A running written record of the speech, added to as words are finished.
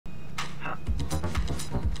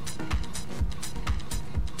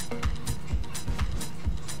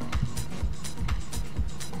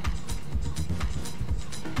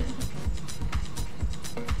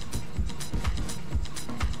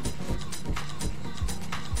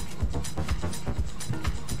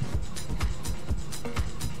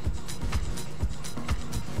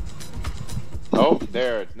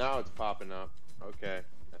There, now it's popping up. Okay,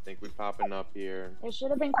 I think we're popping up here. It should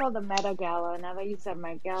have been called the Meta Gala. Now that you said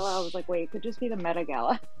Met Gala, I was like, wait, it could just be the Meta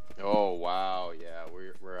Gala. Oh wow, yeah,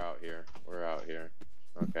 we're out here. We're out here.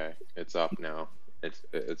 Okay, it's up now.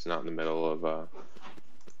 It's not in the middle of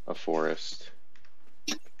a forest.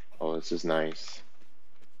 Oh, this is nice.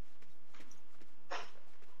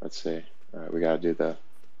 Let's see. All right, we gotta do the.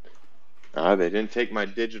 Ah, they didn't take my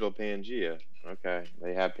digital Pangea. Okay,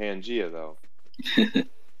 they have Pangea though.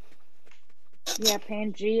 Yeah,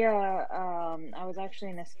 Pangea. I was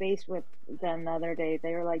actually in a space with them the other day.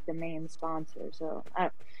 They were like the main sponsor, so I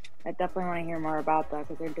definitely want to hear more about that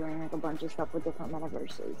because they're doing like a bunch of stuff with different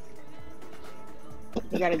metaverses.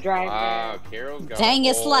 You gotta drive Wow, there. Carol's got Dang, a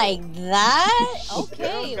it's whole... like that.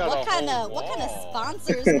 Okay, Carol's got what kind of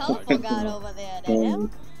sponsors Kolorful got over there? The hell?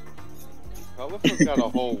 Kolorful's got a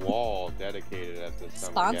whole wall dedicated at this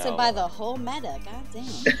summer Sponsored gala. by the whole meta. God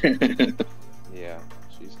damn. Yeah,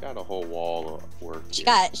 she's got a whole wall of work. She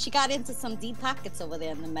here. got into some deep pockets over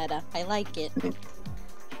there in the meta. I like it. She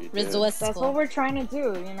did. Resourceful. That's what we're trying to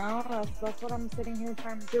do, you know. That's what I'm sitting here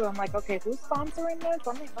trying to do. I'm like, okay, who's sponsoring this?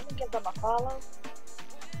 Let me give them a follow.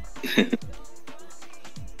 She's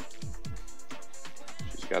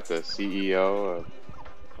got the CEO of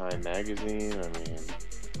Time Magazine. I mean,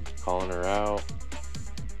 calling her out.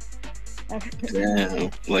 Damn,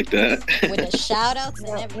 like that. With the shout outs and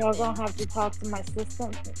everything. Y'all gonna have to talk to my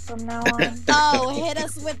assistant from now on. Oh, hit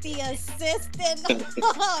us with the assistant.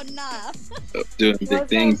 Oh, nah. Doing big What's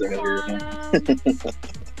things up, out here. Quantum?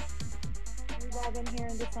 We've all been here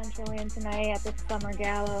in Decentraland tonight at the summer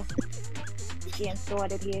gala. Getting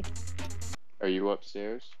sorted here. Are you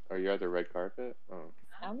upstairs? Are you at the red carpet? Oh.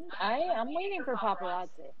 I'm waiting for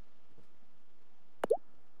paparazzi.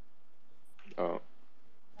 Oh.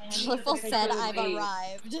 Kolorful said, I've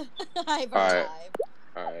arrived. I've All right. arrived.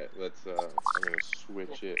 All right. Let's. I'm gonna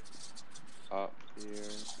switch it up here.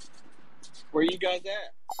 Where you guys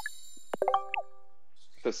at?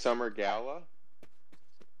 The summer gala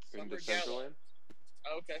in Summer Decentraland. Gala.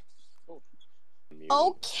 Oh, okay. Cool.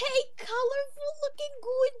 Okay, Kolorful looking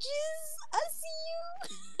gorgeous. I see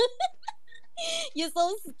you. You're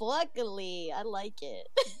so sparkly. I like it.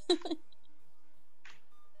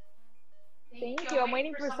 Thank you. I'm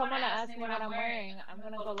waiting for someone to ask me what I'm wearing. I'm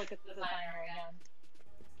gonna go look at the design right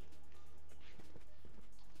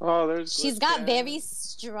now. Oh, there's. She's got very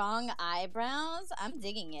strong eyebrows. I'm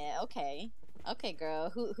digging it. Okay. Okay, girl.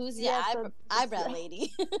 Who's your eyebrow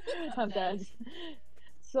lady? I'm dead.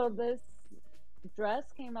 So this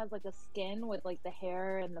dress came as like a skin with like the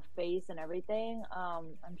hair and the face and everything.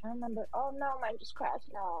 I'm trying to remember. Oh no, mine just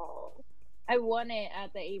crashed. No. I won it at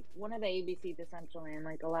one of the ABC Decentraland,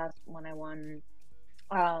 like the last one I won.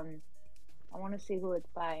 I want to see who it's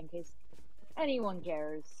by in case anyone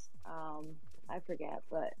cares. I forget,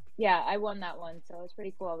 but yeah, I won that one, so it was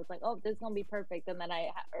pretty cool. I was like, oh, this is gonna be perfect, and then I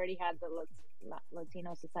already had the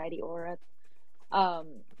Latino Society aura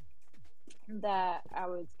that I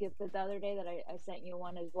was gifted the other day that I sent you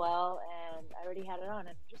one as well, and I already had it on, and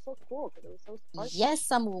it just so cool because it was so sparkly.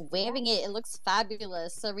 Yes, I'm wearing it. It looks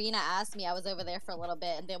fabulous. Serena asked me. I was over there for a little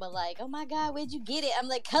bit, and they were like, "Oh my God, where'd you get it?" I'm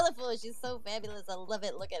like, "Kolorful. She's so fabulous. I love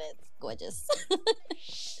it. Look at it. It's gorgeous."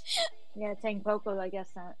 Yeah, Tangpoko, I guess,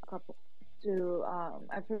 sent a couple to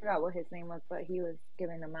I forgot what his name was, but he was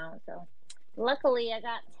giving them out. So luckily, I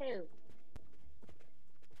got two.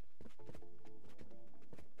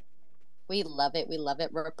 We love it. We love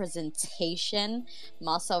it. Representation. I'm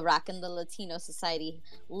also rocking the Latino Society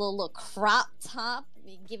little crop top.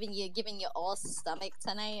 Giving you all stomach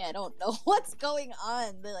tonight. I don't know what's going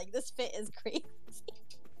on. Like, this fit is crazy.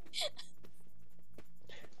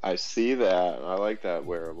 I see that. I like that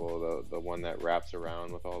wearable. The one that wraps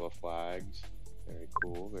around with all the flags. Very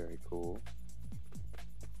cool. Very cool.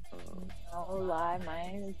 No lie,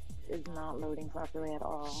 mine is not loading properly at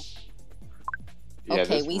all. Yeah,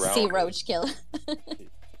 okay, we see Roachkill.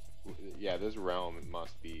 Yeah, this realm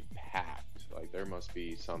must be packed. Like, there must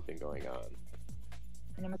be something going on.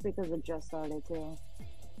 And it must be because it just started, too.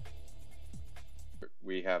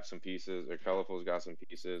 We have some pieces, or Kolorful's got some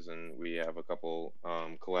pieces, and we have a couple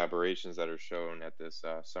collaborations that are shown at this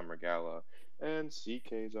summer gala. And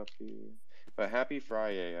CK's up here. But happy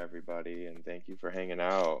Friday, everybody, and thank you for hanging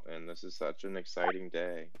out. And this is such an exciting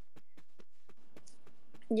day.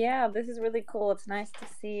 Yeah, this is really cool. It's nice to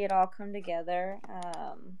see it all come together.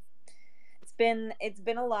 It's been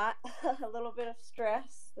a lot, a little bit of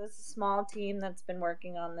stress. There's a small team that's been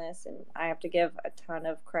working on this, and I have to give a ton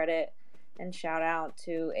of credit and shout out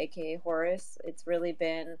to akaHORUS. It's really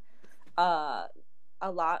been a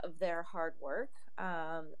lot of their hard work.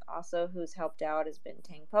 Also, who's helped out has been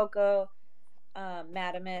Tangpoko,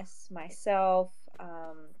 Madamus, myself,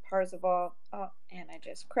 Parzival. Oh, and I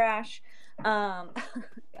just crashed.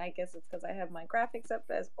 I guess it's because I have my graphics up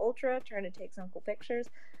as ultra, trying to take some cool pictures.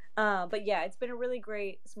 But yeah, it's been a really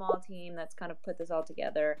great small team that's kind of put this all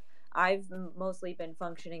together. I've mostly been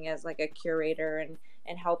functioning as like a curator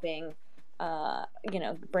and helping,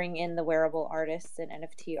 bring in the wearable artists and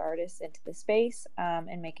NFT artists into the space,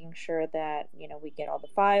 and making sure that, we get all the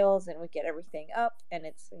files and we get everything up and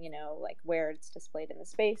it's, like where it's displayed in the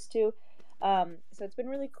space too. So it's been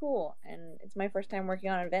really cool, and it's my first time working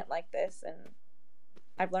on an event like this, and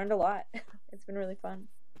I've learned a lot. It's been really fun.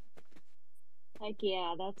 Heck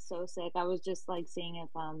yeah, that's so sick. I was just like seeing if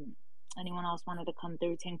anyone else wanted to come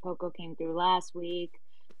through. Tangpoko came through last week,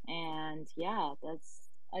 and yeah,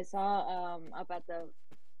 I saw up at the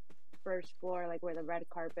first floor, like where the red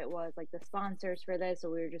carpet was, like the sponsors for this. So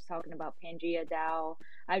we were just talking about Pangea DAO.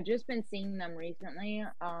 I've just been seeing them recently,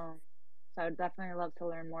 so I'd definitely love to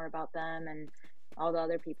learn more about them and all the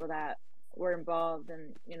other people that were involved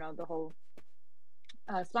in, the whole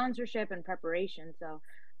sponsorship and preparation. So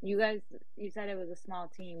you said it was a small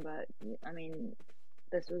team, but I mean,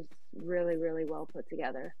 this was really, really well put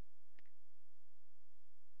together.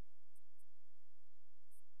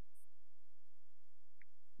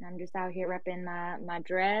 I'm just out here repping my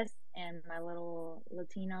dress and my little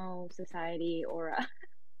Latino society aura.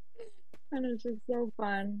 And it's just so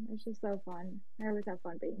fun. It's just so fun. I always have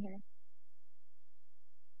fun being here.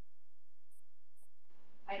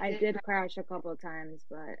 I did crash a couple of times,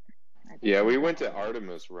 but yeah, we went to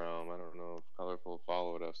Artemis Realm. I don't know if Colorful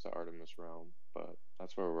followed us to Artemis Realm, but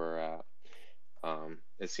that's where we're at.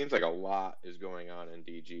 It seems like a lot is going on in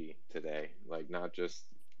DG today, like not just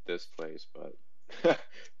this place, but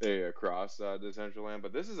across Decentraland.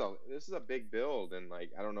 But this is a big build, and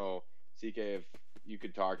like I don't know, CK, if you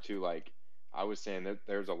could talk to, like I was saying that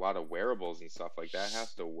there's a lot of wearables and stuff like that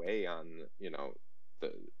has to weigh on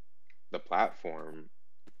the platform,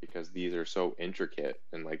 because these are so intricate,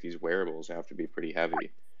 and like these wearables have to be pretty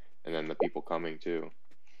heavy, and then the people coming too.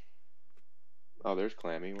 Oh, there's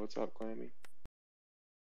Clammy. What's up, Clammy?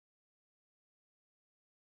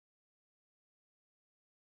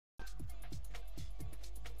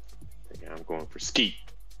 I'm going for Skeet.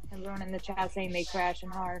 Everyone in the chat saying they crashing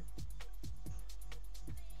hard.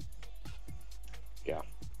 Yeah.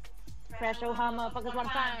 Crash oh how motherfuckers wanna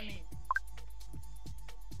find me.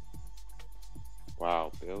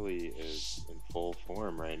 Wow, Billy is in full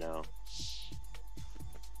form right now.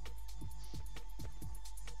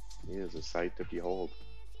 He is a sight to behold.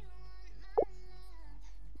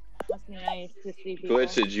 Must be nice to see people.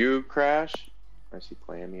 Glitch, did you crash? I see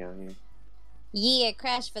Clammy on here. Yeah, it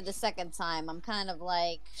crashed for the second time. I'm kind of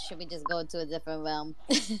like, should we just go to a different realm?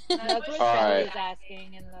 That's what Shelly's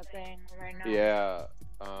asking in the thing right now. Yeah.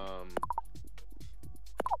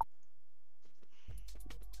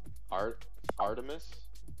 Artemis?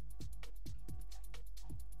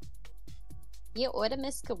 Yeah,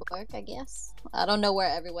 Artemis could work, I guess. I don't know where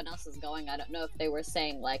everyone else is going. I don't know if they were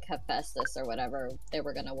saying like Hephaestus or whatever they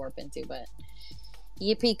were gonna warp into, but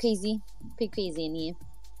yeah, pretty crazy in here.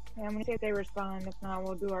 Yeah, I'm gonna see if they respond. If not,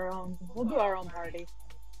 we'll do our own party.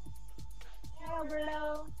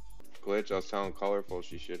 Hello. Glitch, I was telling Colorful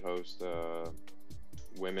she should host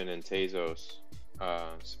Women in Tezos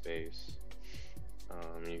space.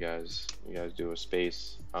 You guys do a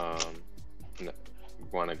space.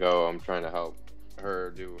 Want to go? I'm trying to help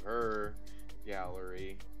her do her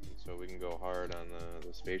gallery, so we can go hard on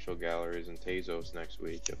the spatial galleries in Tezos next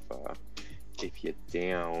week. If you're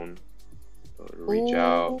down, reach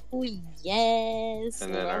out. Oh yes,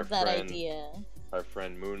 and then love that idea. Our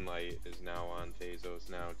friend Moonlight is now on Tezos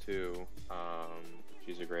now too.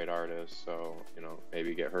 She's a great artist, so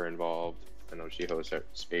maybe get her involved. I know she hosts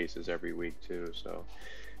spaces every week too, so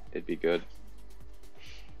it'd be good.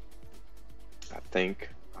 I think.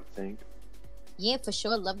 Yeah, for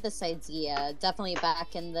sure. Love this idea. Definitely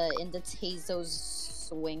back in the Tezos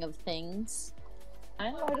swing of things.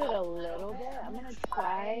 I loaded a little bit. I'm gonna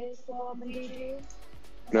try to go up in DG.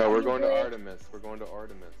 No, we're going to Artemis. We're going to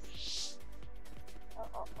Artemis.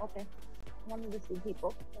 Oh, okay. I wanted to see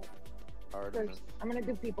people. Artemis. First, I'm gonna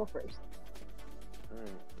do people first.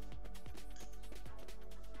 Alright.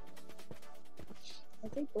 I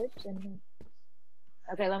think Glitch in here.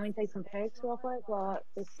 Okay, let me take some pics real quick while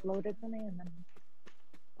this loaded for me, and then.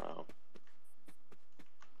 Wow.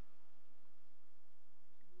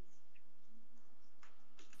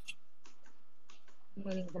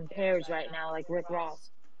 I'm eating some pears right now, like Rick Ross.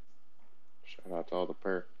 Shout out to all the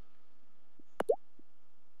pear.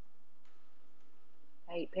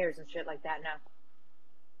 I eat pears and shit like that now.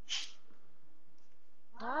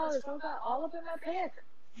 Wow, this all got all up in my pic.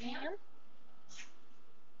 Man.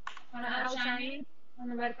 Wanna outshine me on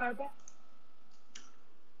the red carpet?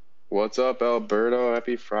 What's up, Alberto?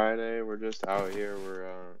 Happy Friday. We're just out here.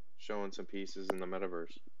 We're showing some pieces in the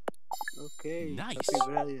metaverse. Okay, Nice. happy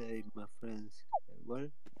Friday, my friends. Well,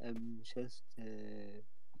 I'm just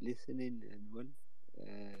listening, and well,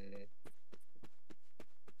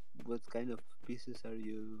 what kind of pieces are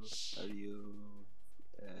you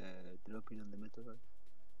dropping on the metaverse?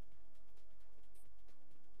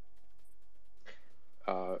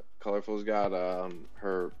 Kolorful's got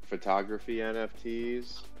her photography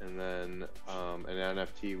NFTs, and then an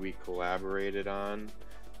NFT we collaborated on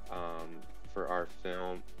for our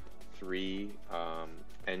film 3,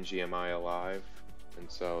 NGMI Alive. And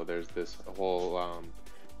so there's this whole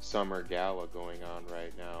summer gala going on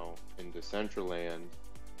right now in Decentraland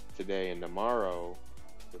today and tomorrow,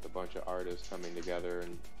 with a bunch of artists coming together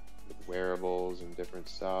and with wearables and different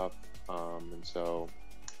stuff. And so,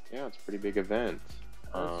 yeah, it's a pretty big event.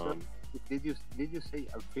 Also, did you say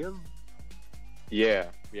a film?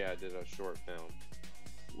 Yeah, I did a short film.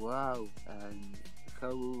 Wow! And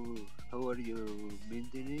how are you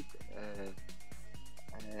minting it?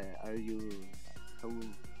 Are you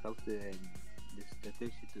how's the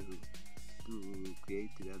strategy to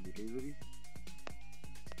create it and delivery?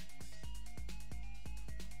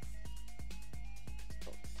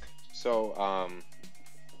 So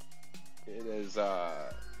it is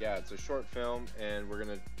it's a short film, and we're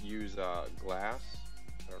gonna use glass.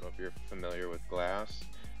 I don't know if you're familiar with glass.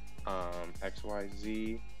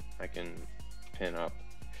 XYZ. I can pin up.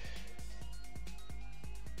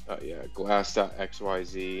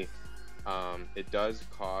 Glass.xyz. It does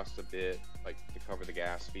cost a bit, like, to cover the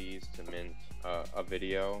gas fees to mint a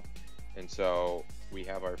video, and so we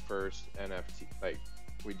have our first NFT. Like,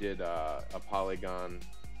 we did a Polygon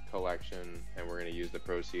collection, and we're going to use the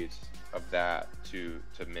proceeds of that to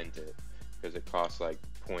mint it, because it costs like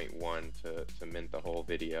 0.1 to mint the whole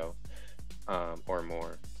video, or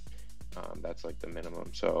more. That's like the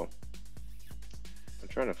minimum. So I'm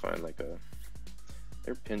trying to find like their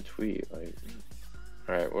pinned tweet. Like,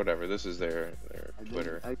 all right, whatever. This is their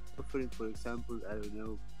Twitter. I offering, for example, I don't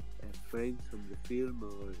know, frames from the film,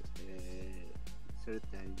 or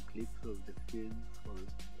certain clips of the film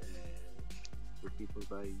for people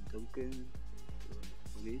buying tokens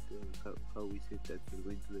for it, or how is it that you're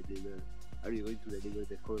going to deliver? Are you going to deliver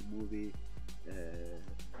the whole movie?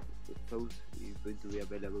 Those is going to be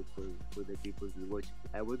available for the people to watch.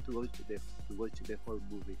 I want to watch the whole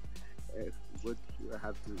movie. What do I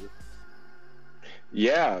have to do?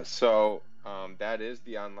 Yeah, so that is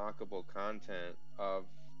the unlockable content of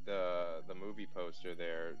the movie poster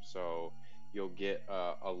there. So you'll get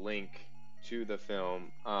a link to the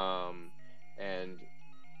film, and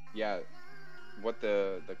yeah, what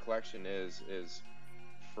the collection is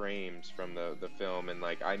frames from the film, and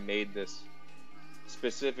like I made this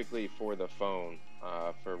specifically for the phone,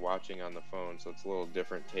 for watching on the phone, so it's a little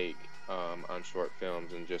different take on short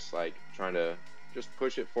films, and just like trying to just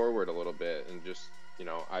push it forward a little bit, and just, you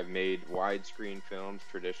know, I've made widescreen films,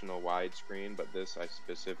 traditional widescreen, but this I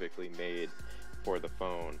specifically made for the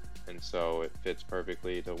phone, and so it fits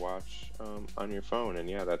perfectly to watch on your phone. And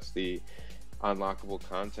yeah, that's the unlockable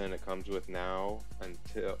content it comes with now,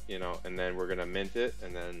 until, you know, and then we're gonna mint it,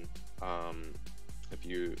 and then if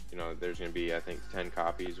you know, there's gonna be, I think, 10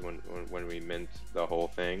 copies when we mint the whole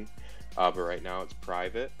thing, but right now it's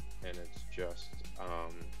private, and it's just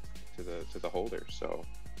to the holder. So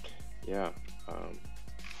yeah. And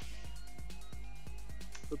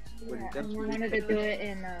we wanted to do it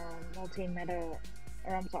in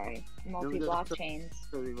multi-blockchains.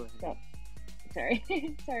 Sorry, go ahead. So,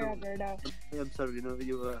 sorry, Alberto. I'm sorry, no,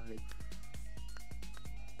 you go ahead.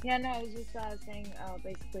 Yeah, no, I was just saying,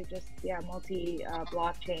 basically just,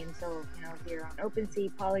 multi-blockchain. So, you know, here on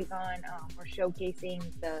OpenSea, Polygon, we're showcasing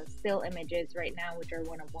the still images right now, which are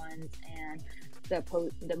one-of-ones, and the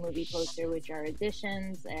movie poster, which are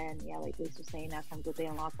additions. And yeah, like Bleace was saying, that comes with the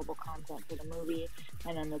unlockable content for the movie.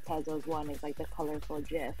 And then the Tezos one is like the colorful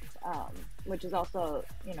GIF, which is also,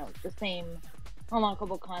 you know, the same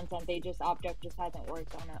unlockable content. Object just hasn't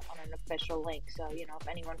worked on an official link. So, you know, if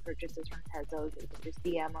anyone purchases from Tezos, they can just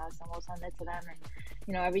DM us and we'll send it to them. And,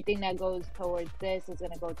 you know, everything that goes towards this is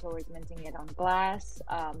going to go towards minting it on Glass,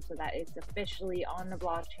 so that it's officially on the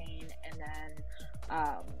blockchain.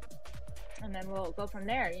 And then we'll go from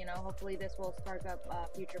there. You know, hopefully this will spark up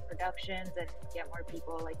future productions and get more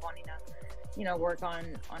people like wanting to, you know, work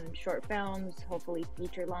on short films, hopefully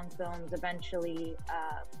feature long films eventually.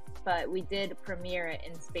 but we did premiere it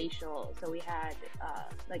in Spatial. So we had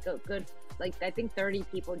like a good, like I think 30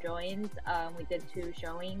 people joined. We did 2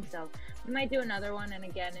 showings, so we might do another one. And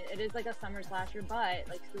again, it is like a summer slasher, but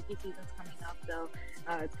like spooky season's coming up, so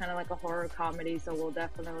it's kind of like a horror comedy. So we'll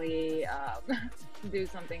definitely do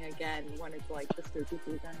something again when it's like the spooky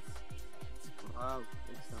season. Wow,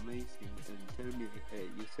 that's amazing. And tell me,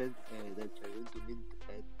 you said that you're going to mint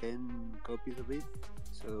 10 copies of it,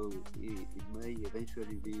 so it may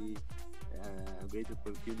eventually be a great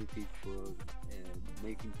opportunity for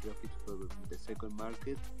making profits from the second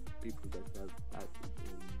market. People that have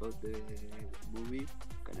bought the movie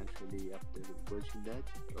can actually, after watching that,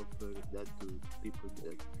 offer that to people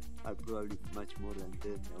that are probably much more than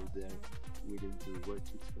 10 out there willing to watch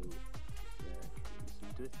it. So it's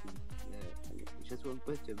interesting. Just one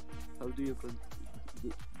question: how do you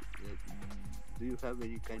do you have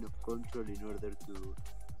any kind of control in order to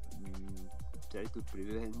try to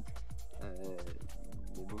prevent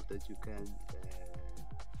the most that you can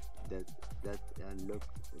that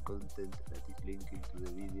unlocked content that is linking to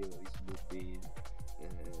the video is not being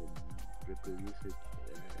reproduced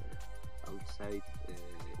outside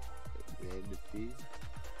the NFT?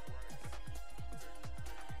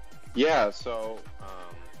 Yeah, so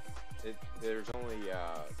there's only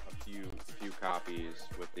a few copies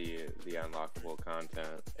with the unlockable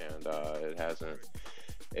content, and it hasn't.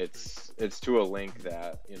 It's to a link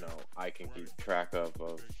that I can keep track of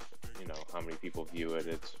how many people view it.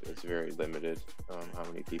 It's very limited how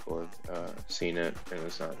many people have seen it, and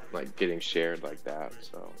it's not like getting shared like that.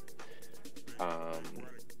 So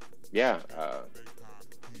yeah.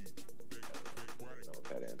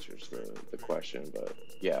 That answers the question, but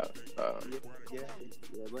yeah. Of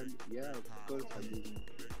course. I mean,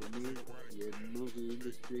 for me, the movie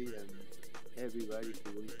industry and everybody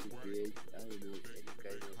who wants to create, I don't know, any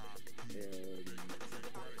kind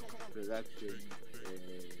of production.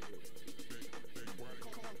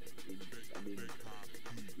 I mean,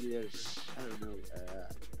 either I don't know,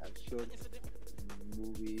 a short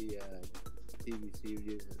movie, TV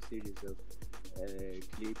series, a series of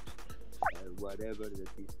clips. Whatever that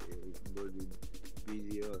is involving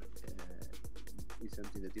video is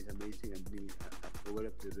something that is amazing, and being aware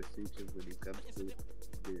of the restrictions when it comes to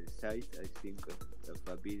the size. I think of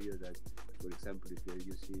a video that, for example, if you're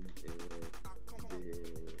using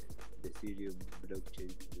the Ethereum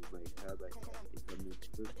blockchain, you might have, if I'm not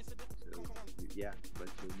sure. So yeah, but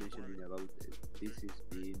you're mentioning about this is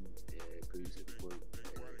being produced for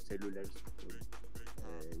cellulars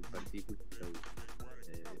in particular. So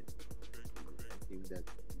I think that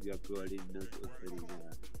you are probably not offering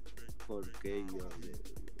a 4K or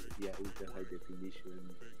ultra high definition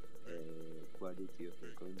quality of the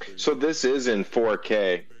content. So this is in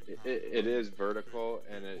 4K. It is vertical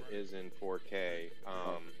and it is in 4K.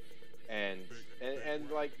 And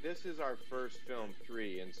like this is our first film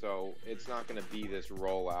 3, and so it's not going to be this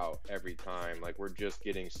rollout every time. Like we're just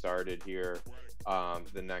getting started here.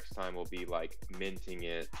 The next time will be like minting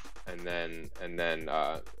it and then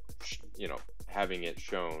having it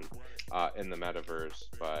shown in the metaverse.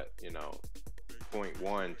 But point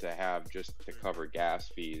one to have just to cover gas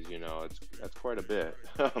fees, that's quite a bit.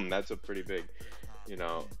 That's a pretty big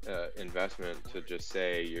investment to just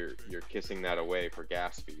say you're kissing that away for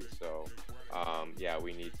gas fees. So yeah,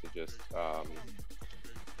 we need to just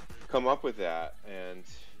come up with that, and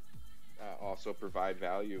also provide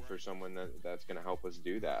value for someone that's going to help us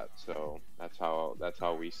do that. So that's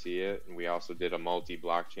how we see it. And we also did a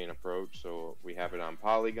multi-blockchain approach, so we have it on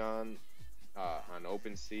Polygon, on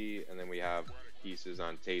OpenSea, and then we have pieces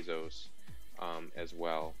on Tezos as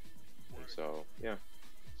well. And so yeah,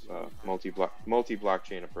 it's a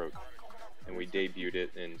multi-blockchain approach, and we debuted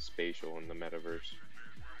it in Spatial in the metaverse.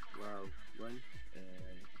 Wow. Well,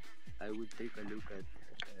 I will take a look at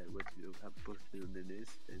what you have posted on the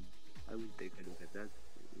nest, and I will take a look at that.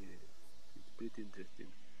 It's pretty interesting.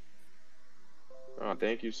 Oh,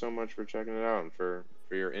 thank you so much for checking it out and for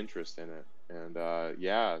your interest in it. And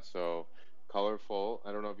yeah, so Kolorful,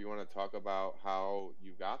 I don't know if you want to talk about how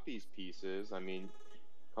you got these pieces. I mean,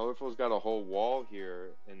 Kolorful's got a whole wall here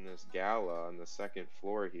in this gala on the second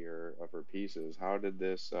floor here of her pieces. How did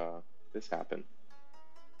this happen?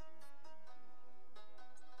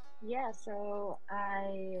 Yeah, so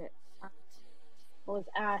I was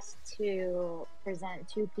asked to present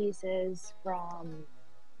 2 pieces from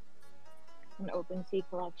an OpenSea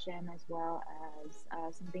collection as well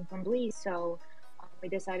as something from Bleace. So we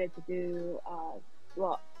decided to do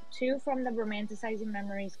 2 from the Romanticizing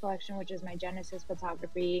Memories collection, which is my Genesis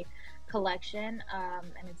photography collection,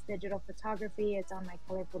 and it's digital photography. It's on my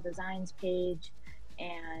Kolorful Designs page,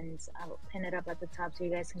 and I'll pin it up at the top so you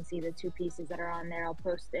guys can see the 2 pieces that are on there. I'll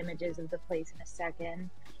post images of the place in a second.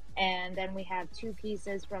 And then we have 2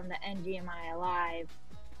 pieces from the NGMI Alive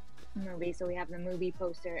movie. So we have the movie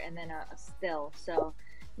poster and then a still. So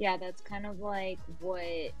yeah, that's kind of like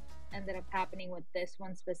what ended up happening with this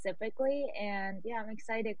one specifically. And yeah, I'm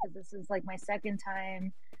excited because this is like my second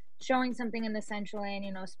time showing something in the Decentraland.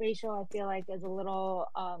 You know, spatial I feel like is a little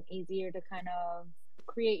easier to kind of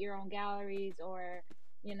create your own galleries or,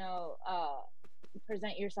 you know,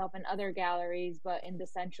 present yourself in other galleries. But in the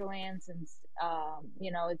Decentraland, since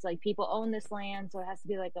you know, it's like people own this land, so it has to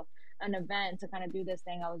be like an event to kind of do this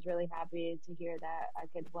thing. I was really happy to hear that I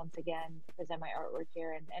could once again present my artwork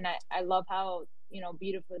here, and I love how, you know,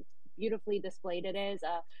 beautifully displayed it is.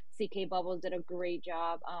 CK Bubbles did a great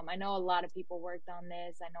job. I know a lot of people worked on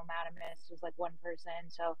this. I know Madamus was like one person,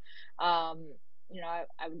 so you know,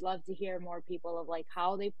 I would love to hear more people of like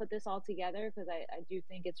how they put this all together, because I do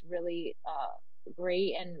think it's really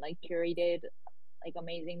great and like curated, like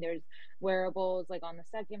amazing. There's wearables like on the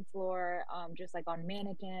second floor, just like on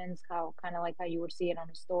mannequins, how kind of like how you would see it on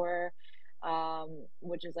a store,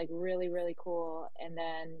 which is like really cool. And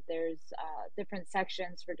then there's different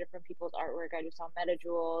sections for different people's artwork. I just saw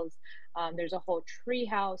MetaJewels. There's a whole tree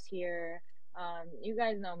house here. You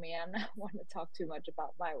guys know me, I'm not one to talk too much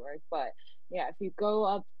about my work, but yeah, if you go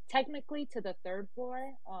up technically to the 3rd floor,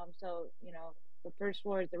 so you know, the 1st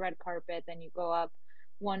floor is the red carpet, then you go up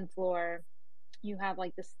 1 floor, you have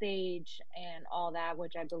like the stage and all that,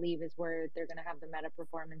 which I believe is where they're gonna have the meta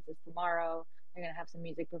performances tomorrow. They're gonna have some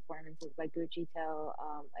music performances by Gucci Toe,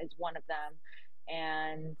 is one of them.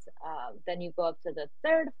 And then you go up to the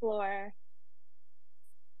 3rd floor,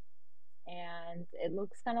 and it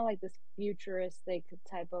looks kind of like this futuristic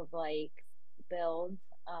type of like build.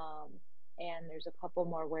 And there's a couple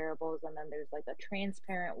more wearables, and then there's like a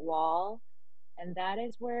transparent wall, and that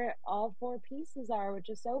is where all 4 pieces are, which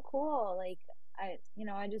is so cool. Like you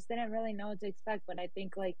know, I just didn't really know what to expect, but I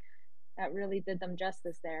think like that really did them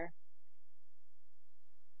justice there.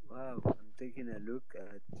 Wow, I'm taking a look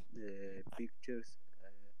at the pictures,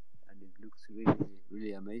 and it looks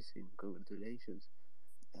really amazing. Congratulations.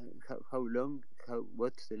 How long?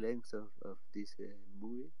 What's the length of this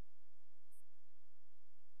movie?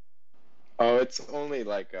 Oh, it's only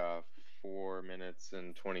like 4 minutes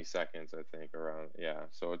and 20 seconds, I think, around. Yeah,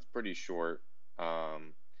 so it's pretty short.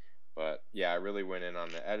 But yeah, I really went in on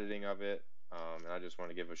the editing of it. And I just want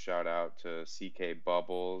to give a shout out to CK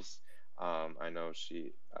Bubbles. I know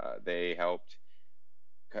they helped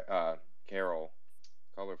Carol,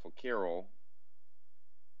 Colorful Carol.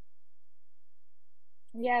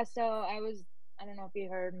 Yeah, so I don't know if you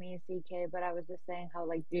heard me, CK, but I was just saying how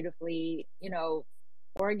like beautifully, you know,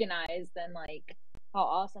 organized and like how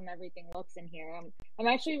awesome everything looks in here. I'm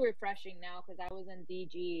actually refreshing now because I was in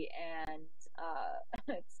DG and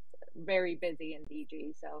it's very busy in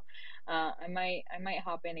DG, so I might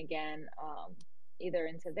hop in again, either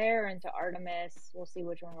into there or into Artemis. We'll see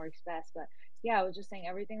which one works best. But yeah, I was just saying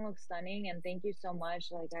everything looks stunning, and thank you so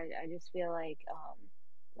much. Like I just feel like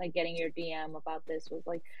getting your DM about this was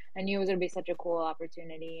like, I knew it was gonna be such a cool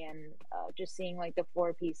opportunity, and just seeing like the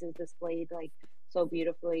 4 pieces displayed like so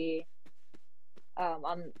beautifully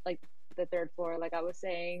on like the 3rd floor, like I was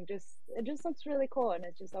saying, it just looks really cool, and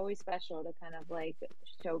it's just always special to kind of like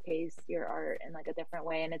showcase your art in like a different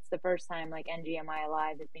way. And it's the first time like NGMI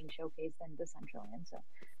Alive is being showcased in the Decentraland, so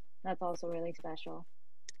that's also really special.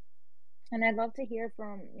 And I'd love to hear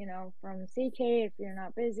from, you know, from CK if you're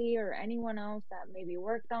not busy, or anyone else that maybe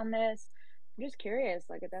worked on this. I'm just curious.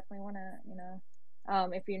 Like, I definitely want to, you know,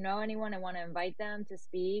 if you know anyone and want to invite them to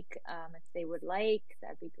speak, if they would like,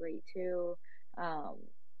 that'd be great too. Um,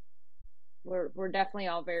 we're definitely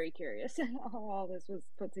all very curious how all this was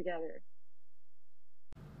put together.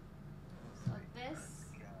 So this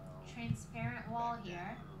transparent wall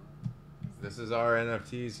here. This is our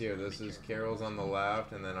NFTs here. This is Carol's on the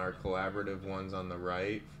left, and then our collaborative ones on the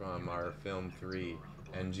right from our film 3,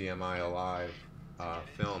 NGMI Alive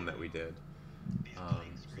film that we did.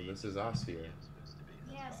 So this is us here.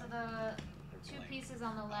 Yeah, so the 2 pieces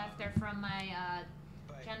on the left are from my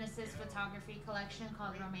Genesis photography collection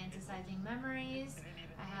called Romanticizing Memories.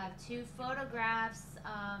 I have 2 photographs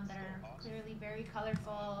that are clearly very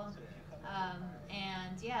colorful.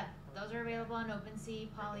 And yeah, those are available on OpenSea,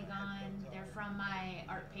 Polygon. They're from my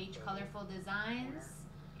art page, Kolorful Designs.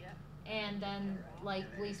 And then, like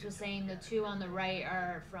Bleace was saying, the 2 on the right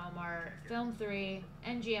are from our Film 3,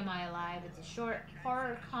 NGMI Alive. It's a short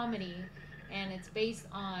horror comedy, and it's based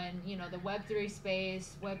on, you know, the Web3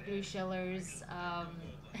 space, Web3 Shillers.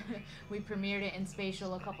 We premiered it in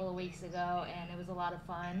Spatial a couple of weeks ago, and it was a lot of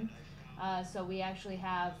fun. So we actually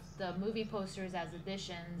have the movie posters as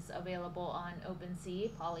editions available on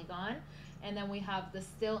OpenSea, Polygon. And then we have the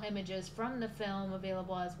still images from the film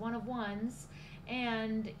available as one-of-ones.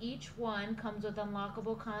 And each one comes with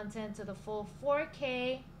unlockable content to the full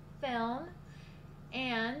 4K film.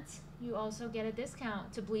 And you also get a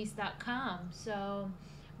discount to Bleace.com. So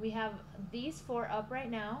we have these 4 up right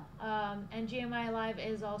now. And GMI Live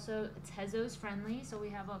is also Tezos friendly. So we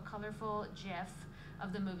have a colorful GIF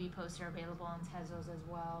of the movie poster available on Tezos as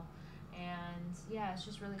well. And yeah, it's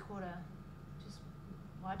just really cool to just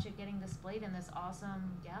watch it getting displayed in this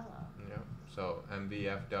awesome gala. Yeah. So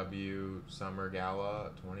MVFW Summer Gala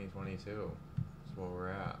 2022. That's where we're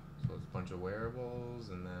at. So it's a bunch of wearables,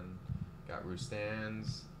 and then got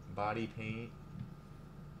Roustan's body paint.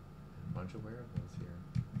 A bunch of wearables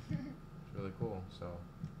here. It's really cool. So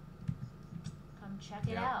come check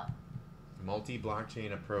it out.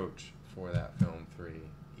 Multi-blockchain approach for that film 3.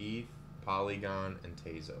 ETH, Polygon, and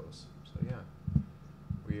Tezos. So yeah,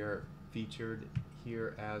 we are featured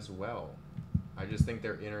here as well. I just think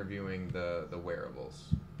they're interviewing the wearables.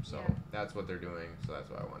 So that's what they're doing. So that's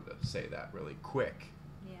why I wanted to say that really quick.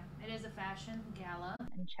 Yeah, it is a fashion gala.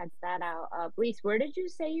 And check that out. Bleace, where did you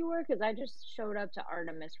say you were? Because I just showed up to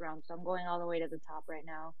Artemis Realm, so I'm going all the way to the top right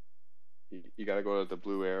now. You got to go to the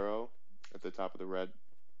blue arrow at the top of the red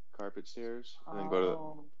carpet stairs, and then go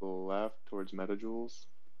to the left towards MetaJewels.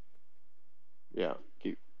 Yeah,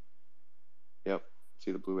 Yep.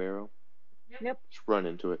 See the blue arrow? Yep. Just run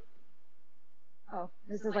into it. Oh,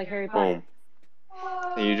 this is like Harry Potter. Boom.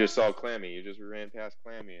 And you just saw Clammy. You just ran past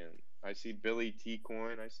Clammy, and I see Billy T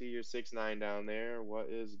Coin. I see your 6ix9ine down there. What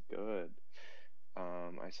is good?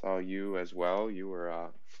 I saw you as well. You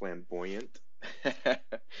were flamboyant,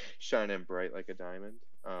 shining bright like a diamond.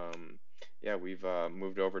 Yeah, we've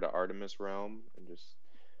moved over to Artemis Realm, and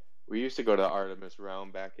we used to go to Artemis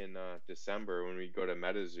Realm back in December when we'd go to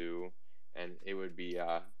MetaZoo, and it would be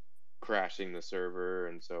crashing the server,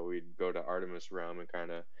 and so we'd go to Artemis Realm and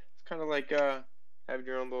it's kind of like having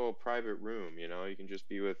your own little private room. You can just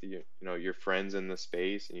be with your friends in the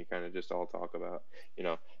space, and you kind of just all talk about,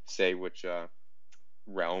 say which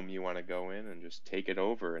realm you want to go in, and just take it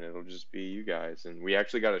over, and it'll just be you guys. And we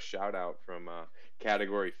actually got a shout out from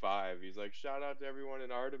Category 5. He's like, shout out to everyone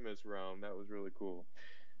in Artemis Realm. That was really cool.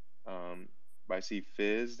 I see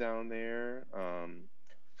Fizz down there.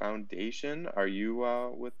 Foundation, are you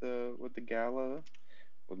with the gala?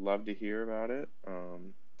 Would love to hear about it.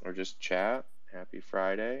 Or just chat. Happy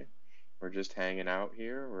Friday. We're just hanging out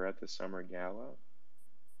here. We're at the summer gala.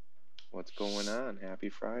 What's going on? Happy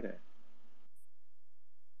Friday.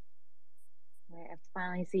 Right, I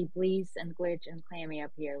finally see Bleace and Glitch and Clammy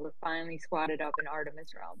up here. We're finally squatted up in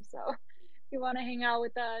Artemis Realm. So if you want to hang out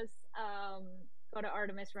with us, go to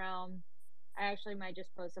Artemis Realm. I actually might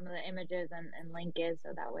just post some of the images and link it,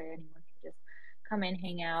 so that way anyone can just come in,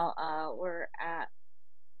 hang out. We're at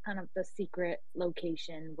kind of the secret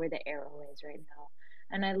location where the arrow is right now.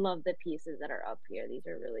 And I love the pieces that are up here. These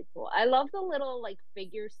are really cool. I love the little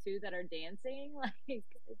figures too that are dancing. It's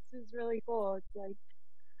just really cool. It's like,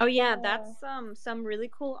 oh yeah, that's some really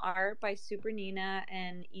cool art by Super Nina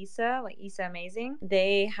and Issa, Issa Amazing.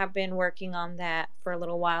 They have been working on that for a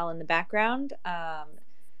little while in the background.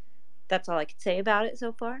 That's all I can say about it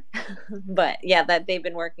so far. But yeah, that they've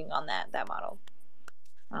been working on that model.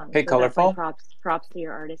 Hey, so Kolorful. Props to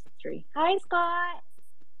your artistry. Hi, Scott.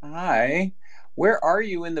 Hi. Where are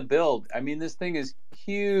you in the build? I mean, this thing is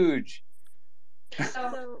huge.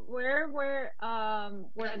 So we're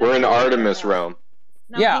in Artemis Realm.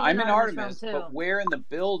 No, yeah, I'm in Artemis, but where in the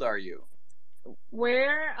build are you?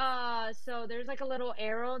 Where so there's a little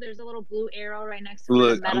arrow. There's a little blue arrow right next to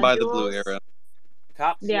Look, the I'm by the MetaJewels. blue arrow.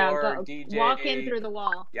 Top floor, yeah, DJ. Walk in through the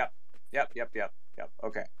wall. Yep.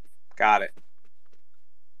 Okay, got it.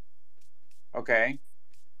 Okay,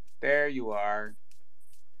 there you are.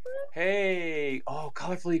 Hey, oh,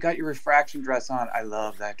 Colorful, you got your refraction dress on. I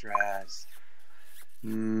love that dress.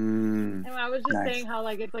 And I was just saying how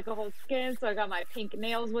it's like a whole skin, so I got my pink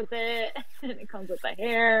nails with it, and it comes with the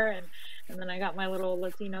hair, and then I got my little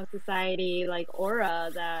Latino Society aura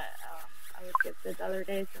that I was gifted the other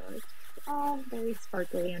day, so it's all very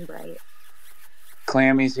sparkly and bright.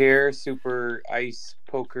 Clammy's here, super ice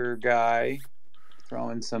poker guy,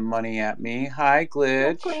 throwing some money at me. Hi,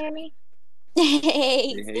 Glitch. Hello, Clammy.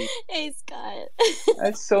 Hey, Scott.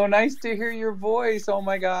 That's so nice to hear your voice. Oh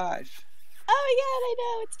my gosh. Oh my god, I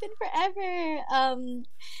know, it's been forever.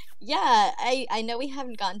 Yeah, I know we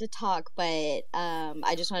haven't gotten to talk, but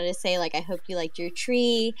I just wanted to say, like, I hope you liked your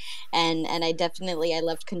tree, and I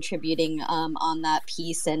loved contributing on that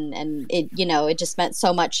piece, and it, it just meant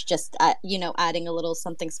so much, just adding a little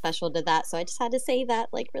something special to that. So I just had to say that,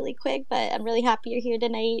 like, really quick. But I'm really happy you're here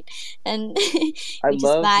tonight, and I we just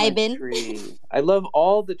love my vibing. tree. I love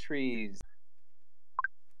all the trees.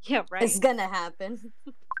 Yeah, right. It's gonna happen.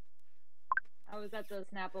 I was at the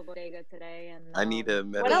Snapple bodega today, and I need a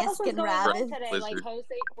what else was Baskin going on Robbins. today? Like Blizzard.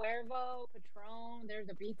 Jose Cuervo, Patron. There's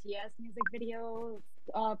a BTS music video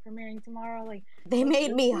premiering tomorrow. Like They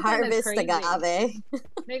made me this weekend is harvest crazy. agave.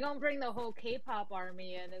 They're gonna bring the whole K-pop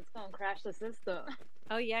army, and it's gonna crash the system.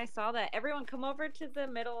 Oh yeah, I saw that. Everyone come over to the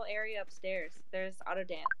middle area upstairs. There's auto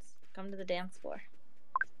dance. Come to the dance floor.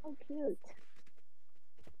 Oh, cute.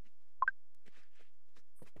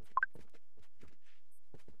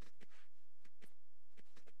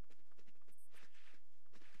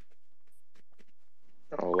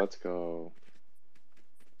 Oh, let's go.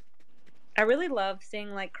 I really love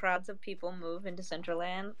seeing like crowds of people move into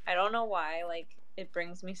Decentraland. I don't know why, like it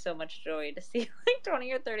brings me so much joy to see like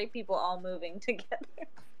 20 or 30 people all moving together.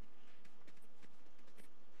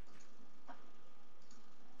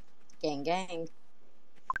 Gang, gang.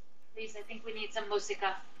 Please, I think we need some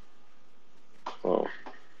música. Oh,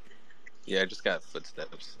 Yeah, I just got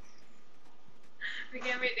footsteps. We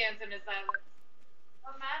can't be dancing in silence.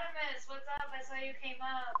 Oh, Madamus, what's up? I saw you came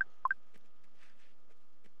up.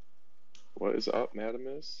 what is up,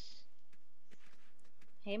 Madamus?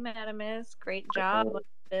 Hey, Madamus, great job on the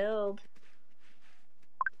build.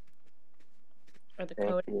 Or the Thank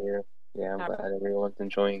code. you. Yeah, I'm glad everyone's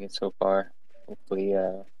enjoying it so far. Hopefully,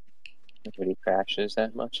 nobody crashes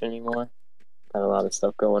that much anymore. Got a lot of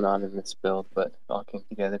stuff going on in this build, but it all came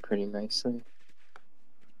together pretty nicely.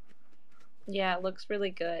 Yeah, it looks really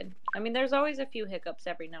good. I mean, there's always a few hiccups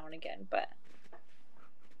every now and again, but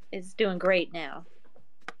it's doing great now.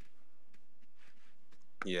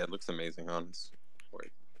 Yeah, it looks amazing, honest.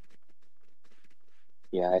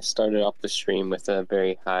 Yeah, I started off the stream with a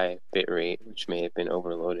very high bit rate, which may have been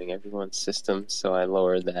overloading everyone's system, so I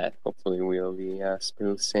lowered that. Hopefully we'll be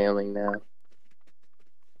smooth sailing now.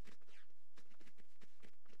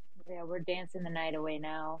 Yeah, we're dancing the night away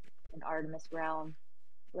now in Artemis realm.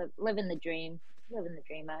 Living the dream. Living the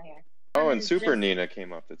dream out here. Oh, and It's Super just- Nina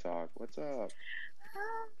came up to talk. What's up?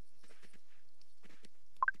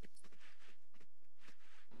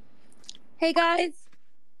 Hey guys,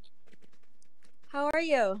 how are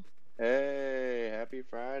you? Hey, happy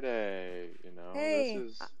Friday. Hey.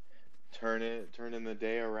 This is turning the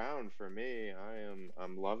day around for me.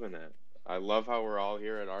 I'm loving it. I love how we're all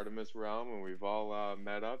here at Artemis Realm and we've all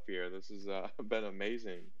met up here. This has been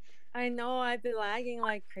amazing. I know I've been lagging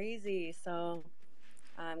like crazy, so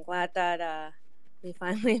I'm glad that we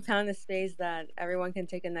finally found a space that everyone can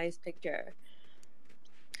take a nice picture.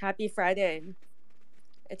 Happy Friday.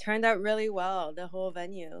 It turned out really well, the whole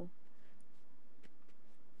venue.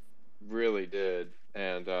 Really did.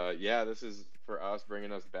 And yeah, this is for us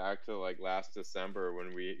bringing us back to like last December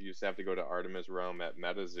when we used to have to go to Artemis Realm at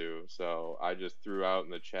MetaZoo. So I just threw out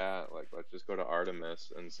in the chat, like, let's just go to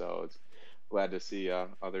Artemis. And so it's glad to see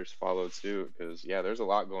others followed suit because, yeah, there's a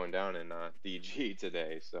lot going down in DG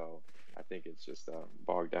today. So I think it's just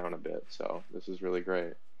bogged down a bit. So this is really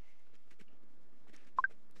great.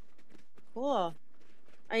 Cool.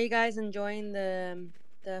 Are you guys enjoying the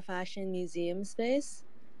fashion museum space?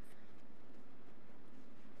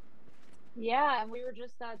 Yeah, and we were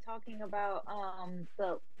just talking about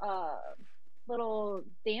the little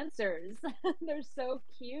dancers. They're so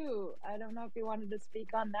cute. I don't know if you wanted to speak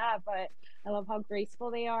on that, but I love how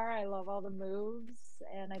graceful they are. I love all the moves,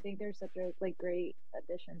 and I think they're such a like great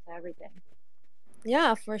addition to everything.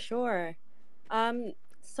 Yeah, for sure.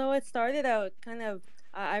 So it started out kind of,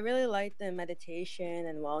 I really liked the meditation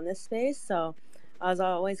and wellness space, so I was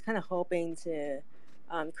always kind of hoping to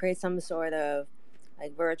create some sort of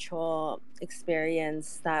like virtual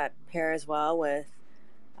experience that pairs well with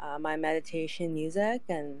my meditation music,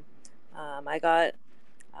 and I got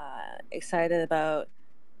excited about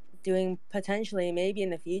doing potentially maybe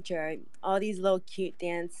in the future all these little cute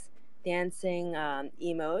dancing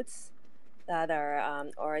emotes that are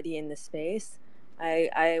already in the space.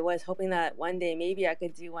 I was hoping that one day maybe I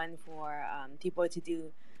could do one for people to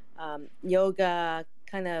do yoga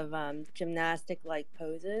kind of gymnastic like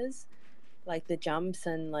poses, like the jumps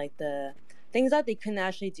and like the things that they couldn't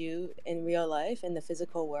actually do in real life in the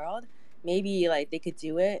physical world. Maybe like they could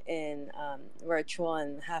do it in virtual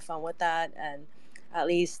and have fun with that, and at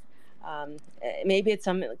least maybe it's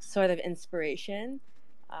some sort of inspiration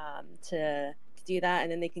to do that,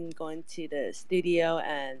 and then they can go into the studio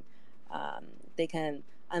and they can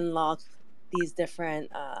unlock these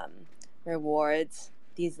different rewards,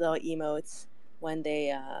 these little emotes when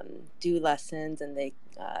they do lessons, and they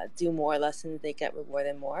do more lessons, they get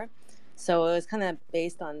rewarded more. So it was kind of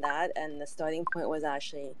based on that, and the starting point was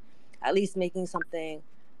actually at least making something.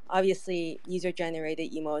 Obviously,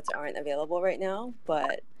 user-generated emotes aren't available right now,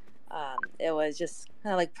 but it was just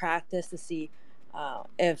kind of like practice to see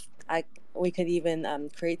if we could even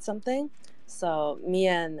create something. So me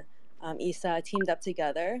and Isa teamed up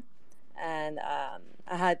together, and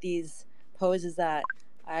I had these poses that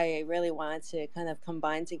I really wanted to kind of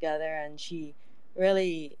combine together, and she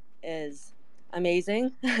really is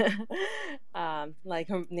amazing, like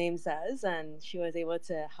her name says, and she was able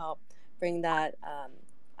to help bring that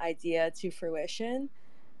idea to fruition.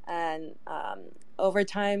 And over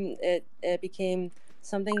time, it became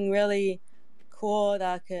something really cool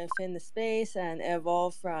that could fit in the space and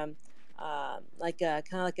evolve from like a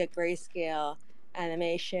kind of like a grayscale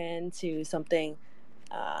animation to something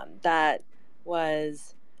that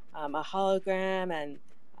was a hologram, and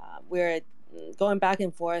we're going back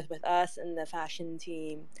and forth with us and the fashion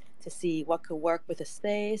team to see what could work with the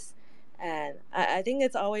space. And I think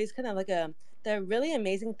it's always kind of like the really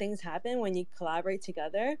amazing things happen when you collaborate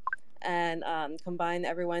together and combine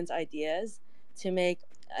everyone's ideas to make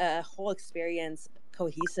a whole experience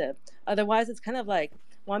cohesive. Otherwise, it's kind of like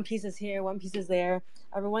one piece is here, one piece is there.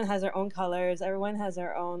 Everyone has their own colors. Everyone has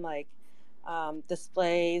their own like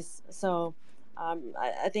displays. So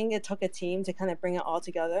I think it took a team to kind of bring it all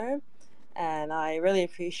together, and I really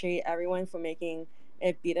appreciate everyone for making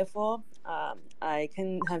it beautiful. I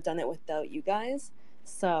couldn't have done it without you guys.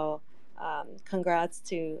 So congrats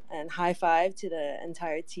to and high five to the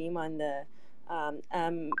entire team on the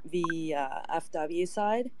MVFW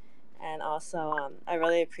side. And also, I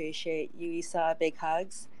really appreciate you, Isa. Big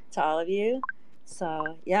hugs to all of you.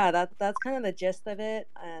 So yeah, that's kind of the gist of it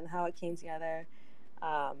and how it came together.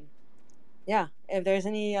 Yeah, if there's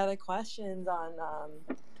any other questions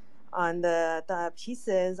on the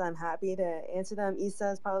pieces, I'm happy to answer them. Isa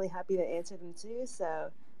is probably happy to answer them too. So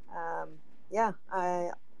yeah,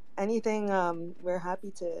 anything we're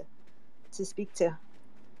happy to speak to.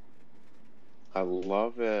 I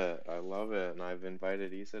love it. I love it. And I've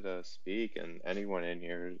invited Issa to speak, and anyone in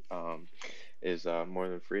here is more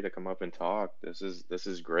than free to come up and talk. This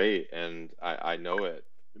is great, and I know it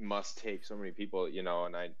must take so many people,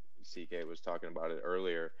 and CK was talking about it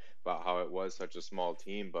earlier about how it was such a small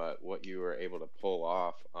team, but what you were able to pull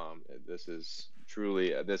off, this is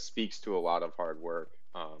truly, this speaks to a lot of hard work.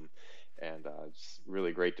 And it's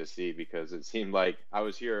really great to see, because it seemed like I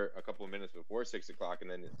was here a couple of minutes before 6 o'clock,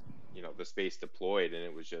 and then the space deployed, and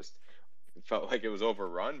it felt like it was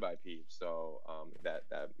overrun by peeps. So that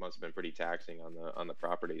must have been pretty taxing on the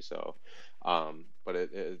property. So but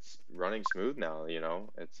it's running smooth now.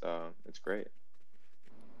 It's great.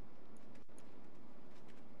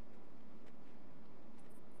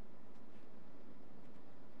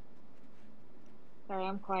 Sorry,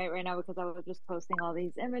 I'm quiet right now because I was just posting all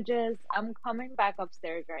these images. I'm coming back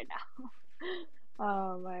upstairs right now.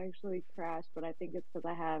 I actually crashed, but I think it's because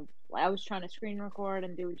I was trying to screen record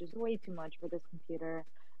and do just way too much for this computer.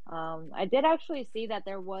 I did actually see that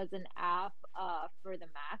there was an app for the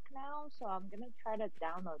Mac now, so I'm gonna try to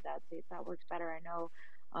download that, see if that works better. I know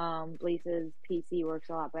Bleace's PC works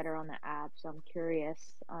a lot better on the app, so I'm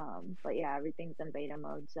curious. But yeah, everything's in beta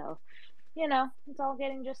mode, so it's all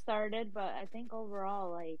getting just started, but I think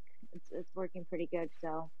overall, like, it's working pretty good.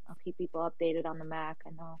 So I'll keep people updated on the Mac.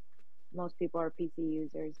 I know most people are PC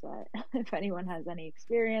users, but if anyone has any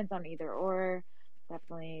experience on either or,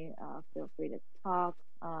 definitely feel free to talk.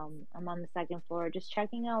 I'm on the second floor, just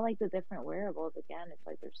checking out like the different wearables again. It's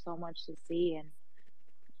like there's so much to see, and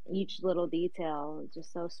each little detail is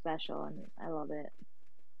just so special, and I love it.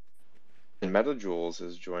 And MetaJewels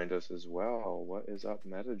has joined us as well. What is up,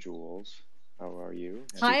 MetaJewels? How are you?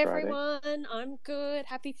 Happy Hi, Friday. everyone. I'm good.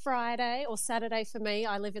 Happy Friday, or Saturday for me.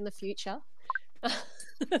 I live in the future.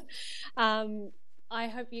 I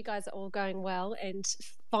hope you guys are all going well. And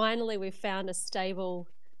finally, we've found a stable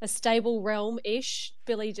realm-ish.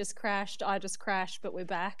 Billy just crashed. I just crashed, but we're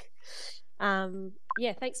back.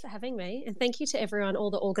 Yeah, thanks for having me. And thank you to everyone, all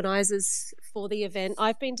the organisers for the event.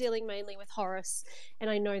 I've been dealing mainly with HORUS, and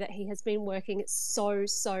I know that he has been working so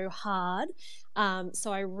hard.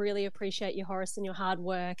 So I really appreciate you, HORUS, and your hard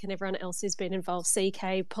work, and everyone else who's been involved,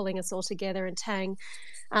 CK, pulling us all together, and Tang.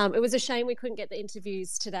 It was a shame we couldn't get the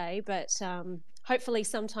interviews today, but hopefully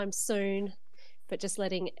sometime soon but just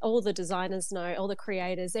letting all the designers know, all the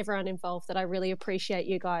creators, everyone involved, that I really appreciate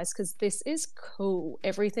you guys, because this is cool.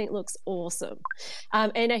 Everything looks awesome.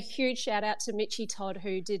 And a huge shout out to Mitchie Todd,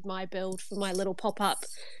 who did my build for my little pop-up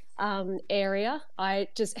area.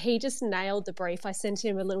 He just nailed the brief. I sent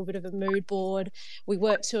him a little bit of a mood board. We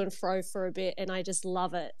worked to and fro for a bit, and I just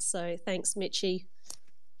love it. So thanks, Mitchie.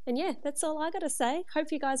 And yeah, that's all I got to say.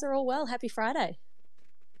 Hope you guys are all well. Happy Friday.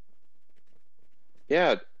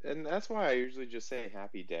 Yeah, and that's why I usually just say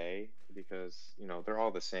happy day, because, you know, they're all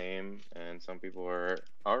the same, and some people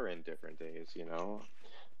are in different days, you know.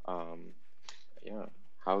 Yeah,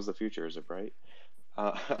 how's the future? Is it bright?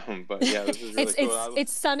 But yeah, this is really cool.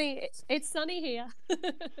 It's sunny. It's sunny here.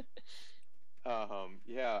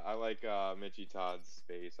 Yeah, I like Mitchie Todd's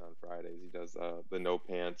space on Fridays. He does the No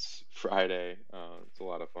Pants Friday. It's a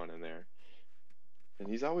lot of fun in there, and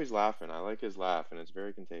he's always laughing. I like his laugh, and it's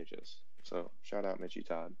very contagious. So shout out Mitchie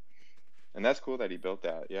Todd. And that's cool that he built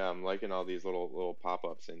that. Yeah, I'm liking all these little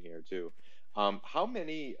pop-ups in here too. How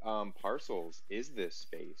many parcels is this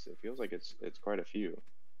space? It feels like it's quite a few.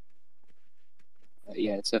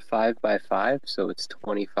 Yeah, it's a 5x5, so it's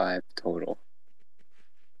 25 total.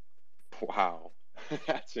 Wow,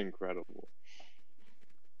 that's incredible.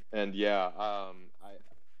 And yeah, I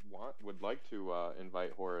would like to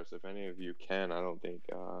invite Horus, if any of you can. I don't think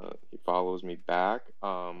he follows me back.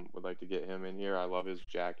 Would like to get him in here. I love his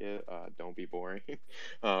jacket. Don't be boring.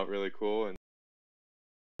 Really cool. And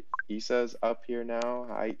Issa's up here now.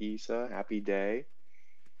 Hi, Issa. Happy day.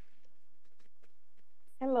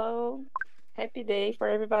 Hello. Happy day for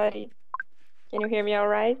everybody. Can you hear me all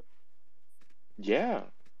right? Yeah.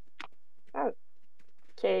 Oh,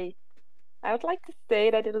 okay. I would like to say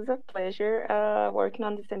that it was a pleasure working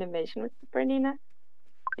on this animation with Super Nina,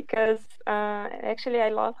 because actually I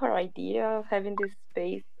love her idea of having this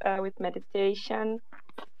space with meditation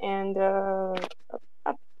and a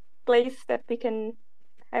place that we can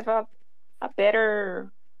have a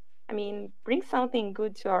better, I mean, bring something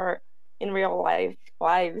good to our in real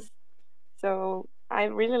lives. So I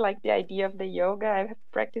really like the idea of the yoga. I've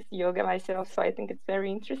practiced yoga myself, so I think it's very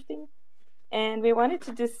interesting. And we wanted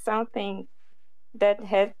to do something that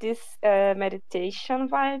had this meditation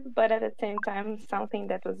vibe, but at the same time, something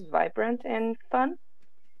that was vibrant and fun.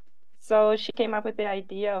 So she came up with the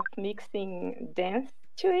idea of mixing dance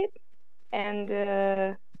to it.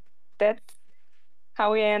 And that's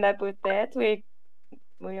how we end up with that. We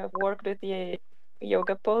have worked with the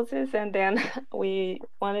yoga poses, and then we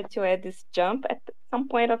wanted to add this jump at some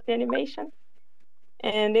point of the animation.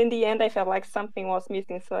 And in the end, I felt like something was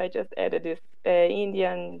missing, so I just added this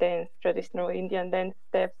Indian dance, traditional Indian dance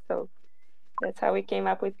steps. So that's how we came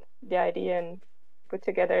up with the idea and put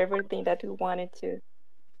together everything that we wanted to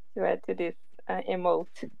add to this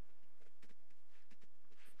emote.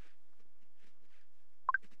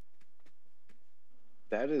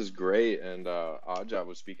 That is great, and Aja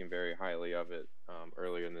was speaking very highly of it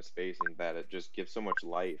earlier in the space, and that it just gives so much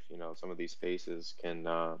life. You know, some of these spaces can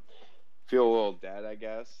feel a little dead, I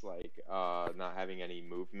guess, like not having any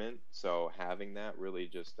movement. So having that really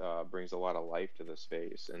just brings a lot of life to the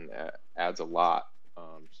space and adds a lot.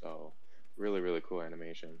 So really, really cool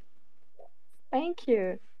animation. Thank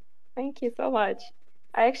you so much.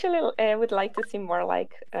 I actually would like to see more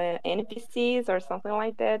like NPCs or something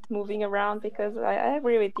like that moving around, because I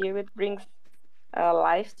agree with you. It brings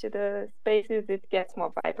life to the spaces. It gets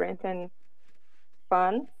more vibrant and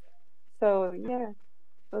fun. So yeah,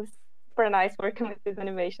 it was super nice working with this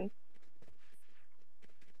animation.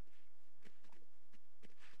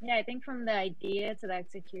 Yeah, I think from the idea to the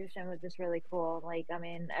execution was just really cool. Like, I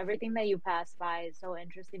mean, everything that you passed by is so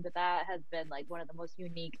interesting, but that has been like one of the most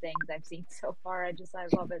unique things I've seen so far. I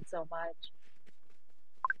love it so much.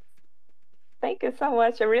 Thank you so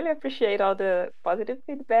much. I really appreciate all the positive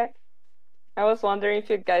feedback. I was wondering if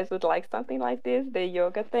you guys would like something like this, the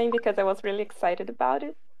yoga thing, because I was really excited about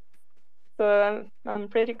it. So I'm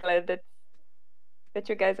pretty glad that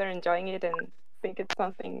you guys are enjoying it and think it's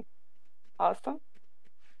something awesome.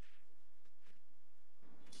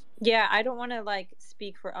 Yeah, I don't want to like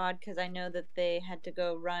speak for Odd because I know that they had to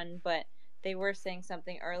go run, but they were saying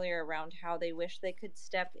something earlier around how they wish they could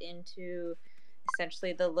step into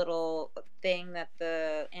essentially the little thing that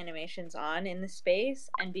the animation's on in the space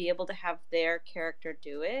and be able to have their character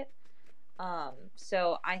do it.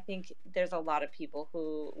 So I think there's a lot of people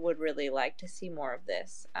who would really like to see more of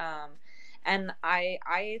this. And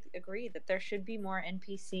I agree that there should be more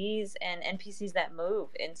NPCs and NPCs that move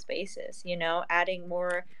in spaces, you know, adding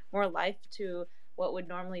more life to what would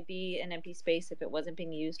normally be an empty space if it wasn't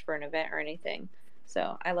being used for an event or anything.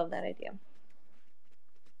 So I love that idea.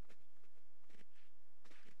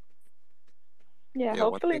 Yeah, Yeah, one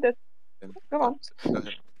hopefully thing. that. And, Go on. go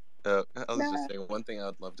ahead. I was just No. saying one thing I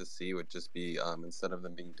would love to see would just be instead of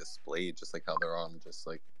them being displayed just like how they're on just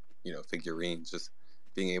like figurines, just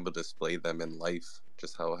being able to display them in life,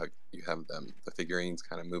 just how you have them the figurines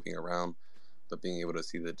kind of moving around, but being able to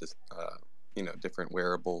see the just different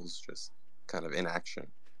wearables just kind of in action.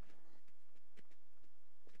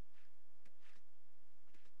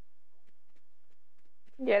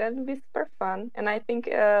 Yeah, that would be super fun. And I think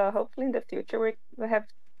hopefully in the future we'll have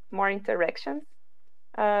more interactions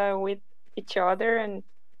with each other and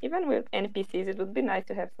even with NPCs. It would be nice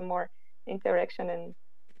to have some more interaction and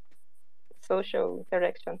social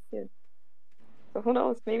interactions. Yeah. So who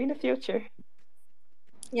knows? Maybe in the future.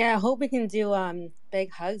 Yeah, I hope we can do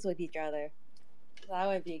big hugs with each other. That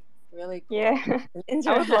would be really cool. Yeah,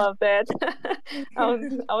 I would love that.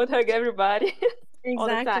 I would hug everybody all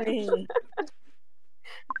the time. Exactly.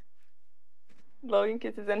 Blowing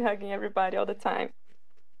kisses and hugging everybody all the time.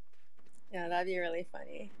 Yeah, that'd be really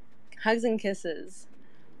funny. Hugs and kisses.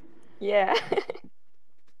 Yeah.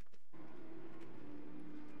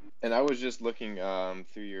 And I was just looking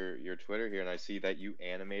through your Twitter here, and I see that you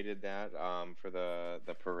animated that for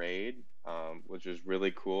the parade, which is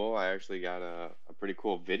really cool. I actually got a pretty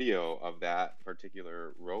cool video of that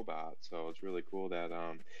particular robot, so it's really cool that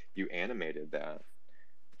you animated that.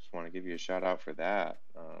 Just want to give you a shout out for that.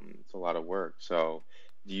 It's a lot of work. So,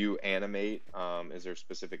 do you animate? Is there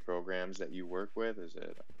specific programs that you work with? Is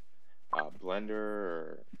it Blender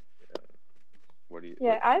or what do you?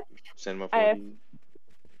 Yeah, Cinema I have 4D?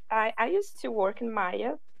 I used to work in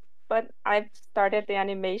Maya, but I've started the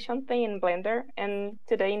animation thing in Blender, and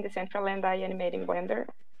today in Decentraland I animate in Blender.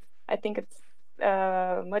 I think it's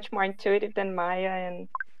much more intuitive than Maya,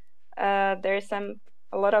 and there's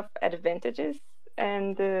a lot of advantages,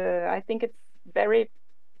 and I think very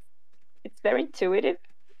it's very intuitive,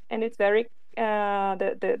 and it's very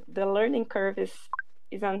the learning curve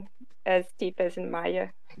isn't as steep as in Maya.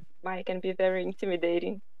 Maya can be very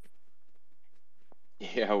intimidating.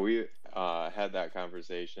 Yeah, we had that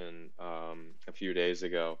conversation a few days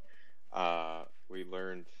ago. We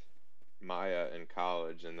learned Maya in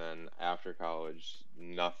college, and then after college,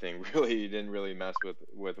 nothing really didn't really mess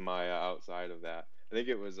with Maya outside of that. I think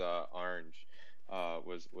it was Orange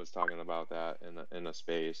was talking about that in a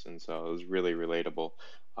space, and so it was really relatable.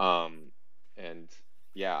 And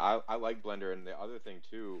yeah, I like Blender, and the other thing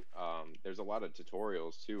too, there's a lot of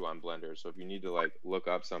tutorials too on Blender. So if you need to like look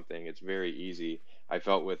up something, it's very easy. I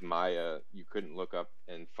felt with Maya, you couldn't look up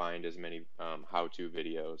and find as many how-to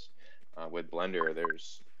videos. With Blender,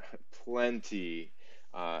 there's plenty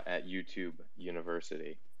at YouTube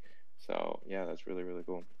University. So yeah, that's really, really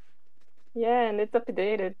cool. Yeah, and it's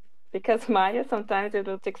updated because Maya sometimes it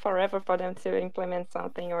will take forever for them to implement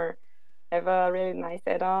something or have a really nice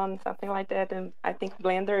add-on, something like that. And I think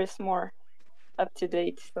Blender is more up to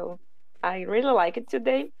date. So I really like it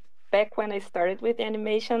today. Back when I started with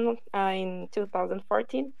animation in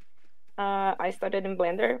 2014, I started in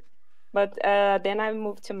Blender, but then I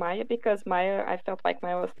moved to Maya because Maya, I felt like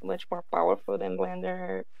Maya was much more powerful than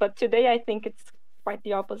Blender. But today I think it's quite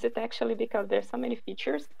the opposite actually because there's so many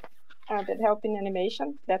features that help in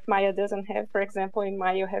animation that Maya doesn't have. For example, in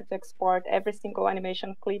Maya you have to export every single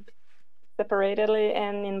animation clip separately,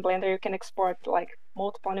 and in Blender you can export like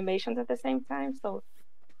multiple animations at the same time. So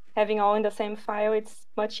having all in the same file, it's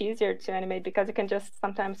much easier to animate because you can just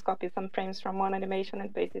sometimes copy some frames from one animation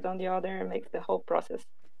and paste it on the other and makes the whole process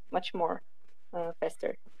much more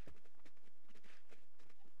faster.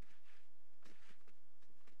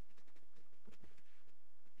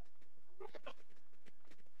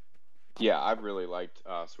 Yeah, I've really liked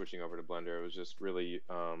switching over to Blender. It was just really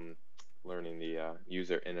learning the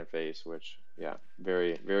user interface, which, yeah,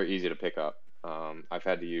 very, very easy to pick up. I've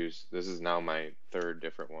had to use, this is now my third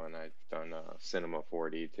different one. I've done Cinema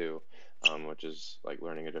 4D too, which is like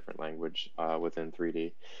learning a different language within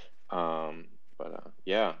 3D.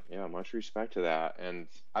 Yeah, much respect to that. And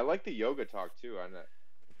I like the yoga talk too. I'm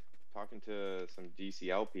talking to some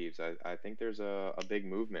DCL peeps. I think there's a big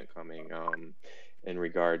movement coming in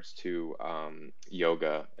regards to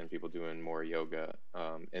yoga and people doing more yoga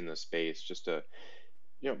in the space just to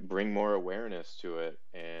bring more awareness to it.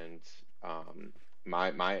 And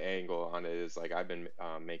my angle on it is like I've been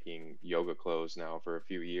making yoga clothes now for a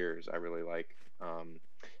few years. I really like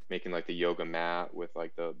making like the yoga mat with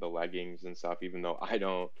like the leggings and stuff, even though I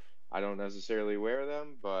don't necessarily wear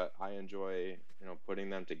them, but I enjoy putting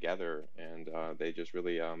them together, and they just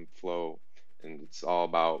really flow. And it's all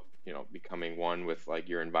about becoming one with like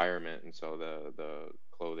your environment, and so the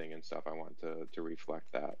clothing and stuff I want to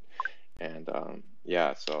reflect that. And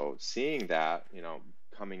yeah, so seeing that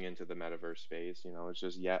coming into the metaverse space. You know, it's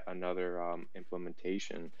just yet another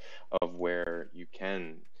implementation of where you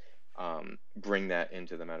can bring that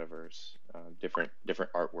into the metaverse. Different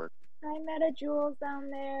artwork. Hi, MetaJewels down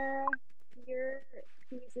there. Your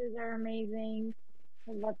pieces are amazing.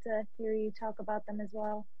 I'd love to hear you talk about them as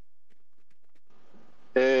well.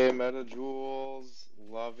 Hey, MetaJewels,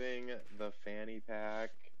 loving the fanny pack.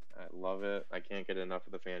 I love it. I can't get enough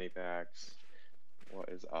of the fanny packs. What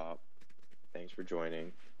is up? Thanks for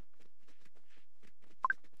joining.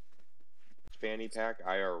 Fanny pack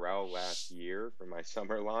IRL last year for my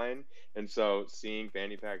summer line, and so seeing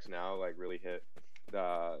fanny packs now like really hit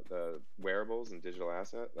the wearables and digital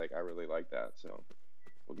asset. Like I really like that. So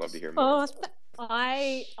would love to hear more.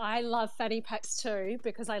 I love fanny packs too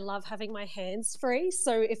because I love having my hands free.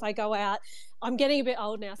 So if I go out, I'm getting a bit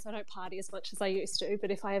old now, so I don't party as much as I used to.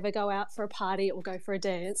 But if I ever go out for a party or go for a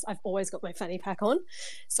dance, I've always got my fanny pack on.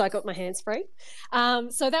 So I got my hands free.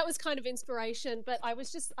 So that was kind of inspiration. But I'm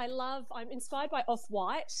inspired by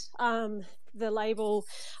Off-White, the label.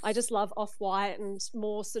 I just love Off-White and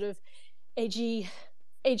more sort of edgy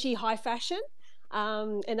high fashion.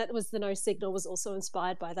 And that was the No Signal was also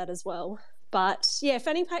inspired by that as well. But yeah,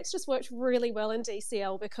 fanny packs just worked really well in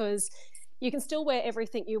DCL because you can still wear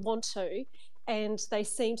everything you want to, and they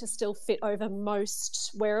seem to still fit over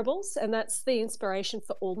most wearables. And that's the inspiration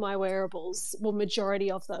for all my wearables, well,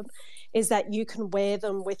 majority of them, is that you can wear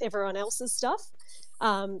them with everyone else's stuff.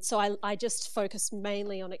 So I just focus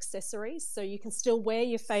mainly on accessories. So you can still wear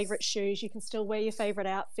your favorite shoes, you can still wear your favorite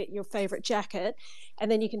outfit, your favorite jacket,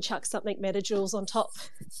 and then you can chuck something MetaJewels on top.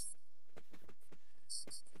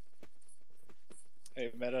 Hey,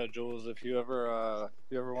 MetaJewels, if you ever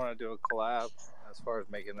want to do a collab as far as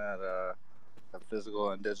making that a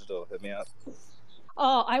physical and digital, hit me up.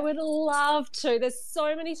 Oh, I would love to. There's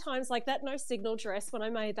so many times like that No Signal dress, when I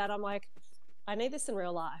made that, I'm like, I need this in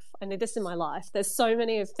real life. I need this in my life. There's so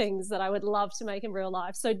many of things that I would love to make in real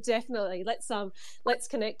life. So definitely let's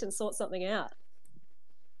connect and sort something out.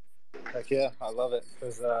 Heck yeah, I love it.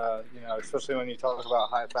 Because, especially when you talk about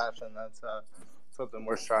high fashion, that's something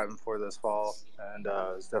we're striving for this fall. And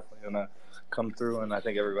it's definitely going to come through, and I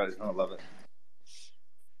think everybody's going to love it.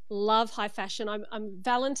 Love high fashion. I'm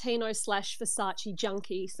Valentino / Versace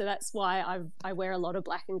junkie, so that's why I wear a lot of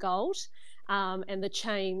black and gold. And the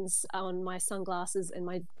chains on my sunglasses and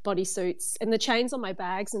my bodysuits, and the chains on my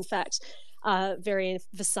bags, in fact, are very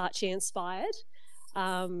Versace inspired.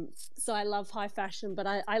 So I love high fashion, but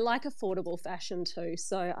I like affordable fashion too.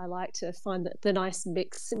 So I like to find the nice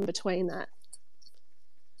mix in between that.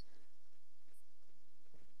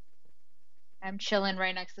 I'm chilling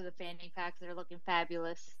right next to the fanny packs. They're looking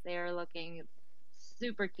fabulous. They are looking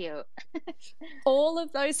super cute. All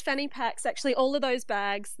of those fanny packs, actually all of those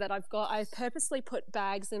bags that I've got, I purposely put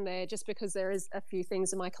bags in there just because there is a few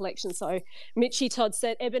things in my collection. So Mitchie Todd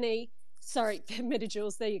said,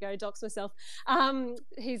 MetaJewels, there you go, dox myself.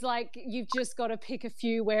 He's like, you've just got to pick a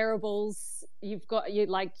few wearables. You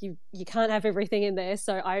can't have everything in there.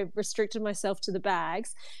 So I restricted myself to the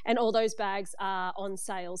bags, and all those bags are on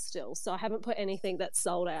sale still. So I haven't put anything that's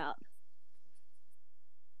sold out.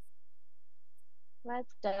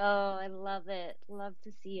 Let's go. I love it. Love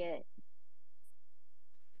to see it.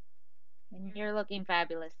 And you're looking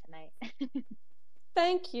fabulous tonight.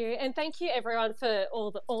 Thank you. And thank you everyone for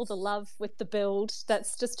all the love with the build.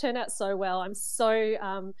 That's just turned out so well. I'm so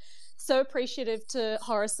appreciative to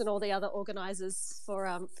Horus and all the other organizers for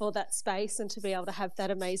that space and to be able to have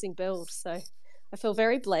that amazing build. So I feel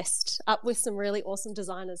very blessed, up with some really awesome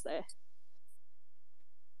designers there.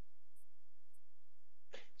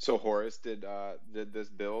 So Horus did this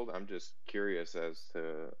build. I'm just curious as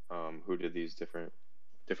to who did these different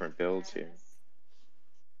builds here.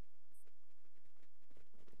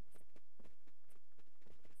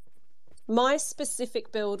 My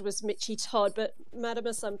specific build was Mitchie Todd, but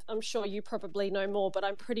Madamus, I'm sure you probably know more, but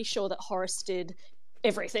I'm pretty sure that Horus did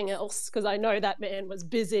everything else because I know that man was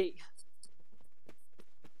busy.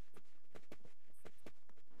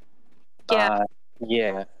 Yeah.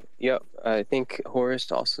 Yep. I think Horus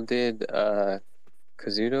also did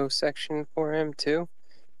Kazuto section for him too.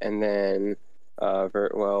 And then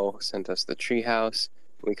Virtewel sent us the treehouse.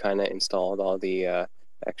 We kind of installed all the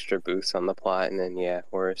extra booths on the plot. And then,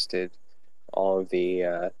 Horus did all of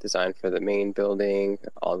the design for the main building,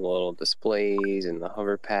 all the little displays and the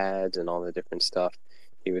hover pads and all the different stuff.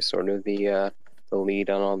 He was sort of the lead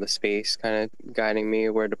on all the space, kind of guiding me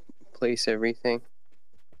where to place everything.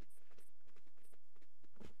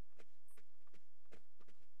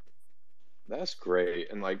 That's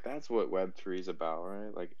great. And like that's what Web3 is about,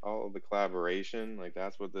 right? Like all of the collaboration, like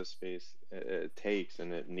that's what this space it takes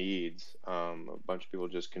and it needs. A bunch of people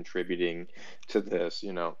just contributing to this,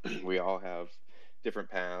 you know. We all have different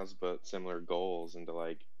paths but similar goals, and to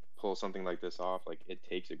like pull something like this off, like it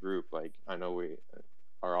takes a group. Like I know we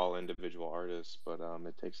are all individual artists, but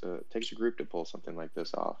it takes a group to pull something like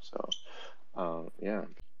this off. So, yeah.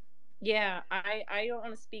 Yeah, I don't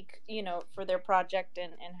want to speak, for their project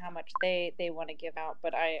and how much they want to give out,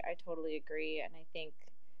 but I totally agree, and I think,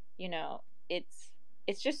 you know, it's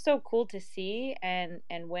just so cool to see, and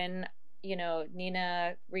when,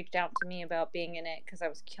 Nina reached out to me about being in it because I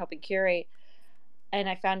was helping curate, and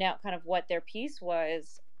I found out kind of what their piece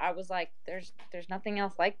was. I was like, there's nothing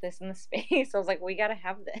else like this in the space. I was like, we got to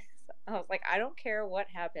have this. I was like, I don't care what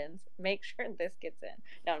happens, make sure this gets in.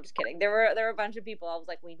 No, I'm just kidding. There were a bunch of people. I was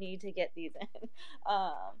like, we need to get these in.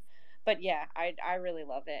 But yeah, I really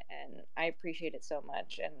love it, and I appreciate it so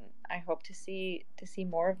much, and I hope to see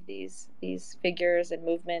more of these figures and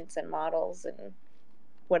movements and models and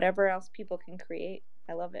whatever else people can create.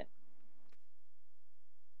 I love it.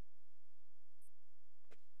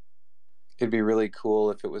 It'd be really cool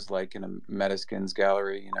if it was like in a Metaskins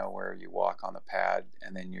gallery, where you walk on the pad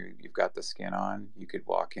and then you've got the skin on. You could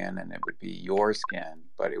walk in and it would be your skin,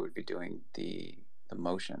 but it would be doing the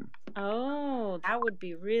motion. Oh, that would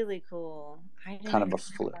be really cool. I didn't Kind of even a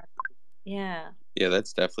flip. Yeah. Yeah,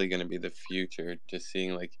 that's definitely going to be the future. Just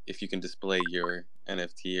seeing like if you can display your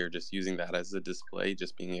NFT or just using that as a display,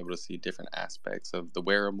 just being able to see different aspects of the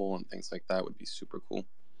wearable and things like that would be super cool.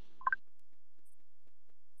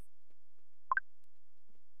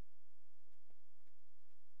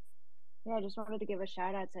 Yeah, I just wanted to give a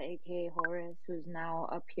shout out to akaHORUS, who's now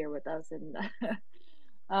up here with us in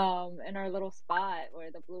in our little spot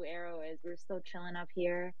where the blue arrow is. We're still chilling up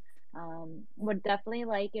here. Would definitely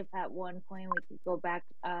like if at one point we could go back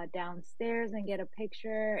downstairs and get a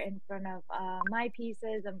picture in front of my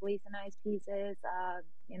pieces and Bleace and I's pieces.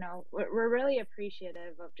 We're really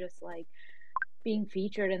appreciative of just like being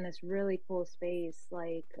featured in this really cool space.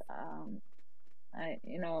 Like,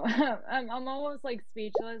 I'm almost like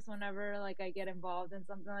speechless whenever like I get involved in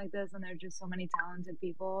something like this, and there's just so many talented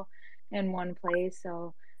people in one place.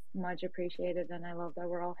 So much appreciated, and I love that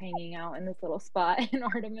we're all hanging out in this little spot in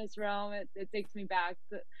Artemis Realm. It takes me back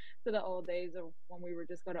to the old days of when we would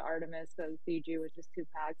just go to Artemis because CG was just too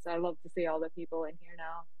packed. So I love to see all the people in here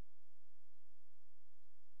now.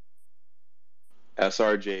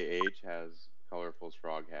 SRJH has Colorful's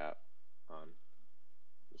frog hat on.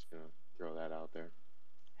 Just gonna throw that out there.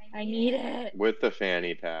 I need it. With the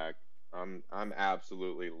fanny pack. I'm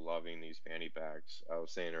absolutely loving these fanny packs. I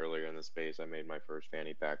was saying earlier in the space I made my first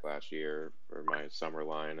fanny pack last year for my summer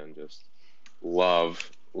line, and just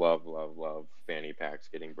love fanny packs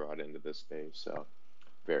getting brought into this space. So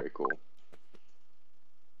very cool.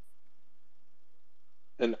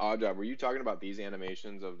 And Oddjob, were you talking about these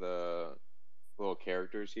animations of the little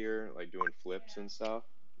characters here, like doing flips and stuff?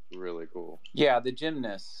 Really cool. Yeah, the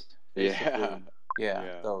gymnasts. Yeah.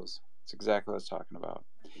 Yeah, those. That's exactly what I was talking about.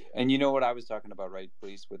 And you know what I was talking about, right,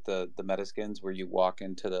 Bleace, with the Metaskins, where you walk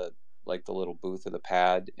into the little booth of the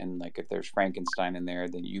pad, and like if there's Frankenstein in there,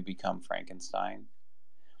 then you become Frankenstein.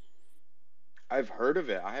 I've heard of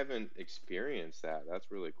it. I haven't experienced that.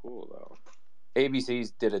 That's really cool, though.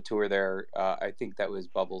 ABC's did a tour there. I think that was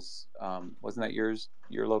Bubbles. Wasn't that your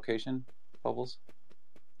location, Bubbles?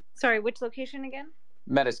 Sorry, which location again?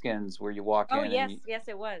 Metaskins, where you walk in. Oh, yes, yes,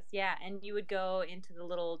 it was. Yeah, and you would go into the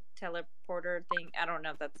little teleporter thing. I don't know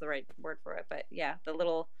if that's the right word for it, but yeah, the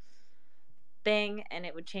little thing, and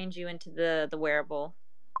it would change you into the wearable.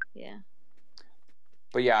 Yeah.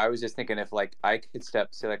 But yeah, I was just thinking if like I could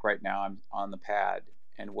say like right now I'm on the pad,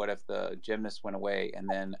 and what if the gymnast went away and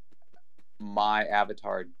then my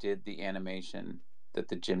avatar did the animation that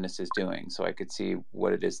the gymnast is doing, so I could see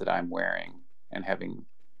what it is that I'm wearing and having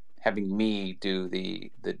me do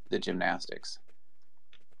the gymnastics.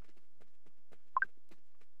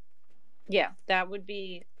 Yeah, that would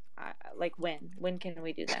be like when can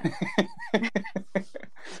we do that?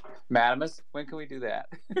 Madamus, when can we do that?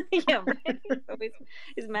 Yeah,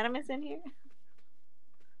 is Madamus in here?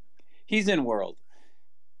 He's in world.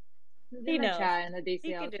 He knows. Chat in the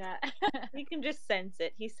DCL chat. He can just sense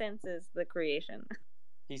it. He senses the creation.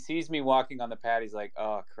 He sees me walking on the pad. He's like,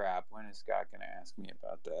 "Oh crap! When is Scott gonna ask me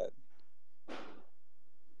about that?"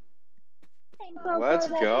 Let's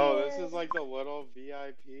go. This is like the little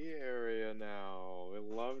VIP area now. I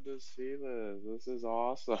love to see this. This is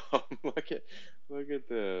awesome. Look at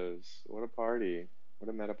this. What a party. What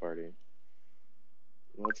a meta party.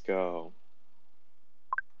 Let's go.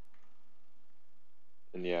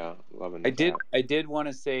 And yeah, loving I the did. chat. I did want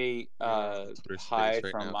to say Twitter hi space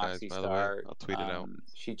right from now, guys. Moxie By the way, Star. I'll tweet it out.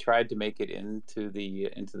 She tried to make it into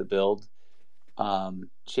the build.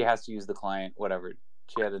 She has to use the client. Whatever.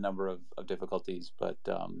 She had a number of difficulties, but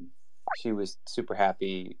she was super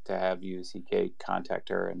happy to have you, CK, contact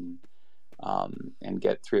her and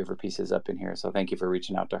get 3 of her pieces up in here. So thank you for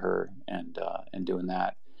reaching out to her and doing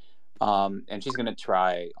that. And she's going to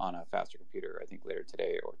try on a faster computer, I think later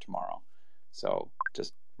today or tomorrow. So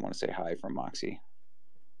just want to say hi from Moxie.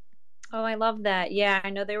 Oh, I love that. Yeah, I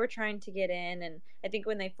know they were trying to get in, and I think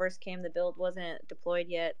when they first came, the build wasn't deployed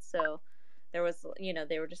yet, so there was,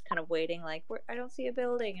 they were just kind of waiting, like, I don't see a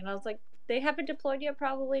building, and I was like, they haven't deployed yet,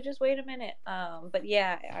 probably, just wait a minute. But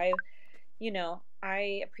yeah,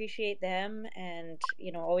 I appreciate them and,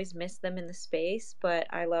 always miss them in the space, but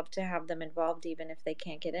I love to have them involved even if they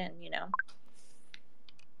can't get in.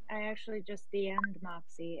 I actually just DM'd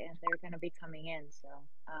Moxie and they're going to be coming in, so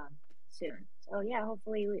soon. So yeah,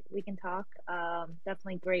 hopefully we can talk.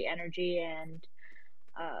 Definitely great energy, and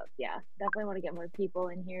yeah, definitely want to get more people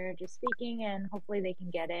in here just speaking, and hopefully they can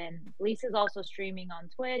get in. Bleace is also streaming on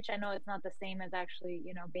Twitch. I know it's not the same as actually,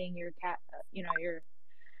 being your cat, your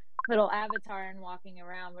little avatar and walking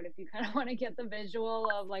around, but if you kind of want to get the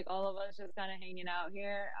visual of like all of us just kind of hanging out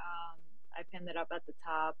here, I pinned it up at the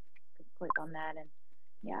top. You can click on that, and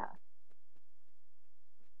yeah.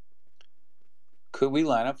 Could we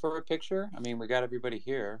line up for a picture? I mean, we got everybody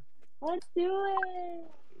here. Let's do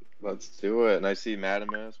it. Let's do it. And I see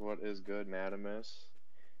Madamus. What is good, Madamus?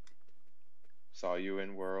 Saw you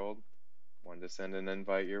in world. Wanted to send an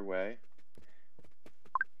invite your way.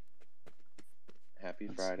 Happy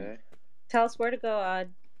Friday. Tell us where to go,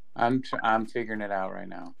 Odd. I'm figuring it out right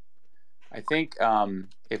now. I think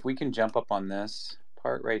if we can jump up on this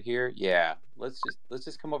part right here, yeah. Let's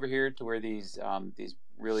just come over here to where these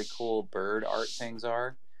really cool bird art things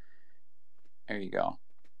are. There you go.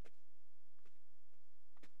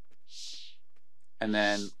 And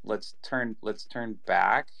then let's turn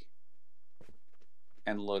back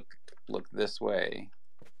and look this way.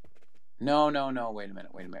 No. Wait a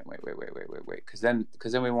minute. Wait. Because then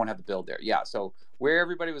we won't have the build there. Yeah. So where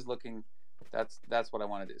everybody was looking, that's what I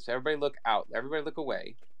want to do. So everybody look out. Everybody look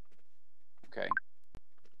away. Okay.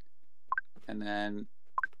 And then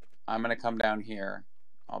I'm gonna come down here.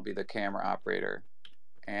 I'll be the camera operator,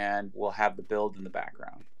 and we'll have the build in the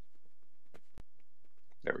background.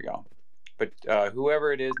 There we go. But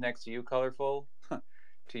whoever it is next to you, Colorful,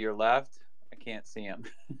 to your left, I can't see him.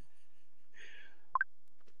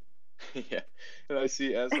 Yeah, and I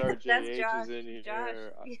see SRJH is in here. Josh.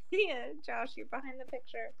 Yeah, Josh, you're behind the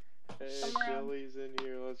picture. Hey, Billy's in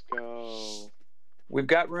here. Let's go. We've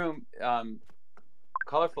got room.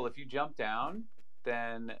 Colorful, if you jump down,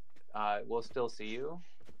 then we'll still see you,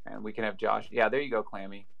 and we can have Josh. Yeah, there you go,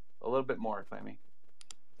 Clammy. A little bit more, Clammy.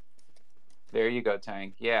 There you go,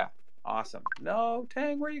 Tang. Yeah, awesome. No,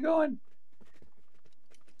 Tang, where are you going?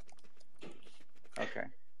 Okay.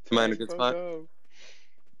 Am I in a good spot?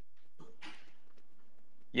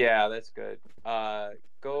 Yeah, that's good.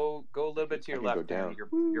 Go a little bit to your left. Down.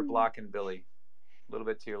 You're blocking Billy. A little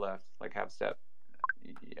bit to your left, like half step.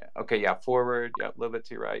 Yeah. Okay. Yeah. Forward. Yeah. A little bit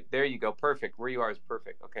to your right. There you go. Perfect. Where you are is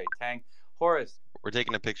perfect. Okay. Tang. Horace. We're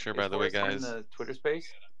taking a picture, by the way, guys. In the Twitter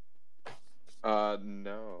space.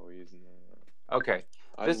 No, he's not. Okay.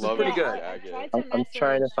 This is pretty good. I'm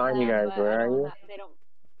trying to find you guys. Where are you?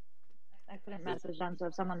 I couldn't message them, so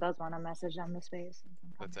if someone does want to message them the space.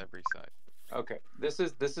 That's every side. Okay. This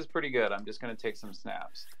is pretty good. I'm just gonna take some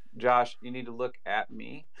snaps. Josh, you need to look at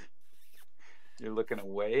me. You're looking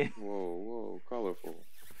away. Whoa, colorful.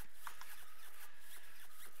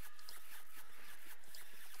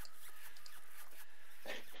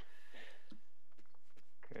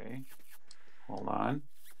 Okay. Hold on.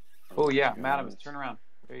 Oh yeah, Madam, turn around.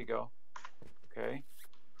 There you go. Okay.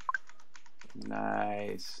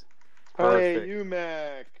 Nice. Perfect. Hey,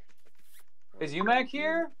 UMAC. Is UMAC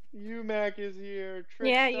here? UMAC is here.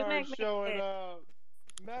 Yeah, Trickstar's UMAC showing up.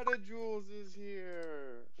 MetaJewels is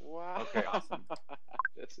here. Wow. Okay, awesome.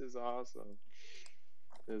 This is awesome.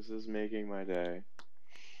 This is making my day.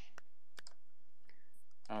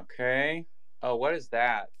 Okay. Oh, what is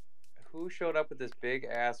that? Who showed up with this big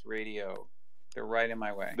ass radio? They're right in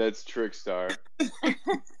my way. That's Trickstar.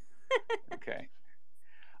 Okay.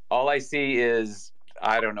 All I see is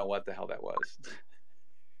I don't know what the hell that was.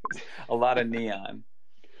 A lot of neon.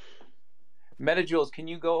 MetaJewels, can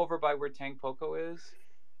you go over by where Tangpoko is?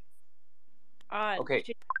 Okay.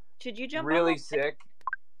 Should you jump really up? Sick.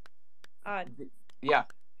 Yeah.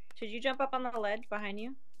 Should you jump up on the ledge behind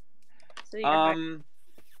you? So you can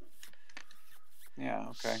Yeah,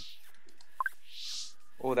 okay.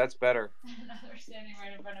 Oh, that's better. Now they're standing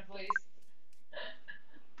right in front of Bleace.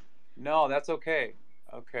 No, that's okay.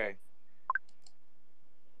 Okay.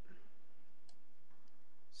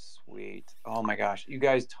 Sweet. Oh my gosh. You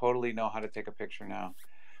guys totally know how to take a picture now.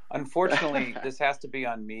 Unfortunately, this has to be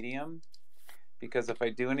on medium because if I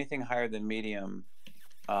do anything higher than medium,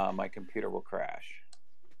 my computer will crash.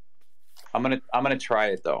 I'm gonna try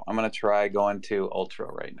it though. I'm gonna try going to ultra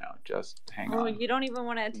right now. Just hang Oh, on. you don't even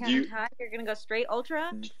want to attempt high? You're going to go straight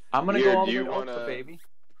ultra? I'm gonna Here, go all do the way you to ultra, wanna? baby.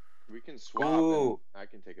 We can swap, Ooh. and I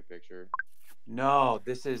can take a picture. No,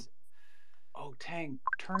 this is. Oh, Tang,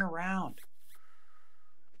 turn around.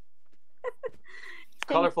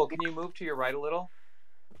 Colorful, can you move to your right a little?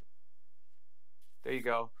 There you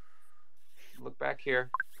go. Look back here.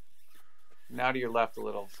 Now to your left a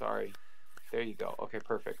little. Sorry. There you go. Okay,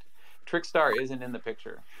 perfect. Trickstar isn't in the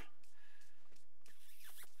picture.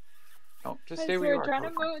 No, just stay where you are. Trying to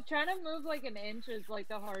move like an inch is like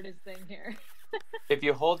the hardest thing here. If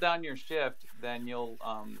you hold down your shift, then you'll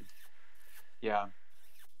yeah.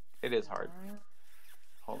 It is hard.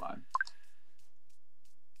 Hold on.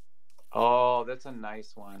 Oh, that's a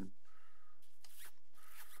nice one.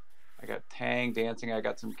 I got Tang dancing. I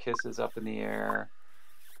got some kisses up in the air.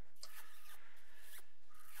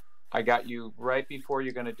 I got you right before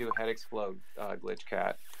you're going to do Head Explode, Glitch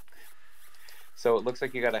Cat. So it looks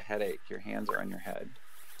like you got a headache. Your hands are on your head.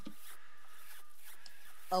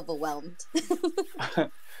 Overwhelmed.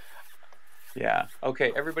 Yeah.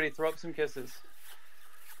 Okay, everybody throw up some kisses.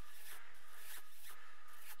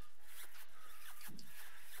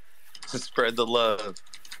 To spread the love.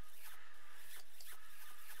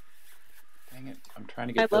 Dang it. I'm trying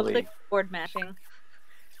to get I love Billy. the keyboard mashing.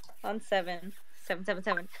 On 7.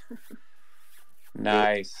 777.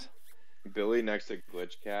 Nice. Billy next to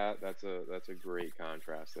Glitch Cat. That's a great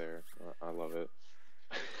contrast there. I love it.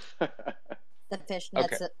 The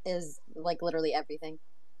fishnets is like literally everything.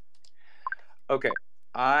 Okay.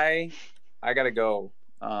 I gotta go.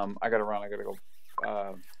 I gotta run. I gotta go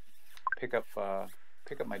pick up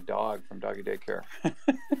my dog from doggy daycare. I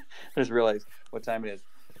just realized what time it is.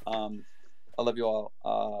 I love you all.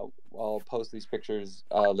 I'll post these pictures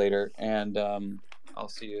later, and I'll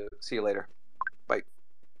see you later. Bye.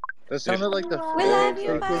 That sounded like the We love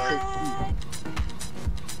you. Bye.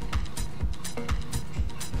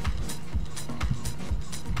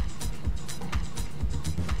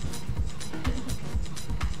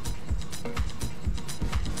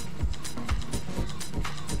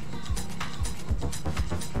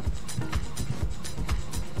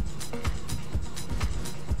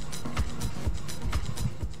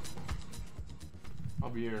 I'll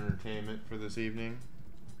be your entertainment for this evening.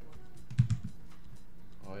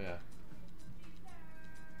 Oh yeah.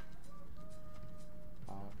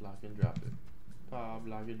 Pop, lock, and drop it. Pop,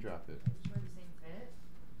 lock, and drop it. Wear the same fit.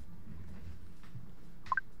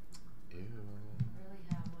 Ew. Really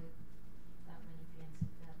have like that many fancy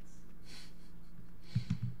fits.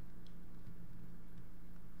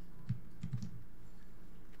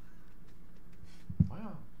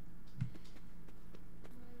 Wow.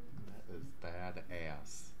 That is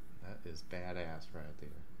badass. That is badass right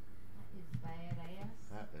there. That is badass.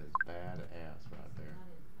 That is badass right there.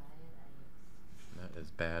 That is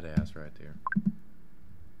badass. That is badass right there.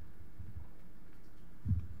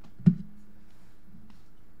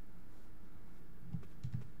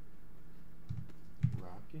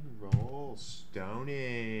 Rock and roll,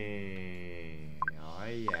 Stony. Oh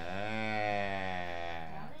yeah.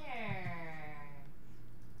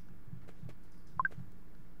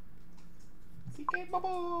 CK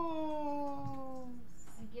Bubbles.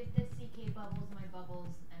 I give this CK Bubbles my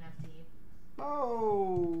Bubbles NFT.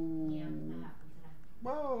 Whoa. Yeah, that happened today.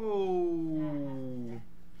 Whoa.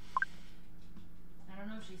 I don't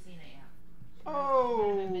know if she's seen it yet. She might Oh.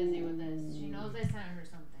 have been busy with this. She knows I sent her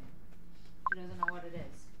something. She doesn't know what it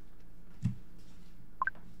is.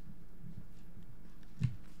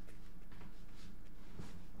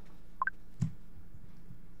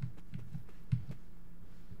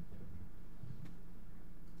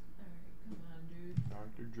 Alright, come on, dude.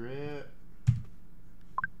 Dr. Drip.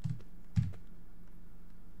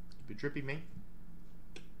 Keep it drippy, man.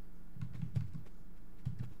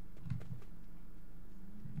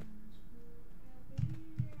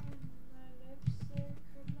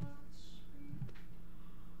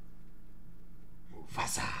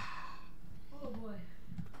 Mufasa. Oh boy.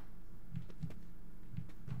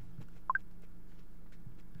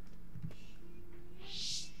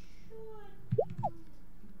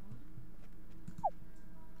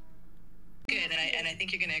 Good, and I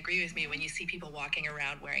think you're going to agree with me when you see people walking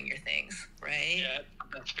around wearing your things, right? Yeah,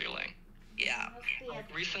 that feeling. Yeah.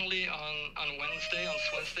 Recently on Wednesday,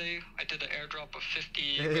 I did an airdrop of 50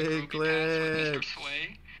 Hey, Ruby pants with Mr. Glitch.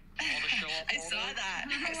 Sway. All the show up I saw that.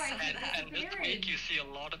 And this week you see a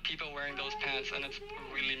lot of people wearing those pants, and it's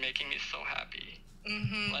really making me so happy.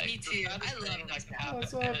 Like, Me too. I love those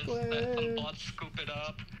What's up, that some Glitch? bots scoop it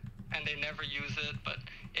up and they never use it, but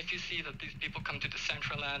if you see that these people come to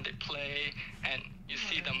Decentraland, they play, and you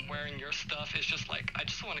see them wearing your stuff, it's just like, I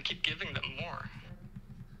just want to keep giving them more.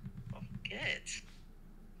 Good.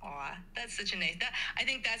 Aw, that's such a nice. I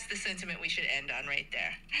think that's the sentiment we should end on right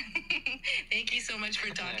there. Thank you so much for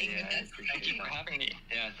talking with us. Thank you for having me.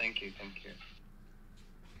 Yeah, thank you.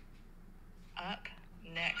 Up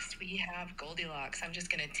next, we have Goldilox. I'm just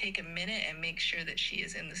going to take a minute and make sure that she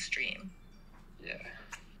is in the stream. Yeah.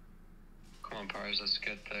 Come on, Pars, let's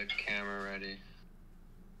get the camera ready.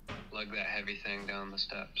 Lug that heavy thing down the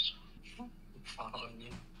steps. Following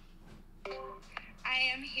you. I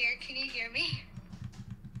am here. Can you hear me?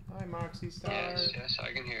 Hi, Moxie Star. Yes,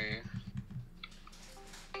 I can hear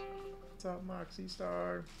you. What's up, Moxie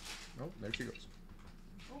Star? Oh, there she goes.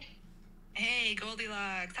 Hey,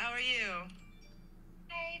 Goldilox, how are you?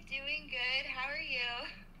 Hi, doing good. How are you?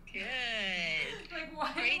 Good. Like,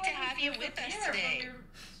 why Great to have you with us today.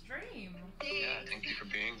 Stream. Yeah, thank you for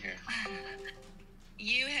being here.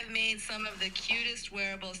 You have made some of the cutest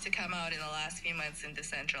wearables to come out in the last few months in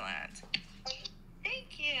Decentraland.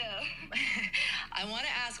 Thank you. I want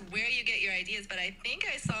to ask where you get your ideas, but I think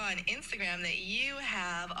I saw on Instagram that you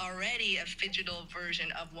have already a digital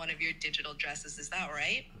version of one of your digital dresses. Is that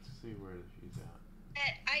right? Let's see where she's at.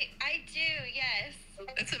 I do, yes.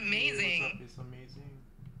 That's amazing. What's up? It's amazing.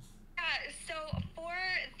 So for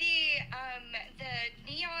the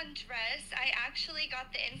neon dress, I actually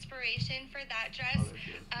got the inspiration for that dress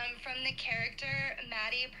from the character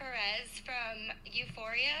Maddie Perez from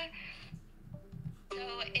Euphoria.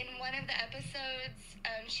 So in one of the episodes,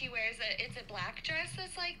 she wears it's a black dress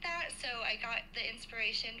that's like that. So I got the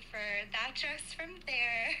inspiration for that dress from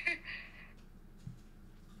there.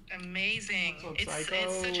 Amazing.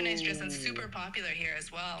 It's such a nice dress and super popular here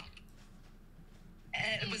as well.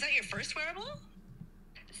 Was that your first wearable?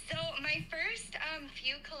 So my first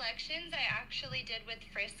few collections I actually did with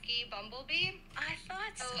Frisky Bumblebee. I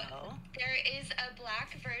thought so. There is a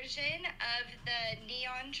black version of the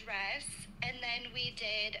neon dress, and then we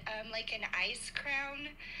did like an ice crown,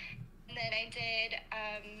 and then I did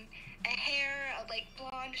a hair, like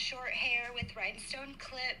blonde short hair with rhinestone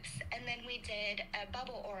clips, and then we did a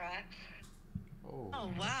bubble aura.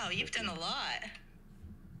 Oh wow, you've done a lot.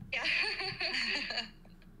 Yeah.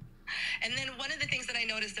 And then one of the things that I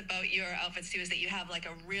noticed about your outfits too is that you have like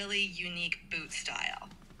a really unique boot style.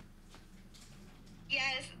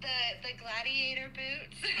 Yes, the gladiator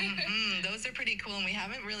boots. Those are pretty cool, and we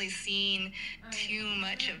haven't really seen too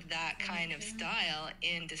much of that kind of style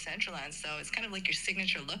in Decentraland, so it's kind of like your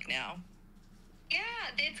signature look now. Yeah,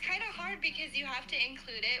 it's kind of hard because you have to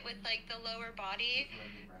include it with like the lower body.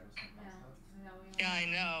 Yeah, I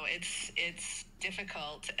know. It's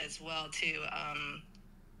difficult as well to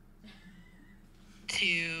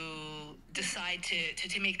decide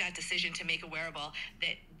to make that decision to make a wearable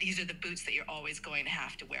that these are the boots that you're always going to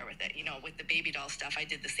have to wear with it. You know, with the baby doll stuff, I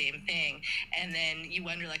did the same thing. And then you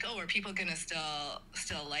wonder like, oh, are people going to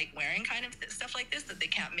still like wearing kind of stuff like this, that they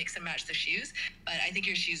can't mix and match the shoes? But I think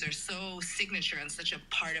your shoes are so signature and such a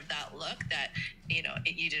part of that look that, you know,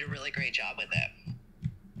 you did a really great job with it.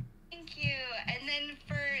 Thank you. And then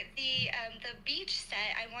for the beach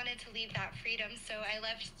set, I wanted to leave that freedom, so I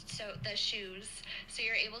left the shoes, so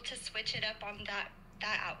you're able to switch it up on that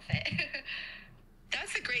outfit.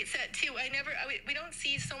 That's a great set too. We don't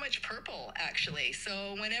see so much purple actually.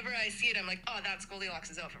 So whenever I see it, I'm like, oh, that's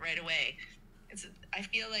Goldilox's outfit right away. I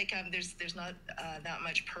feel like there's not that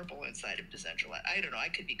much purple inside of Decentraland. I don't know. I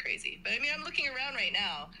could be crazy, but I mean, I'm looking around right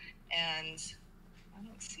now, and I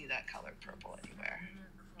don't see that color purple anywhere.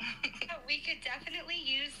 We could definitely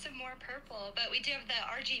use some more purple, but we do have the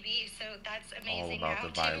RGB, so that's amazing. All about the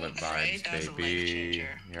violet vibes, Right? That's a life baby.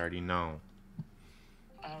 changer. You already know.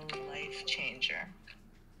 A life changer.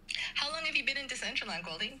 How long have you been in Decentraland,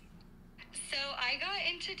 Goldie? So I got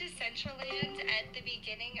into Decentraland at the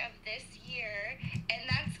beginning of this year, and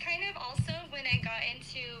that's kind of also when I got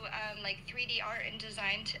into like 3D art and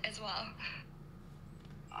design as well.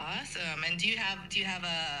 Awesome. And do you have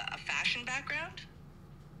a fashion background?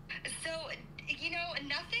 So, you know,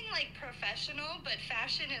 nothing like professional, but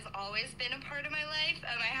fashion has always been a part of my life.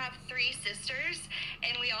 I have 3 sisters,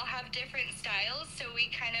 and we all have different styles, so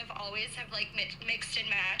we kind of always have like mixed and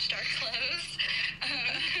matched our clothes.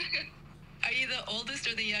 Are you the oldest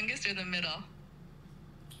or the youngest or the middle?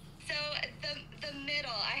 So the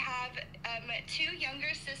middle, I have two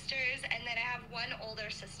younger sisters, and then I have one older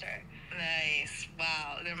sister. Nice.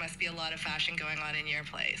 Wow. There must be a lot of fashion going on in your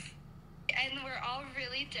place. And we're all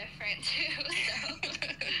really different too. So.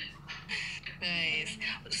 Nice.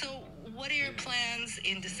 So, what are your plans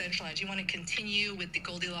in Decentraland? Do you want to continue with the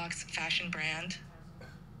Goldilox fashion brand?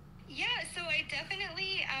 Yeah, so I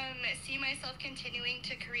definitely see myself continuing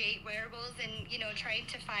to create wearables and, you know, trying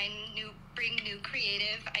to bring new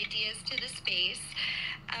creative ideas to the space.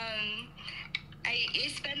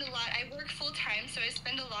 I work full time, so I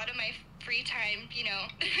spend a lot of my free time, you know,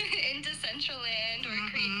 in Decentraland or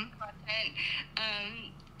creating content,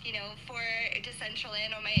 you know, for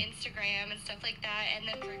Decentraland on my Instagram and stuff like that, and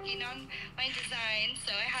then working on my design.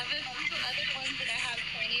 So I have a few other ones that I have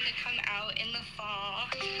planning to come out in the fall.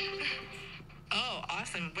 Oh,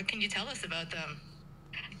 awesome. What can you tell us about them?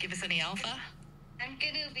 Give us any alpha? I'm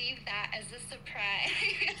gonna leave that as a surprise.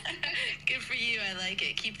 Good for you. I like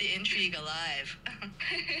it. Keep the intrigue alive.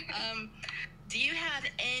 Do you have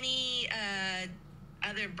any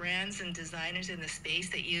other brands and designers in the space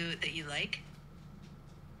that you like?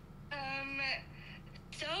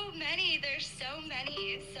 So many. There's so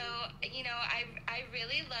many. So, you know, I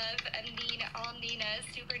really love all Ninas,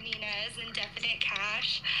 Super Ninas, and Definite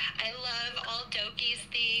Cash. I love all Doki's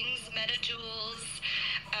things, MetaJewels.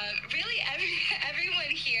 Really,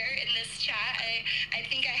 everyone here in this chat. I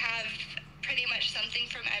think I have pretty much something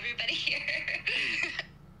from everybody here.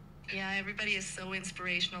 Yeah, everybody is so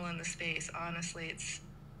inspirational in the space. Honestly,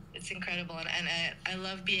 it's incredible, and I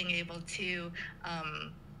love being able to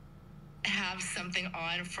have something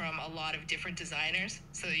on from a lot of different designers.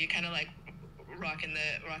 So you kind of like rocking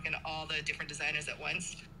all the different designers at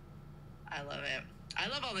once. I love it. I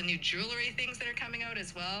love all the new jewelry things that are coming out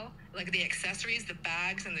as well. Like the accessories, the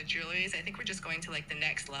bags, and the jewelries. I think we're just going to like the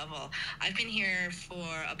next level. I've been here for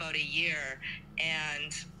about a year,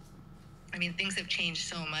 and I mean, things have changed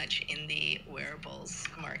so much in the wearables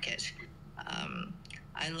market.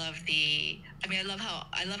 I love how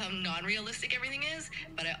non-realistic everything is,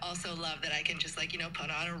 but I also love that I can just like, you know,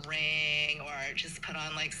 put on a ring or just put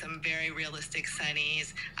on like some very realistic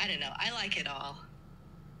sunnies. I don't know. I like it all.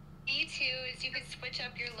 Me too, is you can switch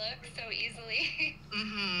up your look so easily.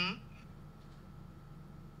 Mm-hmm.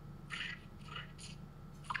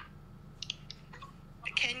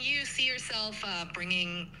 Can you see yourself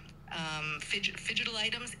bringing fidgetal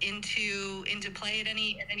items into play at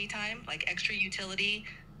any time, like extra utility?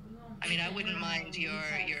 I mean, I wouldn't mind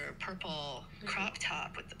your purple crop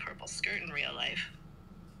top with the purple skirt in real life.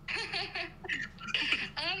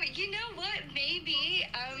 You know what? Maybe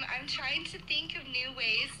I'm trying to think of new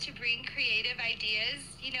ways to bring creative ideas.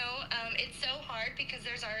 You know, it's so hard because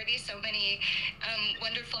there's already so many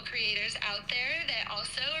wonderful creators out there that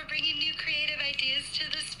also are bringing new creative ideas to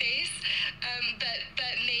the space.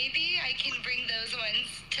 But maybe I can bring those ones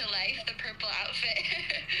to life. The purple outfit.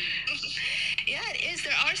 Yeah, it is.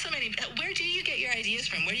 There are so many. Where do you get your ideas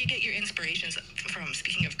from? Where do you get your inspirations from?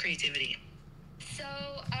 Speaking of creativity. So,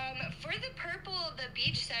 for the purple, the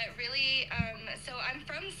beach set really, so I'm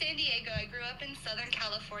from San Diego. I grew up in Southern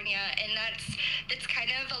California, and that's kind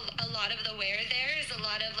of a lot of the wear there is a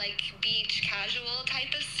lot of like beach casual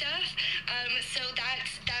type of stuff. So that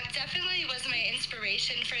definitely was my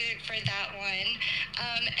inspiration for that one.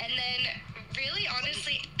 And then really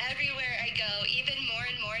honestly, everywhere I go, even more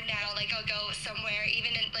and more now, like I'll go somewhere,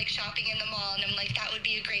 even in like shopping in the mall, and I'm like, that would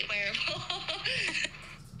be a great wearable.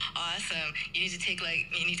 Awesome. You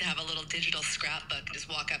need to have a little digital scrapbook and just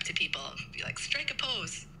walk up to people and be like, strike a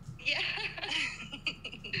pose. Yeah.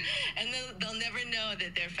 And they'll never know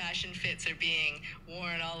that their fashion fits are being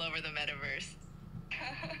worn all over the metaverse.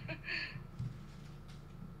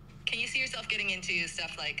 Can you see yourself getting into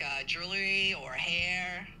stuff like jewelry or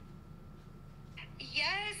hair?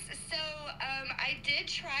 Yes, so I did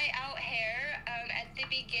try out hair at the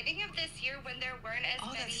beginning of this year when there weren't as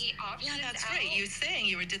many options. Yeah, that's right. You were saying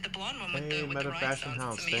you did the blonde one with the Meta Fashion rhinestones.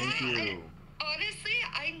 House, thank you. Honestly,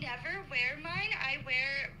 I never wear mine.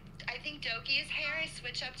 I think Doki's hair, I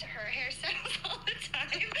switch up to her hairstyles all the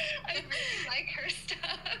time. I really like her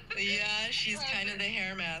stuff. Yeah, she's kind of the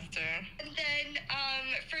hair master. And then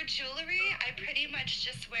for jewelry, I pretty much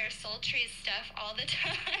just wear Soultry's stuff all the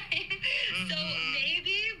time. Mm-hmm. So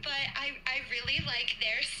maybe, but I really like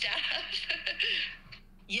their stuff.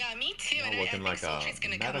 Yeah, me too. Y'all And I think like Soultry's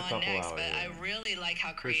going to come on next, but I really like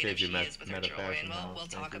how creative she is with her jewelry, and we'll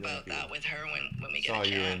talk about that with her when we get a chance.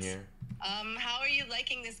 Saw you in here. How are you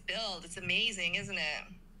liking this build? It's amazing, isn't it?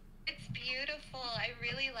 It's beautiful. I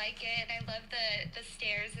really like it, and I love the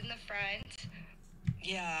stairs in the front.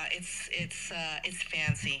 Yeah, it's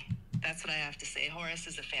fancy. That's what I have to say. Horus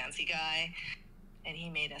is a fancy guy. and he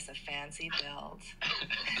made us a fancy build.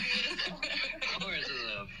 Horace is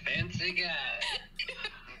a fancy guy.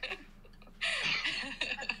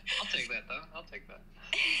 I'll take that, though. I'll take that.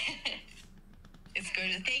 It's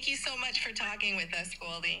gorgeous. Thank you so much for talking with us,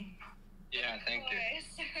 Goldie. Yeah, thank you.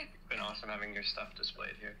 It's been awesome having your stuff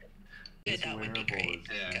displayed here. Good, that would be great.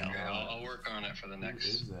 Yeah, okay, I'll work on it for the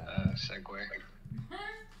next segue.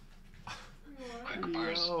 Quick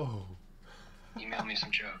bars. Email me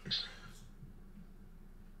some jokes.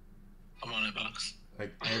 I'm on it, boss.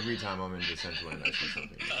 Like every time I'm in Decentraland, I see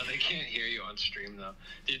something. They can't hear you on stream though.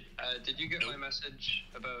 Did you get my message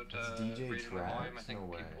about DJ raising the volume? I think No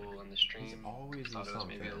way. people in the stream always thought it was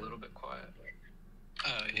maybe a something. little bit quiet.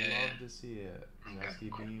 Love to see it.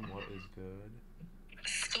 Nasty Beam, what is good?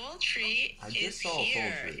 Soultry I is just saw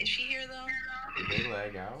here. Soultry. Is she here though? Did they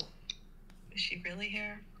lag out? Is she really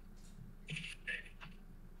here?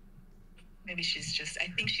 Maybe she's just. I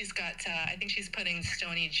think she's got. I think she's putting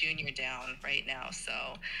Stony Jr. down right now. So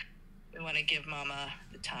we want to give Mama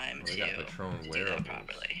the time They to got Patron do that wearables.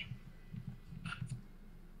 properly.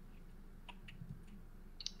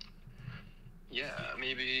 Yeah,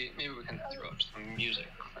 maybe we can throw up some music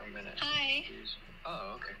for a minute. Hi. Please.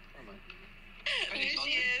 Oh, okay. Never mind. There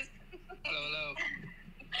she is. Hello, hello.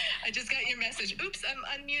 I just got your message. Oops,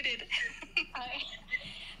 I'm unmuted. Hi.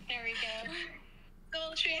 There we go.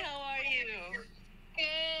 Soultry, how are you?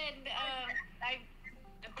 Good. I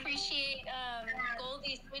appreciate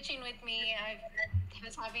Goldie switching with me. I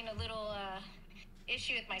was having a little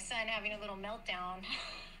issue with my son having a little meltdown.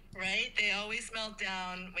 Right? They always melt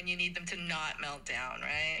down when you need them to not melt down,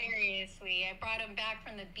 right? Seriously. I brought him back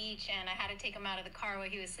from the beach and I had to take him out of the car while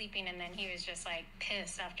he was sleeping, and then he was just like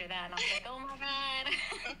pissed after that. And I was like, oh my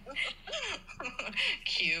God.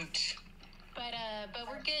 Cute. But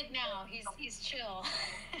we're good now. He's chill.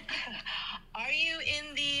 Are you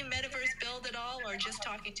in the Metaverse build at all, or just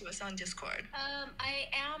talking to us on Discord? I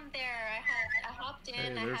am there. I hopped in.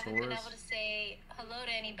 Hey, I there's haven't been Horace. able to say hello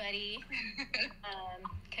to anybody.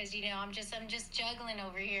 Because I'm just juggling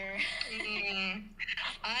over here.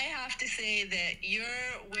 I have to say that your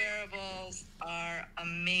wearables are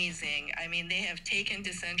amazing. I mean, they have taken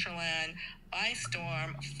Decentraland by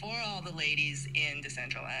storm for all the ladies in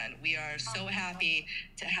Decentraland. We are so happy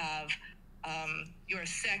to have your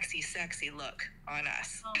sexy, sexy look on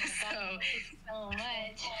us. Oh, thank you so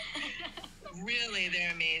much. Really,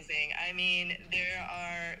 they're amazing. I mean, there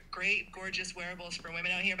are great, gorgeous wearables for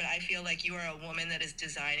women out here, but I feel like you are a woman that is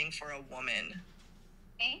designing for a woman.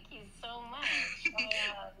 Thank you so much.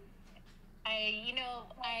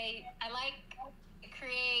 I like to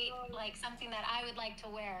create like something that I would like to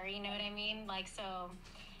wear. You know what I mean? Like, so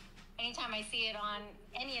anytime I see it on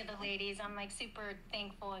any of the ladies, I'm like super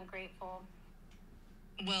thankful and grateful.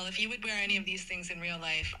 Well, if you would wear any of these things in real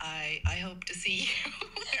life, I hope to see you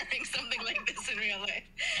wearing something like this in real life,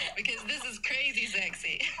 because this is crazy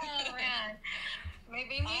sexy. Oh man,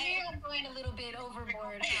 maybe I'm going a little bit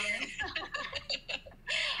overboard.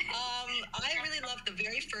 I really love the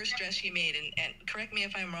very first dress you made, and correct me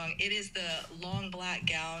if I'm wrong, it is the long black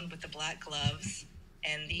gown with the black gloves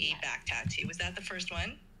and the back tattoo. Was that the first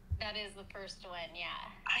one? That is the first one, yeah.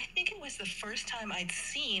 I think it was the first time I'd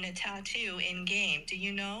seen a tattoo in game. Do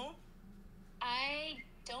you know? I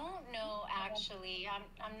don't know actually.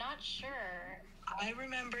 I'm not sure. I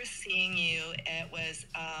remember seeing you. It was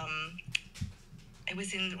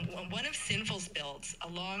in one of Sinful's builds a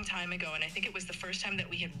long time ago, and I think it was the first time that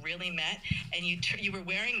we had really met. And you were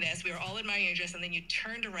wearing this. We were all admiring your dress, and then you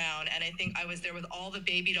turned around, and I think I was there with all the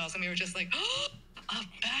baby dolls, and we were just like, oh, a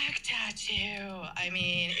back tattoo. I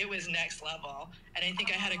mean, it was next level, and I think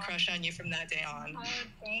I had a crush on you from that day on. Oh,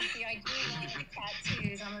 thank you. I do like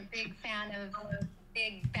tattoos. I'm a big fan of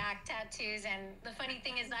big back tattoos, and the funny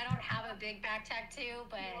thing is I don't have a big back tattoo,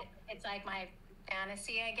 but it's like my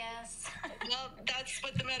fantasy, I guess. Well, that's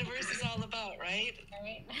what the Metaverse is all about, right?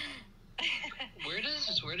 Right. Where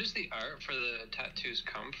does the art for the tattoos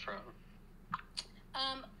come from?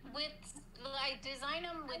 I design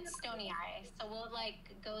them with Stony Eye, so we'll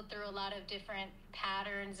like go through a lot of different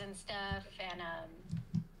patterns and stuff, and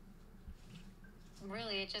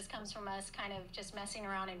really it just comes from us kind of just messing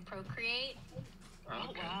around in Procreate.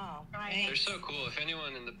 Okay. Wow. Right. They're so cool. If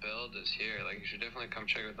anyone in the build is here, like, you should definitely come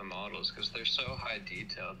check out the models, because they're so high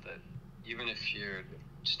detailed that even if you're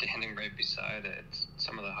standing right beside it, it's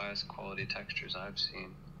some of the highest quality textures I've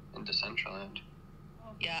seen in Decentraland.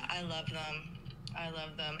 Yeah, I love them. I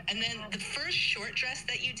love them. And then the first short dress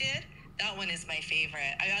that you did, that one is my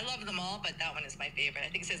favorite. I love them all, but that one is my favorite. I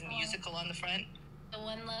think it says musical on the front. The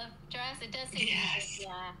One Love dress, it does say Yes. music,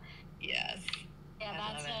 yeah. Yes. Yeah,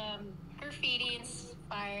 I that's love graffiti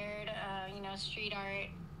inspired. Street art.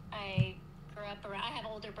 I grew up around. I have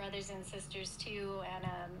older brothers and sisters too, and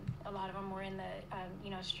a lot of them were in the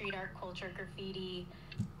street art culture, graffiti.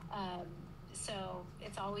 So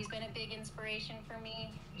it's always been a big inspiration for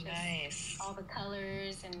me. Just Nice. all the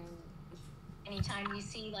colors, and anytime you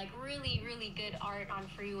see like really, really good art on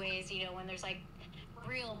freeways, when there's like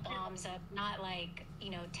real bombs up, not like,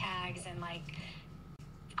 tags and like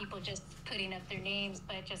people just putting up their names,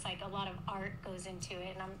 but just like a lot of art goes into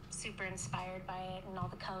it, and I'm super inspired by it and all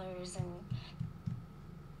the colors. And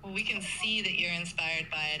Well, we can see that you're inspired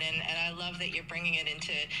by it, and I love that you're bringing it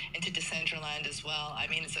into Decentraland as well. I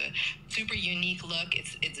mean, it's a super unique look.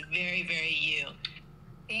 It's very, very you.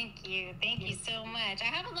 Thank you so much. I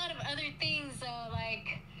have a lot of other things though,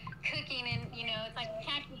 like cooking, and it's like I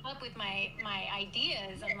can't keep up with my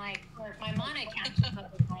ideas. I'm like, or my mana can't keep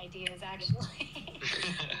up with my ideas actually.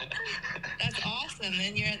 That's awesome.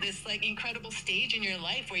 And you're at this like incredible stage in your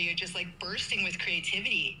life where you're just like bursting with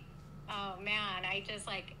creativity. Oh man, I just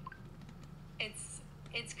like,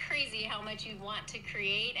 it's crazy how much you want to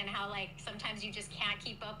create, and how like sometimes you just can't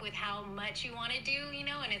keep up with how much you want to do,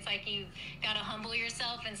 and it's like you gotta humble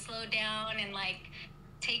yourself and slow down and like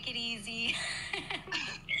take it easy.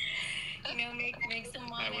 Make some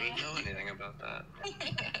money. I wouldn't know anything about that.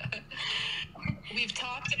 We've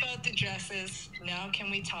talked about the dresses. Now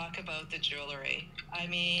can we talk about the jewelry? I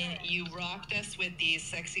mean, you rocked us with these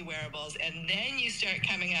sexy wearables, and then you start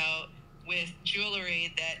coming out with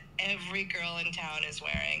jewelry that every girl in town is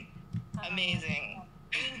wearing. Amazing.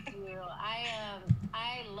 Thank you.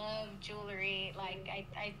 I love jewelry. Like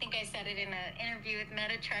I think I said it in an interview with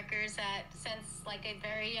MetaTrekkers that since like a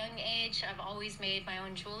very young age, I've always made my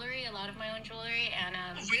own jewelry, a lot of my own jewelry, and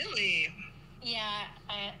Really? yeah,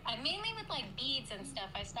 I mainly with like beads and stuff.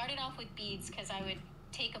 I started off with beads because I would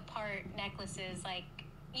take apart necklaces, like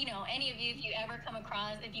any of you, if you ever come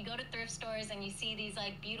across, if you go to thrift stores and you see these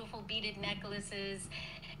like beautiful beaded necklaces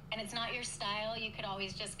and it's not your style, you could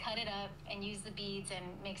always just cut it up and use the beads and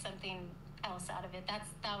make something else out of it.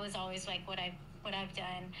 That was always like what I've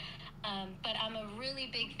done. But I'm a really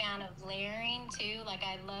big fan of layering too. Like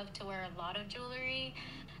I love to wear a lot of jewelry.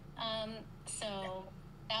 So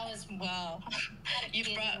that was wow.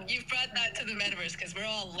 You've brought that to the metaverse, because we're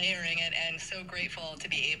all layering it, and so grateful to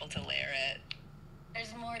be able to layer it.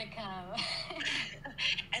 There's more to come.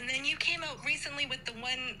 And then you came out recently with the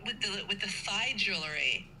one with the thigh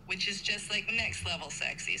jewelry, which is just like next level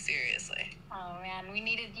sexy, seriously. Oh man, we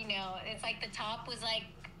needed, it's like the top was like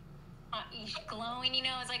glowing,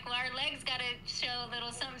 it's like, well, our legs gotta show a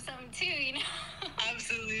little something too,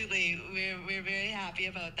 Absolutely. We're very happy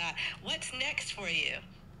about that. What's next for you?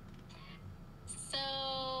 So,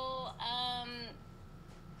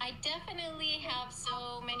 I definitely have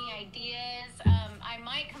so many ideas. I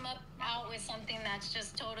might come out with something that's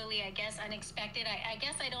just totally, I guess, unexpected. I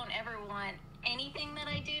guess I don't ever want anything that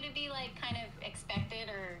I do to be like kind of expected,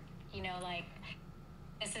 or like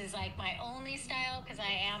this is like my only style, because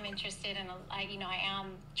I am interested in I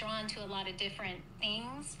am drawn to a lot of different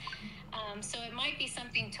things. So it might be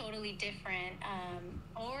something totally different,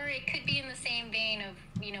 or it could be in the same vein of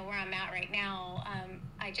where I'm at right now.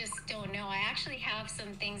 I just don't know. I actually have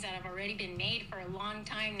some things that have already been made for a long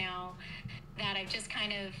time now that I've just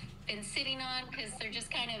kind of been sitting on, because they're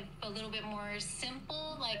just kind of a little bit more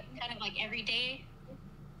simple, like kind of like everyday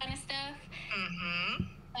kind of stuff. Mm-hmm.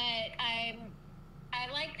 But I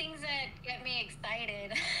like things that get me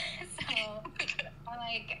excited. So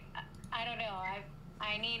I don't know.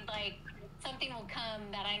 I need like something will come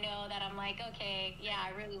that I know that I'm like, okay, yeah,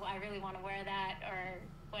 I really want to wear that or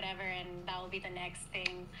whatever, and that will be the next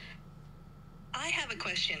thing. I have a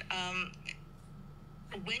question.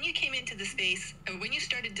 When you came into the space, or when you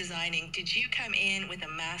started designing, did you come in with a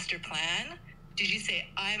master plan? Did you say,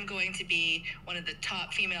 I'm going to be one of the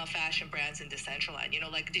top female fashion brands in Decentraland?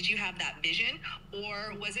 Did you have that vision,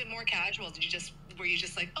 or was it more casual? Were you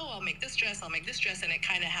just like, oh, I'll make this dress, and it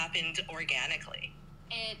kind of happened organically?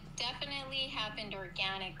 It definitely happened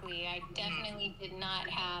organically. I definitely did not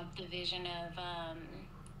have the vision of,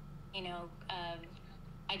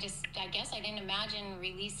 I guess I didn't imagine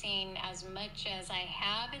releasing as much as I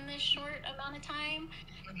have in this short amount of time.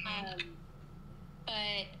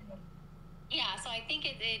 But yeah, so I think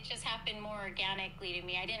it just happened more organically to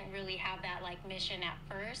me. I didn't really have that like mission at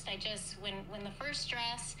first. I just, when the first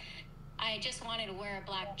dress, I just wanted to wear a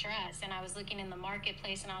black dress, and I was looking in the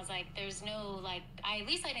marketplace, and I was like, there's no like, at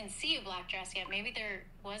least I didn't see a black dress yet. Maybe there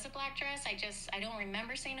was a black dress. I don't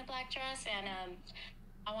remember seeing a black dress. And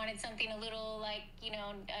I wanted something a little like, you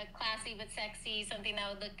know, classy but sexy, something that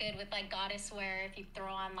would look good with like goddess wear if you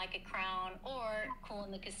throw on like a crown, or cool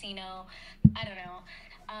in the casino. I don't know.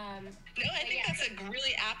 No, I think that's a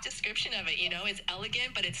really apt description of it. You know, it's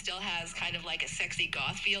elegant, but it still has kind of like a sexy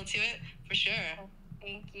goth feel to it, for sure.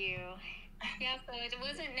 Thank you. Yeah, so it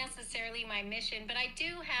wasn't necessarily my mission, but I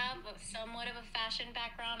do have somewhat of a fashion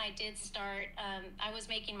background. I did start. I was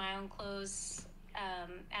making my own clothes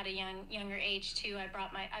at a younger age too. I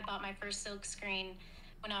bought my first silk screen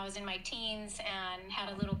when I was in my teens, and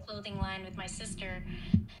had a little clothing line with my sister.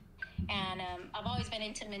 And I've always been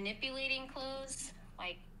into manipulating clothes,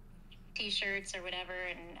 like T-shirts or whatever.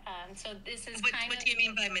 And so this is What do you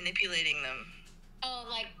mean by manipulating them? Oh,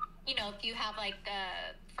 like, you know, if you have like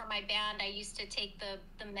for my band, I used to take the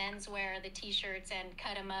menswear, the T-shirts, and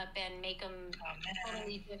cut them up and make them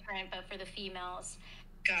totally different, but for the females.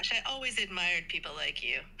 Gosh, I always admired people like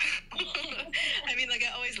you. I mean, like,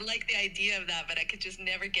 I always liked the idea of that, but I could just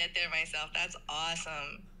never get there myself. That's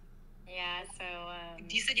awesome. Yeah, so...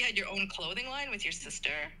 You said you had your own clothing line with your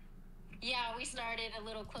sister? Yeah, we started a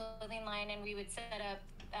little clothing line, and we would set up...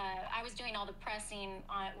 I was doing all the pressing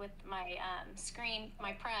on it with my screen,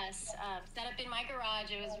 my press, set up in my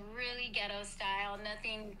garage. It was really ghetto style,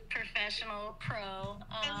 nothing professional, pro.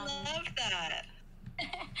 I love that.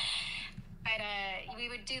 But we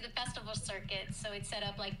would do the festival circuit, so we'd set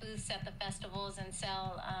up like booths at the festivals and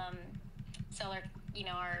sell our, you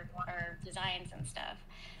know, our designs and stuff.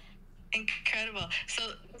 Incredible.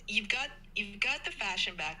 So you've got the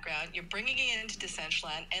fashion background. You're bringing it into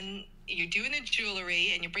Decentraland, and you're doing the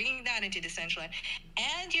jewelry, and you're bringing that into Decentraland,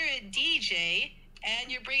 and you're a DJ,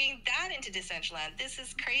 and you're bringing that into Decentraland. This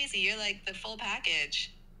is crazy. You're like the full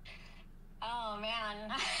package. Oh man.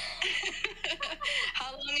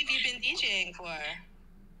 How long have you been DJing for?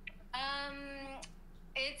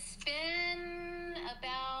 It's been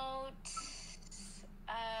about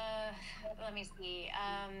let me see,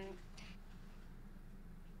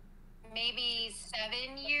 maybe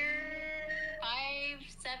 7 years,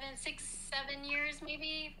 7 years,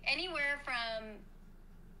 maybe anywhere from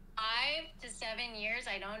 5 to 7 years.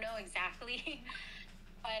 I don't know exactly,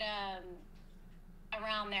 but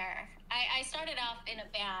around there. I started off in a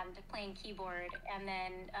band playing keyboard, and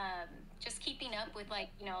then just keeping up with, like,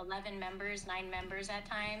 you know, 11 members, 9 members at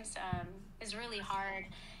times is really hard,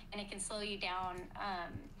 and it can slow you down.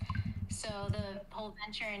 So the whole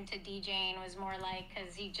venture into DJing was more like,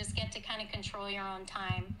 because you just get to kind of control your own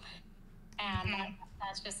time, and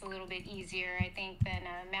that's just a little bit easier, I think, than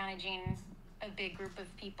managing a big group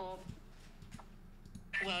of people.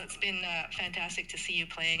 Well, it's been fantastic to see you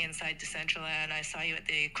playing inside Decentraland. I saw you at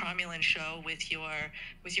the Cromulent show with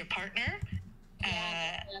your partner.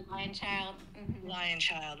 Yeah, Lion Child. Mm-hmm. Lion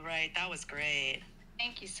Child, right? That was great.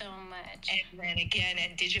 Thank you so much. And then again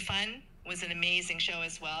at Digifun was an amazing show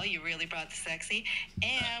as well. You really brought the sexy.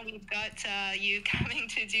 And we've got you coming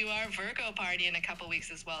to do our Virgo party in a couple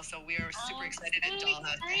weeks as well. So we are super excited at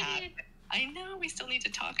Dollhouse to have it. I know, we still need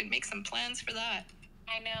to talk and make some plans for that.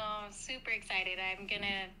 I know, I'm super excited. I'm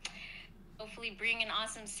gonna hopefully bring an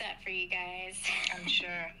awesome set for you guys. I'm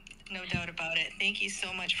sure. No doubt about it. Thank you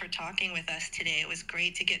so much for talking with us today. It was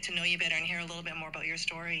great to get to know you better and hear a little bit more about your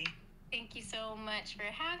story. Thank you so much for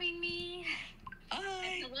having me.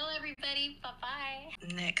 Bye. Hello, everybody. Bye-bye.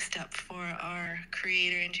 Next up for our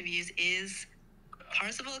creator interviews is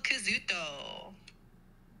Parzival Kazuto.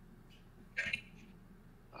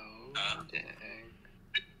 Oh, dang.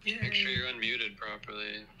 Make sure you're unmuted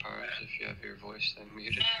properly, Pars, if you have your voice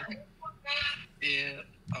unmuted. Yeah,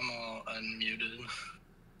 I'm all unmuted.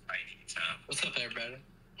 What's up, everybody?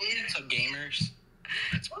 What's up, gamers?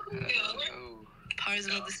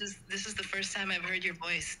 Parzival, this is the first time I've heard your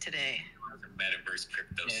voice today. Metaverse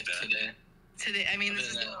crypto stuff. Today, I mean,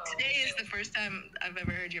 today is the first time I've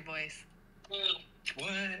ever heard your voice.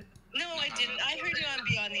 What? No, I didn't. I heard you on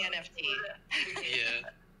Beyond the NFT. Yeah.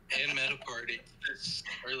 And Meta Party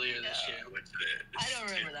earlier this year. I don't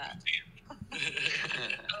remember that.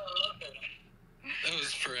 That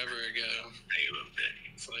was forever ago.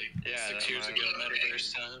 It's like 6 years ago,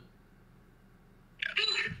 Metaverse time.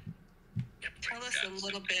 Tell us a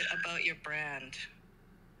little bit about your brand,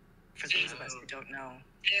 for those of us who don't know.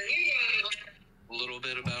 A little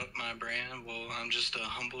bit about my brand. Well, I'm just a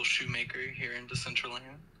humble shoemaker here in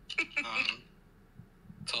Decentraland.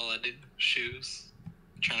 That's all I do. Shoes.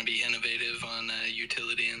 Trying to be innovative on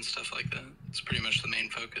utility and stuff like that. It's pretty much the main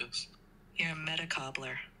focus. You're a meta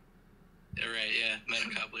cobbler. Yeah, right, yeah. Meta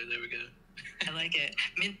cobbler, there we go. I like it.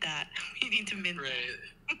 Mint that. We need to mint right.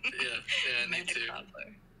 that. Yeah, I need to.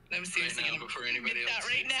 Cobbler. I'm seriously right now, gonna before anybody mint else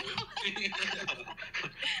that right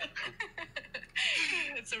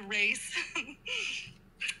now. it's a race.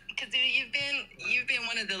 Because you've been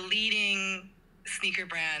one of the leading sneaker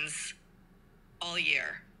brands all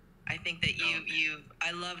year. I think that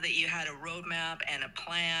I love that you had a roadmap and a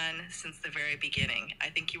plan since the very beginning. I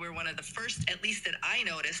think you were one of the first, at least that I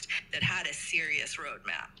noticed, that had a serious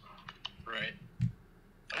roadmap. Right.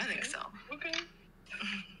 I think so. Okay.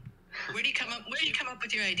 Where do you come up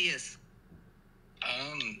with your ideas?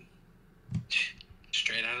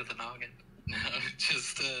 Straight out of the noggin. No,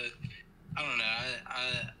 just I don't know.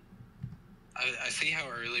 I see how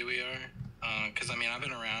early we are. Because I mean, I've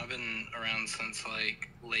been around since like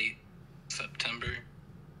late September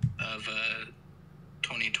of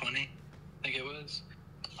 2020, I think it was.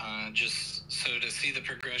 Just so to see the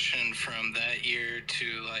progression from that year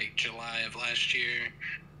to like July of last year,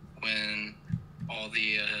 when all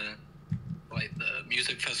the like the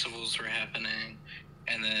music festivals were happening,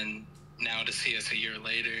 and then now to see us a year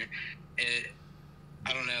later,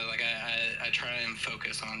 I don't know, like I try and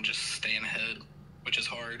focus on just staying ahead, which is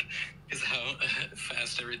hard because how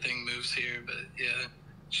fast everything moves here. But yeah,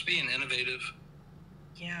 just being innovative.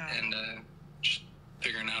 Yeah. And just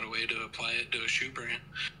figuring out a way to apply it to a shoe brand.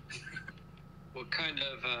 What kind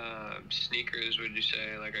of sneakers would you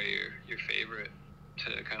say like are your favorite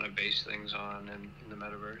to kind of base things on in the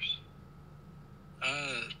metaverse?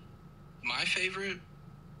 My favorite,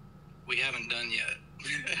 we haven't done yet.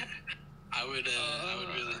 I would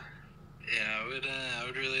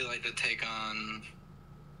really like to take on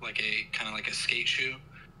like a kind of like a skate shoe.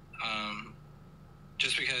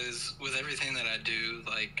 Just because with everything that I do,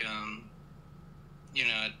 like, you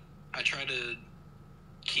know, I try to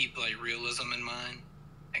keep like realism in mind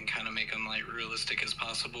and kind of make them like realistic as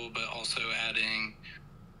possible, but also adding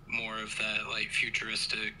more of that like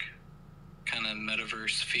futuristic kind of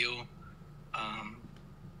metaverse feel.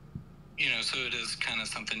 You know, so it is kind of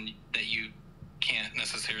something that you can't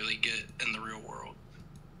necessarily get in the real world.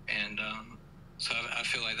 And so I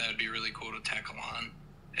feel like that would be really cool to tackle on,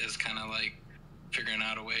 is kind of like figuring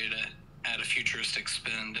out a way to add a futuristic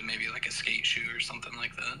spin to maybe like a skate shoe or something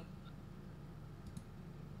like that.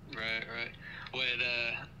 Right.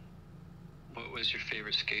 What was your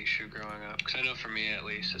favorite skate shoe growing up? Because I know for me at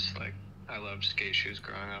least, it's like I loved skate shoes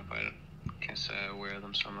growing up. I can't say I wear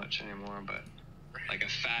them so much anymore, but like a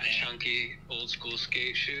fat, chunky, old school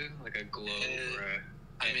skate shoe, like a Globe or a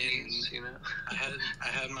you know. I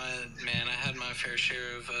had my fair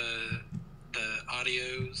share of the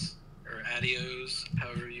Adios or Adios,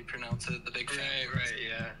 however you pronounce it, the big fat ones.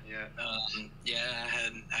 Yeah.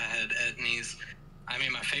 I had Etnies. I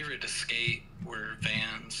mean, my favorite to skate were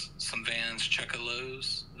Vans. Some Vans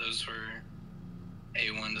Chuckalos. Those were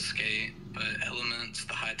A1 to skate. But Elements,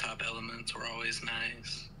 the high top Elements were always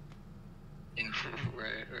nice. You know?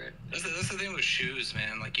 Right. That's the thing with shoes,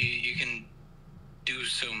 man. Like you can do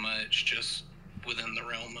so much just within the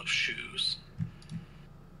realm of shoes.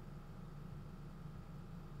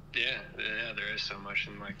 Yeah, there is so much,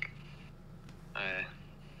 and like I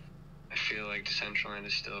feel like Decentraland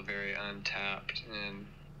is still very untapped in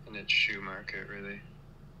its shoe market, really,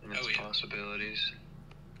 and its possibilities.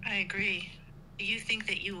 I agree. Do you think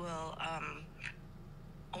that you will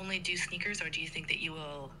only do sneakers, or do you think that you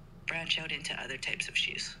will branch out into other types of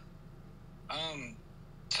shoes?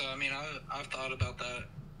 So I mean, I've thought about that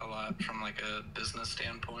a lot from like a business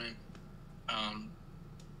standpoint.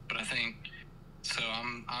 But I think so.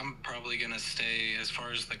 I'm probably gonna stay as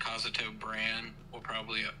far as the Kazuto brand will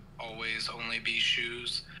probably always only be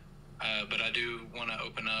shoes. But I do want to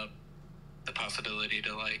open up the possibility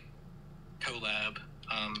to like collab.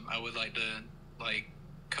 I would like to like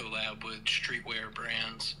collab with streetwear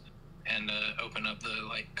brands and open up the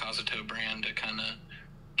like Kazuto brand to kind of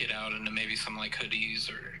get out into maybe some like hoodies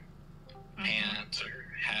or pants or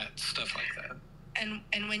hats, stuff like that.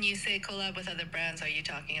 And when you say collab with other brands, are you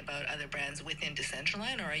talking about other brands within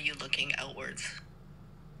Decentraland, or are you looking outwards?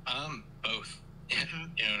 Both. You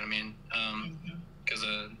know what I mean? Because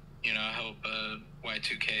you know, I help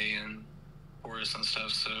Y2K and Horus and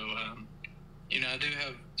stuff, so you know, I do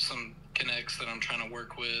have some connects that I'm trying to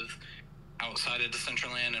work with outside of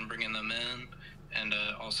Decentraland and bringing them in, and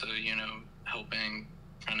also, you know, helping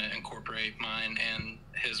trying to incorporate mine and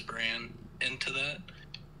his brand into that.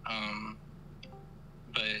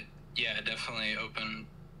 But yeah, definitely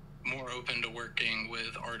more open to working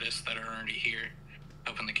with artists that are already here,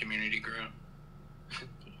 helping the community grow.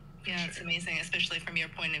 Yeah, it's amazing, especially from your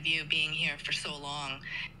point of view, being here for so long.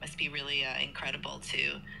 Must be really incredible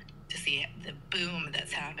to see the boom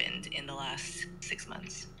that's happened in the last 6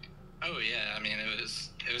 months. Oh yeah, I mean, it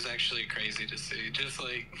was actually crazy to see, just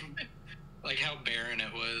like like how barren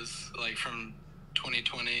it was, like from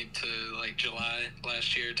 2020 to like July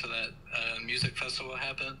last year to that music festival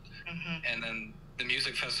happened. And then the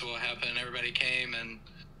music festival happened, everybody came, and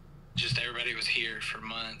just everybody was here for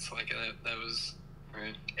months. Like that was,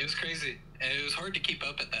 Right. it was crazy. And it was hard to keep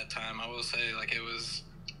up at that time. I will say, like it was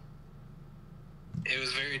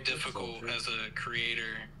very difficult as a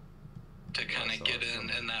creator to kind of get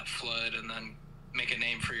in that flood and then make a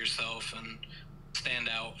name for yourself and stand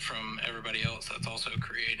out from everybody else that's also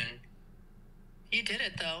creating. You did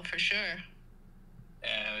it though, for sure.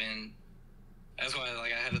 Yeah, I mean, that's why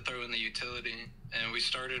like I had to throw in the utility, and we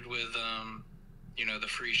started with you know, the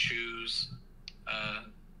free shoes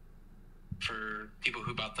for people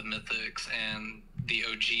who bought the mythics and the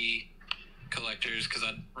OG collectors, because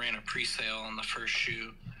I ran a pre-sale on the first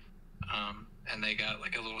shoe, and they got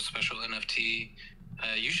like a little special NFT.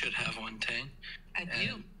 You should have one, Tang. I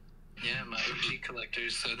do. Yeah, my OG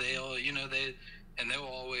collectors. So they all, you know, they'll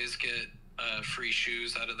always get free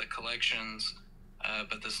shoes out of the collections.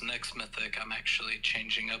 But this next mythic, I'm actually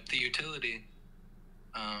changing up the utility.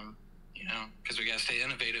 You know, because we gotta stay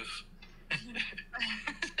innovative.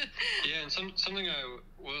 Yeah, and something I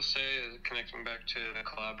will say, connecting back to the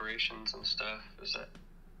collaborations and stuff, is that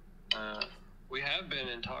we have been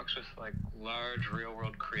in talks with like large real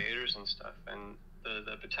world creators and stuff, and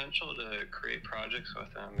the potential to create projects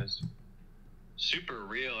with them is super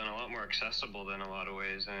real and a lot more accessible than a lot of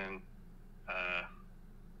ways. And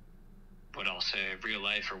what I'll say, real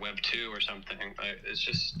life or Web 2 or something. It's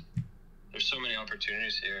just, there's so many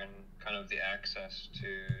opportunities here, and kind of the access to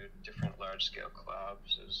different large scale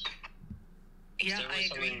collabs is definitely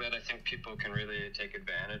something that I think people can really take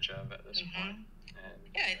advantage of at this point. And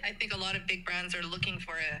yeah, I think a lot of big brands are looking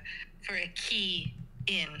for a key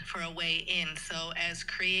in, for a way in. So as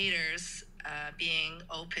creators, being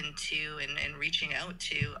open to and reaching out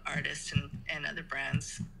to artists and other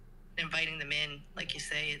brands, inviting them in, like you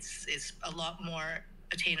say, it's a lot more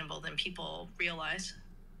attainable than people realize.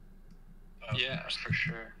 Yeah, for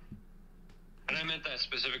sure. And I meant that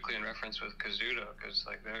specifically in reference with Kazuto, because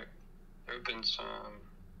like there have been some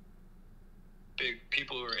big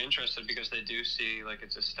people who are interested because they do see like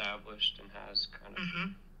it's established and has kind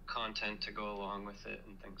of content to go along with it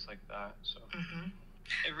and things like that. So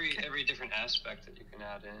every different aspect that you can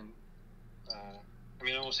add in. I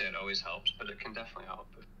mean, I won't say it always helps, but it can definitely help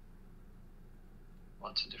with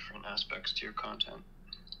lots of different aspects to your content.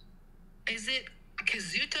 Is it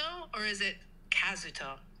Kazuto or is it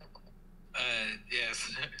Kazuto?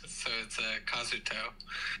 Yes. So it's Kazuto.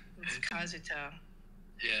 It's Kazuto.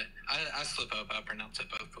 Yeah, I slip up. I pronounce it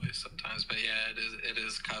both ways sometimes, but yeah, it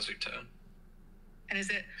is Kazuto. And is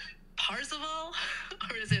it Parzival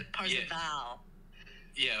or is it Parzival?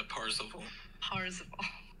 Yeah, Parzival. Parzival.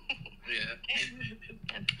 Yeah.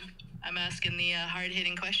 I'm asking the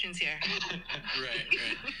hard-hitting questions here. Right.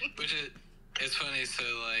 Which it's funny. So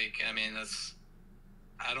like, I mean,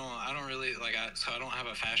 I don't really like. So I don't have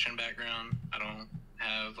a fashion background. I don't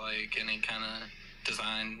have like any kind of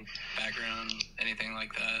design background, anything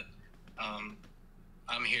like that.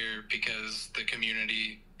 I'm here because the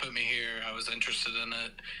community put me here. I was interested in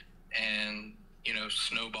it, and you know,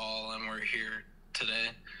 snowball, and we're here today.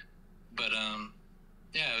 But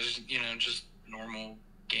yeah, it was, you know, just normal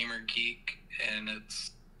gamer geek, and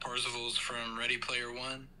it's Parzival's from Ready Player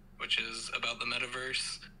One, which is about the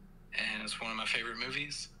metaverse, and it's one of my favorite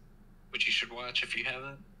movies, which you should watch if you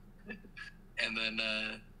haven't. And then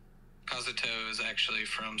Kazuto is actually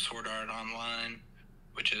from Sword Art Online,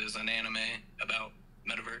 which is an anime about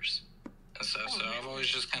metaverse and stuff. So I've always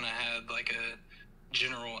just kind of had like a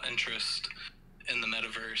general interest in the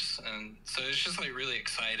metaverse, and so it's just like really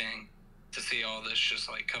exciting to see all this just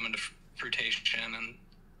like come into fruition, and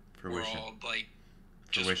Fruition. we're all like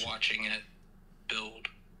just watching it build,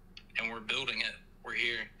 and we're building it. We're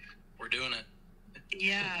here. We're doing it.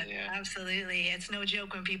 Yeah, absolutely. It's no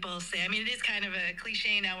joke when people say, I mean, it is kind of a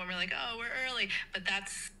cliche now when we're like, oh, we're early, but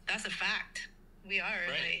that's a fact. We are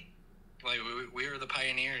early. Right. Like we are the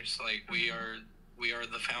pioneers. Like we are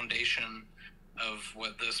the foundation of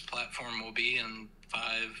what this platform will be in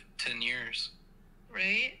 5-10 years.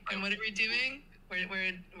 Right? And what are we doing?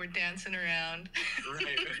 We're dancing around.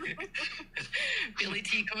 Right. Billy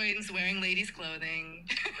T Coins wearing ladies' clothing.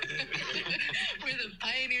 We're the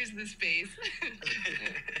pioneers of the space.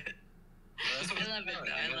 I love it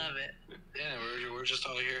though. I love it. Yeah, we're just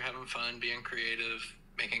all here having fun, being creative,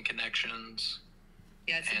 making connections.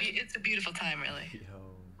 Yeah, it's a beautiful time, really.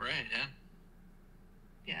 Right. Yeah.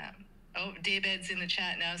 Yeah. Oh, David's in the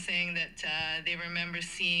chat now saying that they remember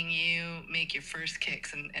seeing you make your first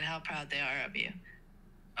kicks and how proud they are of you.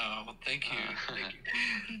 Oh, well, thank you. Thank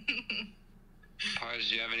you. Pars,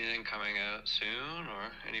 do you have anything coming out soon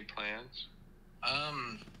or any plans?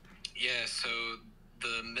 Yeah, so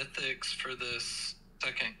the mythics for this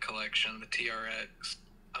second collection, the TRX,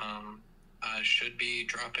 I should be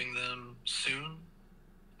dropping them soon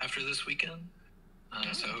after this weekend.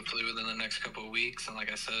 So hopefully within the next couple of weeks. And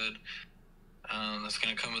like I said, that's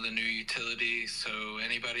going to come with a new utility. So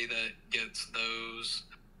anybody that gets those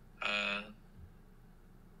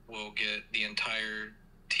will get the entire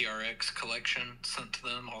TRX collection sent to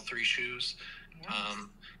them, all 3 shoes. Nice.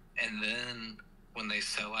 And then when they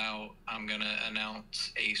sell out, I'm going to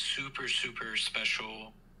announce a super, super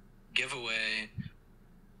special giveaway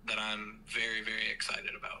that I'm very, very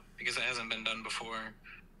excited about because it hasn't been done before.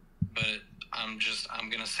 But I'm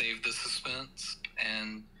going to save the suspense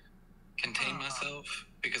and contain myself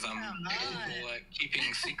because I'm horrible at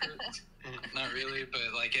keeping secrets. Not really, but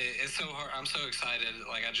like it's so hard. I'm so excited.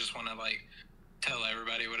 Like I just want to like tell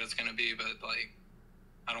everybody what it's going to be, but like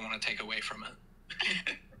I don't want to take away from it.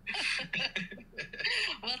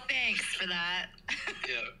 Well, thanks for that.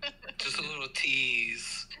 Yeah, just a little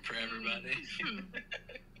tease for everybody.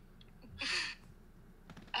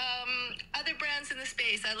 Other brands in the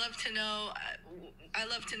space. I love to know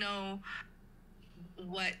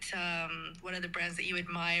what other brands that you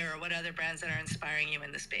admire, or what other brands that are inspiring you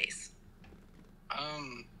in the space.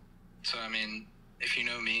 So I mean, if you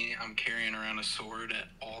know me, I'm carrying around a sword at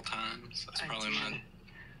all times. That's probably my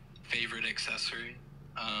favorite accessory.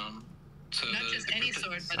 So not just any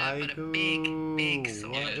sword, but a Psycho, big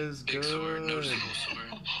sword. what is big good? sword, noticeable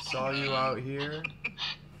sword. Saw you out here.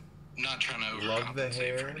 Not trying to Love the overcompensate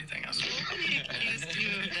hair. for anything else. Accused you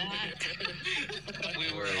of that.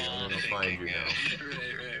 We were Wait, all I'm gonna find you now.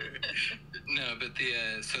 right. No, but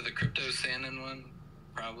the Crypto Sandin one,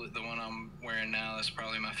 probably the one I'm wearing now, is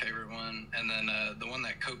probably my favorite one. And then the one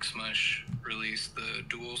that Coke Smush released, the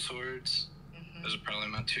dual swords, those are probably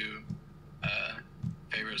my 2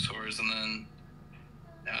 favorite swords. And then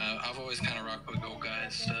I've always kind of rocked with Gold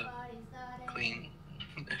Guys stuff, clean.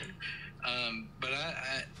 But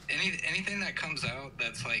anything that comes out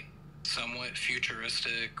that's like somewhat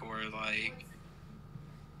futuristic, or like,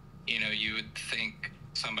 you know, you would think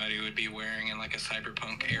somebody would be wearing in like a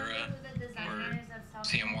cyberpunk era, or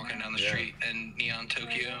see them walking down the street in Neon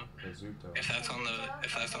Tokyo. Kazuto. If that's on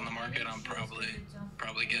the market, I'm probably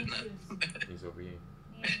getting it. He's over here.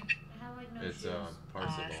 It's Parsable.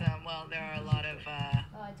 Awesome. Well, there are a lot of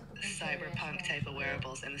cyberpunk type of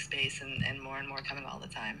wearables in the space, and more coming all the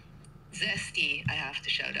time. Zesty, I have to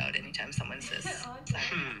shout out anytime someone says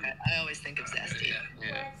cyberpunk. I always think of Zesty.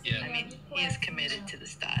 Yeah. I mean, he is committed to the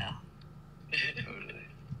style. Totally.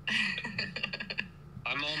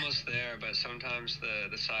 I'm almost there, but sometimes the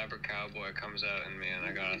cyber cowboy comes out in me, and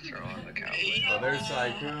I gotta throw on the cowboy. Oh, there's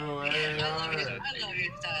Psycho. I love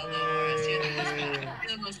your style, Horace.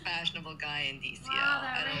 You're the most fashionable guy in DCL.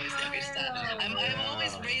 I always love your style. I'm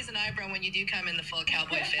always raise an eyebrow when you do come in the full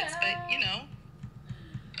cowboy fits, but you know,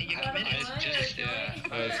 you're committed.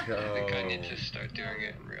 Let's go. I think I need to start doing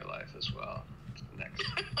it in real life as well. Next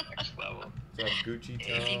level. What's up, Gucci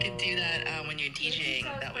Toe? If you could do that when you're DJing,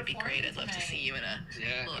 that would be great. I'd love to see you in a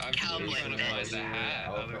little cowboy trying to find fit. the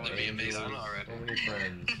hat. That'd be amazing already. So many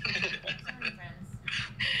friends.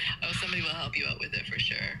 Oh, somebody will help you out with it for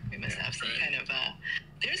sure. We must have some kind of.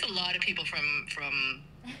 There's a lot of people from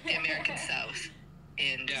the American South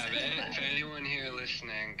in. Yeah, if anyone here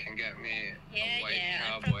listening can get me a white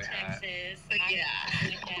I'm cowboy from hat. Texas. But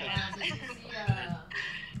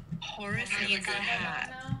Horace needs a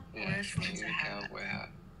hat. Yeah, Horace I needs need a a hat. cowboy hat.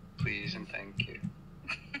 Please and thank you.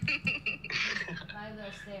 By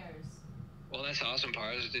those stairs. Well, that's awesome,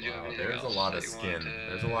 Pars. Did you have anything There's a else lot that of you wanted skin. to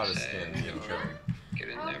There's a lot of say skin being or shown. Get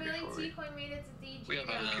in Oh, there Billy before we... T-Coin made it to DG. We have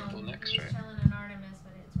other people next, He's right? chilling in Artemis,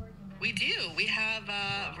 but it's working. We do. We have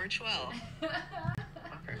Virtewel.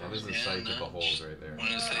 That is the sight of the holes right there. I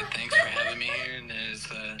want to say thanks for having me here, and it's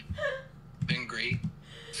been great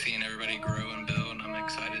seeing everybody grow and build. I'm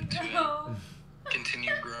excited to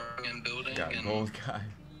continue growing and building, Got and Gold Guy.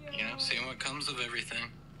 you know, seeing what comes of everything.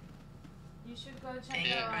 You should go check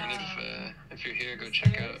Yeah, out. and if you're here, go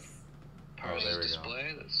check out Pars' there we go.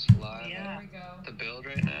 display that's live There we go. at the build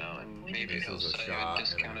right now, and maybe This he'll is a sell you shot a and a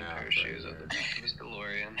discounted half pair of right shoes there. at the back of his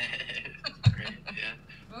DeLorean. Great, yeah.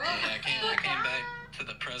 I came back to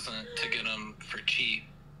the present to get them for cheap.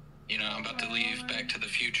 You know, I'm about to leave Back to the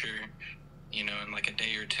Future, you know, in like a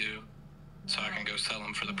day or two, so I can go sell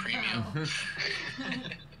them for the premium.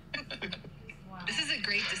 This is a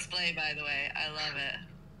great display, by the way. I love it.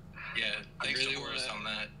 Yeah, thanks really to Horace wanna- on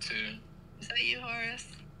that too. Is that you, Horace?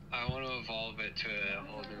 I want to evolve it to a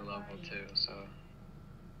whole new level too, so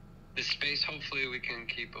this space, hopefully we can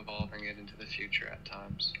keep evolving it into the future at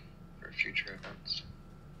times for future events.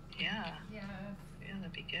 Yeah. Yeah. Yeah,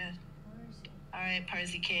 that'd be good. All right,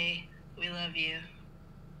 Parsi K, we love you.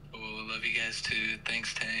 Oh, love you guys too.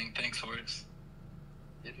 Thanks, Tang. Thanks, Horus.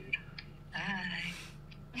 Yeah, dude. Bye.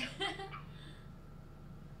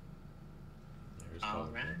 There's All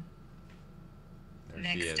Colorful. right. There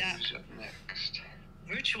she Next is. up, Who's up next?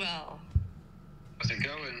 Virtwell. How's it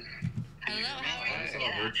going? Hello, how are It's you? all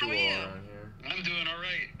Yeah, virtual how are you? around here. I'm doing all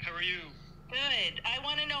right. How are you? Good. I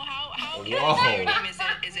want to know how Whoa. can I say your name?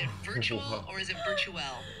 Is it Virtual Whoa. or is it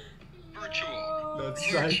Virtuel? Virtual.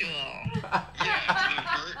 That's like... Virtual. Yeah, the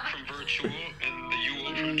vert from virtual and the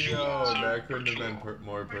UO from jewel. Yo, So that couldn't have virtual. been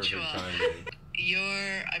more perfect Virtual. timing.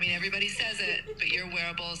 I mean, everybody says it, but your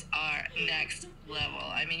wearables are next level.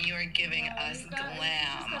 I mean, you are giving us He's got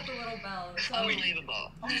glam. the little bell. So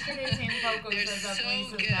Unbelievable. yesterday, Tangpoko They're says that so Bleace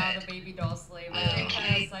is good. now the baby doll slave.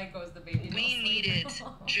 Okay. Psycho is the baby doll We slave. needed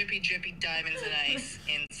drippy diamonds and ice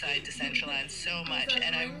inside Decentraland so much,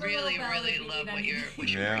 and I really, really love what you're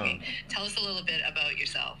Yeah. bringing. Tell us a little bit about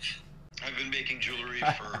yourself. I've been making jewelry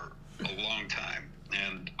for a long time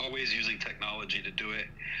and always using technology to do it.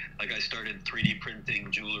 Like I started 3D printing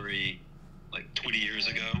jewelry like 20 years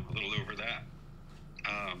ago, a little over that.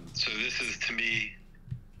 So this is to me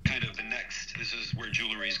kind of the next, this is where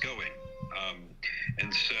jewelry is going.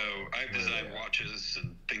 And so I've designed watches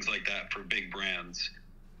and things like that for big brands.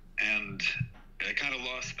 And it kind of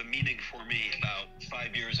lost the meaning for me about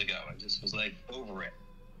 5 years ago. I just was like over it.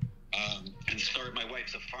 And my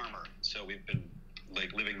wife's a farmer, so we've been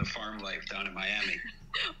like living the farm life down in Miami.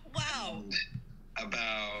 Wow. And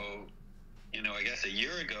about, I guess a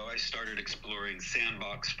year ago, I started exploring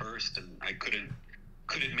Sandbox first, and I couldn't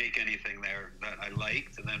make anything there that I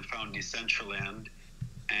liked, and then found Decentraland,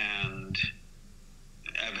 and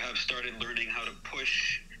have started learning how to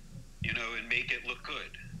push, and make it look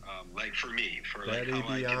good. Like for me, for like Betty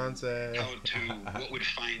Beyonce. what would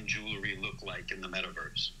fine jewelry look like in the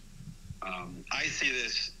metaverse. I see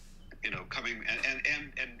this, coming,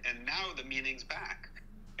 and now the meaning's back,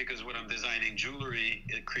 because when I'm designing jewelry,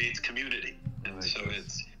 it creates community, and so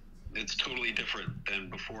it's totally different than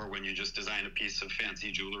before when you just design a piece of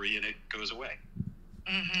fancy jewelry and it goes away.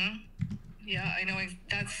 Mm-hmm. Yeah, I know.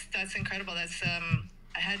 That's incredible.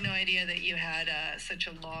 I had no idea that you had such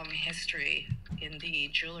a long history in the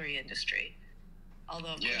jewelry industry.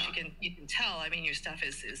 Although, of course, you can tell. I mean, your stuff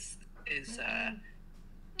is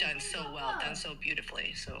done so well, done so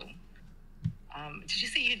beautifully. So, did you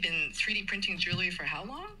say you'd been 3D printing jewelry for how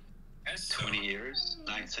long? 20 years,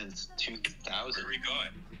 since 2000. Where are we going?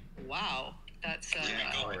 Wow, that's. Where are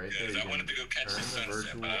we going? right Because there, I wanted to go catch the turn the sunset,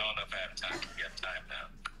 virtual- but I don't know if I have time. We have time now.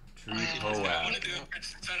 True I co-op. wanted to go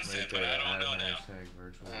catch the sunset, Right but there. I don't know add now. hashtag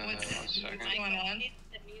virtual. What's going on?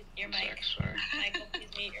 Your One mic. sec, sorry. Michael, please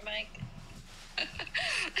mute your mic.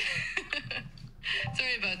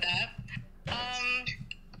 Sorry about that.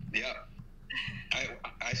 Yeah.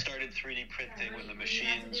 I started 3D printing when the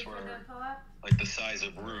machines were like the size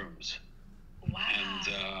of rooms. Wow.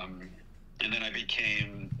 And then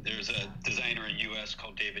there's a designer in US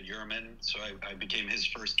called David Yurman, so I became his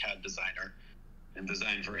first CAD designer and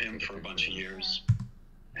designed for him for a bunch of years,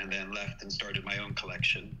 and then left and started my own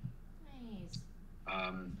collection. Nice.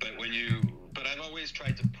 But I've always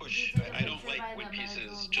tried to push. I don't like when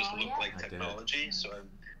pieces just look like technology, so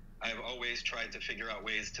I've always tried to figure out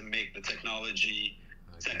ways to make the technology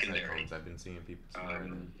secondary. I've been seeing people.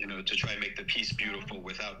 To try and make the piece beautiful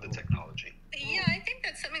without the technology. Yeah, I think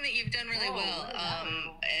that's something that you've done really well,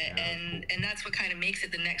 and that's what kind of makes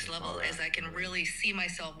it the next level. Is I can really see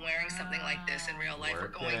myself wearing something like this in real life, or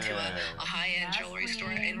going to a high-end jewelry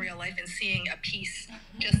store in real life and seeing a piece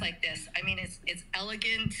just like this. I mean, it's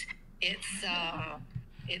elegant. It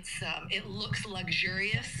looks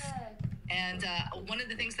luxurious. And one of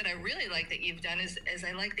the things that I really like that you've done is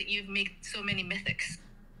I like that you've made so many mythics.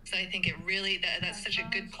 So I think it really, that's such a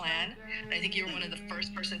good plan. I think you're one of the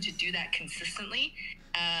first person to do that consistently.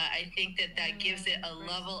 I think that gives it a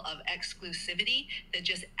level of exclusivity that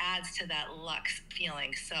just adds to that luxe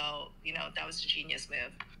feeling. So, that was a genius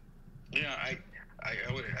move. Yeah, I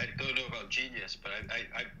don't know about genius, but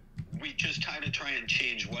we just kind of try and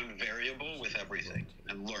change one variable with everything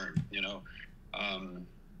and learn,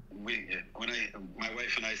 my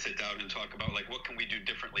wife and I sit down and talk about like what can we do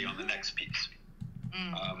differently on the next piece,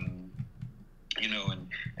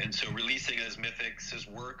 and so releasing as mythics has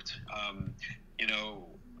worked.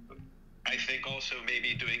 I think also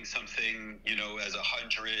maybe doing something as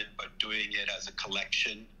 100, but doing it as a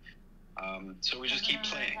collection. So we just keep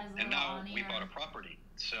playing, and now we bought a property,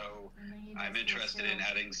 So I'm interested in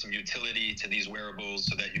adding some utility to these wearables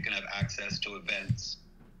so that you can have access to events.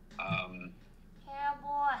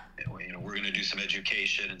 You know, we're going to do some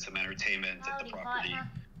education and some entertainment at the property.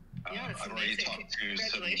 I've already talked to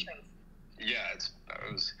some. Yeah,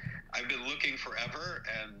 I've been looking forever,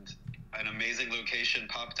 and an amazing location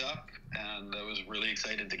popped up, and I was really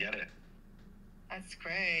excited to get it. That's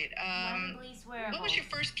great. What was your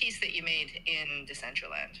first piece that you made in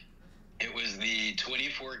Decentraland? It was the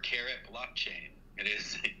 24-karat blockchain. It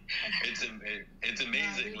is. It's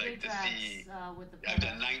amazing. Like to see. I've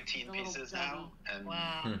done 19 pieces now, and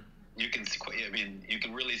wow. You can. I mean, you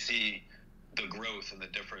can really see the growth and the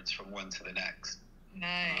difference from one to the next.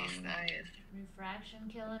 Nice, nice. Refraction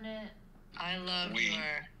killing it. I love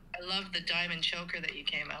the diamond choker that you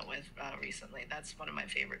came out with recently. That's one of my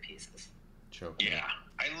favorite pieces. Choker. Yeah,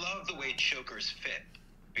 I love the way chokers fit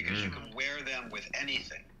because you can wear them with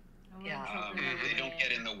anything. Yeah. They don't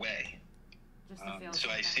get in the way. So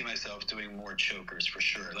I see myself doing more chokers for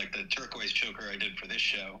sure. Like the turquoise choker I did for this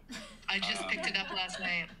show. I just picked it up last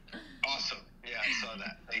night. Awesome. Yeah, I saw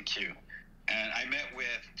that. Thank you. And I met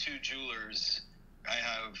with two jewelers. I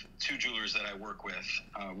have two jewelers that I work with,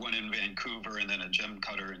 one in Vancouver and then a gem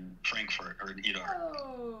cutter in Frankfurt, or in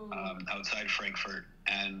Idar, outside Frankfurt.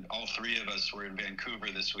 And all three of us were in Vancouver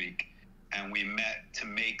this week. And we met to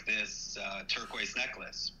make this turquoise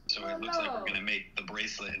necklace. So it looks like we're going to make the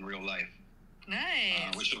bracelet in real life.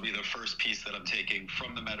 Nice. Which will be the first piece that I'm taking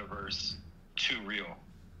from the metaverse to real,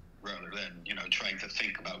 rather than, you know, trying to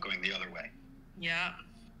think about going the other way. Yeah.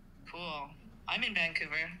 Cool. I'm in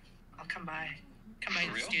Vancouver. I'll come by. Come by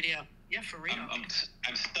the studio. Yeah, for real.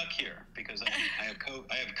 I'm stuck here because I have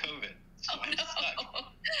COVID. So I'm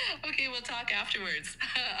stuck. Okay, we'll talk afterwards.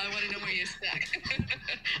 I want to know where you're stuck.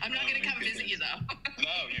 I'm not going to come visit you, though.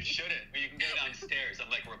 No, you shouldn't. You can go downstairs.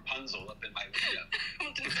 I'm like Rapunzel up in my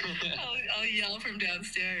window. I'll yell from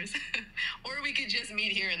downstairs. Or we could just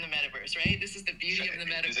meet here in the metaverse, right? This is the beauty of the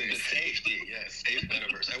metaverse. This is the safety, safe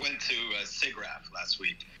metaverse. I went to SIGGRAPH last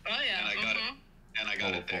week. Oh, yeah. And I got it. And I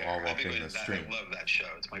got it there. I've been going to that. I love that show.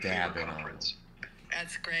 It's my favorite conference.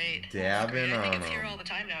 That's great. Dabbing I think on it's here them. all the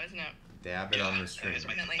time now, isn't it? Dabbing on the stream. It's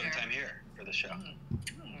my second time here for the show.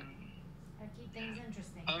 I keep things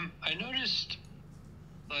interesting. I noticed,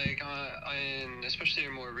 like, especially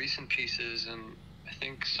your more recent pieces, and I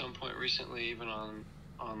think some point recently, even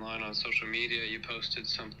online on social media, you posted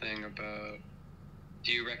something about,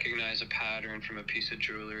 do you recognize a pattern from a piece of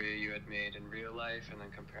jewelry you had made in real life, and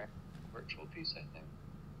then compare it to a virtual piece, I think.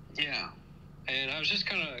 Yeah. And I was just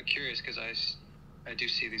kind of curious because I do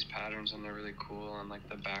see these patterns and they're really cool on like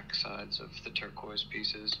the back sides of the turquoise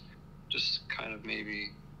pieces. Just kind of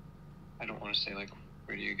maybe, I don't want to say like,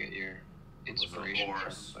 where do you get your inspiration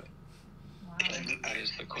from, but that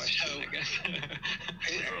is the question, I guess.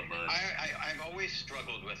 I've always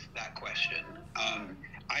struggled with that question.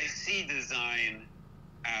 I see design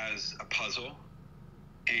as a puzzle.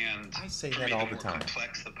 And I say that all the time. The more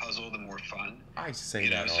complex the puzzle, the more fun. I say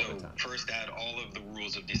that all the time. First add all of the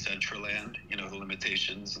rules of Decentraland, you know, the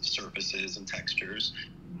limitations of surfaces and textures,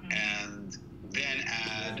 and then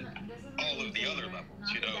add all of the other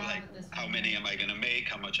levels, you know, like how many am I going to make,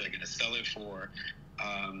 how much am I going to sell it for,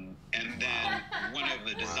 and then one of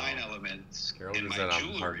the design elements in my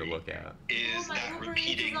jewelry hard to look at. is that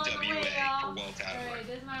repeating WA for Walt Adler.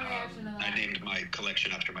 I named my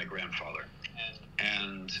collection after my grandfather.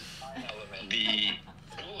 And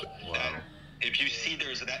if you see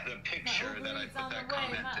there's the picture that I put that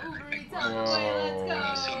comment in, I think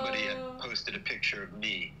somebody had posted a picture of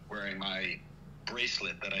me wearing my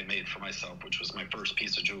bracelet that I made for myself, which was my first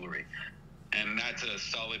piece of jewelry. And that's a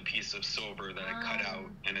solid piece of silver that I cut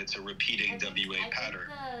out, and it's a repeating WA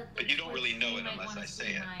pattern. But you don't really know it unless I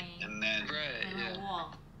say it. And then,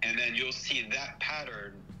 and then you'll see that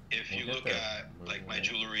pattern if you look at like my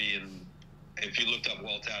jewelry, and if you looked up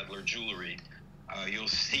Walt Adler jewelry, you'll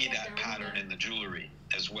see that pattern in the jewelry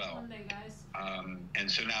as well.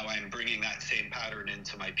 And so now I'm bringing that same pattern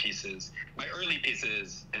into my pieces. My early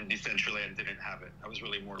pieces in Decentraland didn't have it. I was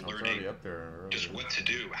really more learning just what to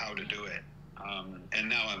do, how to do it. And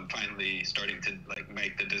now I'm finally starting to like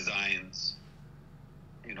make the designs,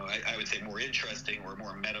 you know, I would say more interesting or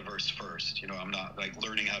more metaverse first. You know, I'm not like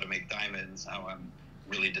learning how to make diamonds, how I'm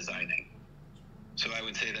really designing. So I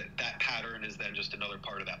would say that that pattern is then just another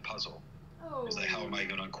part of that puzzle. It's like, how am I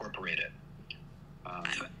going to incorporate it?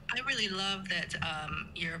 I really love that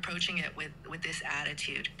you're approaching it with this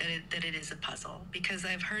attitude, that it is a puzzle, because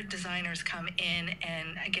I've heard designers come in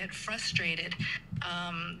and get frustrated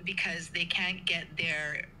because they can't get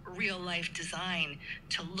their real life design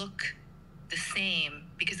to look the same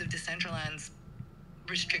because of Decentraland's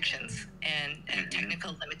restrictions and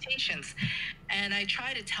technical limitations. And I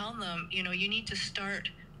try to tell them, you know, you need to start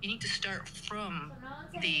from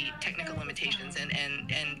the technical limitations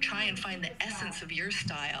and try and find the essence of your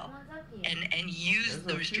style and use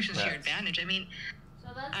the restrictions to your advantage. I mean,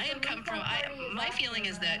 my feeling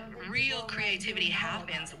is that real creativity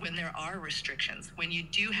happens when there are restrictions, when you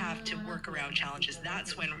do have to work around challenges.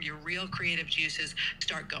 That's when your real creative juices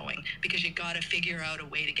start going, because you got to figure out a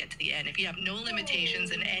way to get to the end. If you have no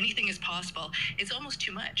limitations and anything is possible, it's almost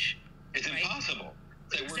too much. It's impossible.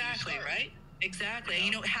 Exactly, right? Exactly.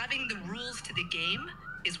 You know, having the rules to the game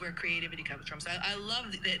is where creativity comes from. So I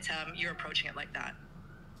love that you're approaching it like that.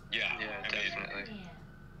 Yeah, definitely.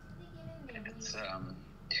 It's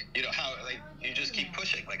you know, how, like, you just keep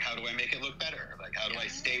pushing. Like, how do I make it look better? Like, how do I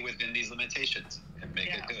stay within these limitations and make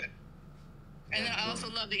it good? And then I also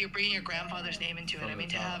love that you're bringing your grandfather's name into it. I mean,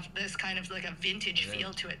 to have this kind of like a vintage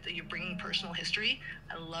feel to it, that you're bringing personal history.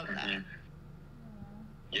 I love that.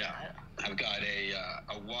 Yeah, I've got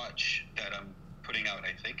a watch that I'm putting out.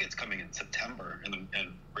 I think it's coming in September in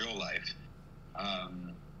real life.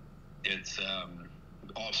 It's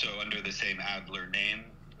also under the same Adler name.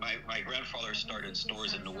 My grandfather started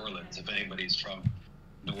stores in New Orleans. If anybody's from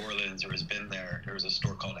New Orleans or has been there, there's a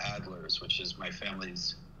store called Adler's, which is my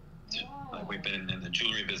family's. Like, we've been in the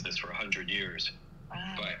jewelry business for 100 years.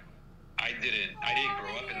 But I didn't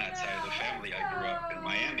grow up in that side of the family. I grew up in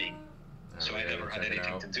Miami, so I never had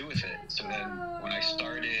anything to do with it. So then when I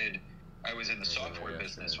started, I was in the software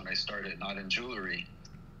business when I started, not in jewelry.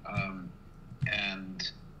 And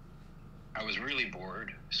I was really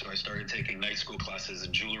bored, so I started taking night school classes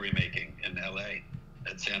in jewelry making in LA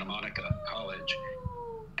at Santa Monica College,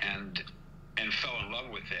 and fell in love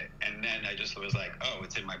with it. And then I just was like, oh,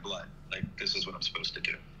 it's in my blood. Like, this is what I'm supposed to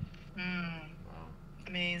do. Wow.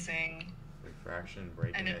 Amazing. Refraction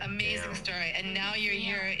breaking An amazing story. And now you're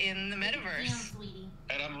here in the Metaverse.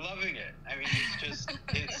 And I'm loving it. I mean, it's just,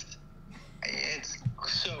 it's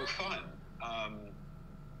so fun.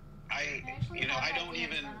 I don't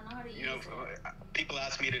even, people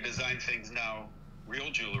ask me to design things now,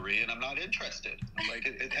 real jewelry, and I'm not interested. I'm like,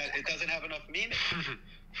 it doesn't have enough meaning.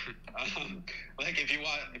 Like, if you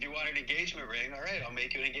want an engagement ring, all right, I'll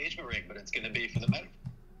make you an engagement ring, but it's going to be for the Metaverse.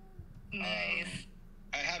 Nice.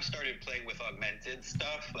 I have started playing with augmented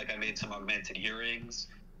stuff. Like, I made some augmented earrings.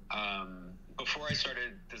 Before I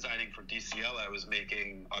started designing for DCL, I was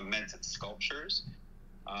making augmented sculptures.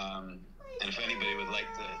 And if anybody would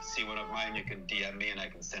like to see one of mine, you can DM me and I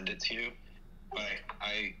can send it to you. But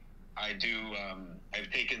I do, I've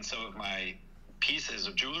taken some of my pieces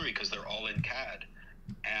of jewelry, because they're all in CAD.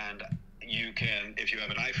 And you can, if you have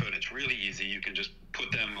an iPhone, it's really easy. You can just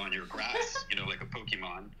put them on your grass, like a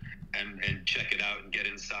Pokemon, and check it out and get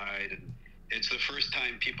inside. And it's the first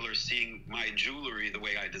time people are seeing my jewelry the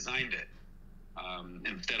way I designed it,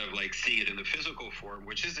 instead of like seeing it in the physical form,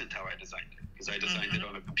 which isn't how I designed it, because I designed it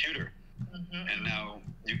on a computer. And now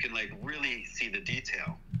you can like really see the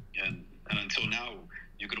detail. And until now,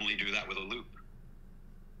 you could only do that with a loop.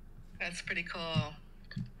 That's pretty cool.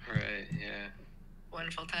 Right, yeah.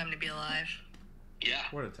 Wonderful time to be alive. Yeah.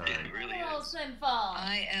 What a time. It really is. Sinful.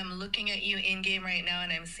 I am looking at you in game right now,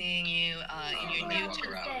 and I'm seeing you in your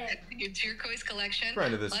new turquoise collection.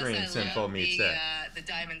 Friend of the stream, Plus, I Sinful love meets the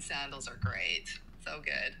diamond sandals are great. So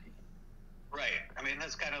good. Right. I mean,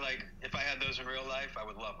 that's kind of like, if I had those in real life, I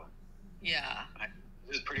would love them. Yeah.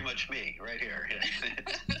 This is pretty much me right here.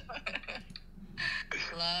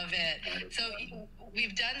 Love it. So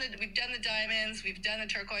we've done the diamonds, we've done the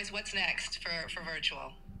turquoise. What's next for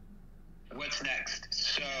Virtewel? What's next?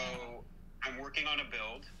 So I'm working on a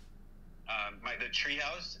build. The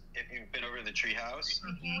treehouse. If you've been over the treehouse,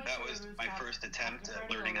 that was my first attempt at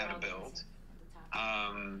learning how to build.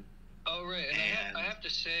 Oh right, and I have to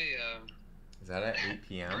say. Is that at 8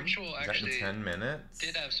 p.m.? Virtewel Is that in actually 10 minutes?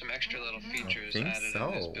 did have some extra little features think added so.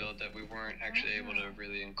 in this build that we weren't actually able to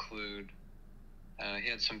really include. He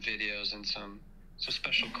had some videos and some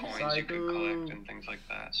special coins you could collect and things like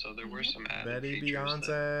that. So there were some added Betty features Beyonce.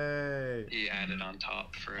 that he added on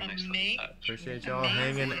top for a nice little touch. Appreciate y'all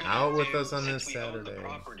hanging out with us on this Since we own the Saturday.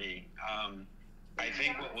 property, I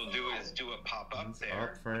think what we'll do is do a pop-up there up,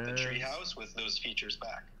 with the friends? treehouse with those features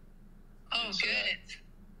back. Oh, So good. that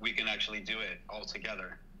we can actually do it all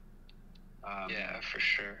together. Yeah, for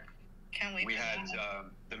sure. Can't wait. We had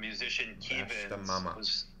the musician Keevan mama.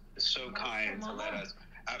 was so kind to let us.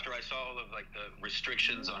 After I saw all of like the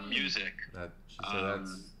restrictions on music,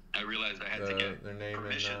 I realized I had to get their name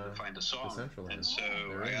permission in, to find a song. Decentraland. And so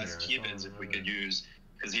They're I in asked there. Keevans if we could use,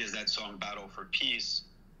 because he has that song "Battle for Peace,"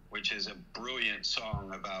 which is a brilliant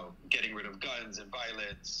song about getting rid of guns and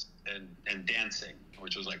violence and dancing,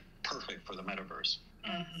 which was like perfect for the metaverse.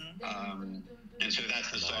 And so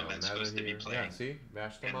that's the song that's supposed to be playing. Yeah, see?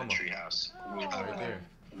 Bash the in mama. the treehouse. Right there.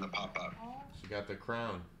 In the pop-up. She got the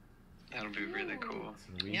crown. That'll be really cool.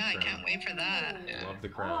 Yeah, I can't wait for that. Yeah. Love the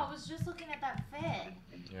Oh, crown. I was just looking at that fit.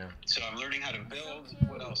 Yeah. So I'm learning how to build.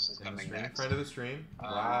 What else is coming next? Friend of the stream.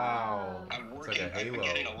 Wow. I'm It's working. like a I've been halo.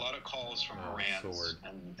 getting a lot of calls from brands sword.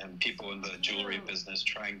 and people in the jewelry business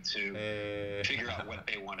trying to figure out what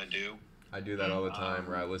they want to do. I do that all the time,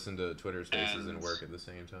 where I listen to Twitter Spaces and work at the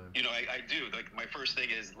same time. You know, I do. Like, my first thing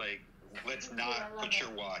is, like, let's not put your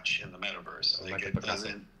watch in the metaverse. Like, it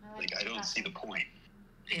doesn't, like, I don't see the point.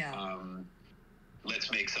 Yeah. Let's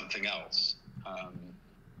make something else.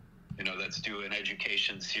 You know, let's do an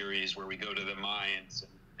education series where we go to the mines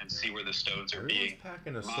and see where the stones are being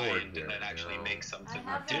packing a sword mined here, and then actually make something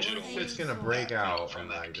digital. Shit's gonna break out from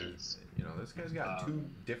that. You know, this guy's got two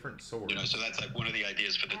different swords. You know, so that's like one of the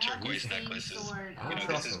ideas for the turquoise necklace is, you know,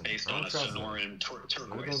 this is based on a Sonoran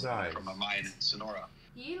turquoise from a mine in Sonora.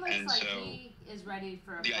 He looks And like so he is ready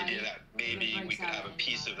for a the fight. idea that maybe we could have a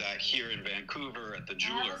piece of that here in Vancouver at the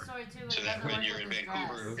jeweler, so that when you're in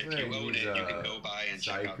Vancouver, if you own it, you can go by and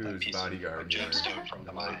check out that piece of gemstone from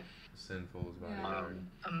the mine. Sinful's bodyguard.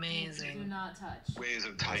 Amazing. Do not touch. Ways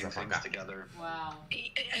of tying things together. Wow.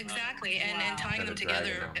 Exactly, and tying them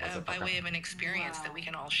together by way of an experience that we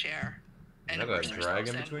can all share. And You got a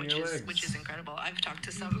dragon between your legs. Which is incredible. I've talked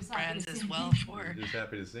to some brands as well for Just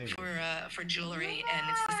happy to see me. for jewelry, and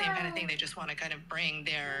it's the same kind of thing. They just want to kind of bring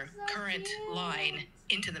their current line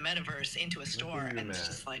into the metaverse, into a store, and it's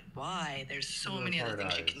just like, why? There's so many other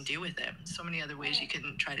things you can do with it. So many other ways you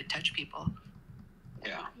can try to touch people.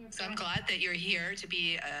 Yeah. So I'm glad that you're here to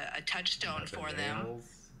be a touchstone for them,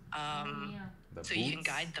 so you can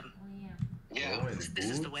guide them. Yeah. This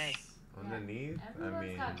is the way. Underneath, I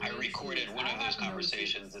mean, I recorded one of those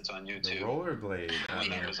conversations. It's on YouTube. the rollerblade. I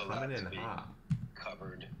mean, There's a lot coming to in be hot.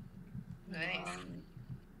 covered. Nice.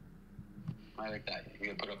 I like that. You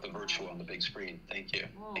can put up the Virtewel on the big screen. Thank you.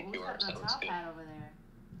 Whoa, Thank who's you, got Ars. the That looks top good. hat over there?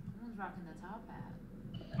 Someone's rocking the top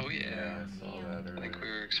hat. Oh yeah. I saw that I think we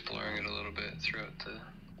were exploring it a little bit throughout the.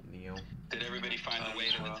 Neo. Did everybody find the way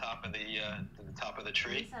to the top of the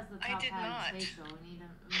tree? Reese has the top I did hat not. and facial. We need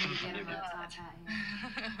to get him a top hat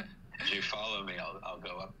here. If you follow me, I'll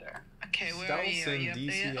go up there. Okay, where are you? Stealth Are in you up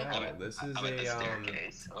there yet? DCL. This is I'm at the a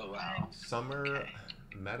staircase. Oh wow. summer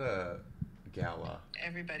meta gala.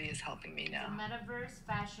 Everybody is helping me The now. Metaverse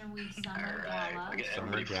Fashion Week Summer Alright, Gala. we get Summer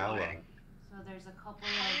everybody gala. flying. So there's a couple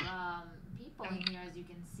of people in here, as you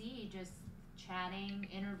can see, just chatting,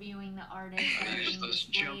 interviewing the artists. that are There's being those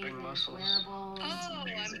displayed, jumping there's muscles. wearables, Oh,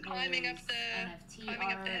 I'm climbing up NFT the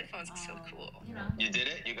art, headphones. It's so cool. You know, You did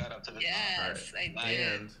it? You got up to the Yes, I top.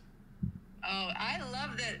 did. And Oh, I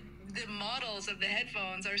love that the models of the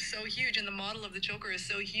headphones are so huge, and the model of the choker is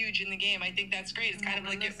so huge in the game. I think that's great. It's kind of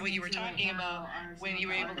like what you were talking about when you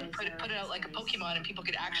were able to put it out like a Pokemon, and people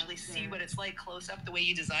could actually see what it's like close up the way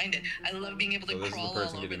you designed it. I love being able to So this is the crawl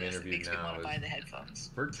person all over getting this. It interviewed makes me now want to is buy the headphones.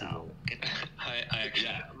 Virtewel. I actually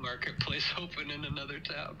have Marketplace open in another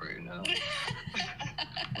tab right now.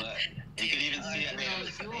 Look, you can even see I made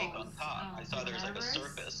a snake on top. I saw there's like a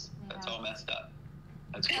surface that's all messed up.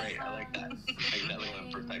 That's great. I like that. Like that little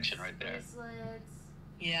imperfection right there.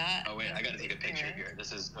 Yeah. Oh wait, I gotta take a picture here.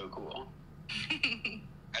 This is so cool.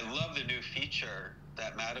 I love the new feature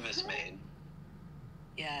that Metaverse made.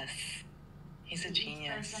 Yes. He's a each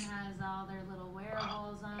genius. person has all their little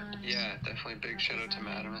wearables on. Yeah, definitely big shout out to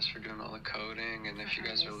Madamus for doing all the coding, and if you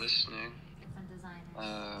guys are listening, Different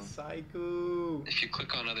designers. Psycho. if you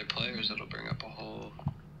click on other players, it'll bring up a whole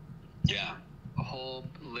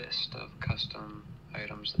list of custom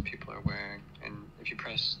items that people are wearing, and if you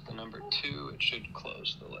press the number 2, it should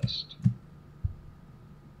close the list.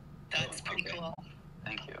 That's pretty cool.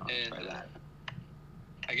 Thank you. And Try that.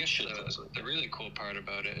 I guess the really cool part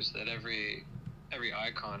about it is that every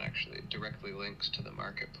icon actually directly links to the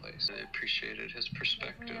marketplace. I appreciated his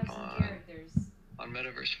perspective on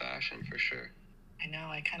Metaverse fashion for sure. I know.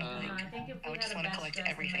 I kind of I think if I we would had just a want to best collect dress,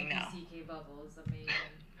 it everything might now. be CK Bubbles. I mean,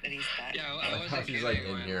 That he's back. Yeah, I I was thought she's like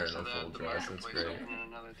in here in a full the dress. That's marketplace great. open in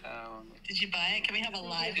another tab. Did you buy it? Can we have a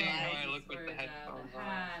live Yeah, buy? I look with the headphones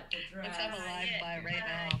on. Let's have a live buy right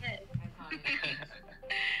now.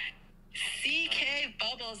 CK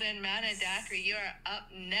Bubbles and Mana Daiquiri, you are up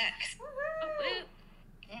next.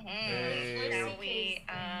 Hey. Shall we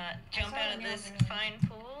jump out of this fine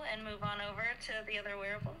pool and move on over to the other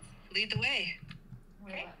wearables? Lead the way.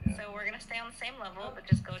 Okay, so we're gonna stay on the same level, but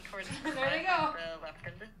just go towards the There we front go. of the left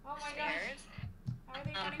of the Oh my gosh. stairs.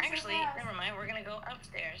 Actually, never mind. We're gonna go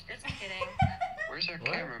upstairs. Just kidding. Where's our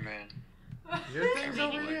What? cameraman? Your thing's We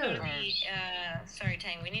over need to go to here. the, sorry,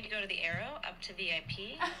 Tang. We need to go to the arrow up to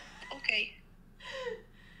VIP. Okay.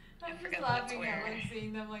 I I'm just forgot what's laughing at where when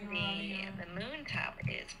seeing them like running. the moon top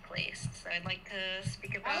is placed. So I'd like to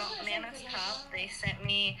speak about was gonna say Mana's for the top. show. They sent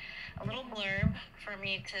me a little blurb for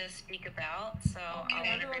me to speak about. So I'll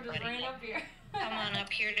want Everyone just everybody ran up here. come on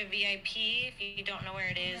up here to VIP. If you don't know where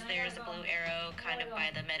it is, there's a blue arrow kind of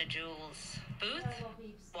by the MetaJewels booth.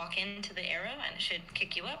 Walk into the arrow and it should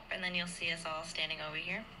kick you up, and then you'll see us all standing over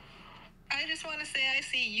here. I just want to say I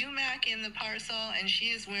see UMAC in the parcel, and she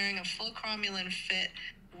is wearing a full cromulent fit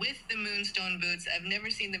with the Moonstone boots. I've never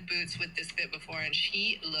seen the boots with this fit before, and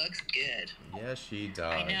she looks good. Yes, she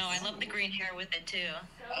does. I know. I love the green hair with it too.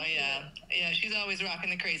 Oh yeah, yeah. She's always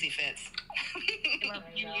rocking the crazy fits. I love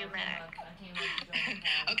you,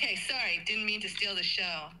 UMAC. Okay, sorry, didn't mean to steal the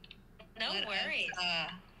show. No worries.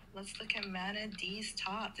 Let's look at Mana D's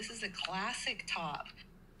top. This is a classic top.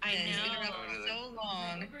 I It's been know. around for so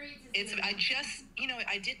long.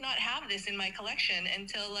 I did not have this in my collection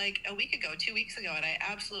until like a week ago, 2 weeks ago, and I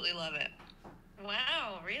absolutely love it.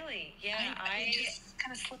 Wow, really? Yeah, I just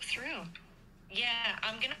kind of slipped through. Yeah,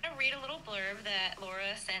 I'm gonna read a little blurb that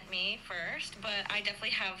Laura sent me first, but I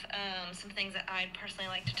definitely have some things that I'd personally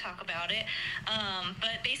like to talk about it.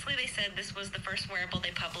 But basically, they said this was the first wearable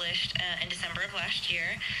they published in December of last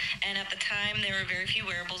year, and at the time there were very few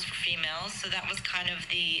wearables for females, so that was kind of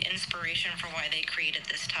the inspiration for why they created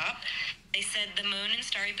this top. They said the moon and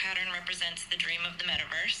starry pattern represents the dream of the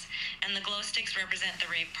metaverse, and the glow sticks represent the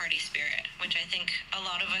rave party spirit, which I think a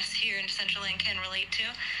lot of us here in Decentraland can relate to.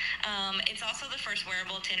 It's also the first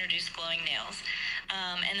wearable to introduce glowing nails.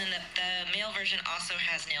 And then the male version also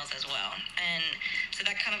has nails as well. And so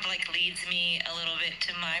that kind of like leads me a little bit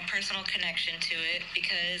to my personal connection to it,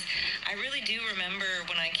 because I really do remember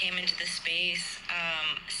when I came into the space,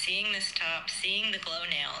 seeing this top, seeing the glow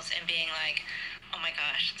nails, and being like, oh my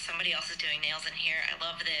gosh, somebody else is doing nails in here. I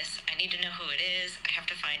love this. I need to know who it is. I have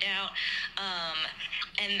to find out.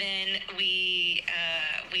 And then we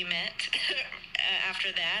met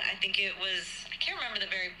after that. I think it was, I can't remember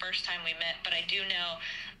the very first time we met, but I do know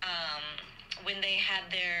when they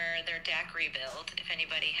had their daiquiri build, if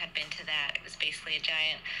anybody had been to that, it was basically a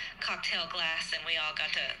giant cocktail glass, and we all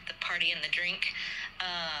got to the party and the drink.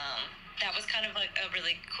 That was kind of like a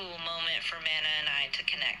really cool moment for Mana and I to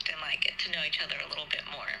connect and like get to know each other a little bit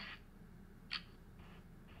more.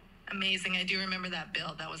 Amazing. I do remember that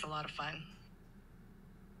build. That was a lot of fun.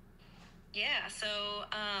 Yeah, so,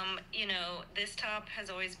 this top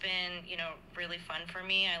has always been, really fun for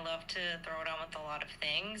me. I love to throw it on with a lot of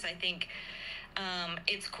things. I think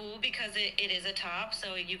it's cool because it is a top,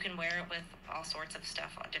 so you can wear it with all sorts of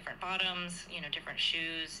stuff on different bottoms, different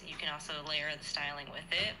shoes. You can also layer the styling with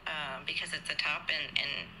it because it's a top, and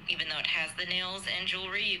even though it has the nails and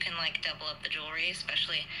jewelry, you can like double up the jewelry,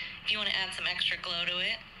 especially if you want to add some extra glow to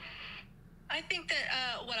it. I think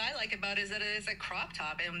that what I like about it is that it is a crop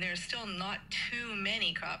top, and there's still not too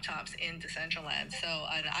many crop tops in Decentraland. So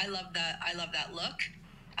I love that. I love that look.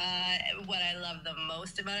 What I love the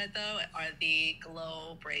most about it, though, are the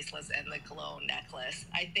glow bracelets and the glow necklace.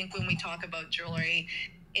 I think when we talk about jewelry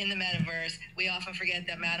in the metaverse, we often forget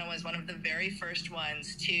that Mana was one of the very first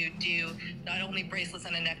ones to do not only bracelets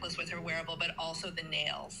and a necklace with her wearable, but also the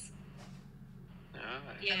nails.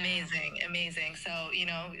 Yeah. Amazing. So,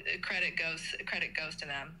 credit goes to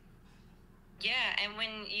them. Yeah, and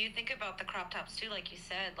when you think about the crop tops too, like you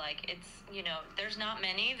said, like it's, there's not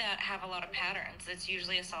many that have a lot of patterns. It's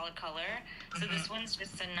usually a solid color. So this one's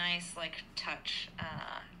just a nice like touch.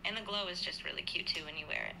 And the glow is just really cute too when you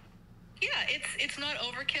wear it. Yeah, it's not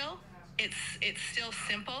overkill. It's still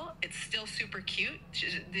simple. It's still super cute.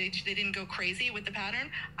 They didn't go crazy with the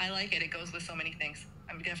pattern. I like it. It goes with so many things.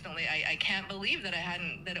 I'm definitely, I can't believe that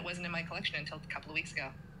that it wasn't in my collection until a couple of weeks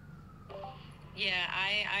ago. Yeah,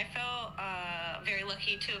 I felt very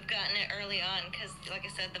lucky to have gotten it early on because, like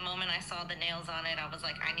I said, the moment I saw the nails on it, I was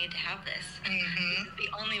like, I need to have this. This is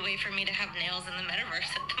the only way for me to have nails in the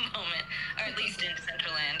metaverse at the moment, or at least in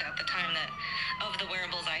Decentraland at the time of the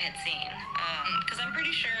wearables I had seen. Because I'm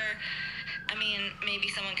pretty sure,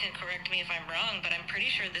 maybe someone can correct me if I'm wrong, but I'm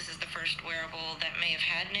pretty sure this is the first wearable that may have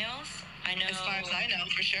had nails. I know. As far as I know,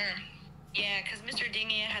 for sure. Yeah, because Mr.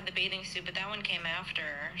 Dingia had the bathing suit, but that one came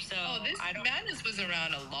after. So Madness was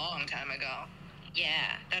around a long time ago.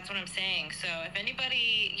 Yeah, that's what I'm saying. So if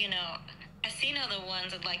anybody, has seen other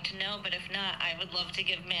ones, I'd like to know. But if not, I would love to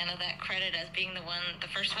give Mana that credit as being the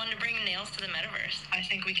first one to bring nails to the metaverse. I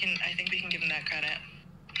think we can give him that credit.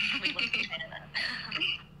 We'd love to say that.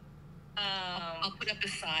 I'll put up a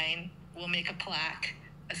sign we'll make a plaque,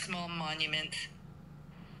 a small monument.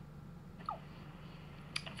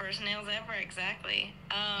 First nails ever, exactly.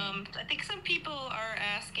 I think some people are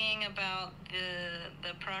asking about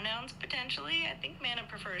the pronouns potentially. I think Mana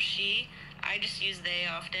prefers she. I just use they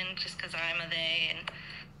often just because I'm a they, and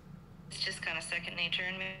it's just kind of second nature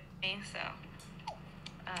in me. So,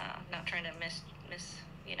 not trying to miss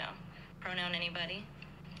pronoun anybody.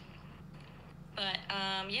 But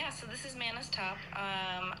yeah, so this is Mana's top.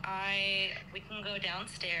 We can go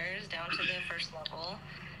downstairs, down to the first level,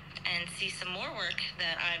 and see some more work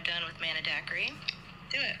that I've done with Mana Daiquiri.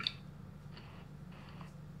 Do it.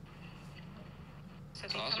 So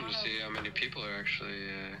It's awesome to see how many people are actually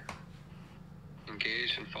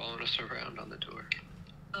engaged and following us around on the tour.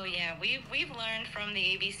 Oh yeah, we've learned from the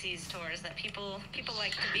ABC's tours that people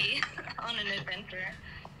like to be on an adventure.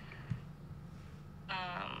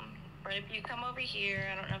 But if you come over here,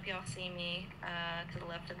 I don't know if y'all see me, to the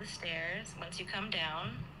left of the stairs. Once you come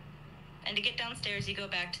down, and to get downstairs, you go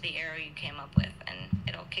back to the arrow you came up with, and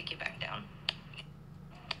it'll kick you back down.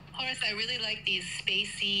 Horace, I really like these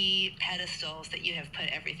spacey pedestals that you have put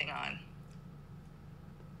everything on.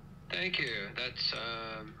 Thank you. That's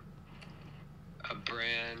a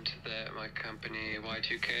brand that my company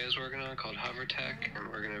Y2K is working on called HoverTech, and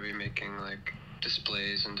we're going to be making like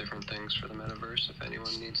displays and different things for the metaverse if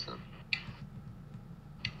anyone needs them.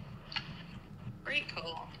 Great,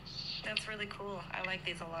 cool. That's really cool. I like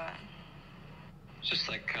these a lot. It's just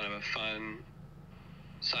like kind of a fun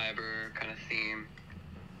cyber kind of theme.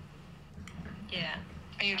 Yeah.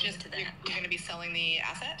 And you're going to be selling the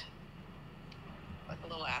asset? Like a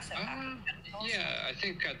little asset pack? Yeah, I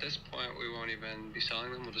think at this point we won't even be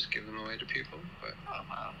selling them. We'll just give them away to people. But oh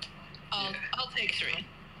wow. I'll take 3.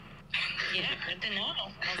 Yeah, good to know.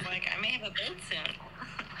 I was like, I may have a build soon.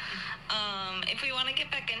 If we want to get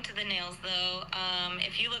back into the nails, though,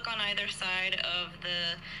 if you look on either side of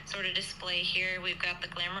the sort of display here, we've got the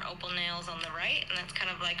Glamour Opal nails on the right, and that's kind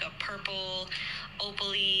of like a purple,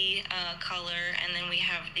 opal-y color, and then we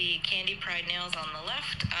have the Candy Pride nails on the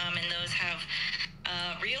left, and those have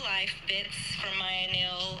real-life bits from my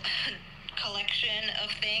nail collection of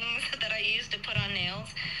things that I use to put on nails.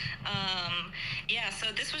 Yeah, so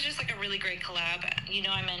this was just like a really great collab. You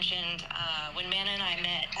know, I mentioned when Mana and I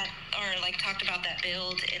met talked about that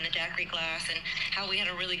build in the daiquiri glass and how we had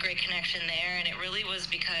a really great connection there, and it really was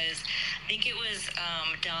because I think it was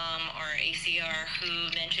Dom or ACR who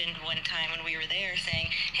mentioned one time when we were there saying,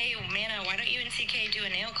 hey, Mana, why don't you and CK do a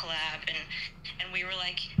nail collab? And we were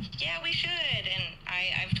like, yeah, we should. And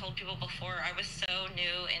I've told people before, I was so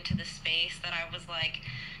new into the space that I was like,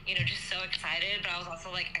 you know, just so excited, but I was also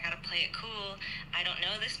like, I gotta play it cool. I don't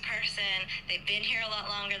know this person. They've been here a lot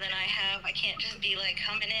longer than I have. I can't just be like,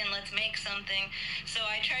 coming in, let's make something. So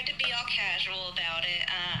I tried to be all casual about it,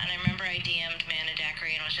 and I remember I DM'd Mana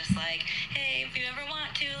Daiquiri and was just like, hey, if you ever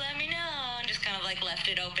want to, let me know, and just kind of like left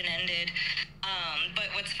it open-ended. But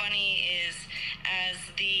what's funny is, as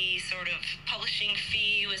the sort of publishing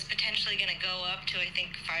fee was potentially going to go up to, I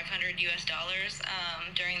think, $500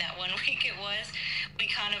 during that 1 week it was, we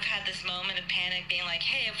kind of had this moment of panic being like,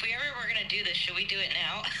 hey, if we ever were going to do this, should we do it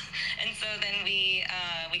now? And so then we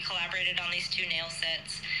collaborated on these 2 nail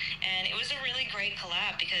sets, and it was a really great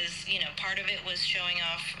collab because, you know, part of it was showing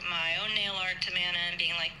off my own nail art to Mana and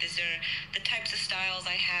being like, these are the types of styles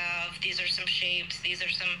I have, these are some shapes, these are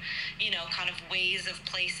some, you know, kind of ways of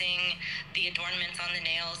placing the adornments on the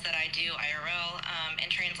nails that I do IRL, and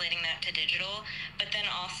translating that to digital. But then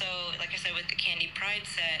also, like I said, with the Candy Pride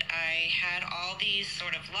set, I had all these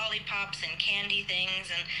sort of lollipops and candy things,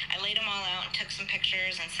 and I laid them all out and took some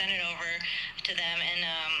pictures and sent it over to them, and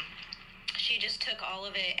she just took all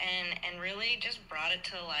of it and really just brought it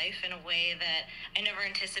to life in a way that I never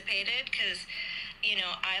anticipated, because, you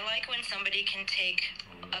know, I like when somebody can take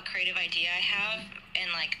a creative idea I have and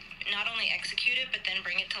like not only execute it, but then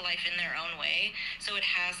bring it to life in their own way, so it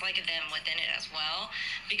has like them within it as well.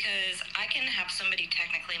 Because I can have somebody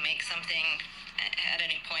technically make something at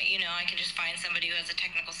any point, you know, I can just find somebody who has a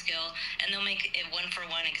technical skill and they'll make it one for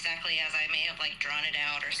one exactly as I may have like drawn it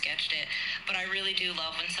out or sketched it. But I really do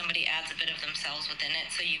love when somebody adds a bit of themselves within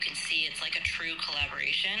it, so you can see it's like a true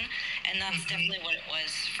collaboration, and that's definitely what it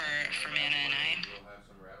was for Mana and I.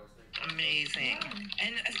 Amazing.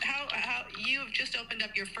 And how you've just opened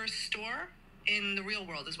up your first store in the real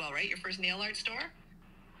world as well, right? Your first nail art store?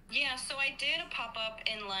 Yeah, so I did a pop-up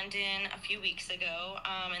in London a few weeks ago,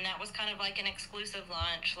 and that was kind of like an exclusive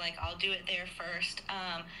launch. Like, I'll do it there first.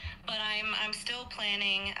 But I'm still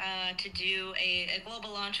planning to do a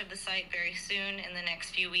global launch of the site very soon in the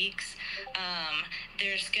next few weeks.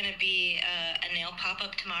 There's going to be a nail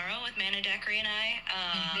pop-up tomorrow with Mana Daiquiri and I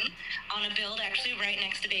on a build actually right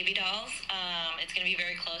next to Baby Dolls. It's going to be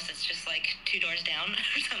very close. It's just like 2 doors down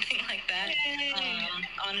or something like that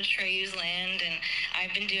on Atreyu's land. And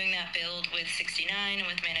I've been doing that build with 69 and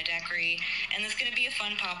with Mana Daiquiri. And it's going to be a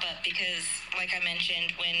fun pop-up because, like I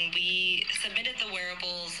mentioned, when we submitted the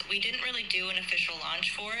wearables, we didn't really do an official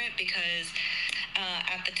launch for it because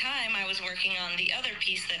at the time I was working on the other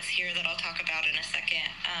piece that's here that I'll talk about in a second.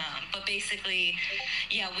 But basically,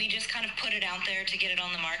 yeah, we just kind of put it out there to get it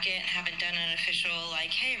on the market and haven't done an official, like,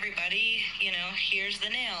 hey, everybody, you know, here's the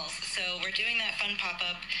nails. So we're doing that fun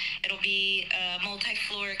pop-up. It'll be a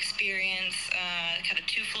multi-floor experience, kind of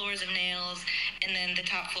 2 floors of nails, and then the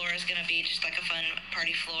top floor is going to be just like a fun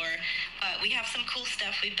party floor. But we have some cool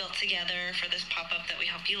stuff we built together for this pop-up that we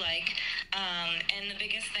hope you like. And the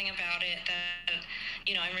biggest thing about it that,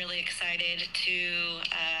 you know, I'm really excited to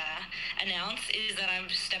announce is that I'm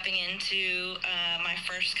stepping into my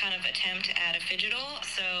first kind of attempt at a fidgetal.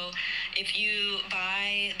 So if you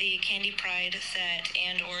buy the Candy Pride set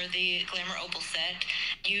and or the Glamour Opal set,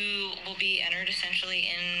 you will be entered essentially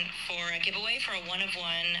in for a giveaway for a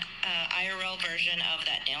one-of-one IRL version of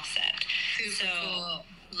that nail set. Super cool.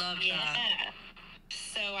 Love that.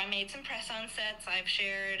 So I made some press-on sets. I've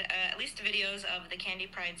shared at least videos of the Candy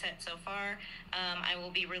Pride set so far. I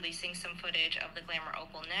will be releasing some footage of the Glamour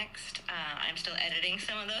Opal next. I'm still editing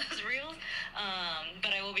some of those reels,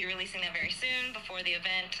 but I will be releasing that very soon before the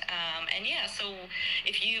event. And yeah, so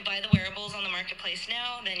if you buy the wearables on the marketplace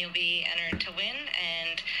now, then you'll be entered to win.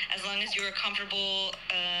 And as long as you are comfortable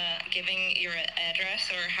giving your address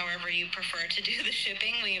or however you prefer to do the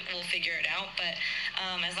shipping, we will figure it out. But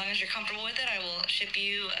as long as you're comfortable with it, I will ship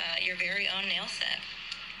you your very own nail set.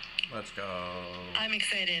 Let's go. I'm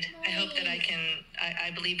excited. I hope that I can. I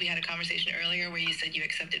believe we had a conversation earlier where you said you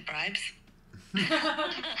accepted bribes.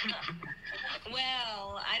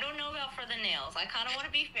 Well, I don't know about for the nails. I kind of want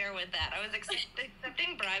to be fair with that. I was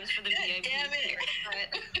accepting bribes for the VIP here,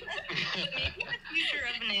 but maybe in the future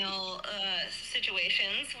of nail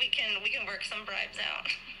situations, we can work some bribes out.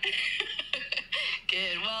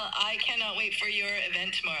 Good. Well, I cannot wait for your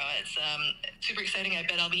event tomorrow. It's super exciting. I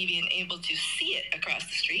bet I'll be even able to see it across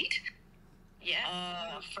the street.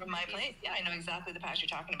 Yeah. From my place. Yeah, I know exactly the patch you're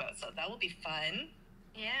talking about, so that will be fun.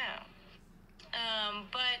 Yeah.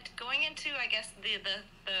 But going into, I guess, the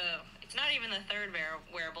it's not even the third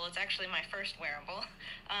wearable, it's actually my first wearable,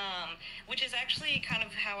 which is actually kind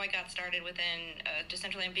of how I got started within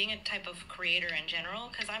Decentraland, being a type of creator in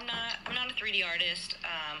general, because I'm not a 3D artist.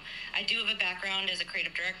 I do have a background as a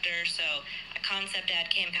creative director, so concept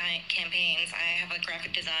ad campaigns. I have a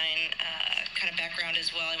graphic design kind of background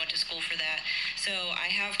as well. I went to school for that. So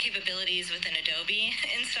I have capabilities within Adobe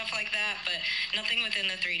and stuff like that, but nothing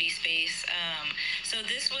within the 3D space. So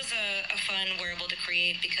this was a fun wearable to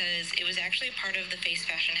create because it was actually part of the Face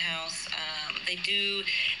Fashion House. They do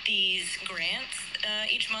these grants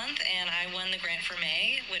each month, and I won the grant for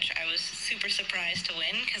May, which I was super surprised to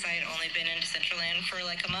win because I had only been in Decentraland for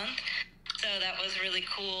like a month. So that was really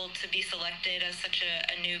cool to be selected as such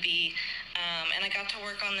a newbie. And I got to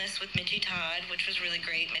work on this with Mitchie Todd, which was really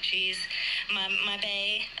great. Mitchie's my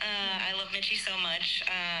bae. I love Mitchie so much.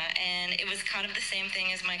 And it was kind of the same thing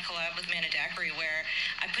as my collab with Mana Daiquiri, where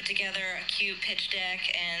I put together a cute pitch deck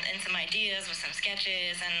and some ideas with some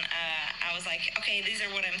sketches. And I was like, okay, these are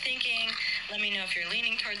what I'm thinking. Let me know if you're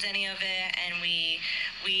leaning towards any of it. And we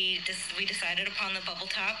decided upon the bubble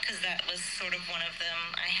top because that was sort of one of them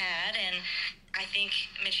I had. And I think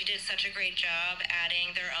Mitchie did such a great job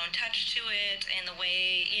adding their own touch to it and the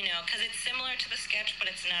way, you know, because it's similar to the sketch, but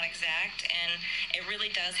it's not exact. And it really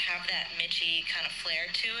does have that Mitchie kind of flair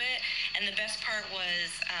to it. And the best part was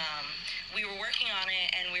we were working on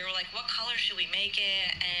it and we were like, what color should we make it?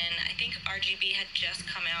 And I think RGB had just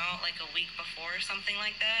come out like a week before or something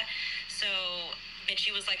like that. So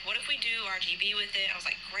Mitchie was like, what if we do RGB with it? I was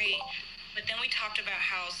like, great. But then we talked about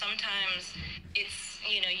how sometimes it's,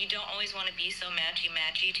 you know, you don't always want to be so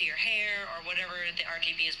matchy-matchy to your hair or whatever the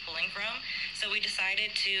RGB is pulling from. So we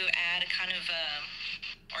decided to add kind of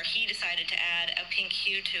he decided to add a pink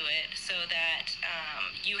hue to it so that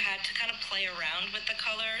you had to kind of play around with the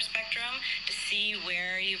color spectrum to see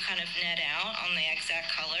where you kind of net out on the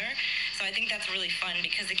exact color. So I think that's really fun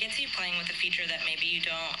because it gets you playing with a feature that maybe you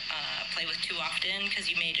don't play with too often because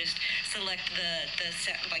you may just select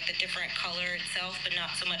like the different color itself, but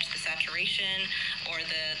not so much the saturation or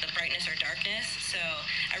the brightness or darkness. So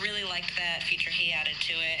I really liked that feature he added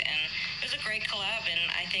to it, and it was a great collab.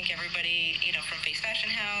 And I think everybody, you know, from Face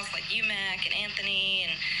Fashion House, like UMAC and Anthony,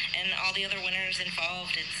 and all the other winners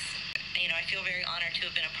involved, it's, you know, I feel very honored to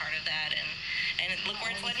have been a part of that, and look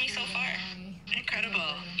where it's led me so far.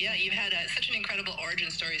 Incredible. Yeah, you've had such an incredible origin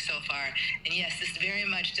story so far. And yes, this very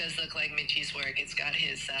much does look like Mitchie's work. It's got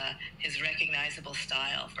his recognizable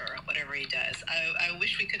style for whatever he does. I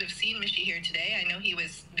wish we could have seen Mitchie here today. I know he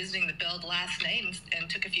was visiting the build last night and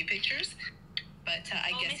took a few pictures. But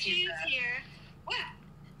I guess Mitchie's here. What?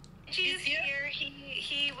 Mitchie's here.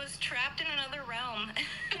 He was trapped in another realm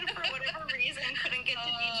for whatever reason, couldn't get to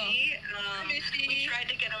DG. We tried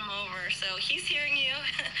to get him over, so he's hearing you.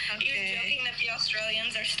 He was joking that the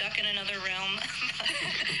Australians are stuck in another realm.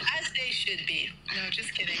 As they should be. No,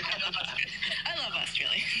 just kidding. I love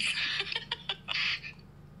Australians.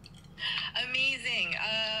 Amazing.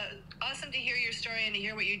 Awesome to hear your story and to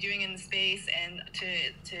hear what you're doing in the space and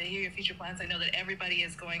to hear your future plans. I know that everybody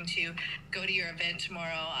is going to go to your event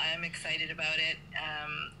tomorrow. I'm excited about it.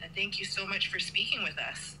 Thank you so much for speaking with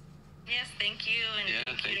us. Yes, thank you,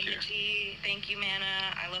 and thank you to Mitchie. Thank you,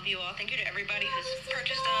 Mana. I love you all. Thank you to everybody who's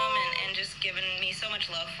purchased them and just given me so much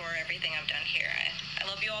love for everything I've done here. I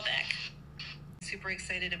love you all back. Super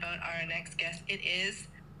excited about our next guest. It is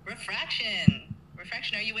Refraction.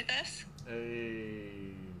 Refraction, are you with us?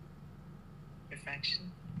 Hey.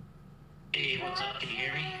 Refraction. Hey, what's up? Can you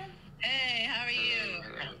hear me? Hey, how are you?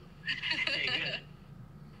 Hey,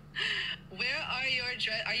 good. Where are your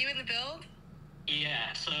are you in the build?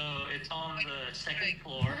 Yeah, so it's on the second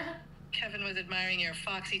floor. Kevin was admiring your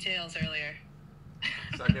foxy tails earlier.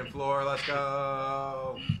 Second floor, let's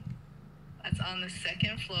go. That's on the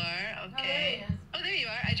second floor. Okay. Oh, there you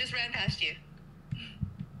are. I just ran past you.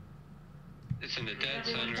 It's in the dead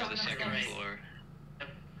center of the second floor.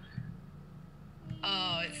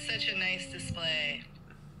 Oh, it's such a nice display.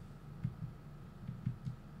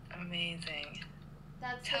 Amazing.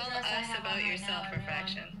 That's Tell the dress I us have about on right yourself, now,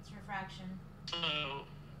 Refraction. It's Refraction. So,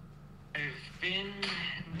 I've been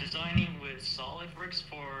designing with SolidWorks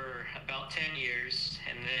for about 10 years,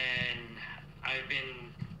 and then I've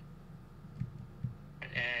been,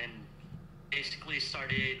 and basically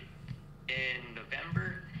started in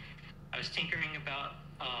November. I was tinkering about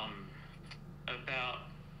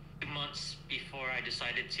 2 months before I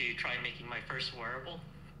decided to try making my first wearable.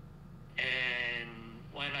 And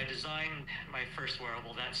when I designed my first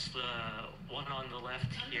wearable, that's the one on the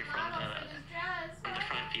left here from the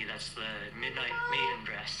front view. That's the Midnight Maiden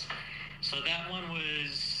dress. So that one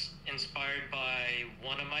was inspired by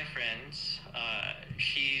one of my friends.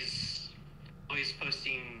 She's always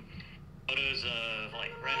posting photos of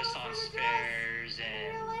like Renaissance fairs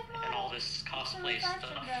and all this cosplay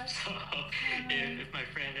stuff. So if my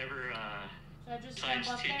friend ever decides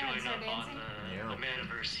to join up on the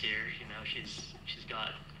Metaverse here, you know, she's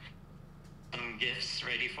got some gifts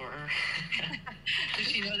ready for her. Does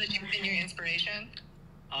she know that you've been your inspiration?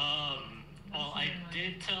 Well, I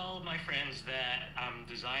did tell my friends that I'm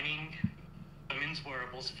designing women's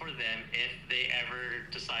wearables for them if they ever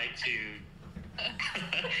decide to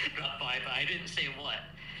drop by, but I didn't say what.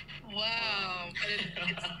 Wow, but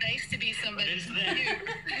it's nice to be somebody's muse.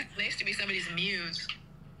 It's nice to be somebody's muse.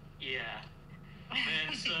 Yeah.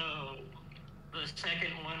 And so the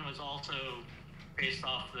second one was also based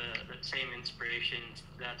off the same inspiration.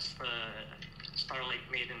 That's the Starlight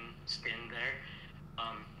Maiden skin there.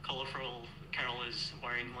 Colorful Carol is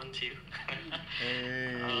wearing one too.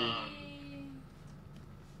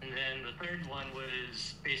 And then the third one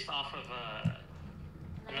was based off of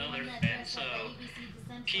another fan. So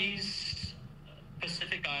she's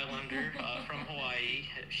Pacific Islander from Hawaii.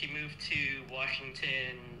 She moved to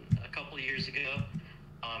Washington a couple of years ago.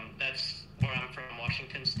 That's where I'm from,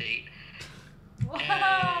 Washington State.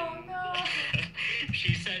 Wow, no.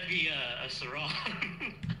 She sent me a sarong.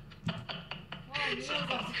 So,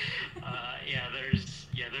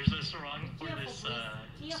 there's a sarong for this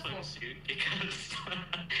swimsuit because,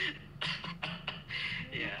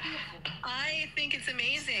 I think it's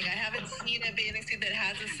amazing. I haven't seen a bathing suit that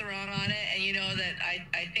has a sarong on it, and you know that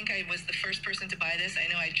I think I was the first person to buy this. I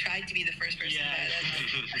know I tried to be the first person to buy this.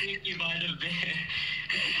 I think you might have been.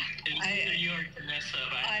 It's either you or Vanessa.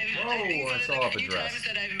 I saw a few times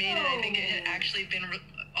that I've made it. I think it had actually been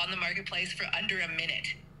on the marketplace for under a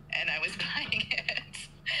minute, and I was buying it.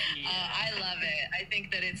 I love it. I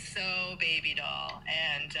think that it's so baby doll,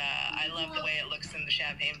 and I love the way it looks in the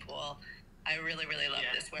champagne pool. I really, really love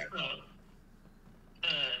this wearable.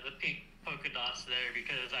 The pink polka dot dots there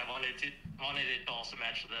because I wanted it to also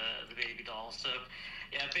match the baby doll. So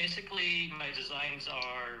yeah, basically my designs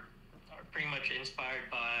are pretty much inspired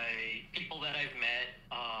by people that I've met,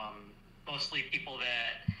 mostly people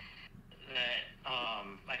that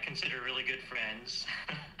I consider really good friends.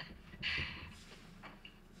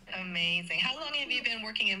 Amazing. How long have you been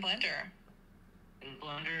working in Blender? In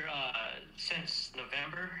Blender since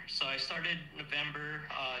November. So I started November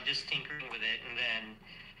just tinkering with it, and then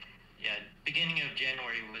beginning of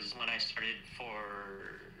January was when I started for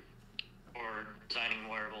designing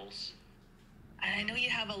wearables. And I know you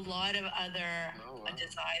have a lot of other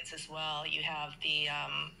designs as well. You have the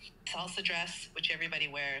salsa dress, which everybody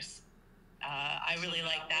wears. I really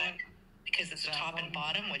like that because it's a top and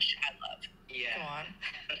bottom, which I love. Yeah. Go on.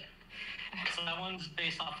 So that one's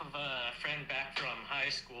based off of a friend back from high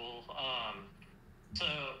school. So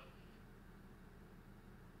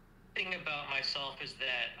the thing about myself is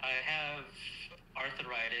that I have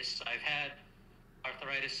arthritis. I've had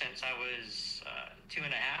arthritis since I was 2.5.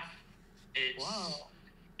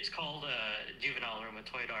 It's called juvenile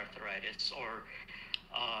rheumatoid arthritis, or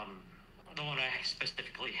the one I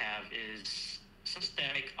specifically have is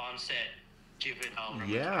systemic onset juvenile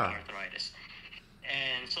rheumatoid arthritis.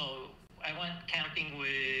 And so I went camping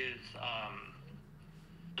with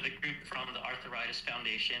the group from the Arthritis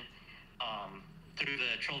Foundation through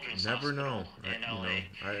the Children's Hospital in LA.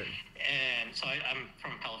 And so I'm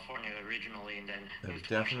from California originally, and then I've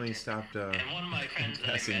definitely stopped and one of my friends that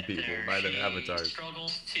I met people there, by their she avatars.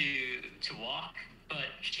 struggles to walk, but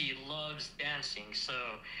she loves dancing. So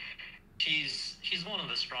she's one of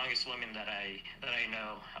the strongest women that I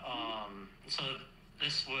know. So the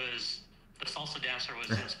salsa dancer was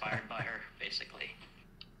inspired by her, basically.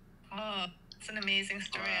 Oh, it's an amazing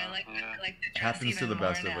story. I like the dress Happens to even the more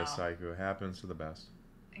best of now. us, Psycho. Happens to the best.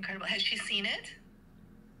 Incredible. Has she seen it?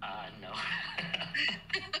 No.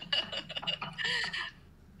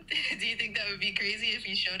 Do you think that would be crazy if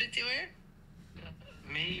you showed it to her?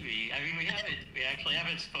 Maybe. I mean, we actually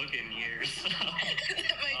haven't spoken in years. So,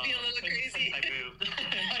 That might be a little crazy. I moved. It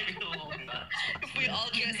might be a little nuts. If we all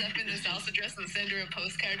dress up in the salsa dress and send her a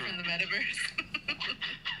postcard from the Metaverse.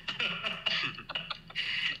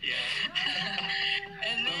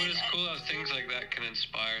 And then, but it's cool how things like that can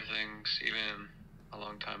inspire things even a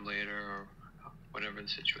long time later, or whatever the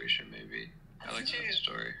situation may be. I like that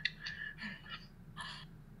story.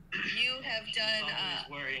 You have done.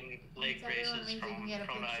 Always wearing leg braces from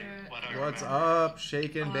what I What's remember. up?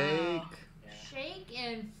 Shake and bake. Shake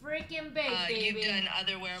and freaking bake, baby. You've done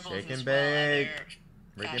other wearables Shake as and well, bake. other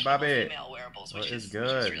Ricky fashionable Bobby. female wearables, What which is is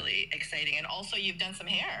good? really exciting. And also, you've done some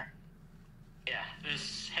hair. Yeah,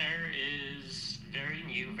 this hair is very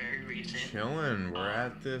new, very recent. Chillin'. We're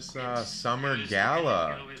at this Summer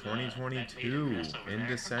Gala 2022 in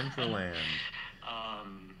Decentraland.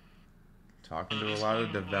 Talking to a lot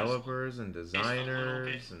of developers and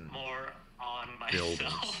designers and More on builders.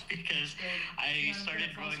 myself because I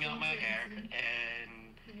started growing out my hair and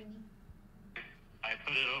I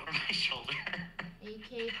put it over my shoulder.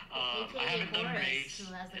 I haven't done braids.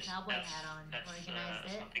 Who has the cowboy hat on? That's Organized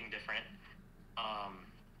it. something different.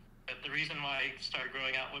 But the reason why I started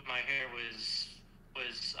growing out with my hair was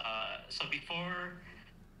so before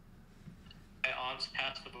my aunts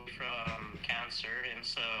passed away from cancer, and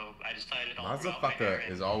so I decided I'll grow out my hair.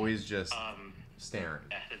 Motherfucker is always just staring.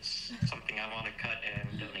 Yeah, it's something I want to cut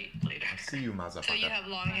and donate later. I see you, motherfucker. So you have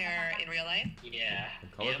long hair in real life? Yeah.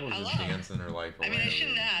 Kolorful is How just long? dancing her life away. I mean, I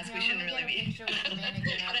shouldn't ask. We shouldn't really be. But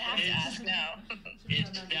I have to ask now.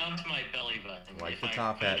 It's down to my belly button. I like If the I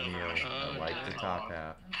top put hat, it over Neil. my I shoulder, like that's the how top long.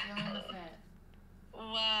 hat.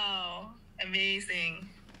 Wow, amazing.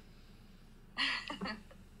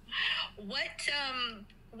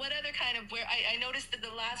 What other kind of wear? I noticed that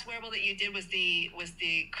the last wearable that you did was the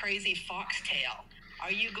crazy foxtail.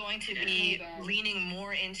 Are you going to be leaning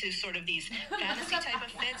more into sort of these fantasy type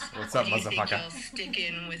of fits? What's or up, do you think motherfucker? you'll stick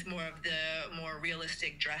in with more of the more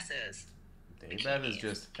realistic dresses? Daybed is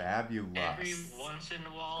just fabulous. Every once in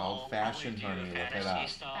a while, Called Fashion I'll Honey. do a Look it fantasy up.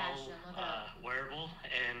 style wearable,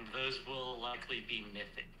 and those will likely be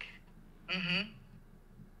mythic. Mm-hmm.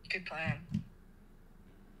 Good plan.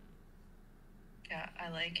 Yeah, I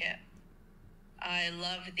like it. I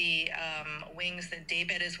love the wings that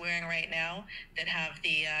Daybed is wearing right now that have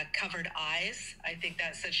the covered eyes. I think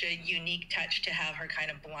that's such a unique touch to have her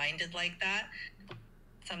kind of blinded like that.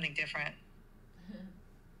 Something different.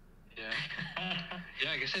 Yeah.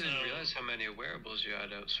 Yeah, I guess I didn't realize how many wearables you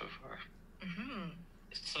had out so far. Mm-hmm.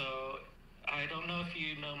 So, I don't know if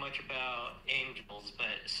you know much about angels, but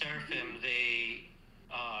Seraphim, they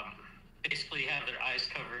basically have their eyes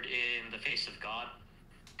covered in the face of God,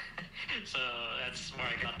 So that's where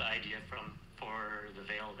I got the idea from for the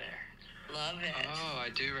veil there. Love it. Oh, I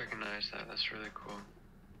do recognize that. That's really cool.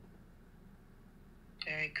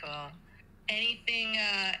 Very cool. Anything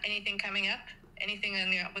coming up? Anything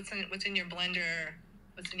on your what's in your blender?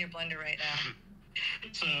 What's in your blender right now?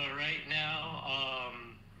 So right now,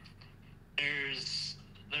 there's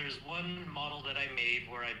one model that I made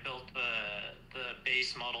where I built the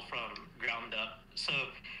base model from ground up. So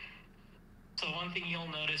one thing you'll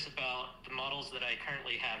notice about the models that I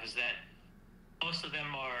currently have is that most of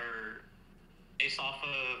them are based off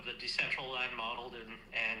of the Decentraland model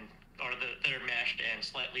they're meshed and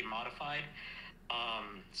slightly modified.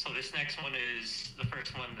 So this next one is the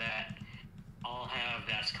first one that I'll have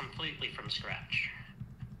that's completely from scratch.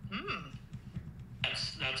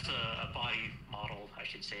 That's a body model, I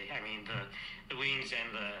should say. I mean, the wings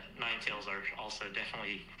and the nine tails are also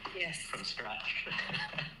definitely from scratch.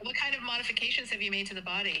 What kind of modifications have you made to the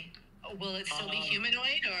body? Will it still be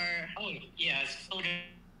humanoid or? Oh yeah, it's still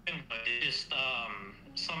good, but it just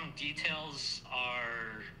some details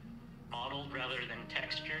are modeled rather than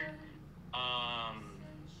textured.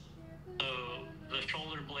 So the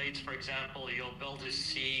shoulder blades, for example, you'll be able to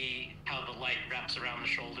see how the light wraps around the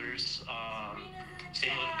shoulders.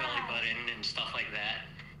 Same with belly button and stuff like that.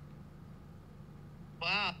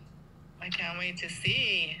 Wow, I can't wait to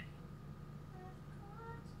see.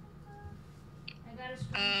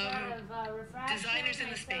 Designers in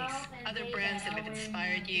the space, other brands that have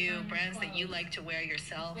inspired you, brands that you like to wear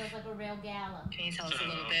yourself. Feels like a real gala. Can you tell us a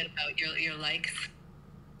little bit about your likes?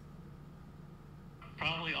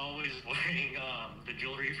 Probably always wearing the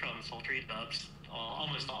jewelry from Soultry Dubs,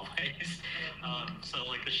 almost always. So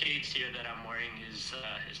like the shades here that I'm wearing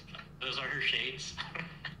those are her shades.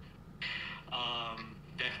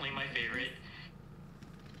 Definitely my favorite.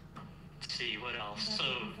 Let's see what else. So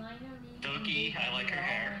Doki, I like her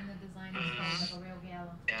hair.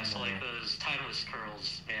 Yeah, so like those timeless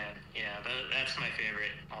curls, man. Yeah, that's my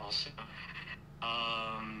favorite also.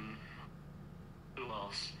 Who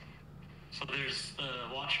else? So there's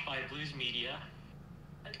the watch by Blues Media.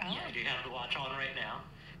 Yeah, I do have the watch on right now.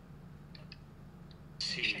 Let's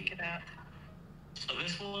see. Check it out. So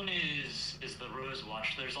this one is the Rose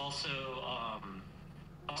watch. There's also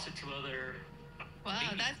two other.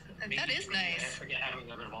 Wow, that is nice. I forget how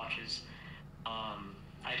many other watches.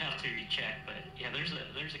 I'd have to recheck, but yeah,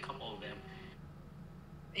 there's a couple of them.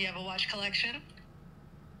 You have a watch collection?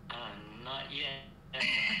 Not yet.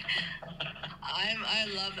 I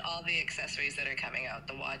love all the accessories that are coming out.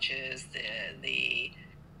 The watches, the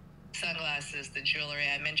sunglasses, the jewelry.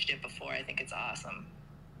 I mentioned it before. I think it's awesome.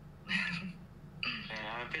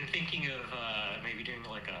 Yeah, I've been thinking of maybe doing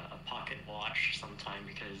like a pocket watch sometime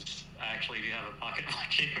because I actually do have a pocket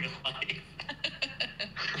watch in real life.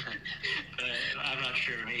 But I'm not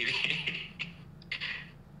sure, maybe.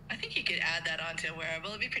 I think you could add that onto a wearable.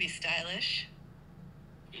 It'd be pretty stylish.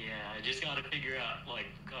 Yeah, I just got to figure out like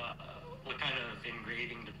what kind of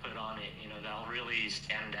engraving to put on it. You know, that'll really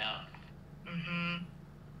stand out.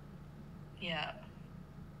 Yeah.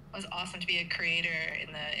 It was awesome to be a creator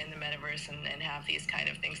in the metaverse and have these kind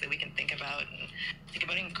of things that we can think about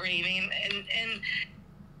engraving and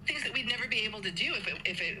things that we'd never be able to do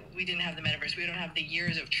if we didn't have the metaverse. We don't have the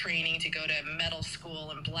years of training to go to metal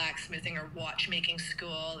school and blacksmithing or watchmaking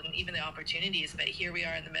school and even the opportunities. But here we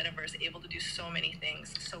are in the metaverse, able to do so many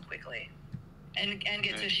things so quickly, and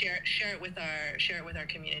get to share it with our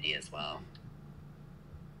community as well.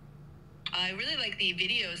 I really like the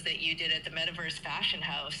videos that you did at the Metaverse Fashion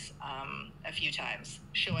House a few times,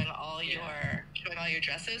 showing all your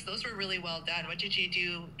dresses. Those were really well done. What did you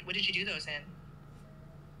do those in?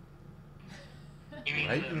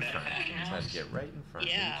 Right in front. You just had to get right in front.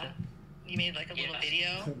 Yeah. You made like a little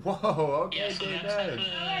video. Whoa, okay, David.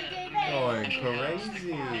 Going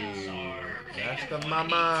crazy. That's the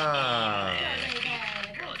mama.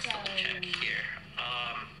 Let's double check here.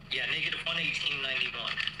 Yeah,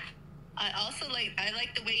 -118.91. I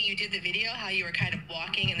like the way you did the video, how you were kind of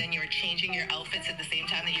walking and then you were changing your outfits at the same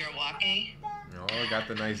time that you were walking. Oh, got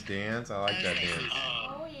the nice dance. I like that dance.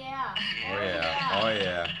 Oh yeah. Oh yeah. Oh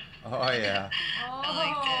yeah. Oh yeah.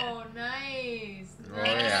 Oh, nice. Oh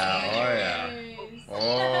yeah. Oh yeah.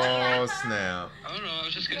 Oh snap. I don't know. I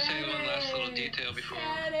was just gonna say one last little detail before.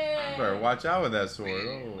 You better watch out with that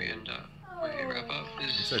sword. We end up. We wrap up.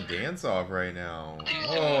 It's a dance off right now.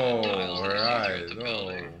 Oh, her eyes.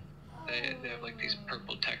 Oh. They have like these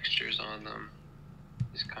purple textures on them.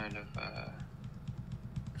 These kind of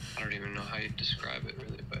I don't even know how you describe it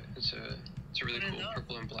really, but it's a really cool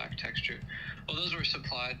purple and black texture. Well, those were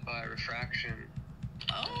supplied by Refraction.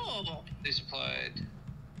 Oh. They supplied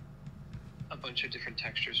a bunch of different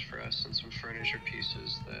textures for us and some furniture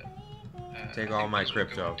pieces that. Take all my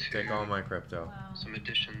crypto. Take all my crypto. Wow. Some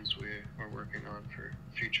additions we're working on for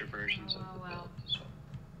future versions of the build. So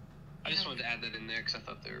I just wanted to add that in there because I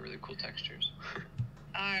thought they were really cool textures.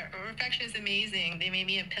 Refraction is amazing. They made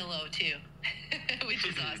me a pillow too, which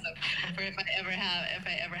is awesome. For if I ever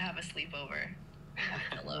have a sleepover.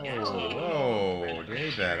 Pillow. Whoa,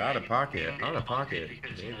 David, out of pocket,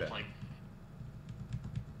 David.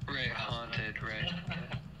 Right, haunted, right.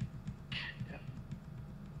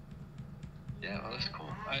 Yeah, well, that's cool.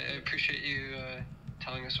 I appreciate you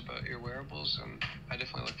telling us about your wearables, and I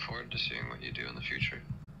definitely look forward to seeing what you do in the future.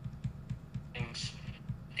 Thanks.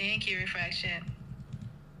 Thank you, Refraction.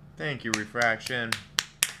 Thank you, Refraction.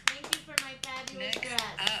 Thank you for my fabulous Next dress.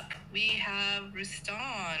 up, we have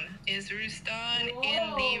Roustan. Is Roustan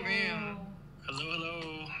in the room? Hello,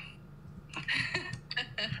 hello.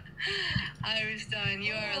 Hi, Roustan.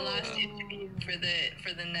 You are our last interview for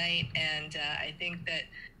the night, and I think that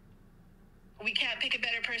we can't pick a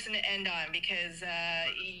better person to end on because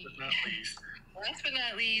last but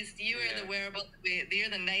not least, you are the wearable. You're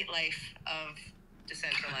the nightlife of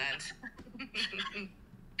Decentraland.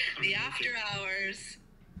 The after hours,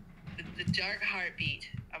 the dark heartbeat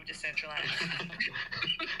of Decentraland.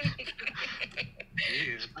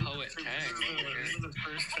 Jeez, poet Tang. This is the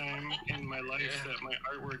first time in my life that my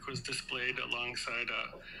artwork was displayed alongside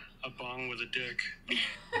a bong with a dick.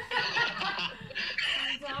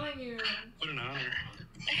 I'm telling you. What an honor.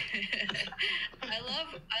 I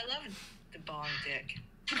love the bong dick.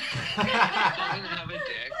 I didn't have a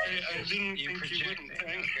dick. I didn't think you wouldn't.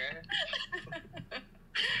 Okay.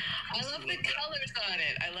 I love the colors on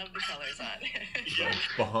it. I love the colors on it. Yeah,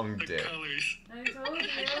 Bong the dick. colors. I told you.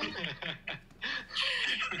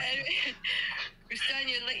 Roustan,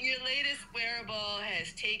 your latest wearable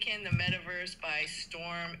has taken the Metaverse by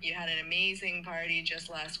storm. You had an amazing party just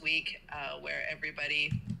last week where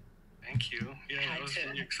everybody... Thank you. Yeah, that was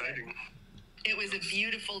really exciting. It was a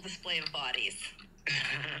beautiful display of bodies.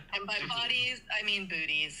 And by bodies, I mean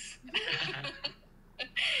booties.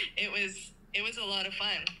 It was a lot of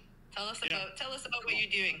fun. Tell us about what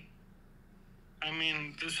you're doing. I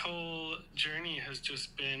mean, this whole journey has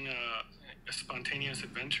just been a spontaneous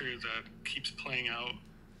adventure that keeps playing out.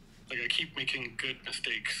 Like, I keep making good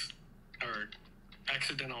mistakes or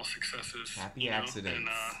accidental successes. Happy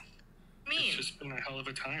accidents. And it's just been a hell of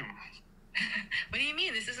a time. What do you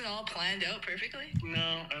mean? This isn't all planned out perfectly?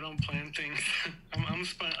 No, I don't plan things.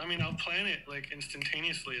 I'll plan it like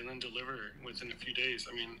instantaneously and then deliver within a few days.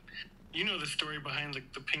 I mean, you know the story behind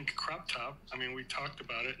the pink crop top. I mean, we talked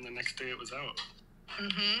about it, and the next day it was out.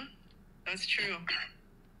 Mm-hmm. That's true.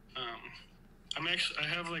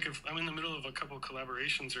 I'm in the middle of a couple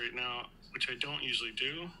collaborations right now, which I don't usually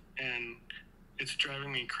do, and it's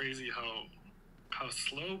driving me crazy how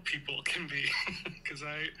slow people can be, because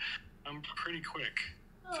I'm pretty quick.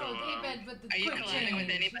 Oh, So, David, with the are you quick collabing with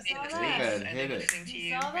change. anybody I in the saw space? that. David, Are they hit it. listening to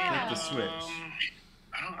you? Saw right that. Flip the now? switch.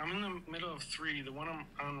 I'm in the middle of 3. The one I'm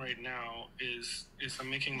on right now is I'm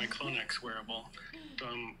making my Clonex wearable.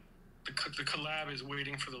 The collab is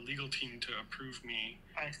waiting for the legal team to approve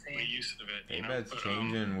my use of it. David's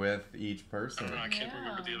changing with each person. I don't know, I can't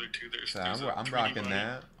remember the other two. There's So I'm a rocking 3D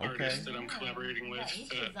that. artist Okay. that I'm collaborating with.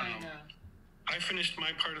 That, I finished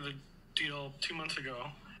my part of the deal 2 months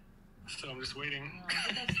ago, so I'm just waiting.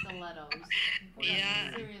 That's stilettos.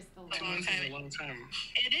 Yeah. Serious stilettos. 2 months is a long time.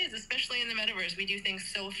 It is, especially in the metaverse. We do things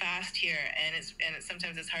so fast here, and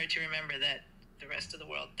sometimes it's hard to remember that the rest of the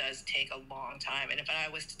world does take a long time. And if I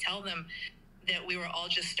was to tell them that we were all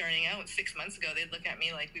just starting out 6 months ago, they'd look at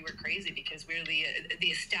me like we were crazy because we're the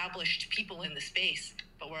established people in the space,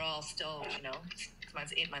 but we're all still 6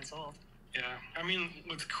 months, 8 months old. Yeah, I mean,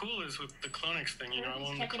 what's cool is with the Clonex thing, I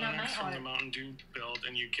own the Clonex from the Mountain Dew build,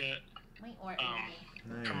 and you get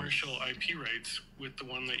commercial IP rights with the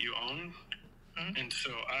one that you own. Mm-hmm. And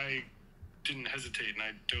so I didn't hesitate, and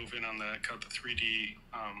I dove in on that, got the 3D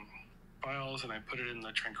files, and I put it in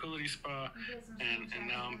the Tranquility Spa, and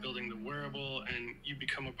now I'm building the wearable, and you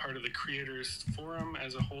become a part of the creators forum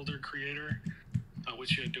as a holder creator,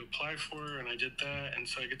 which you had to apply for, and I did that, and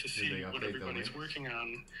so I get to see what everybody's working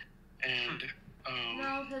on. And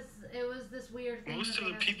no, because it was this weird thing. Most of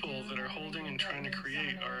the people that are holding and trying to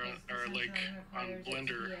create are like on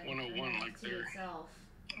Blender 101, like they're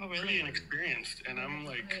pretty inexperienced, and I'm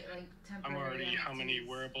like, I'm already how many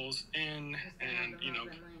wearables in, and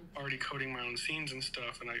already coding my own scenes and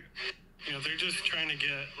stuff, and they're just trying to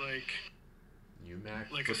get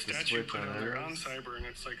like a statue put on their on cyber, and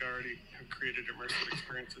it's like I already have created immersive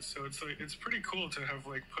experiences, so it's pretty cool to have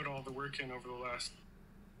like put all the work in over the last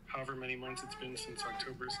however many months it's been since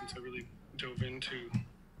October, since I really dove into,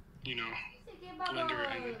 you know, Blender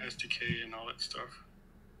and SDK and all that stuff.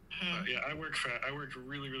 Yeah, I worked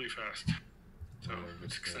really, really fast. So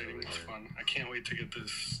it's exciting. It's fun. I can't wait to get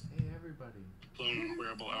this blown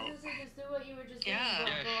wearable out. Yeah,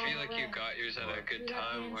 I feel like you got yours at a good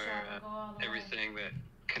time where everything that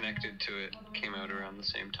connected to it came out around the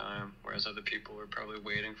same time, whereas other people were probably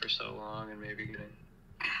waiting for so long and maybe getting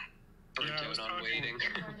burnt out on waiting.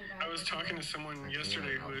 I was talking to someone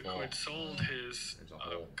yesterday who had sold his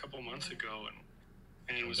a couple months ago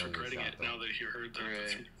and was regretting it now that he heard that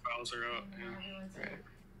the 3D files are out. Yeah.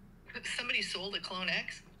 Right. Somebody sold a Clone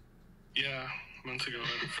X? Yeah, months ago.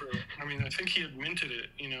 I mean, I think he had minted it,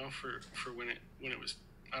 you know, for when it was.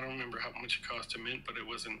 I don't remember how much it cost to mint, but it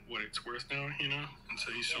wasn't what it's worth now, you know. And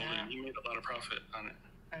so he sold it. And he made a lot of profit on it.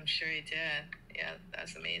 I'm sure he did. Yeah,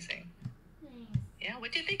 that's amazing. Yeah,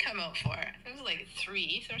 what did they come out for? It was like 3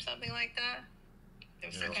 ETH or something like that. There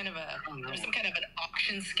was some kind of an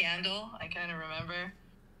auction scandal. I kind of remember.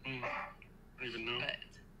 I don't even know. But,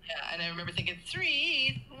 yeah, and I remember thinking 3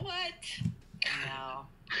 ETH. What? Wow,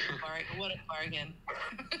 what a bargain.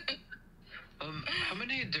 How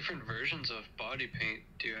many different versions of body paint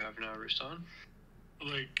do you have now, Roustan?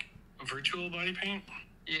 Like a virtual body paint?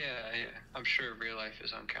 Yeah. I'm sure real life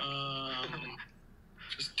is on count.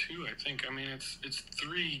 Just 2, I think. I mean, it's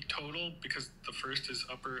 3 total because the first is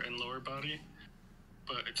upper and lower body,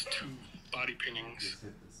 but it's 2 body paintings.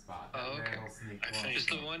 Oh, okay. I think. Is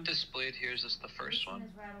the one displayed here? Is this the first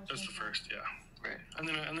one? That's the first, yeah. Right. And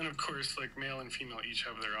then of course, like male and female each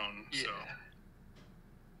have their own. Yeah. So.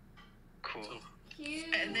 Cool.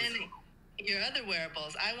 And then your other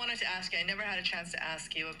wearables. I wanted to ask you. I never had a chance to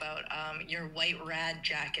ask you about your white rad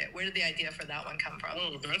jacket. Where did the idea for that one come from?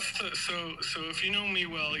 Oh, that's so. If you know me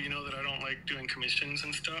well, you know that I don't like doing commissions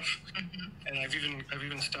and stuff. And I've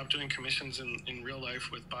even stopped doing commissions in real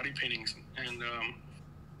life with body paintings. And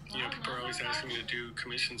you know, people are always asking me to do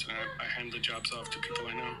commissions, and I hand the jobs off to people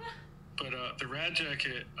I know. But the rad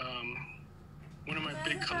jacket. One of my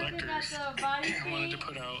big collectors wanted to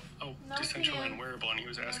put out a Decentraland wearable, and he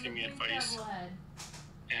was asking me advice.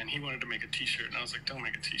 And he wanted to make a T-shirt, and I was like, "Don't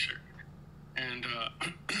make a T-shirt." And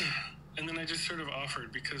and then I just sort of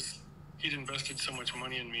offered because he'd invested so much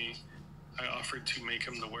money in me. I offered to make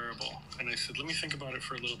him the wearable, and I said, "Let me think about it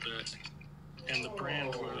for a little bit." And the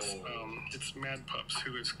brand was it's Mad Pups,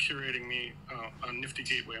 who is curating me on Nifty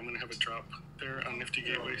Gateway. I'm going to have a drop there on Nifty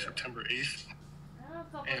Gateway September 8th.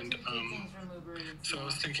 And so I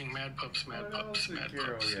was thinking Mad Pups. And I thought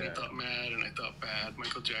mad, and I thought bad.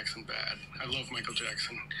 Michael Jackson bad. I love Michael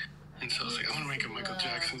Jackson. And so I was like, I want to make a Michael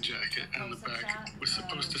Jackson jacket. And on the back, it was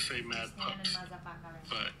supposed to say Mad Pups.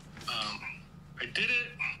 But I did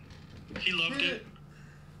it. He loved it.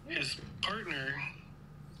 His partner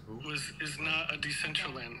is not a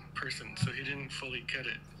Decentraland person, so he didn't fully get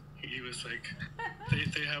it. He was like,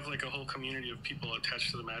 they have like a whole community of people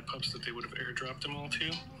attached to the Mad Pups that they would have airdropped them all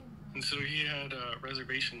to. And so he had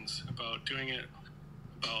reservations about doing it,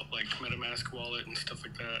 about like MetaMask wallet and stuff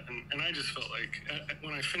like that. And I just felt like,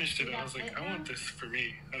 when I finished it, I was like, I want this for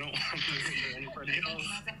me. I don't want this for anybody else.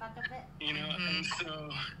 You know, and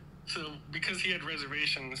so because he had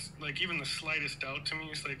reservations, like even the slightest doubt to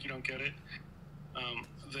me, it's like, you don't get it.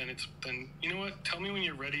 Then you know what? Tell me when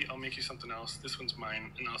you're ready. I'll make you something else. This one's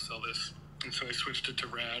mine, and I'll sell this. And so I switched it to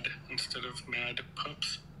Rad instead of Mad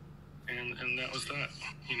Pups, and that was that.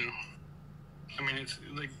 You know, I mean, it's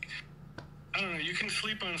like, I don't know. You can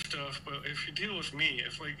sleep on stuff, but if you deal with me,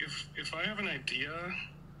 if I have an idea,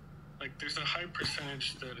 like there's a high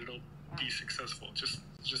percentage that it'll be successful. Just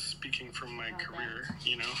speaking from my career,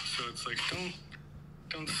 you know. So it's like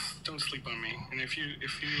don't sleep on me. And if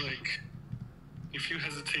you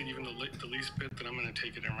hesitate even the least bit, then I'm going to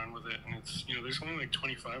take it and run with it. And it's, you know, there's only like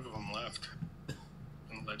 25 of them left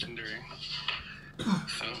in Legendary.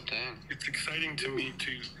 So it's exciting to me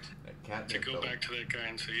to go back to that guy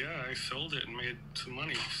and say, yeah, I sold it and made some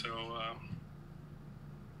money. So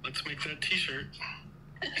let's make that T-shirt.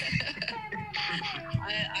 I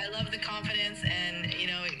love the confidence, and you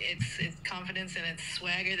know, it's confidence and it's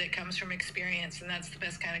swagger that comes from experience, and that's the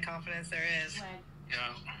best kind of confidence there is.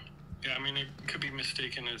 Yeah, I mean, it could be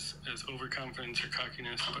mistaken as overconfidence or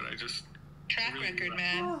cockiness, but I just... Track record,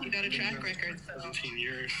 man. You got a track record. 17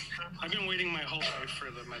 years. I've been waiting my whole life for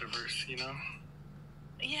the Metaverse, you know?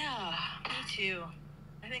 Yeah, me too.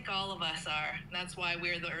 I think all of us are. That's why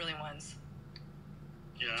we're the early ones.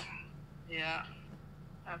 Yeah. Yeah,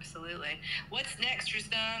 absolutely. What's next,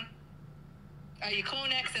 Roustan? Are you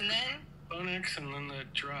Clone X and then? Clone X and then the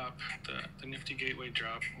drop, the Nifty Gateway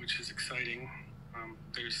drop, which is exciting.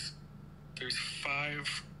 There's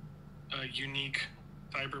 5 unique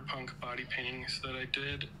cyberpunk body paintings that I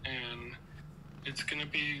did, and it's going to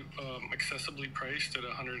be accessibly priced at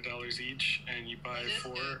 $100 each, and you buy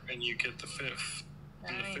 4 and you get the 5th.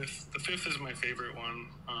 Nice. And the fifth is my favorite one.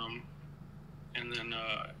 And then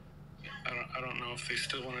I don't know if they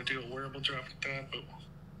still want to do a wearable drop with that, but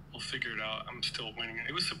we'll figure it out. I'm still waiting.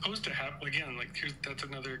 It was supposed to happen again. Like that's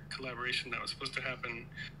another collaboration that was supposed to happen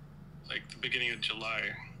like the beginning of July,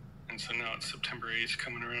 and so now it's September 8th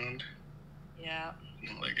coming around. Yeah.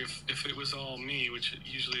 Like if it was all me, which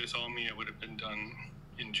usually is all me, it would have been done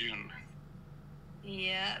in June.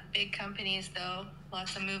 Yeah, big companies though,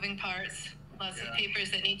 lots of moving parts, lots of papers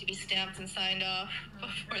that need to be stamped and signed off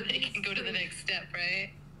before they can go to the next step,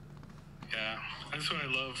 right? Yeah, that's what I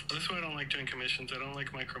love. That's why I don't like doing commissions. I don't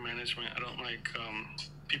like micromanagement. I don't like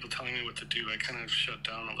people telling me what to do. I kind of shut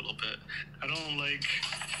down a little bit. I don't like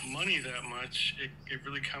money that much. It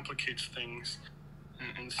really complicates things.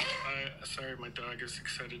 And so sorry, my dog is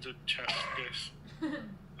excited to chat with you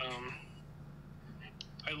guys.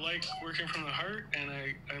 I like working from the heart, and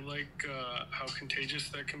I like how contagious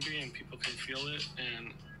that can be, and people can feel it,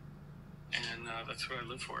 and that's what I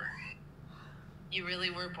live for. You really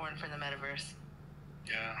were born for the metaverse.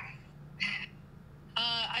 Yeah.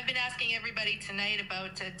 I've been asking everybody tonight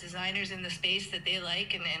about designers in the space that they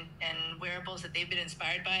like and wearables that they've been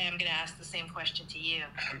inspired by. I'm going to ask the same question to you.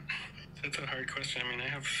 That's a hard question. I mean, I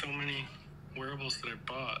have so many wearables that I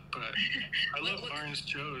bought, but I love Orange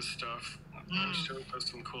Joe's stuff. Orange Joe does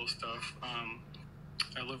some cool stuff.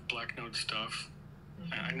 I love Black Note stuff.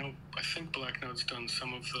 I think Black Note's done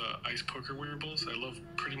some of the ice poker wearables. I love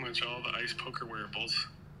pretty much all the ice poker wearables.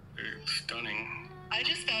 They're stunning. I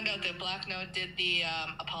just found out that Black Note did the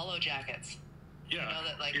Apollo jackets. Yeah. You know,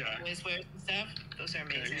 that like Wiz wears and stuff. Those are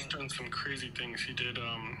amazing. Yeah, he's done some crazy things. He did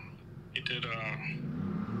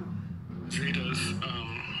Zeta's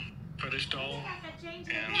fetish doll.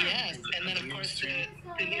 Yes, and then of course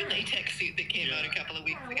the new latex suit that came out a couple of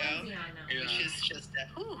weeks ago, which is just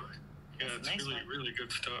yeah, it's nice really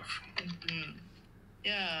good stuff. Mm-hmm.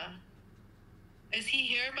 Yeah. Is he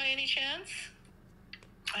here by any chance?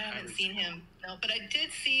 I haven't seen him. No, but I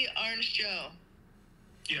did see Orange Joe.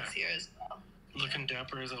 Yeah. He's here as well. Looking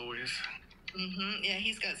dapper as always. Mm-hmm. Yeah,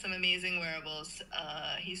 he's got some amazing wearables.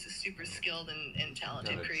 He's a super skilled and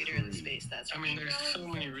talented creator in the space. That's. I mean, there's so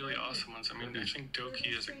many really awesome ones. I mean, I think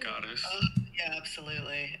Doki is a goddess. Oh, yeah,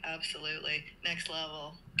 absolutely. Next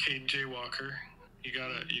level. KJ Walker. You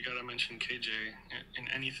gotta mention KJ in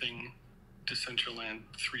anything Decentraland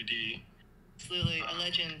 3D. Absolutely, a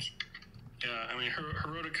legend. Yeah, I mean,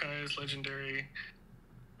 Herodokai is legendary.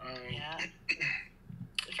 Yeah.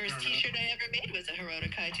 The first T-shirt I ever made was a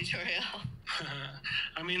Herodokai tutorial.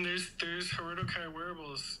 I mean, there's Herodokai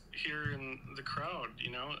wearables here in the crowd,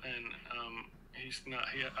 you know, and he's not.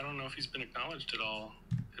 I don't know if he's been acknowledged at all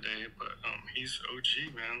today, but he's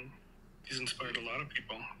OG, man. He's inspired a lot of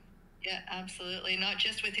people. Yeah, absolutely. Not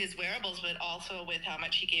just with his wearables, but also with how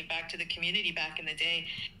much he gave back to the community back in the day.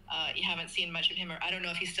 You haven't seen much of him, or I don't know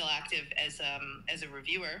if he's still active as a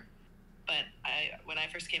reviewer. But when I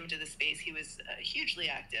first came into the space, he was hugely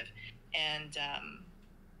active, and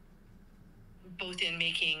both in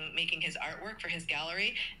making his artwork for his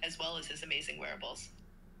gallery as well as his amazing wearables.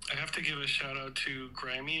 I have to give a shout out to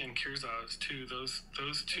Grimy and Kirzaz too.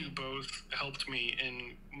 Those two both helped me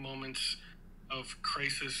in moments of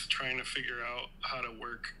crisis, trying to figure out how to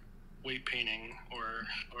work weight painting or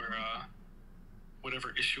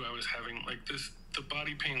whatever issue I was having. Like the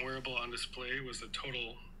body paint wearable on display was a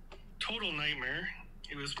total nightmare.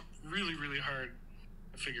 It was really, really hard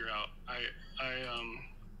to figure out. I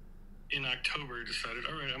in October decided,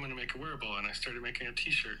 all right, I'm gonna make a wearable, and I started making a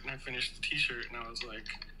t-shirt, and I finished the t-shirt, and I was like,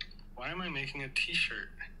 why am I making a t-shirt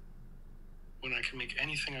when I can make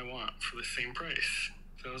anything I want for the same price?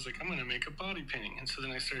 So I was like, I'm gonna make a body painting. And so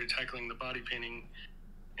then I started tackling the body painting,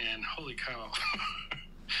 and holy cow,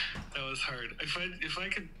 that was hard. If I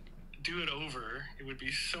could do it over, it would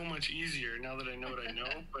be so much easier now that I know what I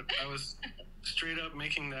know. But I was straight up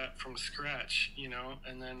making that from scratch, you know,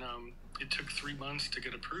 and then it took 3 months to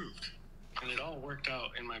get approved, and it all worked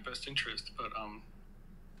out in my best interest. But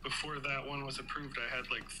before that one was approved, I had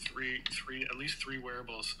like at least three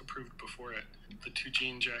wearables approved before it. The 2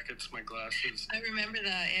 jean jackets, my glasses. I remember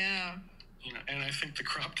that, yeah. You know, and I think the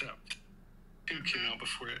crop top too came out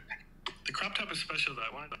before it. The crop top is special though.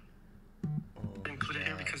 I wanted to include it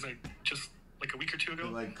here because I just like a week or two ago.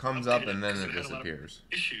 It like comes up and then it disappears.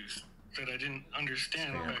 Issues that I didn't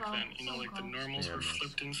understand back then. You know, like the normals were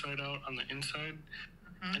flipped inside out on the inside.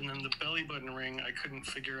 And then the belly button ring, I couldn't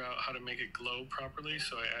figure out how to make it glow properly,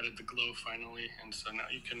 so I added the glow finally, and so now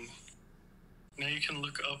Now you can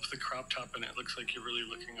look up the crop top, and it looks like you're really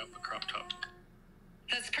looking up a crop top.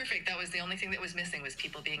 That's perfect. That was the only thing that was missing, was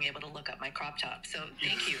people being able to look up my crop top. So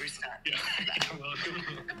thank you, Roustan. Yeah, you're welcome.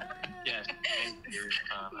 Yes, thank you.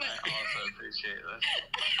 I also appreciate that.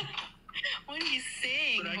 What are you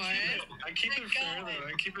saying, But Horace? I keep it fair, though.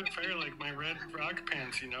 I keep it fair. Like my red rock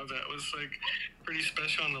pants, you know, that was like pretty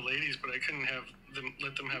special on the ladies, but I couldn't have them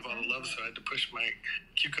let them have all the love, so I had to push my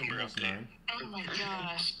cucumber update. Oh my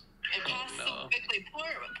gosh. It passed so quickly. Poor,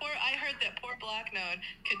 I heard that poor Black Node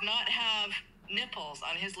could not have nipples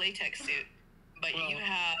on his latex suit, but you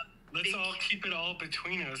have. Let's all keep it all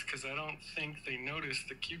between us, because I don't think they noticed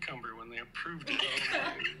the cucumber when they approved it. Oh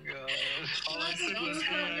my gosh. All I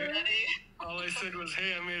said was,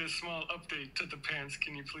 hey, I made a small update to the pants.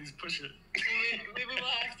 Can you please push it? Maybe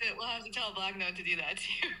we'll have to tell Black Node to do that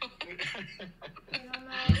too.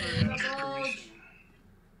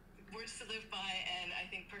 Words to live by, and I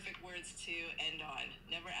think perfect words to end on.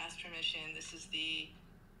 Never ask permission. This is the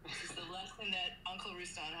lesson that Uncle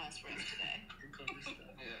Roustan has for us today. Uncle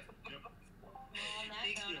Roustan. Yeah. Well, on that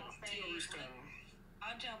note, I'll say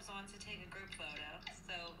Oddjobs wants to take a group photo,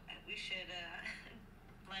 so we should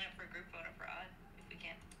line up for a group photo for Odd if we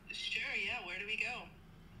can. Sure, yeah. Where do we go?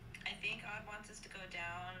 I think Odd wants us to go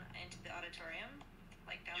down into the auditorium,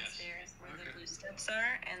 like downstairs where the blue steps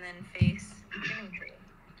are, and then face Giving Tree.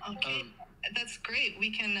 Okay, that's great. We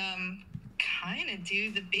can kind of do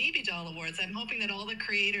the Baby Doll Awards. I'm hoping that all the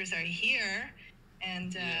creators are here,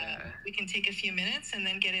 and we can take a few minutes and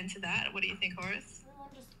then get into that. What do you think, Horace?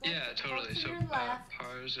 Yeah, totally. So,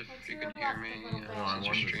 Pars, if you can hear me, since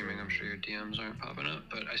you're streaming, I'm sure your DMs aren't popping up,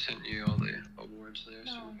 but I sent you all the awards there,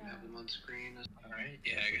 so we can have them on screen. All right.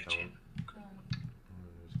 Yeah, I got you.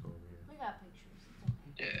 We got pictures.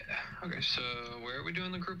 Yeah. Okay, so where are we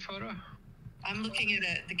doing the group photo? I'm looking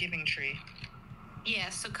at the Giving Tree. Yeah,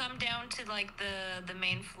 so come down to like the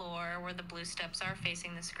main floor where the blue steps are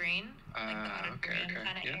facing the screen, like the auditorium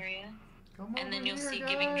kind of area. And then you'll see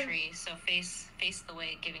Giving Tree, so face the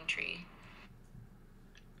way Giving Tree.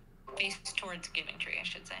 Face towards Giving Tree, I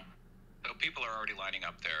should say. So people are already lining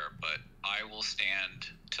up there, but I will stand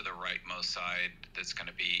to the rightmost side that's going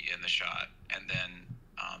to be in the shot. And then,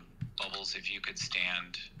 Bubbles, if you could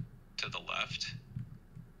stand to the left.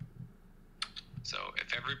 So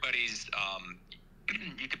if everybody's,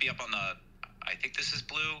 you could be up on the, I think this is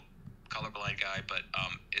blue, colorblind guy, but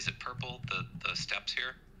is it purple, the steps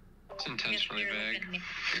here? It's intentionally vague.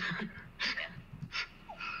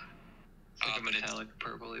 It's like a metallic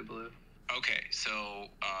purpley blue. Okay, so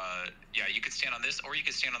yeah, you could stand on this, or you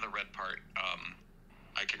could stand on the red part.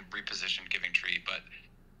 I can reposition Giving Tree, but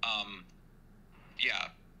yeah,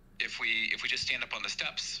 if we just stand up on the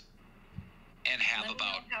steps and have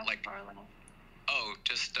about like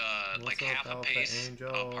just like half a pace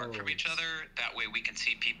apart from each other. That way we can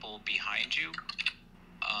see people behind you.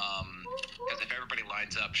 Because if everybody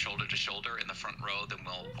lines up shoulder to shoulder in the front row, then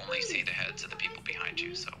we'll only see the heads of the people behind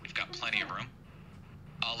you. So we've got plenty of room.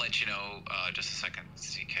 I'll let you know just a second,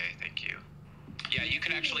 CK. Thank you. Yeah, you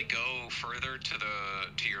can actually go further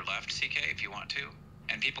to your left, CK, if you want to,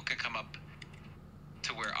 and people can come up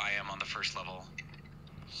to where I am on the first level.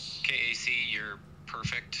 KAC, you're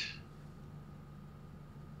perfect.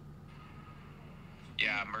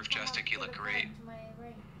 Yeah, Murph Justic, you look great.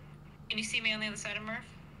 Can you see me on the other side of Murph?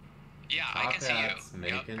 Yeah, I can see you.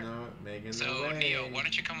 Making so, the way. Neo, why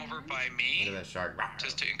don't you come over by me? Look at that shark.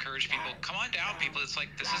 Just to encourage people. Come on down, people. It's like,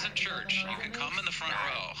 this isn't church. You can come in the front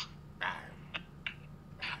row.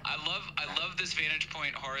 I love this vantage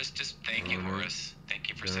point, Horace. Just thank you, Horace. Thank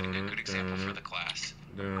you for setting a good example for the class.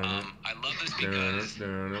 I love this because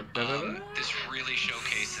this really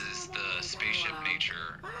showcases the spaceship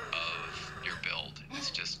nature of your build.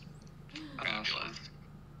 It's just fabulous.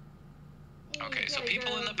 Okay, so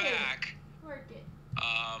people in the back.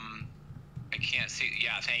 I can't see.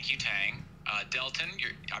 Yeah, thank you, Tang. Delton,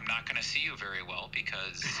 I'm not going to see you very well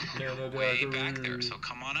because you're way back there. So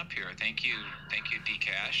come on up here. Thank you,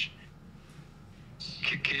 Dcash.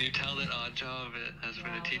 Can you tell that Oddjob has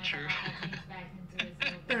been a teacher?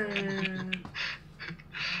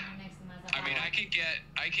 I mean, I could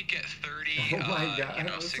get 30, oh my God,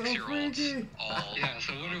 6-year-olds all. Yeah.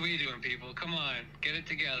 So what are we doing, people? Come on, get it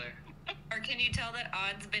together. Or can you tell that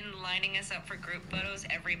Odd's been lining us up for group photos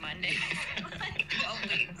every Monday for like 12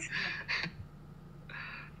 weeks?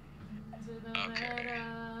 Okay.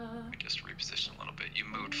 Let me just reposition a little bit. You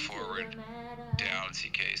moved forward down,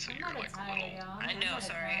 CK, so you're like a little. I know.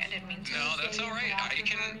 Sorry, I didn't mean to. No, that's all right.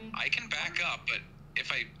 I can back up, but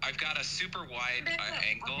if I've got a super wide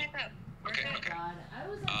angle. Okay. Okay,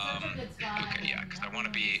 yeah, because I want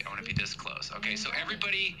to be this close. Okay, so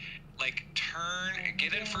everybody, like,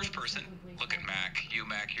 get in first person. Look at Mac. You,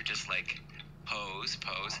 Mac, you're just like, pose.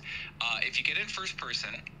 If you get in first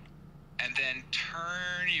person, and then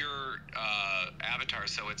turn your avatar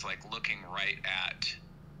so it's like looking right at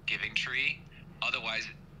Giving Tree. Otherwise,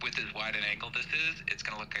 with as wide an angle this is, it's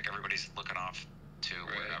going to look like everybody's looking off to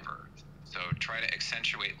wherever. So try to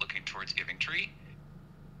accentuate looking towards Giving Tree.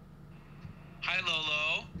 Hi,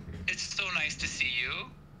 Lolo. It's so nice to see you.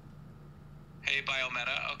 Hey,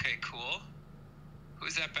 Biometa. Okay, cool.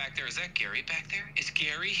 Who's that back there? Is that Gary back there? Is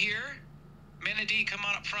Gary here? Minady, come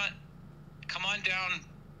on up front. Come on down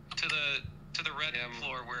to the red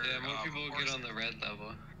floor where more people will get on the red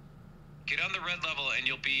level. Get on the red level and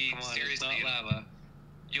you'll be seriously. It's not lava.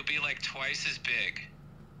 You'll be like twice as big.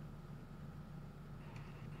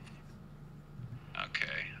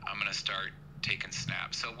 Okay, I'm gonna start taking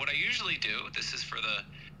snaps. So what I usually do, this is for the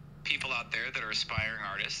people out there that are aspiring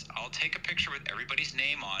artists, I'll take a picture with everybody's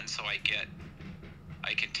name on so I can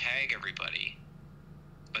tag everybody,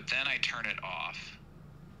 but then I turn it off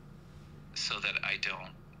so that I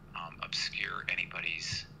don't obscure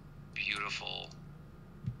anybody's beautiful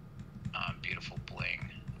bling.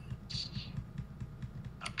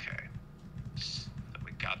 Okay, so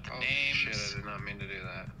we got the names. Shit, I did not mean to do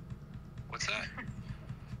that. What's that?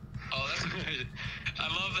 Oh, that's good. I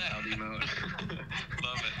love that.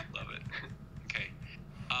 Love it. Okay.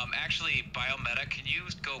 Actually, Biometa, can you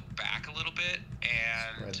go back a little bit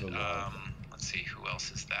and let's see, who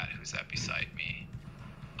else is that? Who's that beside me?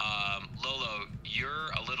 Lolo, you're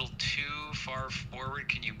a little too far forward.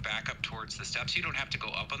 Can you back up towards the steps? You don't have to go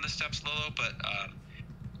up on the steps, Lolo, but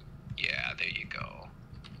yeah, there you go.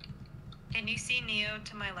 Can you see Neo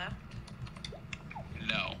to my left?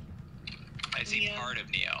 No. I see Neo. part of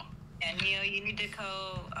Neo. Yeah, Neo, you need to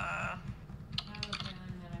go,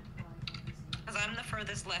 because I'm the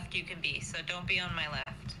furthest left you can be, so don't be on my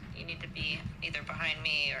left. You need to be either behind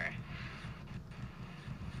me or...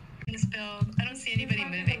 In this build, I don't see anybody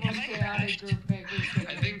moving. Have I crashed?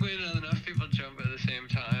 I think when enough people jump at the same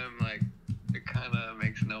time, like, it kind of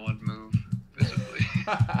makes no one move visibly.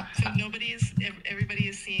 So everybody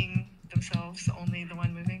is seeing themselves, only the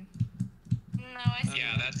one moving? No, I see.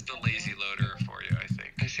 Yeah, that's the lazy loader for you, I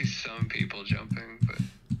think. I see some people jumping, but...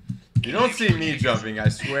 You don't see me jumping, I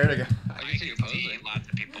swear to God. I can see lots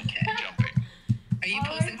of people jumping. Are you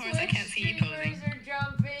posing, Horse? I can't see you posing.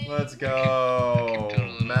 Let's go.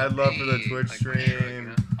 Mad love for the Twitch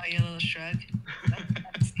stream. Oh, you little shrug? I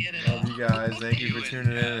don't see it at all. Love you guys. Thank you for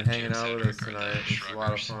tuning in and hanging out with us tonight. It's a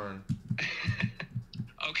lot of fun.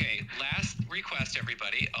 Okay, last request,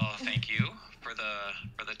 everybody. Oh, thank you for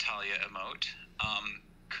the Talia emote.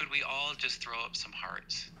 Could we all just throw up some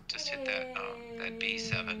hearts? Just hit that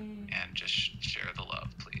B7 and just share the love,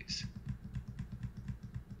 please.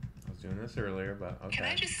 I was doing this earlier, but okay. Can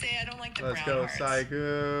I just say I don't like the Let's brown go, hearts.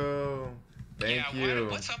 Saiku. Thank you.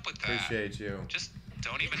 What's up with that? Appreciate you. Just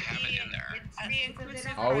don't even have it in there.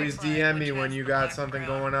 Always DM me when you got something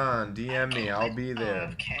going on. DM me. I'll be there.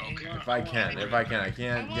 Okay. If I can. I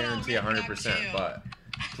can't guarantee 100%, but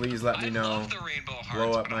please let me know.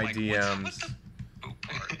 Blow up my DMs.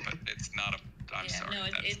 But it's not a. I'm sorry. No,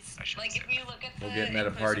 it's like if you look at the We'll get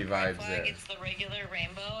meta party vibes flag, there. it's the regular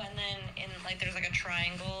rainbow, and then there's like a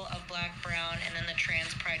triangle of black, brown, and then the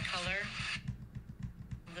trans pride color,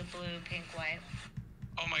 the blue, pink, white.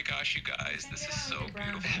 Oh my gosh, you guys, this is so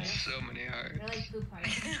beautiful. So many hearts.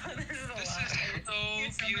 This is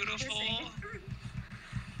so beautiful.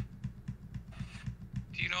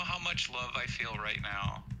 Do you know how much love I feel right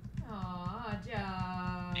now? Aw,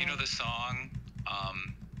 Joe. You know the song,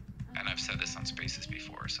 and I've said this on Spaces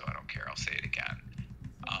before, so I don't care, I'll say it again.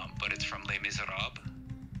 But it's from Les Miserables,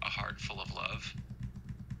 A Heart Full of Love.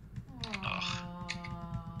 Ugh.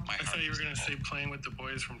 I thought you were going to say Playing with the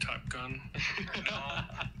Boys from Top Gun.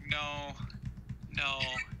 No.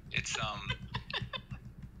 It's a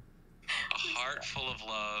heart full of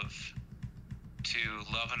love. To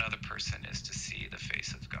love another person is to see the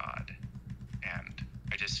face of God. And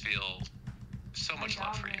I just feel so much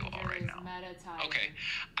love for you all right now. Okay,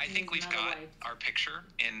 I think we've got our picture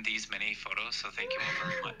in these many photos, so thank you all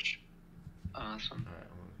very much. Awesome.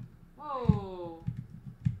 Whoa.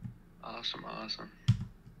 Awesome.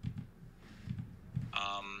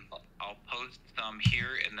 I'll post some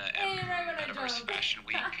here in the Metaverse Fashion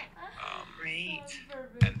Week. Great.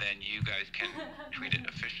 And then you guys can tweet it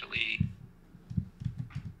officially.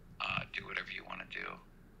 Do whatever you want to do.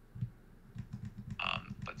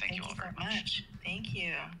 But thank you all very much. Thank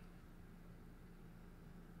you.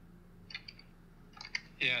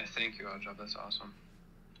 Yeah, thank you, Oddjob. That's awesome.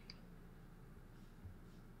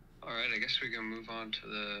 All right, I guess we can move on to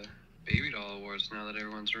the Baby Doll Awards now that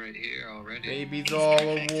everyone's right here already. Baby Doll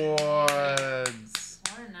Awards.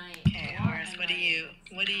 What a night. Okay, Horace, what do you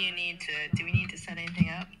need to? Do we need to set anything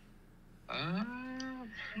up? I'm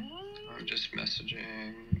just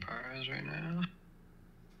messaging Paras right now.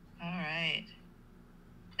 All right.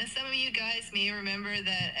 Now, some of you guys may remember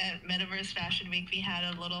that at Metaverse Fashion Week we had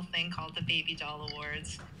a little thing called the Baby Doll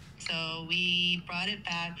Awards. So we brought it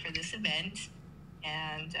back for this event,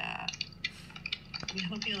 and we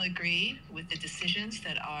hope you'll agree with the decisions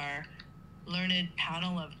that our learned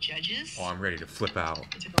panel of judges. Oh, I'm ready to flip out.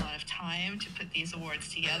 It took a lot of time to put these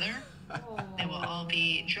awards together. They will all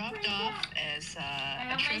be dropped off as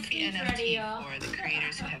a trophy NFT for the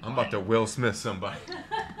creators who have I'm about to Will Smith somebody.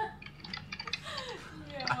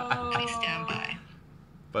 Please stand by.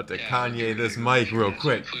 About to Kanye this mic real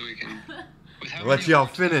quick. I'll let y'all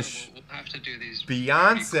finish. We'll have to do these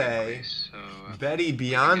Beyonce, Betty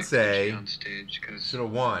Beyonce should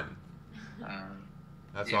have won.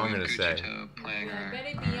 That's what I'm gonna say.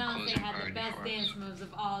 Betty Beyonce had the best dance moves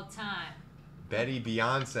of all time. Betty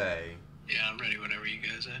Beyonce. Yeah, I'm ready whenever you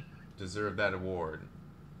guys are. Deserved that award.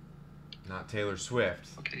 Not Taylor Swift.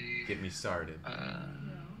 Get me started.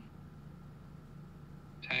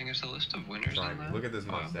 Tang is the list of winners. Try me. Look at this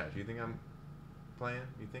mustache. You think I'm playing?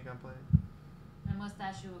 You think I'm playing? I must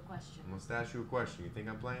ask you a question. I must ask you a question. You think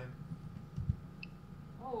I'm playing?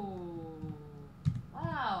 Oh,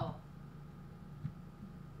 wow.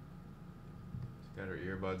 She's got her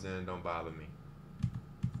earbuds in. Don't bother me.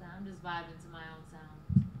 So I'm just vibing to my own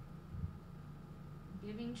sound.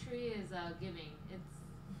 Giving Tree is giving.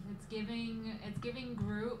 It's giving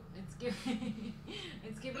Groot. It's giving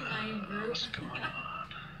I am Groot. What's going on?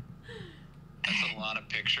 That's a lot of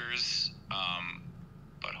pictures,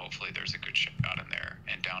 but hopefully there's a good shot in there.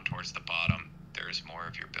 And down towards the bottom, there's more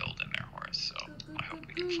of your build in there, Horace. So I hope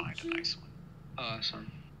we can find a nice one.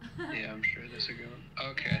 Awesome. Yeah, I'm sure there's a good one.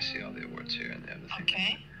 Okay, I see all the awards here and they have the thing.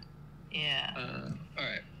 Okay. Yeah. All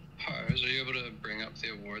right. Pars, are you able to bring up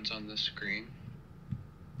the awards on the screen?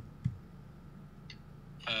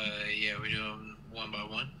 Yeah, we do them one by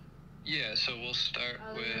one. Yeah, so we'll start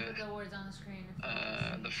with the awards on the screen.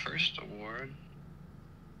 the first award.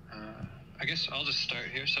 I guess I'll just start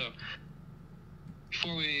here. So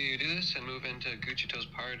before we do this and move into Gucci's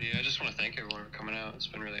party, I just want to thank everyone for coming out. It's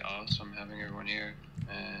been really awesome having everyone here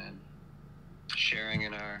and sharing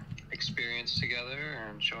in our experience together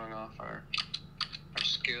and showing off our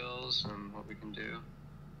skills and what we can do.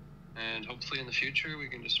 And hopefully in the future we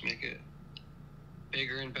can just make it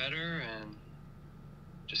bigger and better and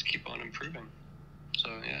just keep on improving. So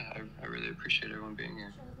yeah, I really appreciate everyone being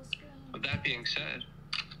here. With that being said,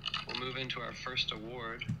 we'll move into our first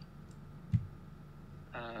award.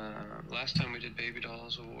 Last time we did Baby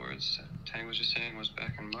Dolls Awards, Tang was just saying, was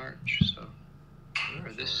back in March. So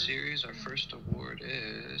for this series, our first award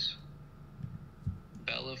is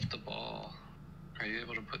Belle of the Ball. Are you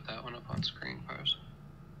able to put that one up on screen, Pars?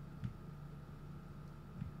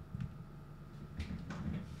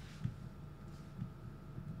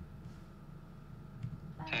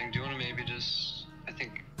 Tang, do you want to maybe just, I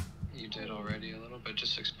think you did already a little bit,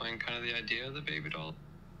 just explain kind of the idea of the Baby Doll?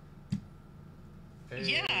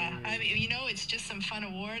 Yeah, I mean, you know, it's just some fun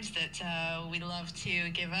awards that we love to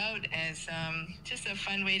give out as just a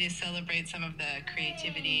fun way to celebrate some of the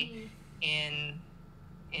creativity in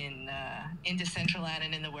Decentraland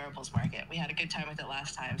and in the wearables market. We had a good time with it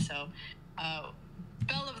last time. So,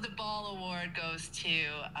 Belle of the Ball Award goes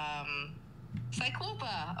to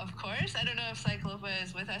Cyclopa, of course. I don't know if Cyclopa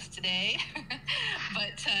is with us today,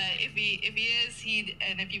 but if he is,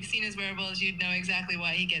 and if you've seen his wearables, you'd know exactly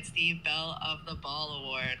why he gets the Belle of the Ball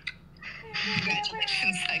Award.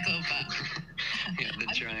 Congratulations, Cyclopa. Yeah, the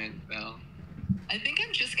giant bell. I think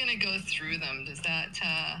I'm just gonna go through them. Is that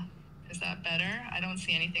better? I don't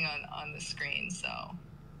see anything on the screen, so.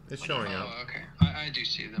 It's showing up. Oh, okay. I do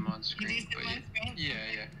see them on screen. You do see them on screen?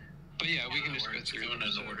 Yeah. But yeah, we can just go through them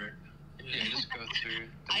as order. Yeah, just go through.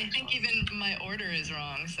 I think even my order is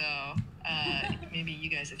wrong, so maybe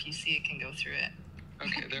you guys, if you see it, can go through it.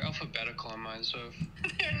 Okay, they're alphabetical on mine, so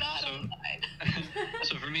if, they're not on mine.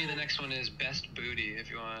 So for me, the next one is Best Booty,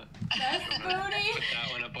 if you want. Best Booty? Put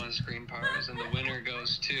that one up on screen, Pars, and the winner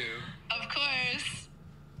goes to... Of course,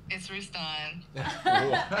 it's Roustan.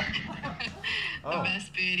 Oh. The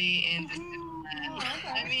best booty in Decentraland.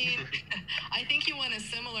 I mean, I think you won a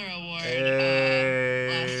similar award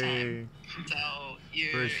last time. So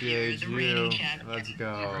you're the reigning champion. Let's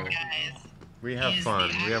go. Guys. We have fun.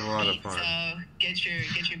 We have a lot of fun. So get your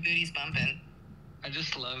booties bumping. I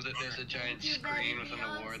just love that there's a giant screen with an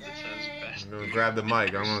award that says Best I'm gonna grab the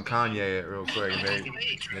mic. I'm gonna Kanye it real quick.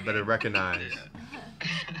 They better recognize.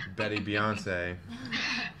 Betty Beyonce.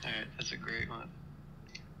 Alright, that's a great one.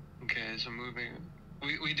 Okay, so moving.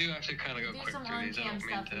 We do have to kind of go quick through these. I don't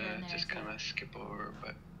mean to just kind of skip over,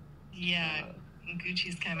 but. Yeah,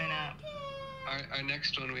 Gucci's coming up. Our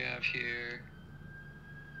next one we have here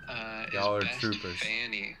Y'all are is Best troopers.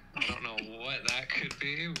 Fanny. I don't know what that could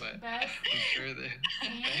be, but I'm sure that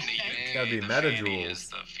Gotta be MetaJewels. Is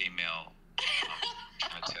the female.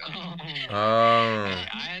 Oh.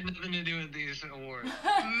 I had nothing to do with these awards.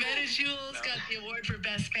 MetaJewels got the award for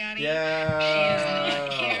Best Fanny. Yeah. She is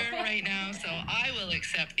not here right now, so I will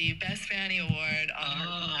accept the Best Fanny award on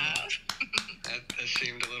her behalf. That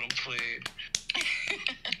seemed a little played.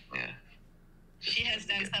 Yeah. She has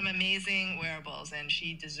done some amazing wearables, and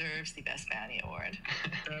she deserves the Best Fanny award.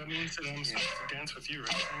 That means that I'm supposed to dance with you,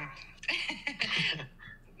 right?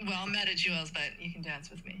 Well, MetaJewels, but you can dance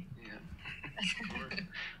with me. Yeah.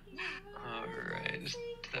 Alright, did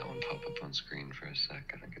that one pop up on screen for a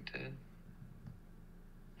sec? I think it did.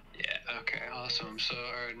 Yeah, okay, awesome. So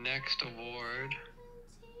our next award,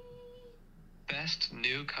 Best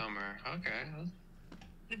Newcomer. Okay.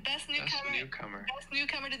 The best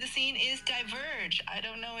newcomer to the scene is Diverge. I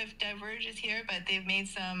don't know if Diverge is here, but they've made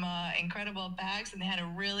some incredible bags, and they had a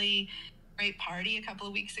really great party a couple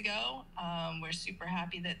of weeks ago. We're super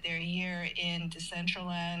happy that they're here in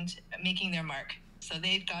Decentraland making their mark. So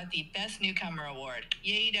they've got the Best Newcomer Award.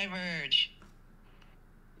 Yay, Diverge.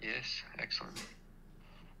 Yes, excellent.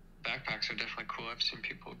 Backpacks are definitely cool. I've seen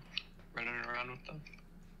people running around with them.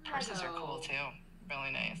 Purses are cool too.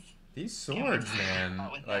 Really nice. These swords, man.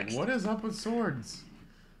 Like, what is up with swords?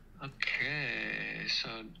 Okay,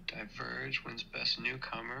 so Diverge wins Best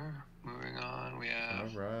Newcomer. Moving on, we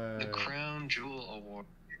have the Crown Jewel Award.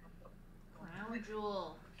 Crown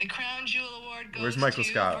Jewel. The Crown Jewel Award goes Where's Michael to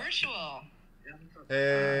Scott? Virtewel.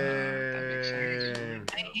 Hey,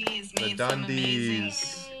 He's the made some amazing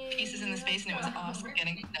Dundies. pieces in the space, and it was awesome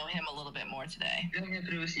getting to know him a little bit more today.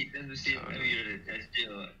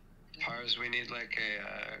 Pars, we need like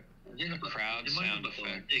a crowd sound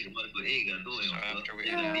effect. So after we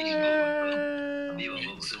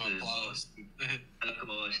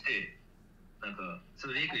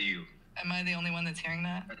Am I the only one that's hearing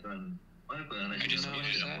that? I just know,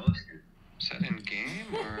 is that in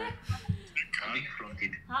game or?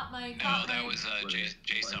 Hot mic. No, that was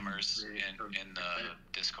Jay Summers in the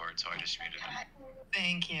Discord, so I just muted him.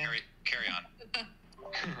 Thank you. Carry on.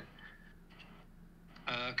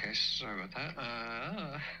 Okay, sorry about that.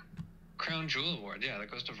 Crown Jewel Award, yeah, that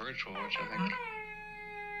goes to Virtewel, which I think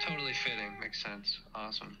totally fitting, makes sense,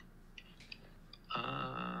 awesome.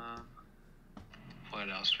 What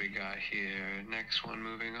else we got here? Next one,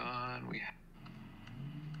 moving on, we have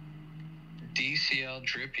DCL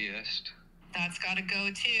Drippiest. That's got to go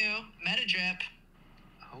too. MetaDrip.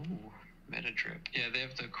 Oh, MetaDrip. Yeah, they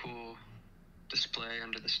have the cool display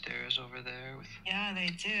under the stairs over there. Yeah, they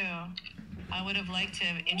do. I would have liked to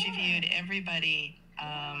have interviewed everybody,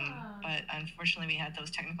 but unfortunately we had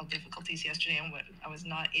those technical difficulties yesterday, and I was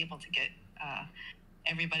not able to get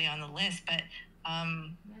everybody on the list. But I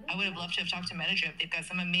would have loved to have talked to MetaDrip. They've got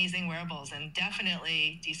some amazing wearables, and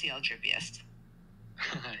definitely DCL Drippiest.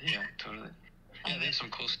 Yeah, totally. Yeah, they have some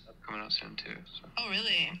cool stuff coming out soon too. So. Oh,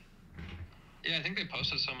 really? Yeah, I think they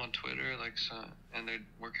posted some on Twitter, like, and they're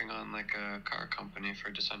working on like a car company for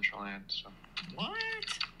Decentraland. So. What?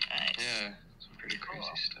 Nice. Yeah, some pretty crazy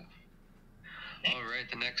stuff. All right,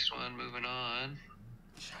 the next one. Moving on.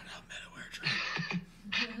 Shout out MetaWare.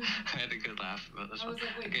 I had a good laugh about this I one. was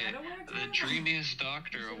like, wait, Okay, MetaWare? the Dreamiest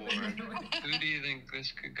Doctor Award. Who do you think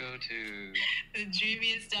this could go to? The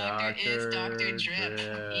dreamiest doctor is Dr. Drip.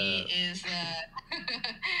 He is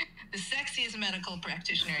the sexiest medical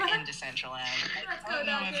practitioner in Decentraland. I don't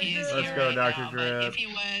know if he is Let's here go, right Dr. now, Drip. but if he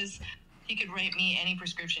was, he could write me any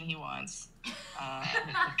prescription he wants.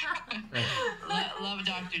 Love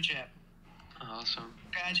Dr. Drip. Awesome.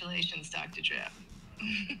 Congratulations, Dr. Drip.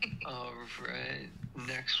 All right.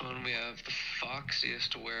 Next one, we have the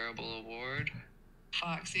Foxiest Wearable Award.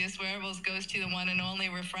 Foxiest Wearables goes to the one and only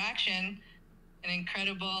Refraction, an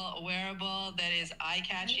incredible wearable that is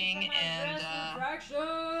eye-catching, and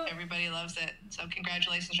everybody loves it. So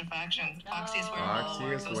congratulations, Refraction. Foxiest Wearable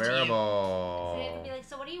Award goes Foxiest to you. wearable. So they have to be like,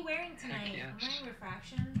 so what are you wearing tonight? Yes. I'm wearing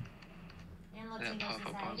Refraction. And That Latino pop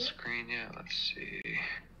up on Society. screen. Yeah, let's see.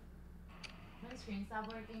 My screen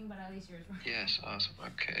stopped working, but at least yours worked. Yes, awesome.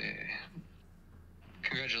 Okay.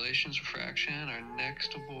 Congratulations, Refraction. Our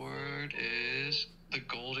next award is the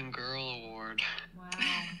Golden Girl Award. Wow.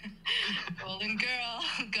 Golden Girl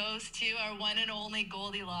goes to our one and only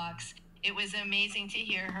Goldilox. It was amazing to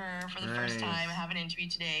hear her for the first Nice. time, have an interview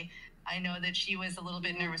today. I know that she was a little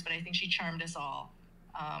bit nervous, but I think she charmed us all.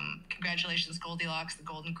 Congratulations, Goldilox. The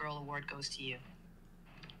Golden Girl Award goes to you.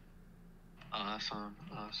 Awesome.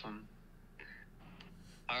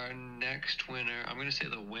 Our next winner, I'm going to say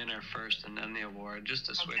the winner first and then the award, just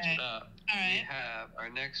to switch it up. All right. We have our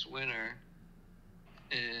next winner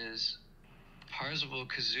is Parzival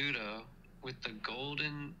Kazuto with the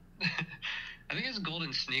golden, I think it's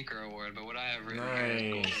Golden Sneaker Award, but what I have written here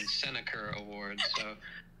is Golden Seneca Award. So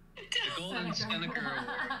the Golden Seneca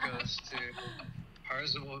Award goes to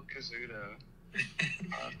Parzival Kazuto.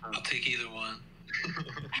 Awesome. I'll take either one.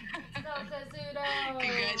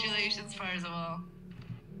 Congratulations, Parzival.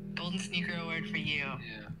 Golden Sneaker Award for you.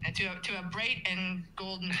 Yeah. And to a bright and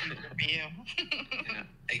golden future for you. Yeah.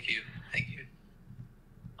 Thank you.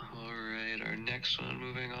 All right, our next one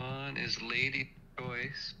moving on is Lady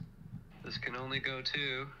Choice. This can only go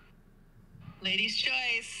to Lady's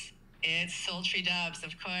Choice. It's Soultry Dubs,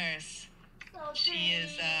 of course.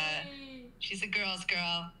 She's a girl's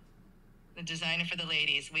girl. The designer for the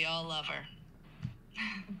ladies. We all love her.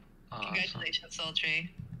 Awesome. Congratulations, Soultry.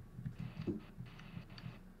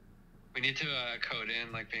 We need to code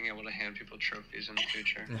in like being able to hand people trophies in the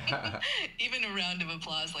future. Even a round of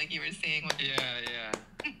applause, like you were saying. Yeah.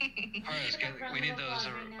 Horace, we need those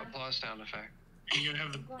applause sound effect. You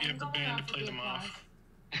have the band to play them off.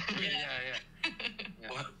 Yeah.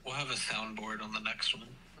 We'll have a soundboard on the next one.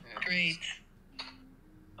 Yeah. Great.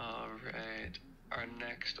 All right. Our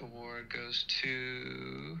next award goes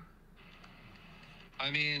to... I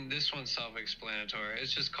mean, this one's self-explanatory.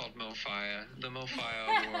 It's just called Mofaya. The Mofaya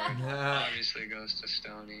Award obviously goes to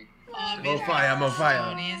Stony. Mofaya.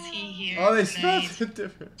 Stony, is he here? Oh, they spelled it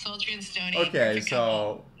different. Soultry and Stony. Okay,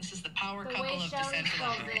 so... This is the power couple of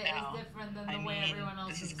Decentraland right now. Different than the way everyone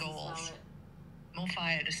else this is goals.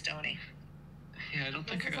 Mofaya to Stony. Yeah, I don't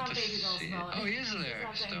think I got to see it. Oh, he is there.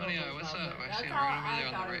 Stony, what's up? I see him right over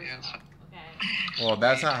there on the right-hand side. Well,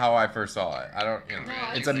 that's not how I first saw it. I don't,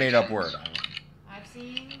 it's a made-up word. I've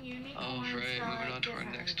seen unicorns. All right, moving on to our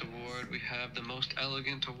next award, we have the Most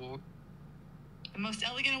Elegant Award. The Most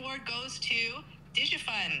Elegant Award goes to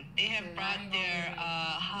Digifun. They have brought their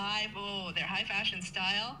high fashion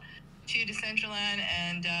style to Decentraland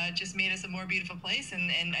and just made us a more beautiful place,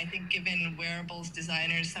 and I think given wearables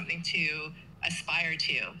designers something to aspire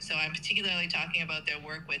to. So I'm particularly talking about their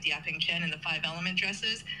work with Yaping Chen and the 5 element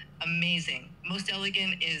dresses. Amazing. Most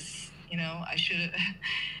Elegant is, I should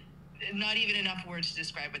not even enough words to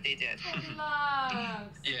describe what they did.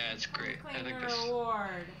 Yeah, it's great. I think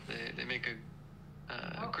they make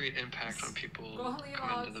a great impact when people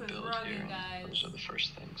come into the build here. Those are the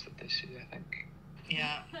first things that they see, I think.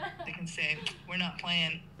 Yeah, they can say, we're not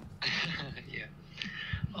playing. Yeah.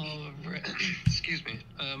 All right. Excuse me.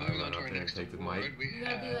 Moving on to our next award, we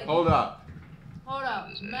have... Hold up.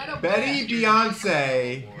 Betty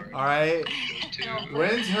Beyonce, all right,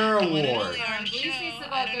 wins her award. Bleace needs to go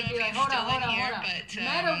up there and be like, hold up.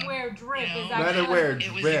 MetaWear Drip is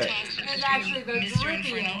actually the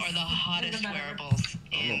drippiest. Or the hottest wearables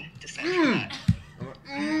in Decentraland.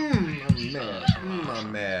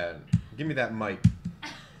 I'm mad. Give me that mic.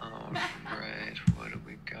 All right, what do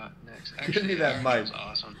we got next? Give me that mic.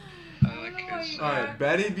 Awesome. I like his... All right,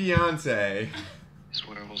 Betty Beyonce. His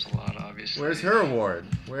wearables a lot, obviously. Where's her award?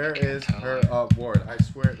 Where is her award? I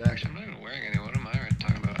swear that. Actually, I'm not even wearing any. What am I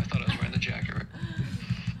talking about? I thought I was wearing the jacket. Right?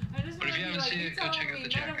 But if you haven't seen it, go check out the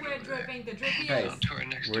jacket. Hey,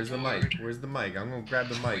 where's the mic? Where's the mic? I'm gonna grab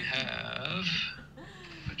the mic. We have...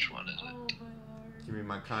 Which one is it? Give me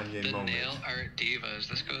my Kanye the moment. Nail Art Divas.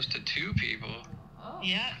 This goes to 2 people.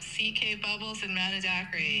 Yeah, CK Bubbles and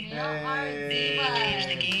Manadakri. Hey. They changed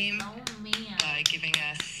the game by giving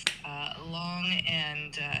us long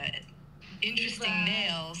and interesting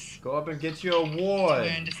nails. Go up and get your award.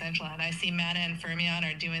 We're in Decentraland. I see Mana and Fermion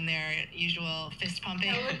are doing their usual fist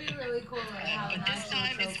pumping. That would be really cool. But this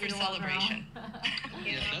time it's for celebration.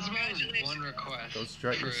 Yeah, that's my one request Go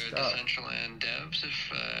strut for your stuff. Decentraland devs.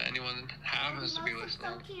 If anyone happens to be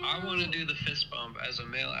listening, I want to do the fist bump as a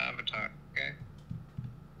male avatar. Okay.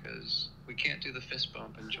 Because we can't do the fist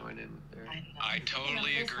bump and join in with their... I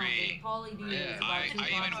totally agree. Yeah. I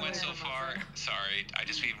even went so far, I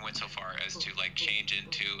just even went so far as to like change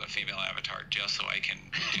into a female avatar just so I can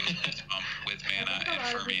do the fist bump with Mana and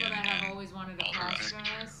Fermion and all the rest.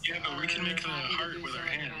 Yeah, but we can make the heart with our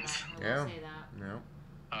hands. Yeah. No.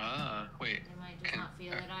 Ah, wait.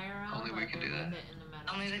 Only we can do that?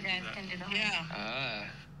 Only the guys can do that. Yeah. Ah,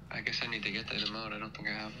 I guess I need to get that emote. I don't think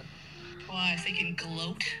I have it. Why? So you can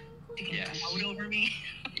gloat? You can gloat over me?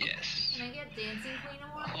 Yes. Can I get Dancing Queen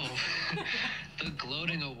Award? Oh, the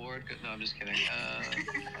gloating award. No, I'm just kidding.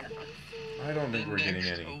 I don't think we're getting any.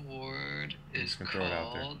 Next award is gonna throw it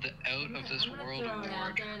out there. called the Out of This I'm gonna World throw it out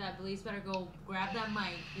Award. there that Bleace better go grab that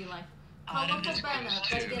mic. Be like, Out of colorful This banner. goes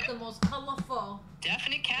Better to- get the most colorful.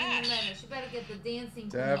 Definite cash. cash. She better get the dancing.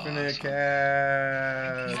 Definite queen.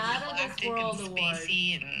 cash. Out of this world award.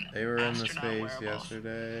 They were in the astronaut space wearables.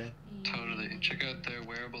 yesterday. Totally. Check out their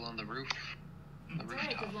wearable on the roof. On the That's right,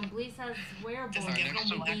 rooftop. because when Bleace has wearables, Our it's next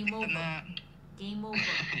gonna be game award- over. Game over.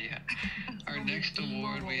 Yeah. Our next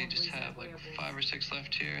award, we just have like 5 or 6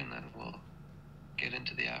 left here, and then we'll get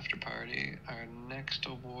into the after party. Our next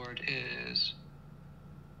award is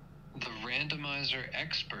the Randomizer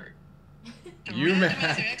Expert.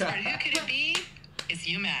 UMAC. Who could it be? It's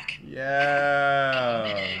UMAC.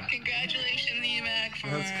 Yeah. Congratulations, UMAC, for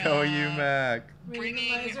Let's go, UMAC.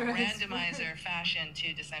 bringing Randomizer expert. randomizer fashion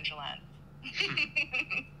to Decentraland.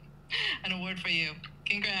 An award for you.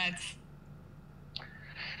 Congrats.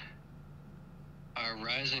 Our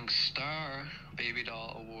Rising Star Baby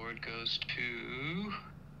Doll Award goes to...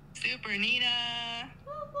 Super Nina.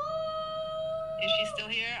 Is she still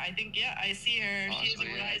here? I think, yeah, I see her. She's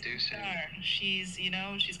Possibly, a yeah, I rising do see her. star. She's, you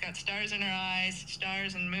know, she's got stars in her eyes,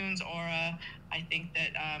 stars and moon's aura. I think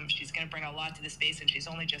that she's going to bring a lot to the space, and she's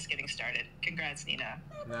only just getting started. Congrats, Nina.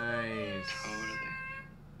 Nice. Totally.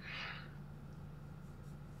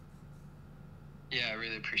 Yeah, I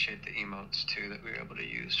really appreciate the emotes too that we were able to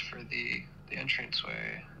use for the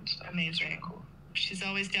entranceway and stuff. It's Amazing. really cool. She's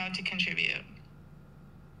always down to contribute.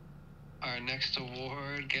 Our next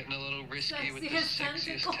award, getting a little risky with the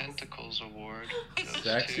Sexiest Sexiest Tentacles Award. goes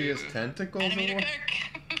Sexiest to- Tentacles Animator Award?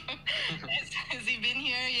 Kirk. Has he been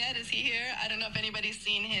here yet? Is he here? I don't know if anybody's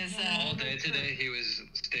seen his. All day today, he was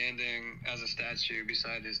standing as a statue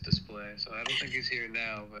beside his display. So I don't think he's here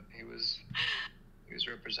now, but he was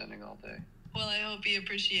representing all day. Well, I hope he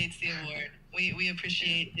appreciates the award. We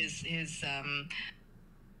appreciate his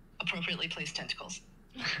appropriately placed tentacles.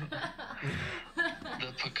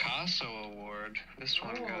 The Picasso Award. This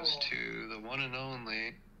one goes to the one and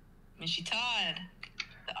only Mishi Todd,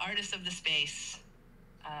 the artist of the space.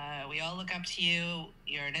 We all look up to you.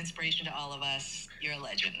 You're an inspiration to all of us. You're a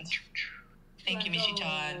legend. Thank you, Mishi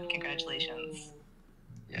Todd. Congratulations.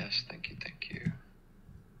 Yes, thank you.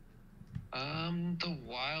 The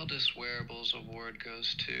Wildest Wearables Award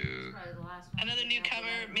goes to Another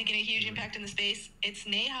newcomer making a huge impact in the space. It's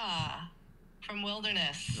Neha from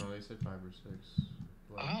Wilderness. No, they said 5 or 6.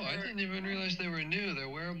 Oh, I didn't even realize they were new. Their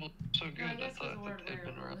wearables so good. I guess thought those that they'd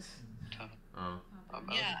been around. Oh.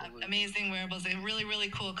 Yeah, amazing wearables. A really, really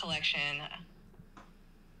cool collection.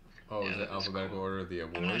 Oh, is it alphabetical order of the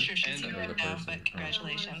award? I'm not sure she's Or here the right now, person? but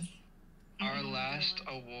congratulations. Our last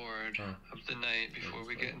award of the night before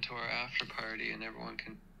we get into our after party and everyone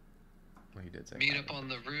can Well, he did say meet 5. up on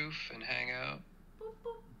the roof and hang out.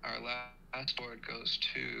 Our last award goes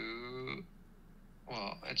to,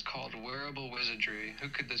 well, it's called Wearable Wizardry. Who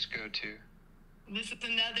could this go to? This is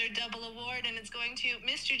another double award, and it's going to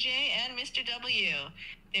Mr. J and Mr. W.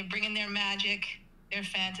 They're bringing their magic, their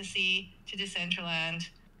fantasy to Decentraland.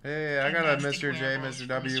 Hey, I got a Fantastic Mr. J, wearables Mr. for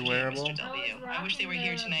W Mr. J, wearable. Mr. W. I wish they were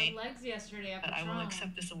here tonight, The legs yesterday at but I will Patron.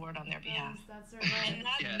 accept this award on their behalf. That's right.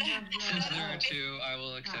 Yeah, since there are two, I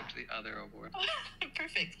will accept the other award.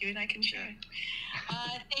 Perfect. You and I can share.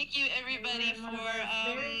 Thank you, everybody, One of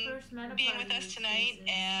our very first for meta being with us parties tonight,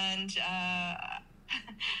 and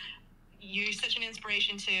you're such an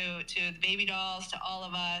inspiration to the baby dolls, to all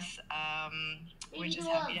of us. We're Baby just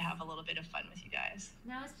happy dolls. to have a little bit of fun with you guys.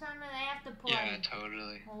 Now it's time to after party. Yeah,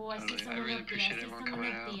 totally. Oh, I see Totally. I someone really up there. appreciate I see everyone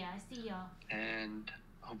someone coming up out. there. I see y'all. And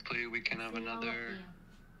hopefully we can have See y'all up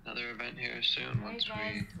another event here soon Alright, once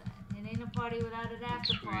guys. It ain't a party without an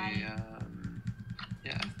after party.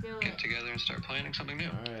 yeah, do get it. together and start planning something new.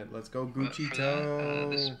 All right, let's go But Gucci for that, Toe.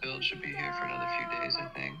 this build should be here for another few days, I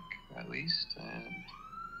think, at least. And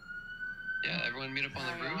yeah, everyone meet up on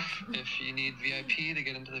the roof. If you need VIP to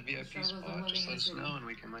get into the VIP Struggles of spot, living just in let us the city. know and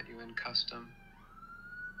we can let you in custom.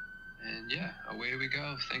 And yeah, away we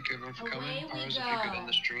go. Thank you everyone for coming. Away we Pars, if you could go. end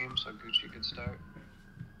the stream so Gucci could start.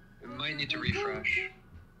 We might need to refresh.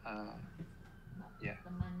 Yeah.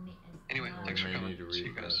 Anyway, thanks for May coming. need to See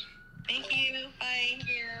you guys. Thank you. Bye. Thank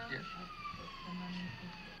you.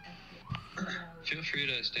 Feel free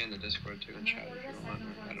to stay in the Discord too and chat if you want.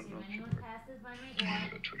 I don't know if you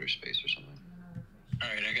go Twitter space or something.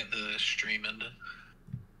 Alright, I got the stream ended.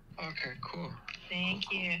 Okay, cool.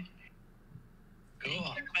 Thank you.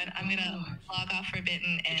 Cool. But I'm gonna log off for a bit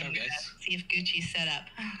and job, guys. see if Gucci's set up.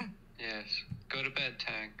 Yes. Go to bed,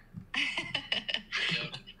 Tang.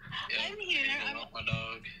 Yep. I'm here. I'm off my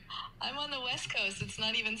dog. I'm on the West Coast. It's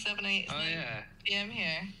not even 7 Oh yeah. p.m.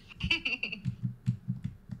 here.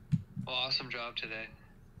 Well, awesome job today.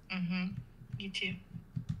 You too.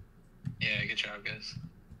 Yeah, I job, guys.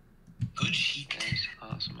 Good shit.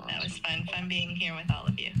 Awesome. That was fun. Fun being here with all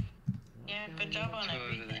of you. Yeah, good job on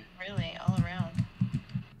Totally. everything. Really, all around.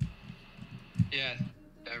 Yeah,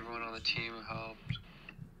 everyone on the team helped.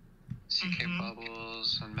 CK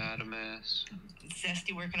Bubbles and Madamus.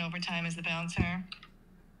 Zesty working overtime as the bouncer.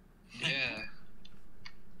 Yeah.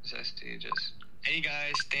 Zesty just. Hey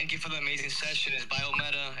guys, thank you for the amazing session. It's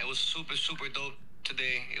Biometa. It was super, super dope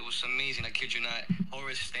today. It was amazing, I kid you not.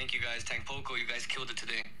 Horus, thank you guys. Tangpoko, you guys killed it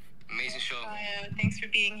today. Amazing show. Bio, thanks for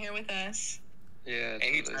being here with us. Yeah.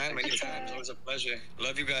 Anytime. It's always a pleasure.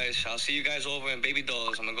 Love you guys. I'll see you guys over in Baby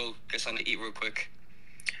Dolls. I'm gonna go get something to eat real quick.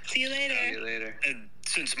 See you later. See you later. And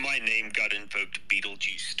since my name got invoked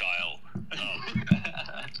Beetlejuice style,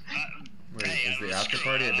 Wait, is the after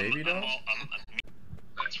party at Baby Doll?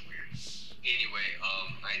 That's weird. Anyway,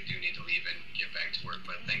 I do need to leave and get back to work,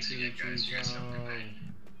 but thanks again, guys. You guys have a good night.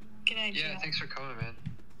 Good night, Yeah, Joe. thanks for coming, man.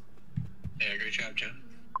 Yeah, great job, Joe.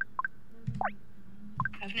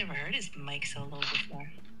 I've never heard his mic so low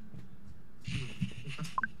before.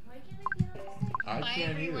 I Bye,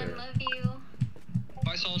 can't everyone. either. Love you.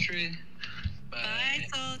 Bye, Soultry. Bye,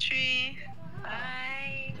 Soultry.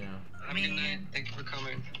 Bye. Yeah. Have a good night. Thank you for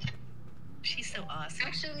coming. She's so awesome.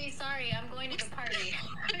 Actually, sorry, I'm going to the party.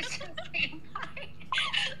 I was just saying bye.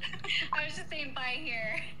 I was just saying bye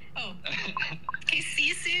here. Oh. Okay, see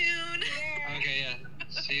you soon. Okay, yeah.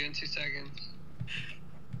 See you in 2 seconds.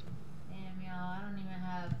 Damn, y'all, I don't even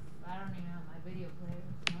have my video player.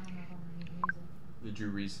 I don't know if I'm gonna use music. Did you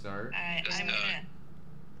restart? I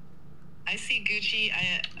see Gucci.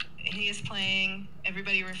 He is playing.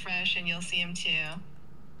 Everybody refresh, and you'll see him too.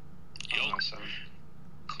 Awesome.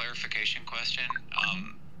 Clarification question.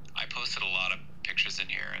 I posted a lot of pictures in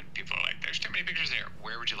here, and people are like, "There's too many pictures here.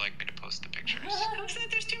 Where would you like me to post the pictures?" Who said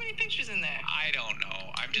there's too many pictures in there? I don't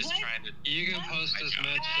know. I'm just trying to. You can post as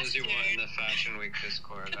much as you want in the Fashion Week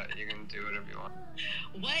Discord. You can do whatever you want.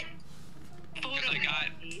 What? Photo.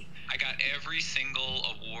 I got every single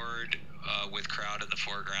award with crowd in the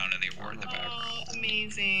foreground and the award in the background. Oh,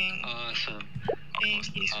 amazing. Awesome.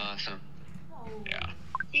 Thank you. Awesome. Yeah.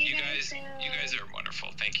 You guys are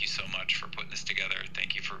wonderful. Thank you so much for putting this together.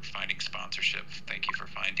 Thank you for finding sponsorship. Thank you for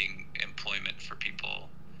finding employment for people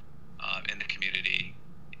in the community.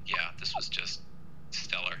 Yeah, this was just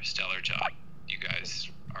stellar job. You guys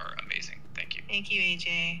are amazing. Thank you. Thank you,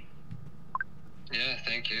 AJ. Yeah,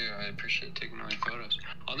 thank you. I appreciate taking my photos.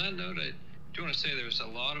 On that note, I do want to say there's a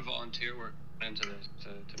lot of volunteer work into this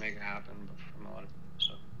to make it happen from a lot of people.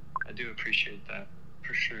 So I do appreciate that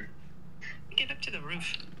for sure. Get up to the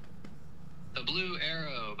roof. The Blue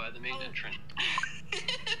Arrow by the main entrance.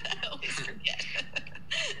 I always forget.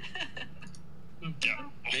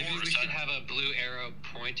 Maybe we should have a blue arrow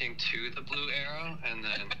pointing to the blue arrow, and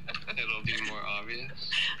then it'll be more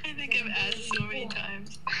obvious. I think I've asked so many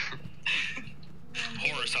times.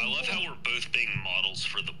 Horus, I love how we're both being models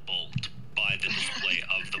for the bolt by the display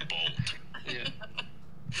of the bolt. Yeah.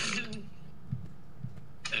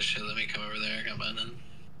 Oh shit, let me come over there. I got mine in.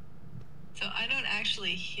 So I don't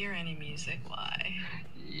actually hear any music. Why?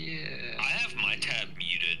 Yeah. I have my tab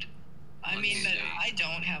muted. I mean, but I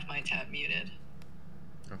don't have my tab muted.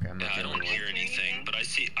 Okay, I'm not I don't hear anything, but I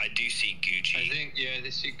do see Gucci. I think, yeah, they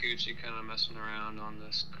see Gucci kind of messing around on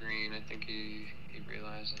the screen. I think he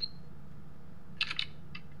realizes.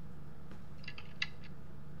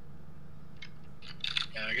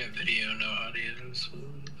 Yeah, I got video, no audio. So.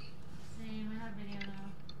 Same, I have video now.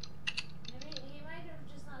 Maybe he might have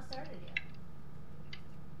just not started yet.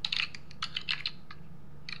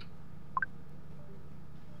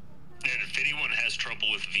 And if anyone has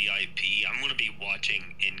trouble with VIP, I'm going to be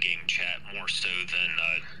watching in-game chat more so than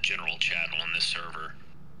general chat on this server.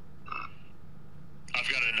 I've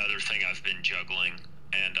got another thing I've been juggling,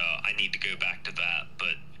 and I need to go back to that,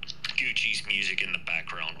 but Gucci's music in the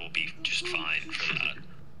background will be just fine for that.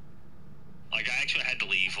 Like, I actually had to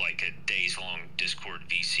leave, like, a days-long Discord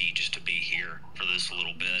VC just to be here for this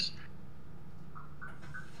little bit.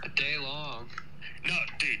 A day long? No,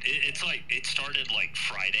 dude, it's like, it started, like,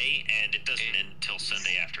 Friday, and it doesn't end until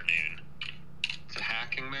Sunday afternoon. It's a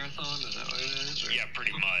hacking marathon? Is that what it is? Or? Yeah,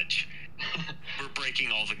 pretty much. We're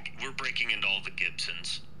breaking into all the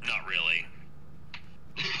Gibsons. Not really.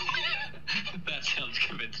 That sounds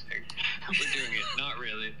convincing. We're doing it. Not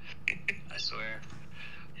really. I swear.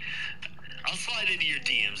 I'll slide into your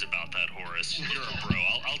DMs about that, Horus. You're a bro.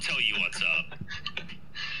 I'll tell you what's up.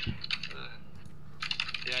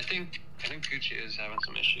 Yeah, I think Gucci is having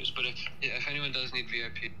some issues, but if anyone does need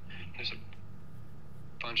VIP, there's a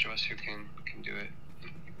bunch of us who can do it.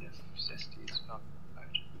 Even if Zesty's not.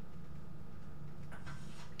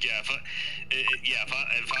 Yeah,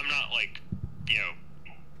 if I'm not like you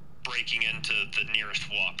know, breaking into the nearest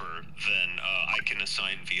Whopper, then I can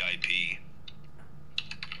assign VIP.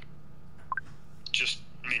 Just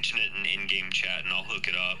mention it in in-game chat and I'll hook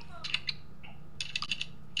it up.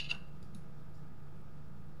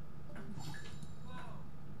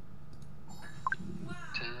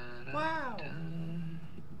 Wow.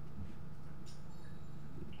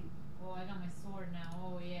 Oh, I got my sword now.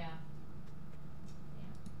 Oh, yeah.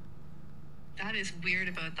 That is weird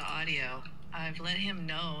about the audio. I've let him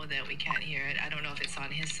know that we can't hear it. I don't know if it's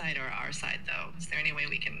on his side or our side, though. Is there any way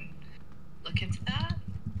we can look into that?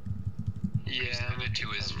 Yeah, send it to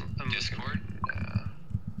his Discord.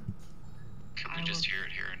 Can we just hear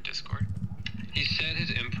it here in Discord? He said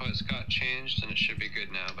his inputs got changed and it should be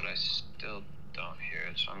good now, but I still don't hear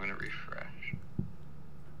it, so I'm gonna refresh.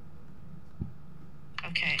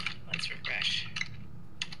 Okay, let's refresh.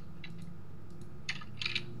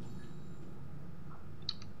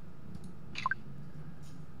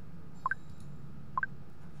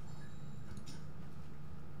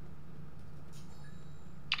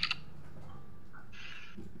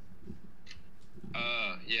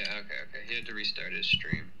 Yeah, okay. He had to restart his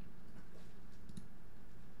stream.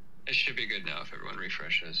 It should be good now if everyone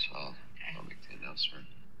refreshes. I'll make the announcement.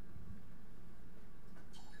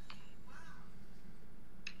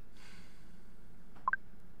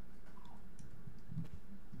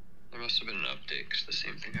 There must have been an update because the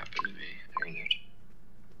same thing happened to me earlier.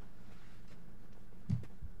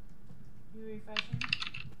 You refreshing?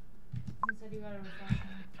 You said you got a refreshing.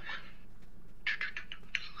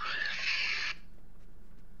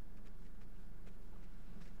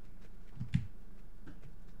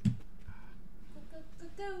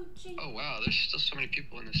 Oh wow, there's still so many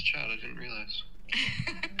people in this chat, I didn't realize.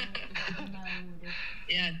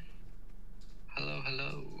 Yeah. Hello.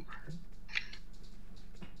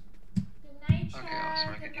 Good night, Okay, awesome.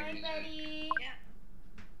 I Good can hear night, you. buddy. Yeah.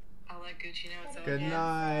 I'll let Gucci know it's over. Good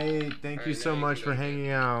night. Thank you so much for hanging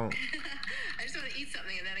out. I just want to eat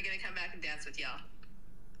something and then I'm going to come back and dance with y'all.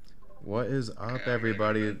 What is up,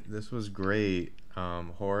 everybody? This was great.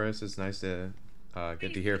 Horus, it's nice to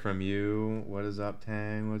get to hear from you. What is up,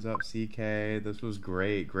 Tang? What's up, CK? This was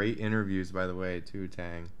great. Great interviews, by the way, too,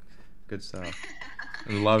 Tang. Good stuff.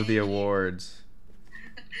 I love the awards.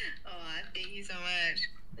 Oh, thank you so much.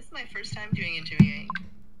 This is my first time doing interviewing.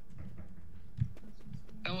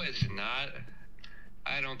 No, it's not.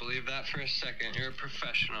 I don't believe that for a second. You're a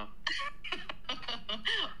professional.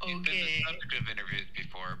 You've been the subject of interviews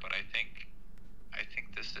before, but I think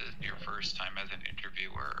this is your first time as an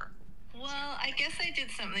interviewer. Well, I guess I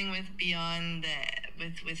did something with Beyond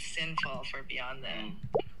with Sinful for Beyond the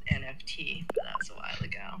NFT, but that was a while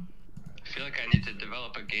ago. I feel like I need to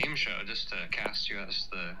develop a game show just to cast you as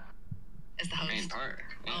the host. Main part.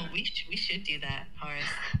 Yeah. Oh, we should do that, Horace.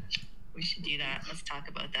 We should do that. Let's talk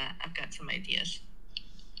about that. I've got some ideas.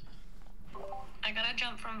 I gotta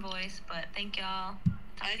jump from voice, but thank y'all.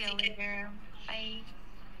 Talk to y'all later. Bye.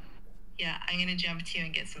 Yeah, I'm gonna jump too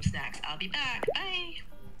and get some snacks. I'll be back. Bye.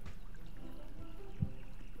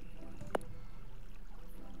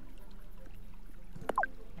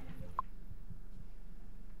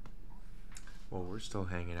 Well, we're still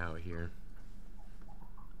hanging out here.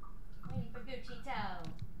 Waiting for Gucci-to.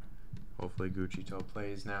 Hopefully Gucci-to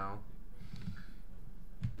plays now.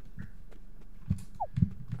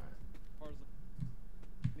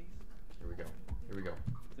 Here we go.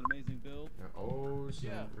 It's an amazing build. Oh, so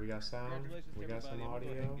yeah. We got sound. Congratulations We got to some everybody. audio.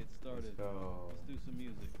 We'll go ahead and get started. Let's go. Let's do some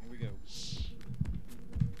music. Here we go.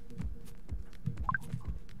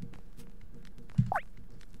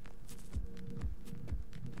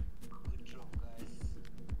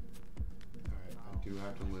 Alright, I do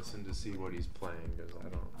have to listen to see what he's playing because I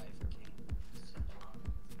don't.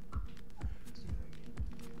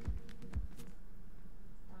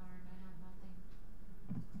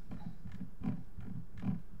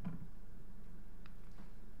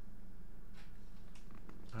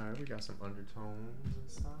 Alright, we got some undertones and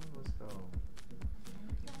stuff. Let's go.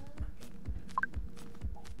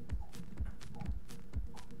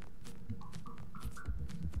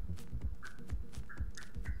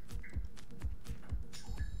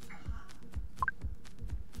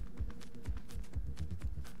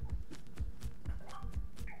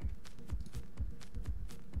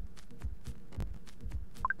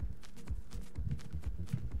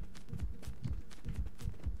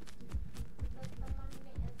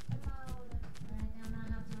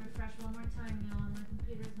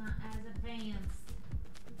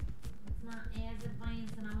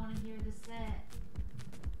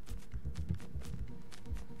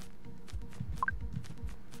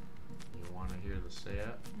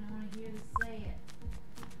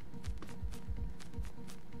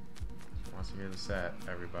 You're in the set,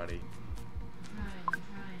 everybody. Trying.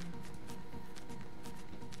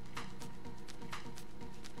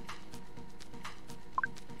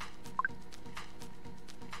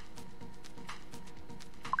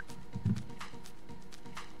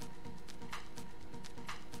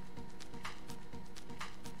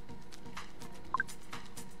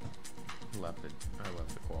 I love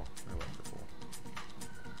the call.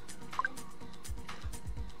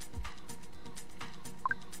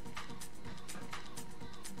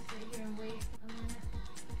 Stay here and wait a minute.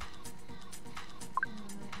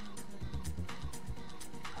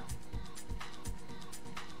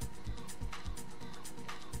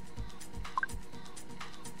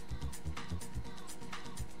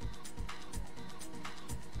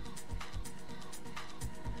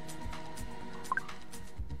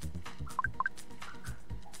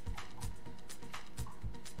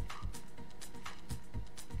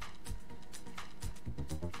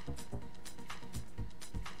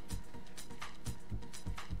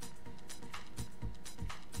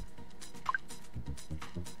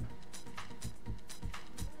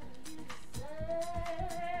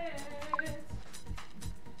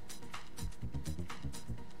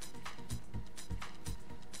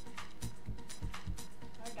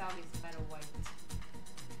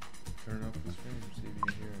 Turn off the stream, see if you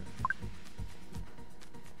can hear it.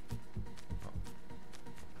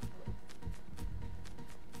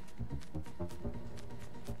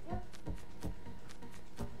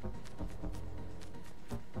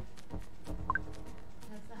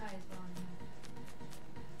 That's the highest volume.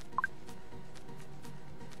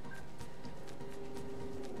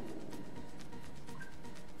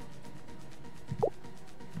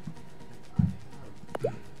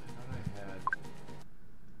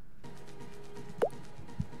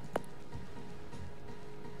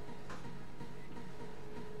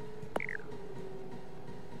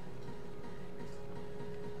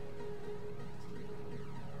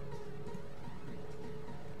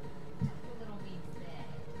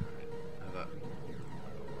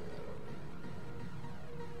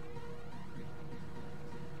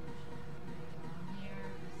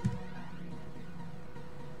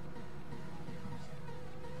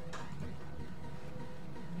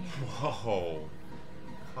 Whoa,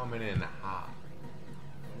 coming in hot.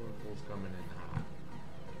 Kolorful's coming in hot.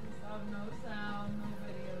 No sound, no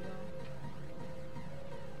video though.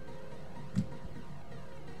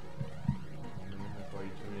 That's why you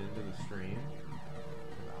tune into the stream.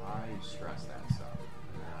 I stress that stuff,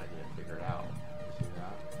 and then I get it figured out. You see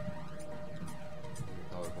that? Your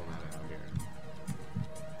colorful night out here.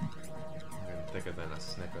 I'm getting thicker than a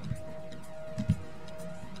snicker.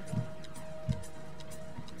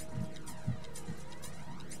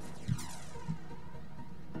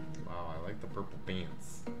 Purple pants.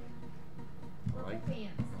 I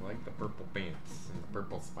like the purple pants and the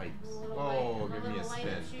purple spikes. Oh, give me a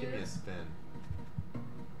spin. Give me a spin.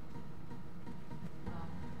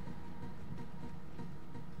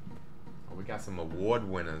 Oh, we got some award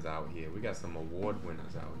winners out here. Yes,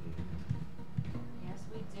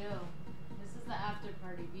 we do. This is the after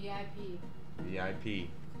party. VIP. VIP.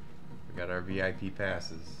 We got our VIP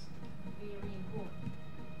passes. Very cool.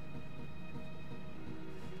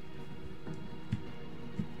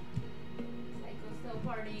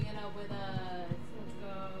 Partying it up with us. Let's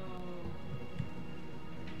go.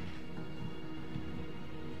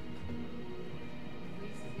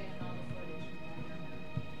 Bleace is getting all the footage.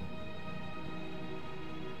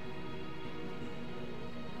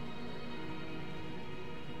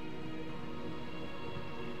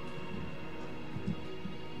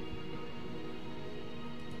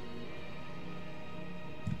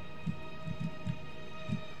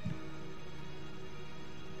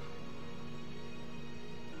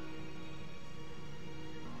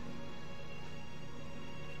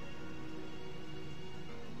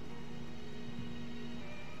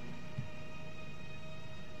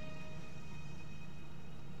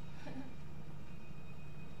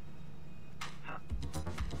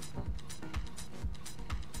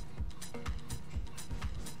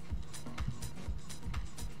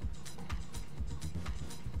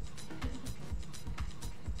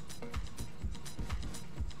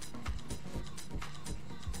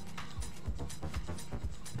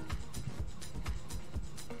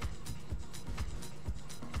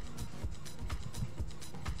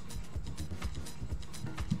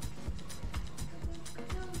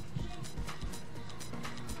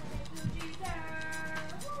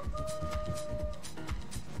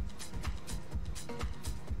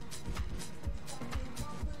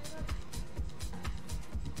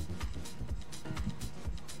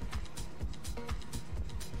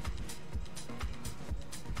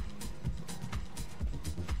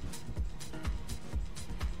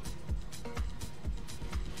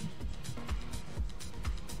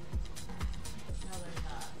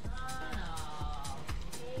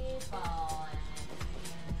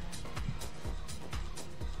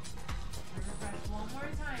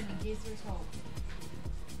 refreshing in case there's hope.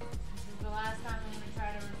 This is the last time I'm gonna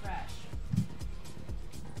try to refresh.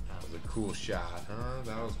 That was a cool shot, huh?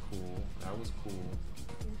 That was cool. That was cool.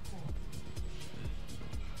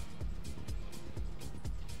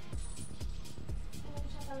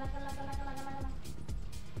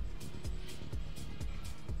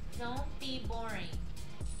 Don't be boring.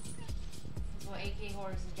 That's what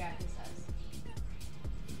akaHORUS' jacket says.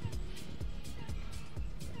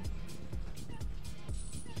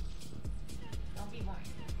 Don't be boring.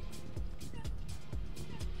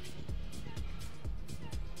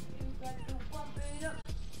 You got to pump it up.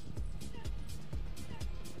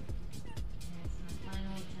 It's my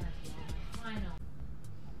final attempt, y'all. My final.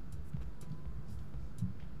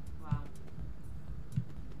 Wow.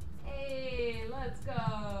 Hey, let's go.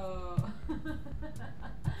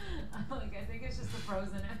 I think it's just the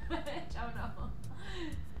frozen image. Oh no.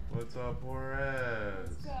 What's up, Horace?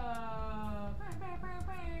 Let's go.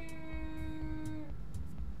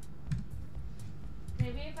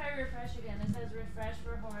 Maybe if I refresh again, it says refresh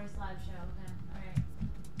for Horace live show. Okay, alright.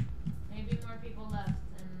 Maybe more people left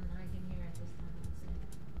and I can hear it this time. Let's see.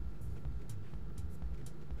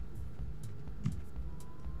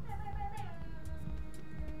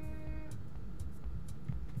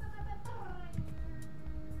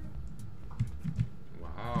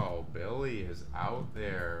 Wow, Billy is out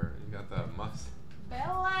there. He's got that must.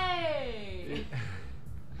 Billy!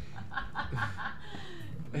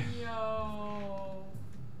 Yo.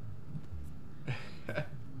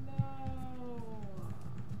 No.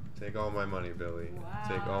 Take all my money, Billy. Wow.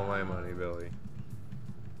 Take all my money, Billy.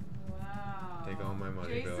 Wow. Take all my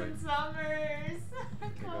money, Jason Billy. Summers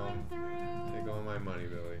coming through. Take all my money,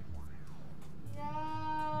 Billy.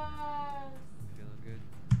 Yes. Feeling good?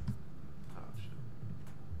 Oh, shit.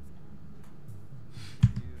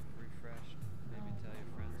 You've refreshed. Maybe tell your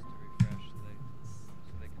friends to refresh so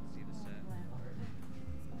they can see the set.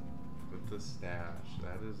 With the stash,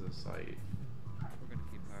 that is a sight. We're gonna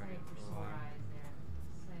keep partying for a while.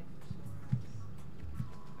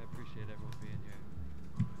 I appreciate everyone being here.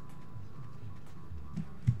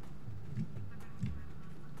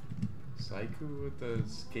 Saiku with the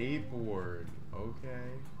skateboard. Okay.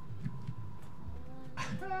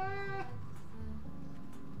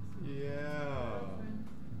 Yeah.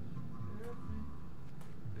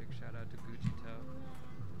 Big shout out to Gucci Toe.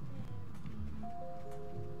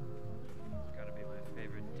 Gotta be my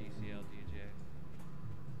favorite DCL DJ.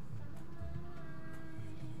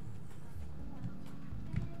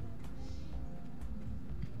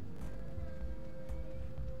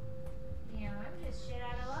 Damn, I'm just shit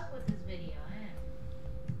out of luck with this video, eh?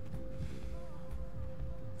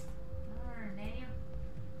 Darn, Daniel.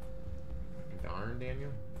 Darn,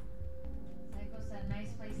 Daniel. Psycho said,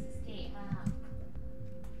 nice place to skate, haha.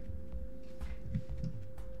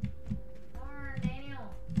 Darn, Daniel.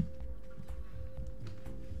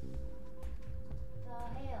 The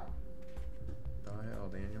hell? The hell,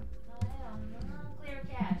 Daniel. The hell? No clear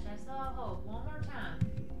cache. I still have hope. One more time.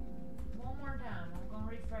 One more time. I'm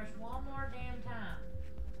gonna refresh one more damn time.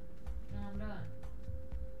 Now I'm done.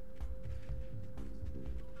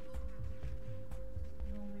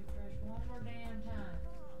 I'm gonna refresh one more damn time.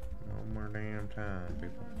 One more damn time, One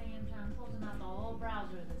people. more damn time. I'm closing out the whole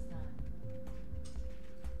browser this time.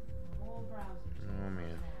 The whole browser. Oh,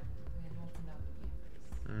 man. And open up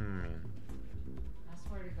again. Oh, man. I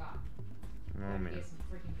swear to God. Oh, Gotta man. get some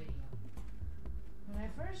freaking video. When I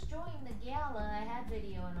first joined the Gala, I had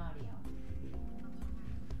video and audio.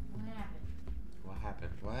 What happened? What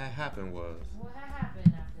happened? What happened was. What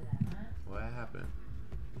happened after that, huh? What happened?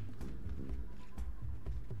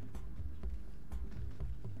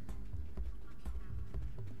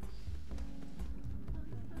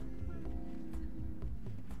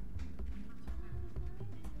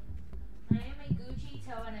 I am a Gucci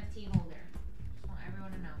Toe NFT holder. Just want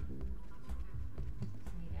everyone to know. Just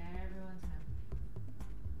need everyone to know.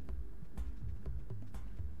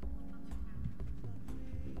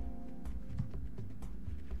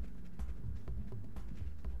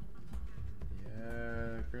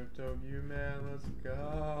 Yeah, Crypto View Man, let's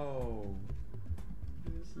go.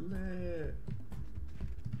 It's lit.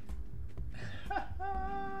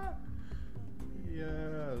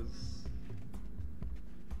 Yes.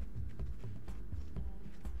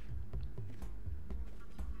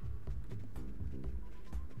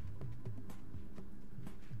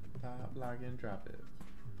 Pop, lock, and drop it.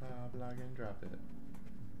 Pop, lock, and drop it.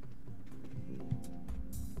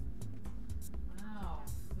 Wow.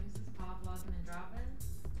 This is pop locking and dropping.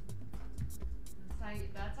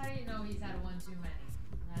 That's how you know he's had one too many.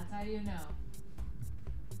 That's how you know.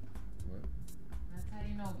 What? That's how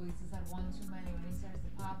you know Bleace has had one too many when he starts to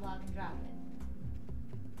pop, lock, and drop it.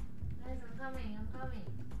 Guys, I'm coming.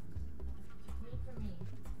 Wait for me.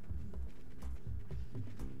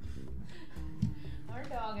 Our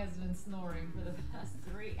dog has been snoring for the past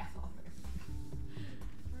 3 hours.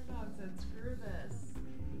 Our dog said, screw this.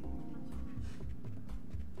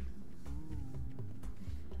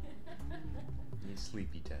 He's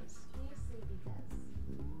sleepy, Tess. He's sleepy, Tess.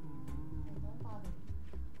 Hey, don't bother me.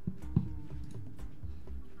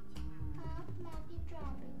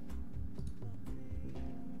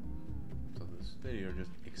 So this video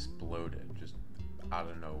just exploded, just out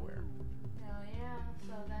of nowhere. Hell yeah.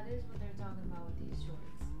 So that is what they're talking about with these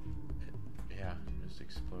shorts. Yeah, just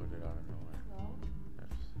exploded out of nowhere. So?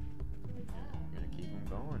 That's, Look at that. you're gonna keep them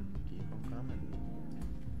going. Keep them coming.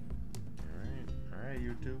 Alright,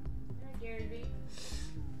 you two. Alright, Gary V.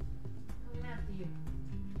 Coming after you.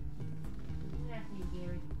 Coming after you,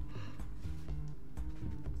 Gary.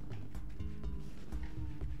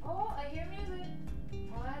 Oh, I hear music.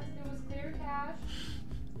 All I had to do was clear cache,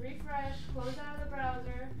 refresh, close out of the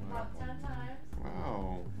browser about 10 times.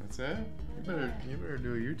 Wow, that's it? You better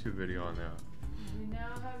do a YouTube video on that. We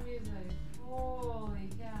now have music. Holy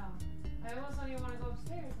cow. I almost don't even want to go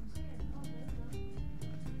upstairs. I'm scared. Oh, there's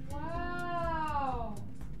one. Wow.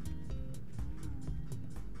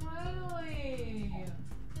 Finally.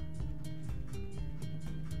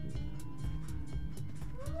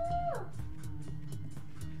 Woo.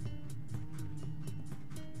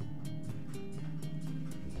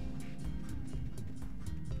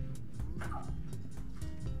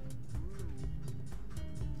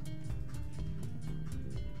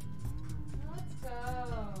 Let's go.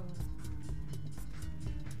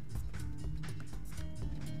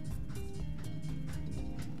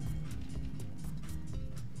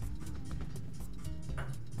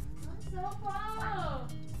 That's so fun.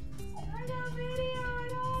 I got video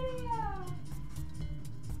and audio.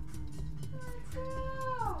 Let's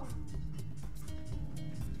go.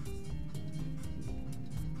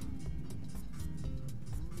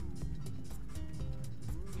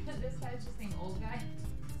 This guy's just named old guy.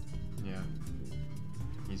 Yeah.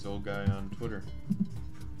 He's old guy on Twitter.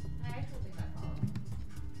 I actually think I follow him.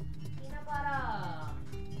 Peanut butter.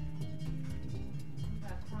 We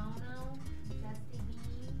got Chrono, Zesty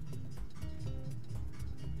Bee.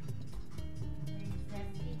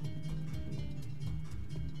 Very zesty.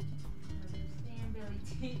 Roustan, Billy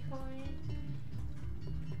T coin.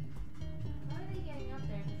 How are they getting up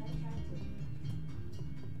there? Because I tried to.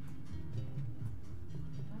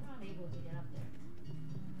 I'm not able to get up there. I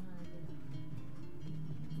don't know how to do that.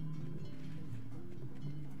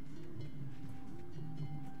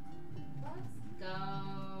 Let's go.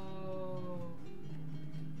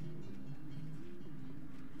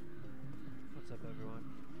 What's up, everyone?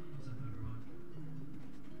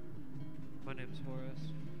 My name's Horace.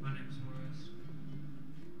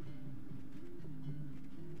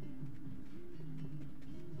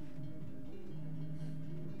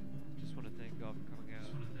 Just want to thank you all for coming out.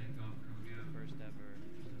 The first ever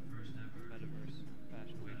Metaverse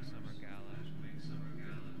Fashion Week Summer Gala.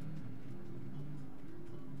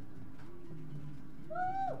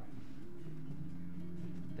 Woo!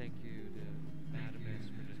 Thank you to Metaverse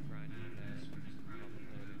for just grinding it out,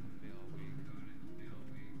 uploading with me all week.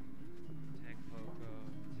 Tangpoko,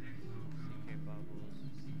 CK Bubbles,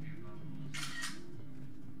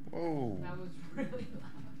 Whoa. That was really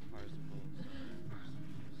loud. Participles.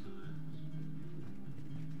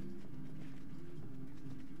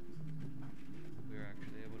 We were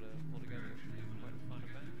actually able to pull together quite a fun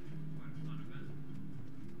event.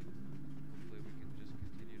 Hopefully we can just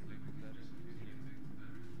continue to make it better in the future.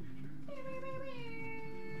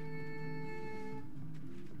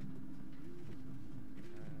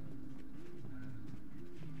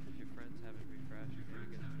 If your friends haven't refreshed,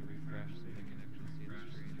 maybe get them to refresh so they can actually see the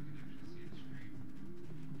screen.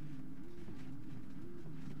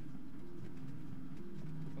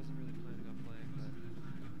 Wasn't really planning on playing, but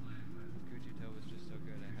Kazuto was just so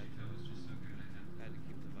good. I had to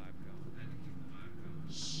keep the vibe going.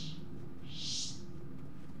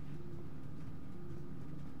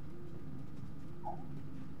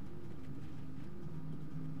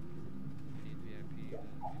 You need VIP to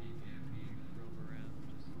roam around,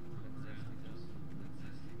 just let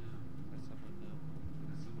Zesty know. Let someone know.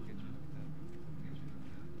 We'll get you hooked up.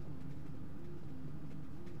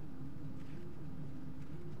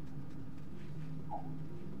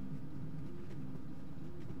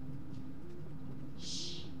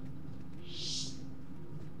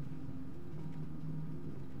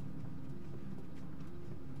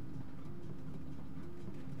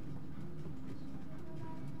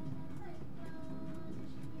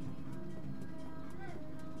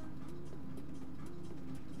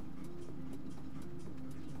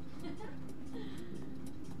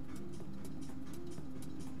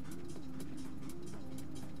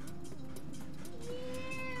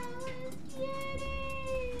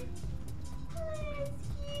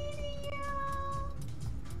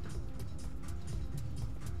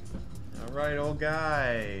 right, old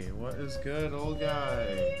guy. What is good, old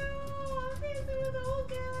guy?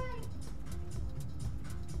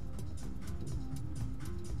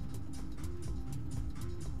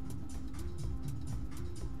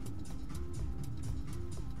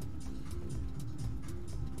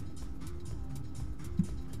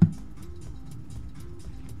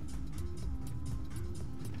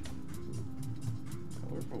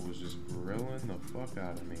 Kolorful was just grilling the fuck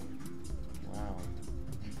out of me. Wow.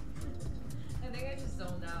 I think I just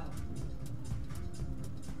zoned out.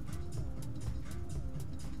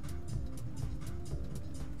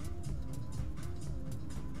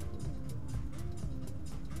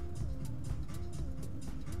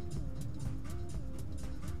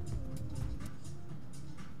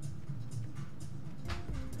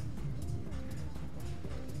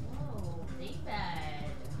 Whoa, David.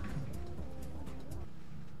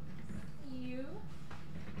 You?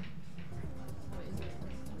 What is it?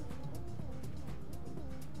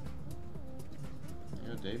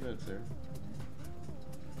 Yeah, David's there.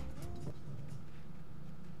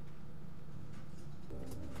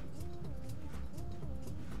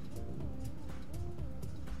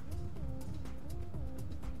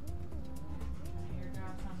 I hear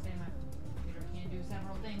God something my computer can't do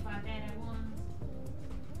several things like that at once.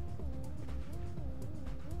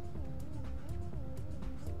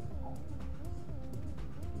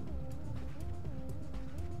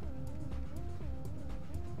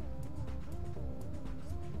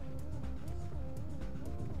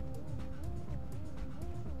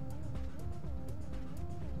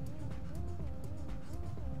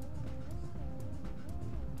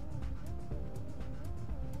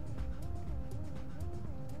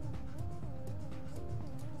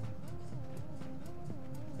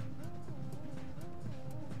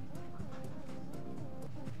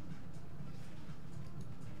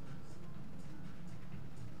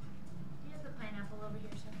 Here's the pineapple over here,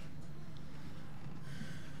 sir.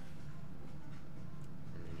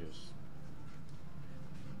 Let me just.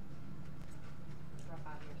 It's rough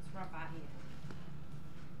out here. It's rough out here.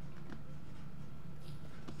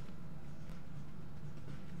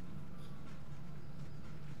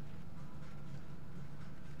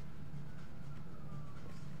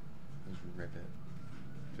 Just rip it.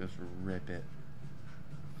 Just rip it.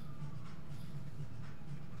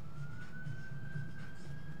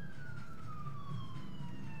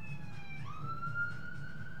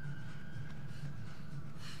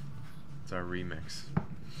 It's our remix.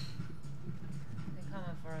 They're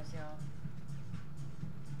coming for us, y'all.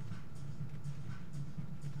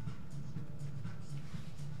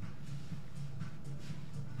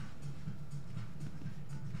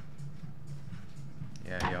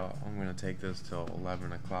 Yeah, y'all, I'm gonna take this till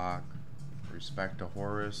 11 o'clock. Respect to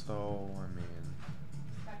Horus, though. I mean,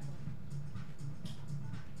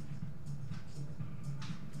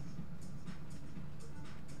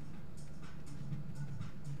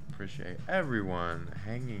 appreciate everyone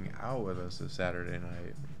hanging out with us this Saturday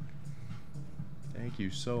night. Thank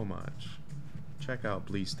you so much. Check out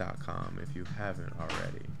Bleace.com if you haven't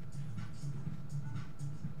already.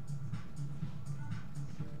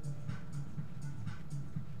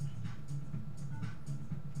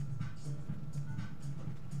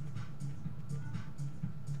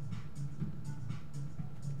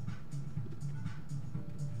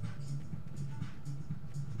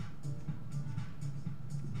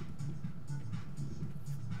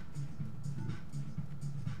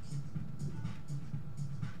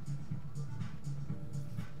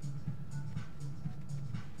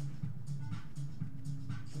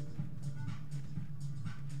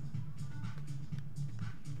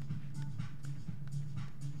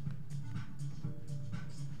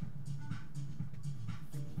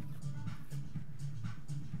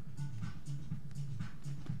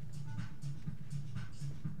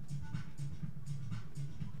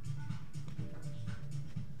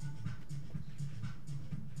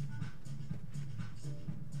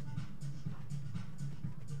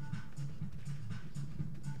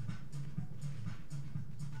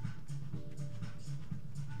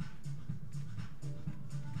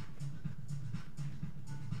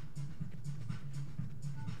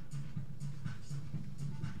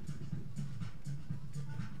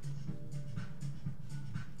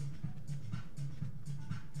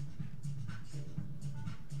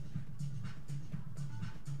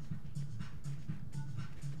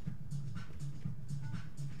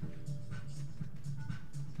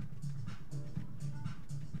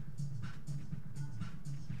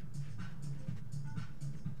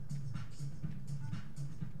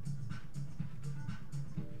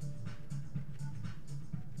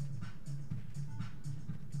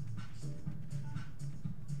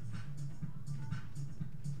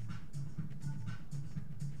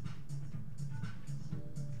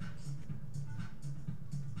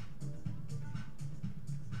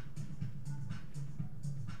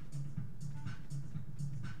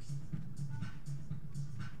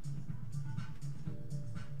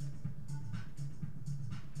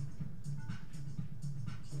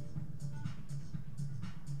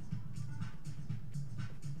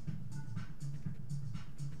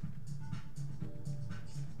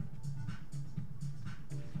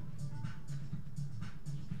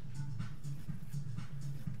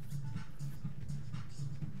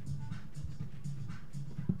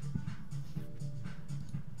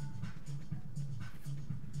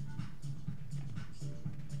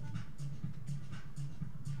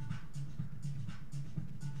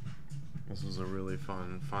 This was a really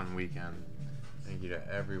fun weekend. Thank you to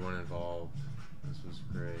everyone involved. This was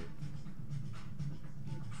great.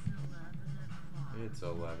 It's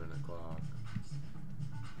 11 o'clock.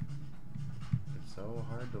 It's so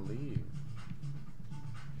hard to leave.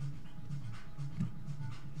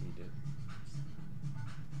 We did.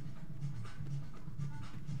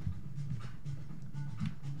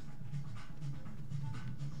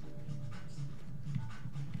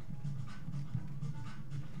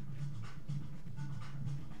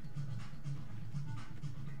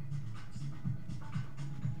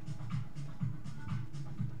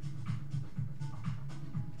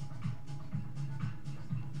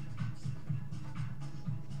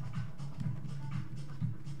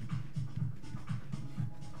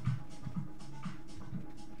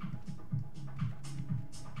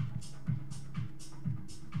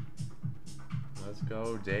 Let's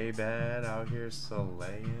go, Daybed out here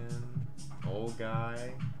slaying. Old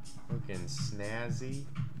guy, looking snazzy,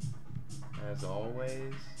 as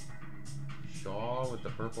always. Shaw with the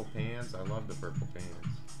purple pants. I love the purple pants.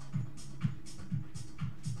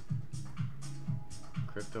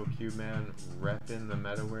 Crypto Cube Man repping the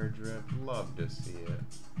MetaWare drip. Love to see it.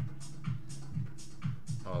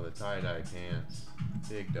 Oh, the tie-dye pants.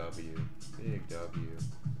 Big W. Big W.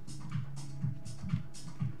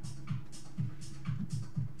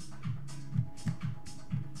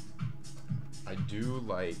 I do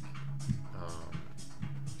like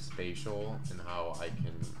spatial and how I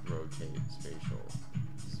can rotate spatial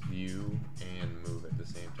view and move at the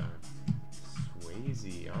same time.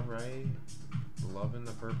 Swayze, alright. Loving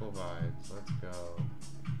the purple vibes. Let's go.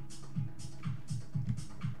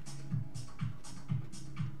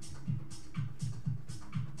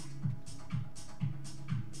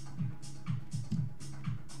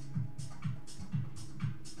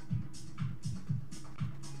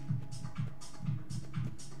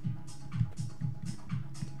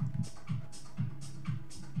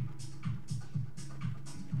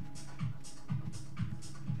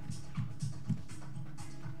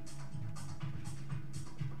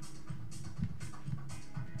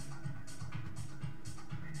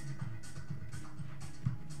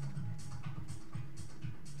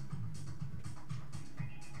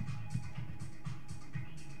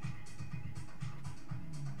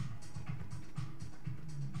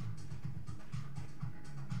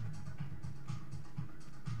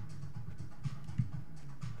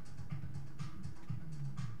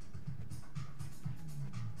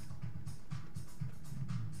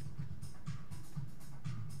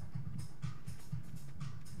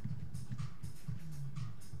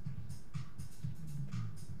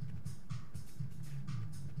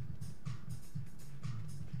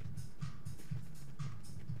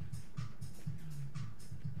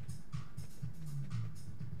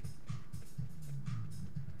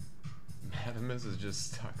 Madamus is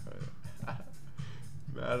just stuck on it.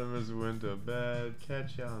 Madamus went to bed.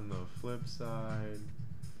 Catch you on the flip side.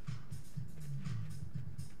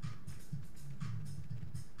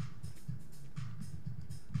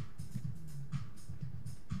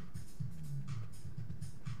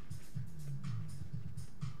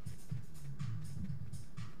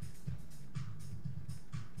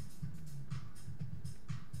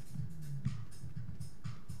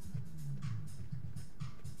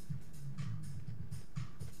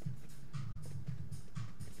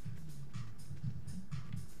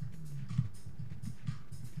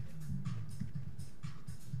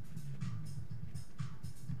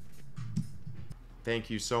 Thank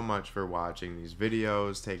you so much for watching these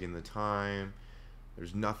videos, taking the time.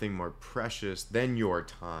 There's nothing more precious than your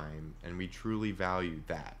time, and we truly value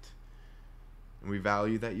that. And we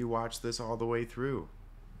value that you watch this all the way through.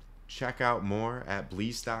 Check out more at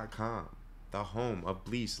Bleace.com, the home of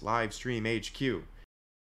Bleace Livestream HQ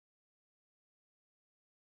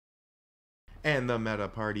and the Meta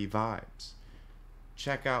Party vibes.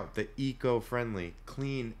 Check out the eco-friendly,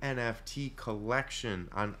 clean NFT collection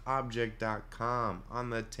on Object.com on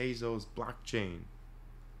the Tezos blockchain.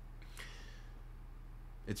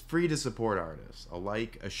 It's free to support artists. A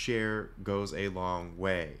like, a share goes a long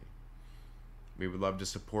way. We would love to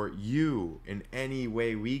support you in any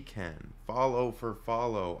way we can. Follow for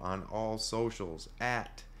follow on all socials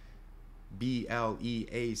at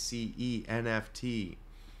BLEACE NFT,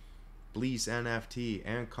 Bleace NFT,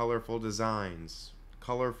 and Kolorful Designs.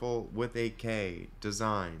 Kolorful with a K,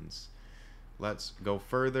 Designs. Let's go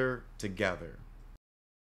further together.